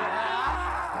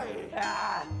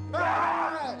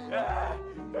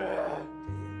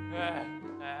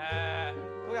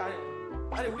 거기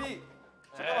아니 우리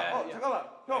잠깐만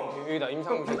형 여기다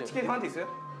임상훈 사진. 티켓 형한테 있어요?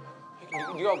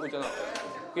 네가 갖고 있잖아.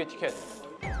 그게 티켓.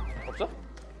 없어?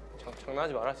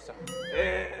 장난하지 마라 진짜.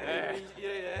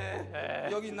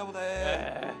 여기 있나 보다.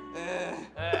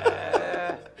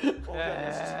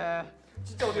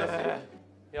 진짜 어디 갔어?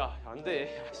 야, 안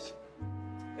돼. 야, 씨.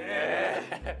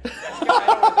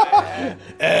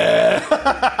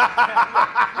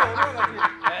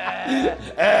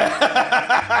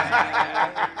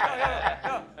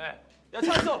 야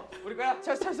찾았어. 우리 거야?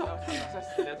 찾았어.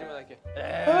 내가 들어갈게.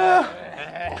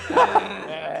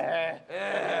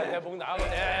 내 목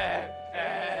나가거든.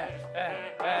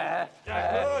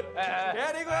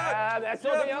 Very good.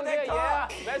 메소드 형님,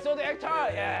 메소드 액터.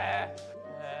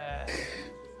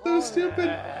 So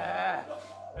stupid.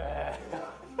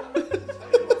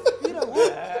 B라고?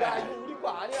 야 이거 우리 거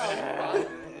아니야. 왜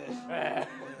그래?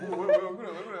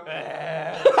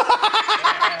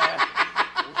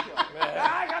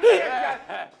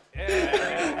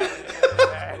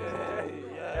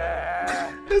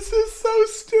 This is so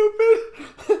stupid.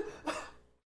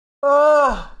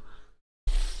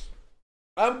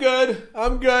 I'm good.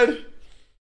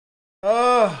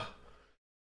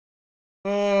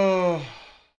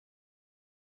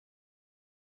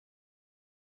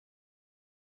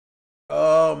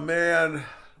 Oh man.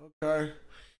 Okay.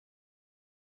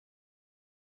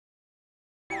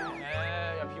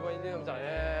 야, 비번 1, 2, 3, 4.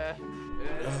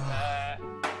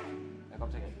 야,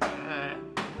 깜짝이야.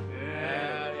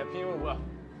 야, 비밀번호 뭐야?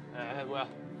 뭐야?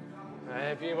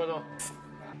 비밀번호.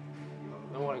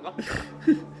 넘어갈까?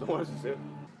 넘어갈 수 있어요?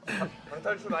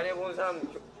 방탈출 많이 해본 사람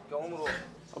경험으로.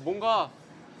 뭔가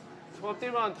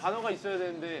조합될만한 단어가 있어야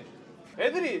되는데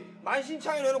애들이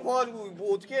만신창이로 해놓고 와가지고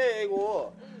뭐 어떻게 해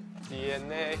이거.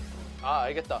 DNA. 아,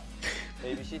 알겠다.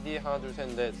 A, B, C, D 하나 둘 셋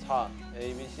넷 4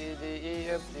 A, B, C, D, E,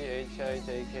 F, G, H, I,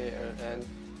 J, K, L, N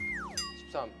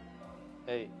 13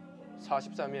 A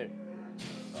 413일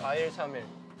 4131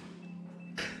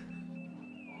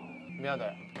 미안하다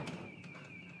야.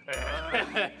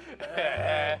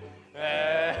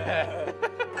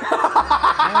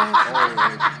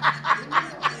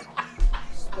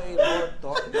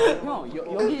 형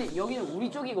여기는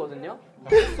우리 쪽이거든요.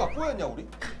 야, 꼬였냐 우리?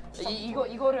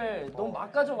 이거를 너무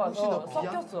막 가져가서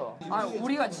섞였어. 아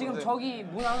우리가 지금 저기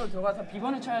문 안으로 들어가서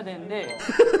비번을 쳐야 되는데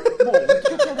뭐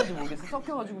어떻게 쳐야 될지 모르겠어.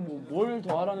 섞여가지고 뭐 뭘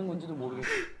더 하라는 건지도 모르겠어.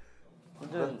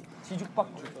 완전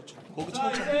뒤죽박죽. 거기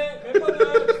천천히. 멤버들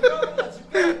중간부터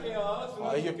집중할게요.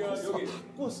 아 이게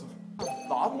꼬였어.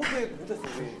 나 아무것도 못했어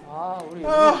우리. 우리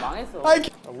망했어.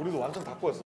 우리도 완전 다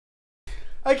꼬였어.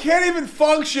 I can't even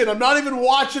function. I'm not even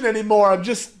watching anymore. I'm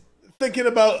just thinking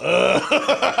about.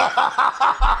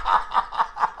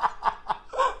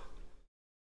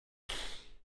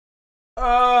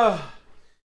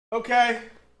 Okay,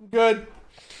 good.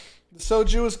 The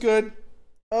soju is good.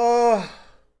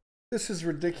 This is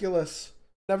ridiculous.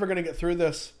 Never gonna get through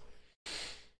this.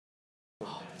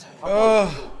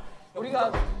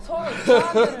 우리가 서로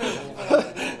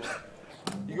이상하게는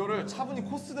이거를 차분히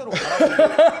코스대로 가라고.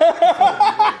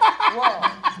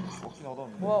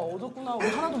 와 어둡구나. 우리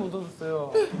하나도 못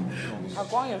얻었어요. 다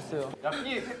꽝이었어요. 야,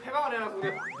 B 패방을 해놔서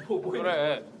우리 뭐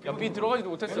그래. 야, B 들어가지도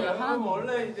못했어요. 하나는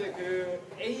원래 이제 그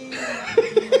A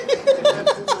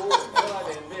보고 들어가야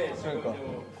되는데 그러니까.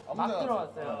 막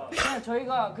들어왔어요. 그냥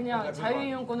저희가 그냥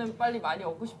자유이용권을 빨리 많이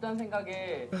얻고 싶다는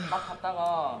생각에 막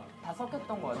갔다가 다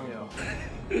섞였던 것 같아요.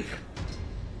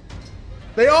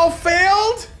 They all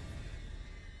failed?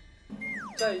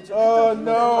 자 이제 Oh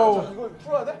no. 이거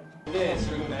풀어야 돼? 네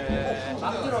지금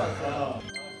막 들어왔어요.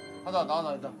 하자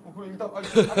나 일단. 그럼 일단 아니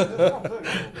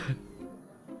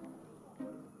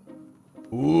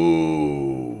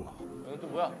Ooh. 이건 또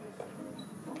뭐야?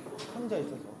 상자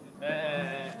있어서.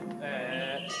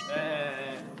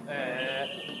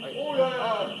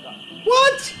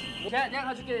 What? 내가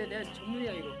가줄게. 내가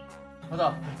전문이야 이거.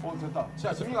 가자. 됐다.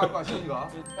 자 지민이가 할 거야 지민이가.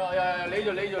 야,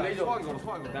 레이저. 소화기 걸어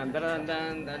소화기 걸어.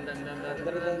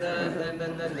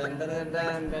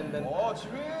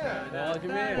 지민.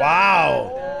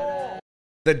 Wow.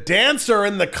 The dancer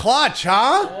in the clutch,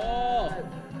 huh?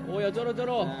 야, 쩔어.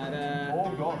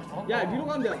 야 위로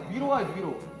가면 돼. 위로 가야 돼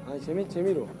위로. 아,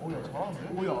 재미로. 오야.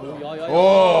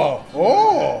 Oh.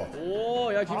 Oh.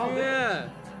 오, 야, 지민.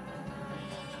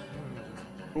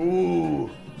 Ooh.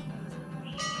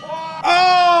 Oh.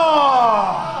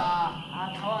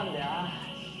 다 왔는데.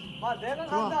 마 내가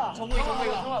간다.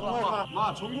 정국이가.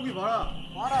 마 정국이 봐라.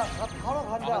 와라. 나 바로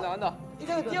간다. 간다.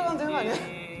 이제 뛰어가면 되는 거 아니야?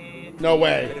 No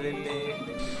way.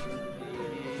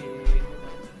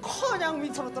 그냥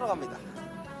밑으로 들어갑니다.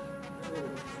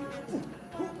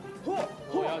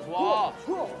 야, 좋아.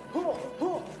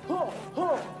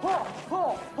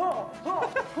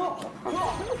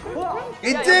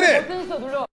 He did it. 버튼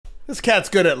눌러. This cat's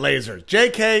good at lasers.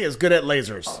 JK is good at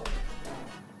lasers.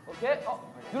 오케이.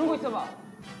 누르고 있어봐.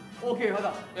 오케이,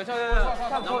 가자. 야, 자,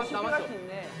 남았어. 남았어. 수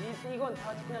있네. 이건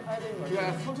다 그냥 가야 되는 거야.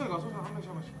 야 천천히 가 천천히 한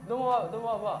명씩.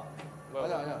 넘어와봐.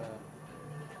 아니야.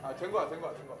 된 거야.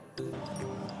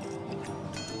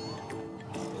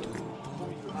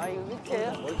 아 이거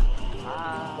밑에.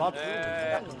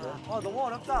 너무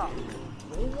어렵다.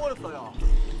 너무 어렵다 야.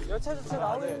 여차저차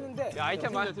나오고 있는데. 야,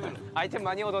 아이템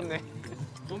많이 얻었네.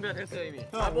 좀비가 됐어요, 이미.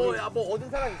 뭐 얻은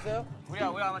사람 있어요? 우리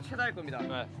아마 최다일 겁니다.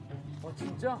 네.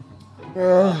 진짜?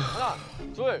 하나,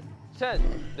 둘, 셋.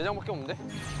 4장밖에 없는데?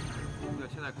 우리가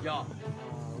최다일 겁니다. 야,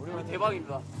 우리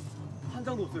대박입니다. 한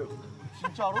장도 없어요.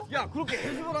 진짜로? 야, 그렇게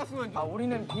해주고 났으면.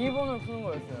 우리는 비밀번호를 푸는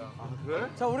거였어요. 그래?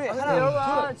 자, 우리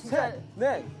하나, 둘, 진짜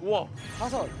넷, 우와.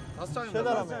 다섯 장이면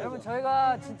여러분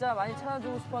저희가 진짜 많이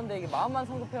찾아주고 싶었는데 이게 마음만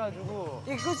성급해가지고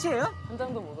이게 끝이에요? 한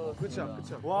장도 못 얻었어요.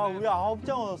 끝이야. 와 우리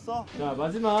 9장 얻었어. 자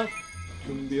마지막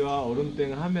좀비와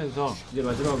얼음땡을 하면서 이제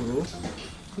마지막으로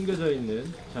숨겨져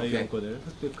있는 자유용권을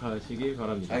획득하시기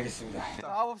바랍니다. 알겠습니다.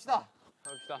 가봅시다.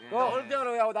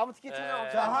 얼음장으로 야 나무 티켓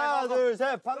찾아. 자 하나 둘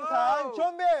셋 방탄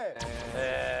좀비.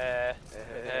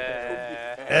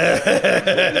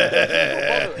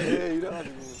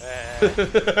 이래가지고.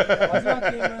 마지막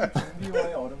게임은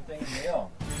좀비와의 얼음땡인데요.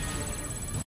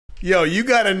 Yo, you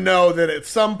gotta know that at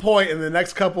some point in the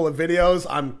next couple of videos,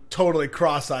 I'm totally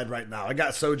cross-eyed right now. I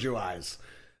got soju eyes.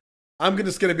 I'm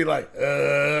just gonna be like,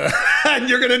 and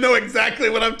you're gonna know exactly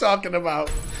what I'm talking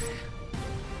about.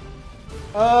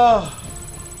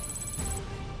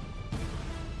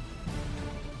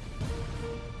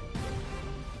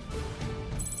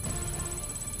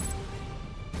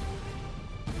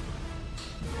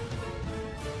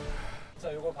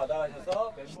 자 요거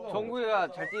받아가셔서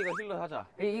정국이가 잘 뛰니까 힐러 하자.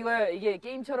 이게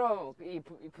게임처럼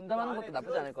분담하는 것도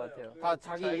나쁘지 않을 것 같아요. 다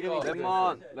자기 이름이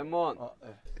lemon.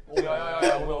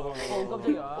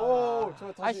 깜짝이야.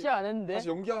 다시 안 했는데? 다시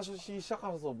연기하시기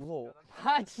시작하셔서 무서워.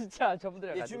 진짜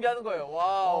저분들이랑 이제 준비하는 거예요.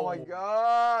 와우. 오 마이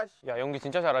갓. 야, 연기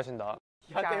진짜 잘하신다.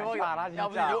 야 대박이다.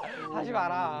 진짜. 하지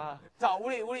마라. 자,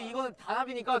 우리 이거는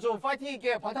단합이니까 좀 파이팅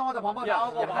있게 반탕마다 반반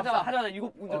나오고 하자. 이거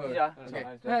먼저 뛰자.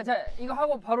 네, 자 이거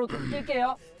하고 바로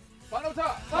뛸게요.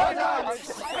 반호차.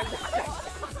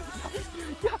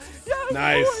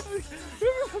 Nice.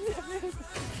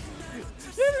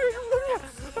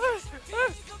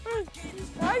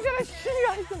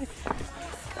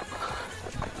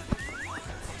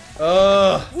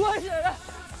 뭐하시냐?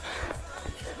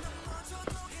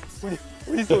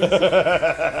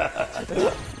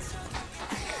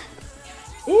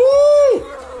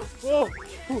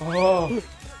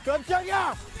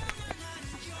 깜짝이야.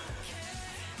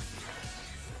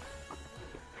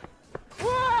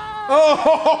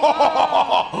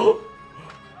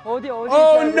 어디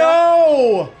Oh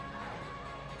no!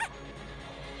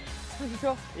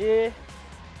 주십시오. 예.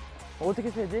 어떻게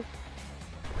세지?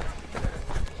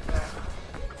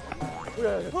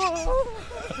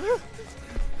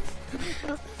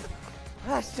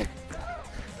 아, 씨.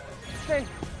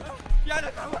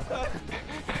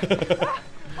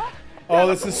 Oh,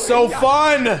 this is so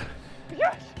fun!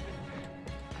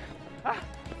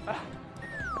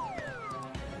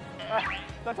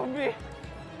 나 좀비.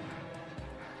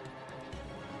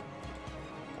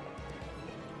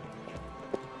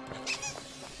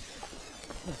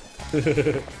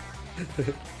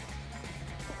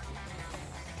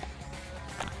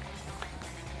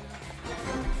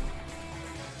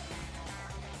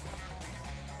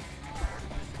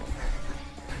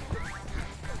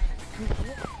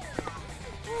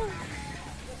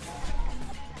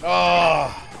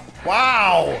 Oh,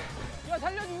 wow! 야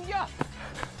살려줘 윤기야.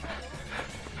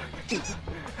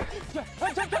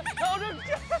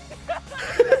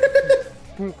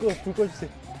 잠깐. 불 꺼주세요.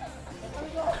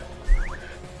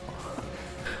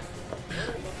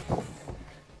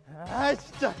 아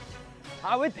진짜.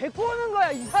 아 왜 데리고 오는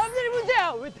거야? 이 사람들이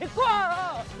문제야. 왜 데리고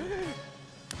와?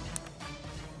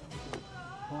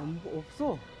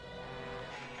 없어.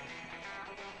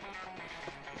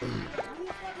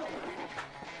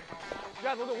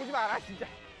 야 너도 오지 마라 진짜.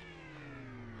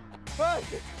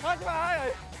 하지 마.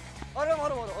 얼음 가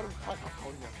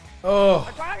얼음이야.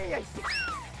 Oh. 꽝이야 이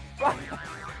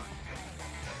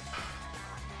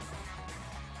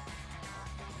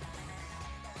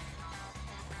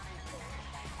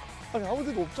아니 아무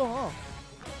데도 없잖아.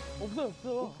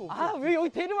 없어. 아 왜 여기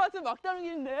데려와서 막다른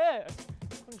길인데?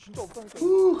 아니 진짜 없다니까.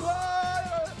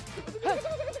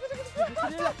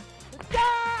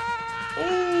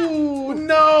 Ooh,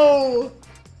 no!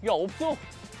 야 없어.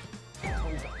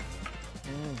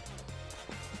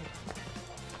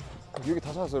 여기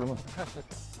다 찾았어 여러분.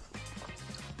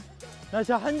 나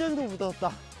진짜 한 점도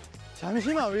묻었다.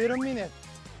 잠시만 왜 이런 미네.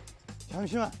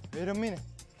 잠시만 왜 이런 미네.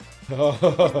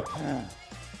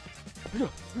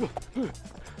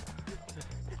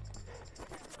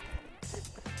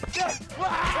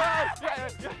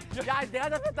 야 내가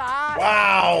잡혔다.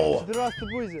 Wow! 들어왔어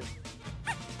보이즈.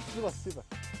 씹어.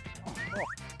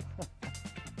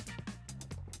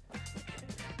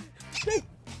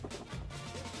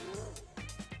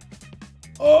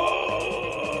 Oh!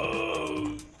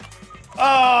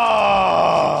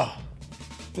 Ah!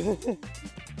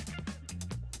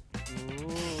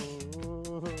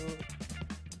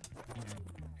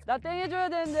 나 땡 해줘야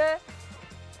되는데.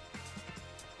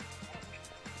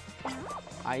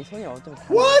 아 이 손이 어쩜 다.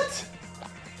 What?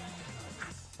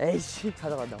 에이씨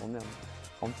가져간다. 오면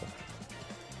없어.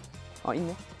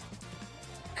 있네.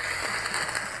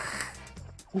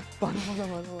 오 맞아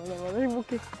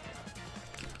행복해.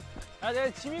 야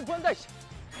내가 지민 구한다. 씨.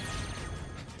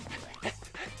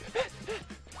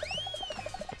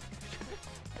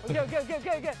 오케이.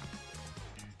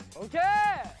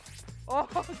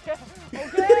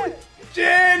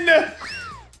 Jin! 야,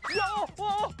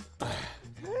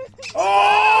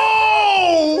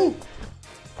 Oh!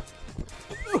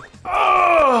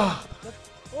 Ah!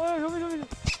 여기.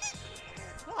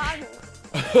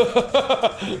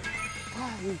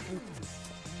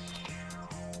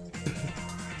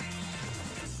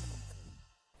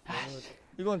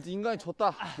 이건 인간이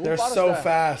졌다. They're so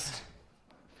fast.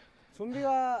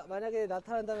 좀비가 만약에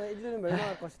나타난다면 인류는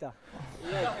멸망할 것이다.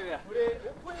 우리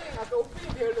오프닝 아까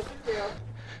오프닝 배열로 쓸게요.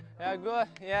 Yeah, good.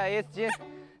 Yeah, it's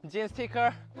Jin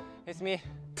sticker. It's me.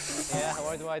 Yeah,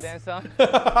 worldwide dance song.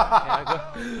 Yeah, good.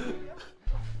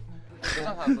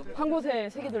 한 곳에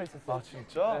 3개 들어있었어. 아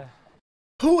진짜?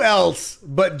 Who else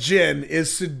but Jin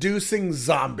is seducing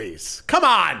zombies? Come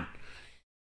on!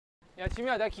 야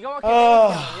지민아, 내가 기가 막히게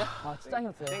땡겼거든요. 아 진짜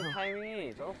짱이었어요. 땡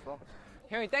타이밍이 쩔었어.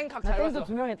 형이 땡각 나 잘 땡도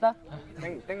봤어. 2명 했다.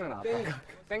 땡각 나왔다.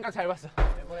 땡각 잘 봤어.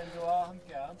 에버랜드와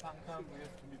함께한 방탄 vs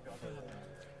좀비 어떠셨나요?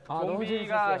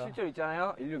 좀비가 실제로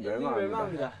있잖아요. 인류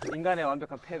멸망합니다. 인간의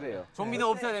완벽한 패배예요. 좀비는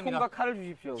없어야 됩니다. 손과 칼을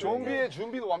주십시오. 좀비의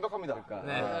준비도 완벽합니다.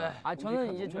 네. 아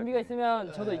저는 이제 좀비가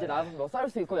있으면 저도 이제 나가서 뭐 싸울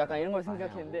수 있고 약간 이런 걸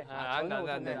생각했는데.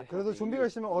 안 돼. 그래도 좀비가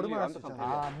있으면 얼음을 할 수 있잖아.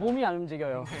 아 몸이 안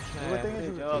움직여요. 누가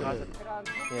땡겨주고.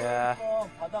 예.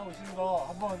 받아오신 거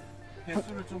한번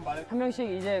개수를 좀 말해. 한 명씩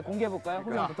이제 공개해 볼까요?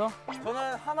 호명부터.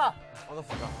 저는 하나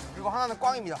얻었습니다. 그리고 하나는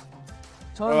꽝입니다.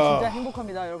 저는 진짜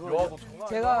행복합니다, 여러분.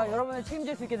 제가 여러분을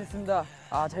책임질 수 있게 됐습니다.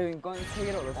 아 자유인권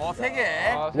 3개를 얻었습니다.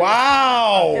 3개.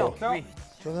 Wow!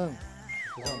 저는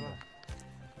죄송합니다.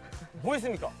 뭐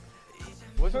했습니까?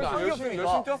 열심히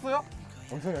뛰었어요?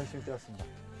 엄청 열심히 뛰었습니다.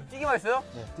 뛰기만 했어요?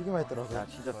 네, 뛰기만 했더라고요.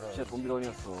 진짜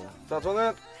좀비런이었어. 자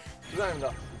저는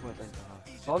부장입니다.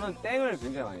 저는 땡을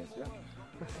굉장히 많이 했어요.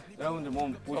 여러분들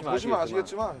몸 보시면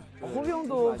아시겠지만 호비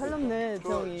형도 살렸네,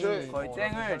 태형이. 거의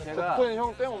땡을 제가 덕분에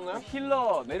형땡 없나요?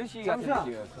 힐러 메르시 같은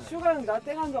느낌이었어. 슈가는 나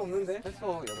땡 한 적 없는데?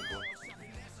 했어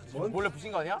여러분. 몰래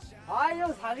부신 거 아니야? 아,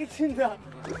 형 사기친다.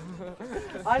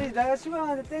 아니, 내가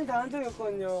슈가한테 땡 당한 적이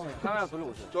없거든요. 카메라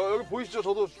돌려보세요. 저 여기 보이시죠?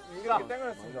 저도 이렇게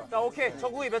땡을 했습니다. 자, 오케이.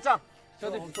 정국이 몇 장?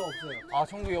 저도 없어요. 아,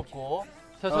 정국이 없고.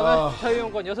 자, 저는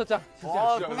자유용권 6장. 진짜.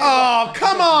 Oh,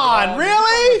 come on,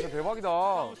 really? 대박이다.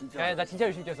 야, 나 진짜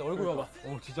열심히 뛰었어. 얼굴 봐봐.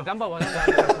 진짜. 땀 봐봐.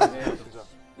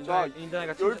 자,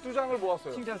 인자이가 12장을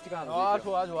모았어요. 칭찬 스티커 하나. 아,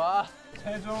 좋아.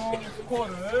 최종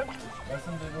스코어를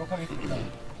말씀드리도록 하겠습니다.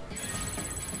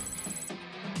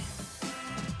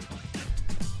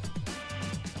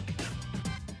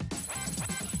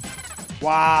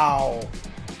 Wow.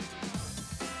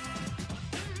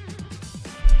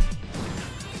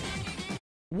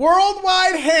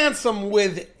 Worldwide Handsome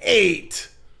with 8.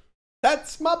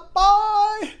 That's my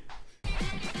boy.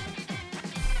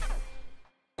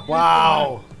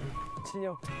 Wow.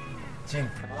 진영.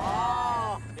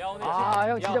 야, 오늘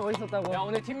형 진짜 멋있었다고. 야,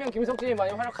 오늘 팀명 김석진이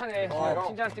많이 활약하네.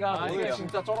 칭찬 스티커 하나 오늘 드릴게요.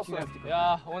 진짜 쩔었어요.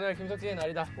 야, 오늘 김석진의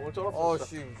날이다. 오늘 쩔었어.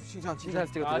 칭찬 칭찬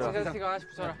스티커 하나씩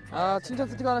붙여라. 아, 칭찬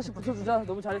스티커 하나씩 붙여주자.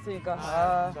 너무 잘했으니까.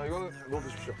 아. 자, 이거는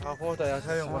넣어주십시오. 아, 고맙다. 야,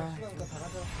 자유 형 봐.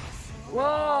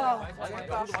 와.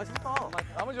 맛있다.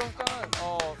 나머지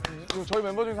 6장은 저희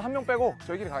멤버 중에서 한 명 빼고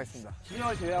저희끼리 가겠습니다.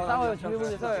 진영을 제외하고 싸워요,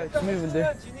 준비분들 싸워요.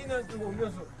 준비분들. 진이는 좀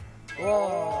음료수.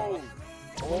 와.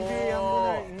 원빈이 한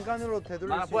분을 인간으로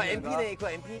되돌릴 수 뭐야, 있는 MP네, 그거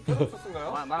MP?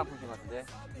 썼을까요? 만화 보신 것 같은데.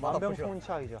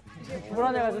 만병통치약이죠.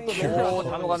 불안해가지고 또 멘트. 오,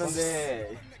 단어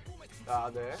가는데.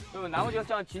 자, 네. 그러면 나머지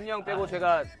 6장은 진이 형 빼고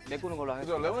제가 메꾸는 걸로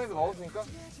그죠, 하겠습니다. 레모네이드 먹었으니까.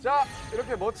 자,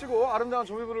 이렇게 멋지고 아름다운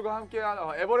조미불과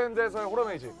함께한 에버랜드에서의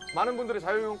호러메이지. 많은 분들의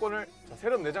자유이용권을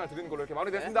 34장을 드리는 걸로 이렇게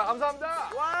마무리됐습니다.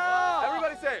 감사합니다. 와!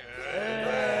 Everybody say.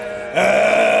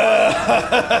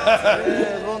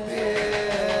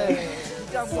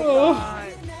 진짜 무섭다.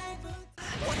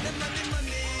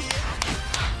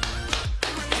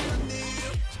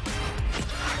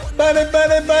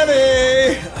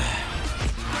 Buddy.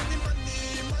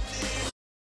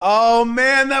 Oh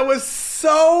man, that was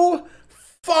so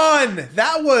fun.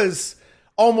 That was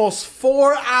almost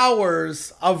 4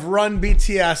 hours of Run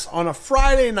BTS on a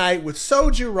Friday night with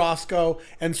Soju Roscoe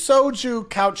and Soju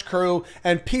Couch Crew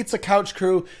and Pizza Couch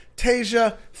Crew.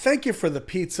 Tasia, thank you for the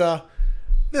pizza.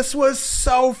 This was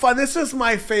so fun. This is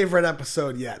my favorite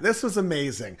episode yet. This was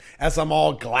amazing. As I'm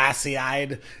all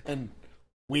glassy-eyed and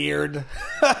weird.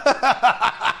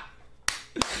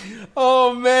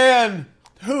 Oh man,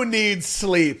 who needs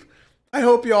sleep? I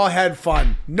hope you all had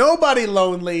fun. Nobody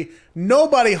lonely,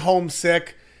 nobody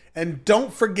homesick, and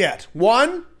don't forget,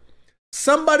 1,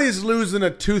 somebody's losing a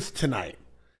tooth tonight.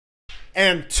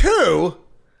 And 2,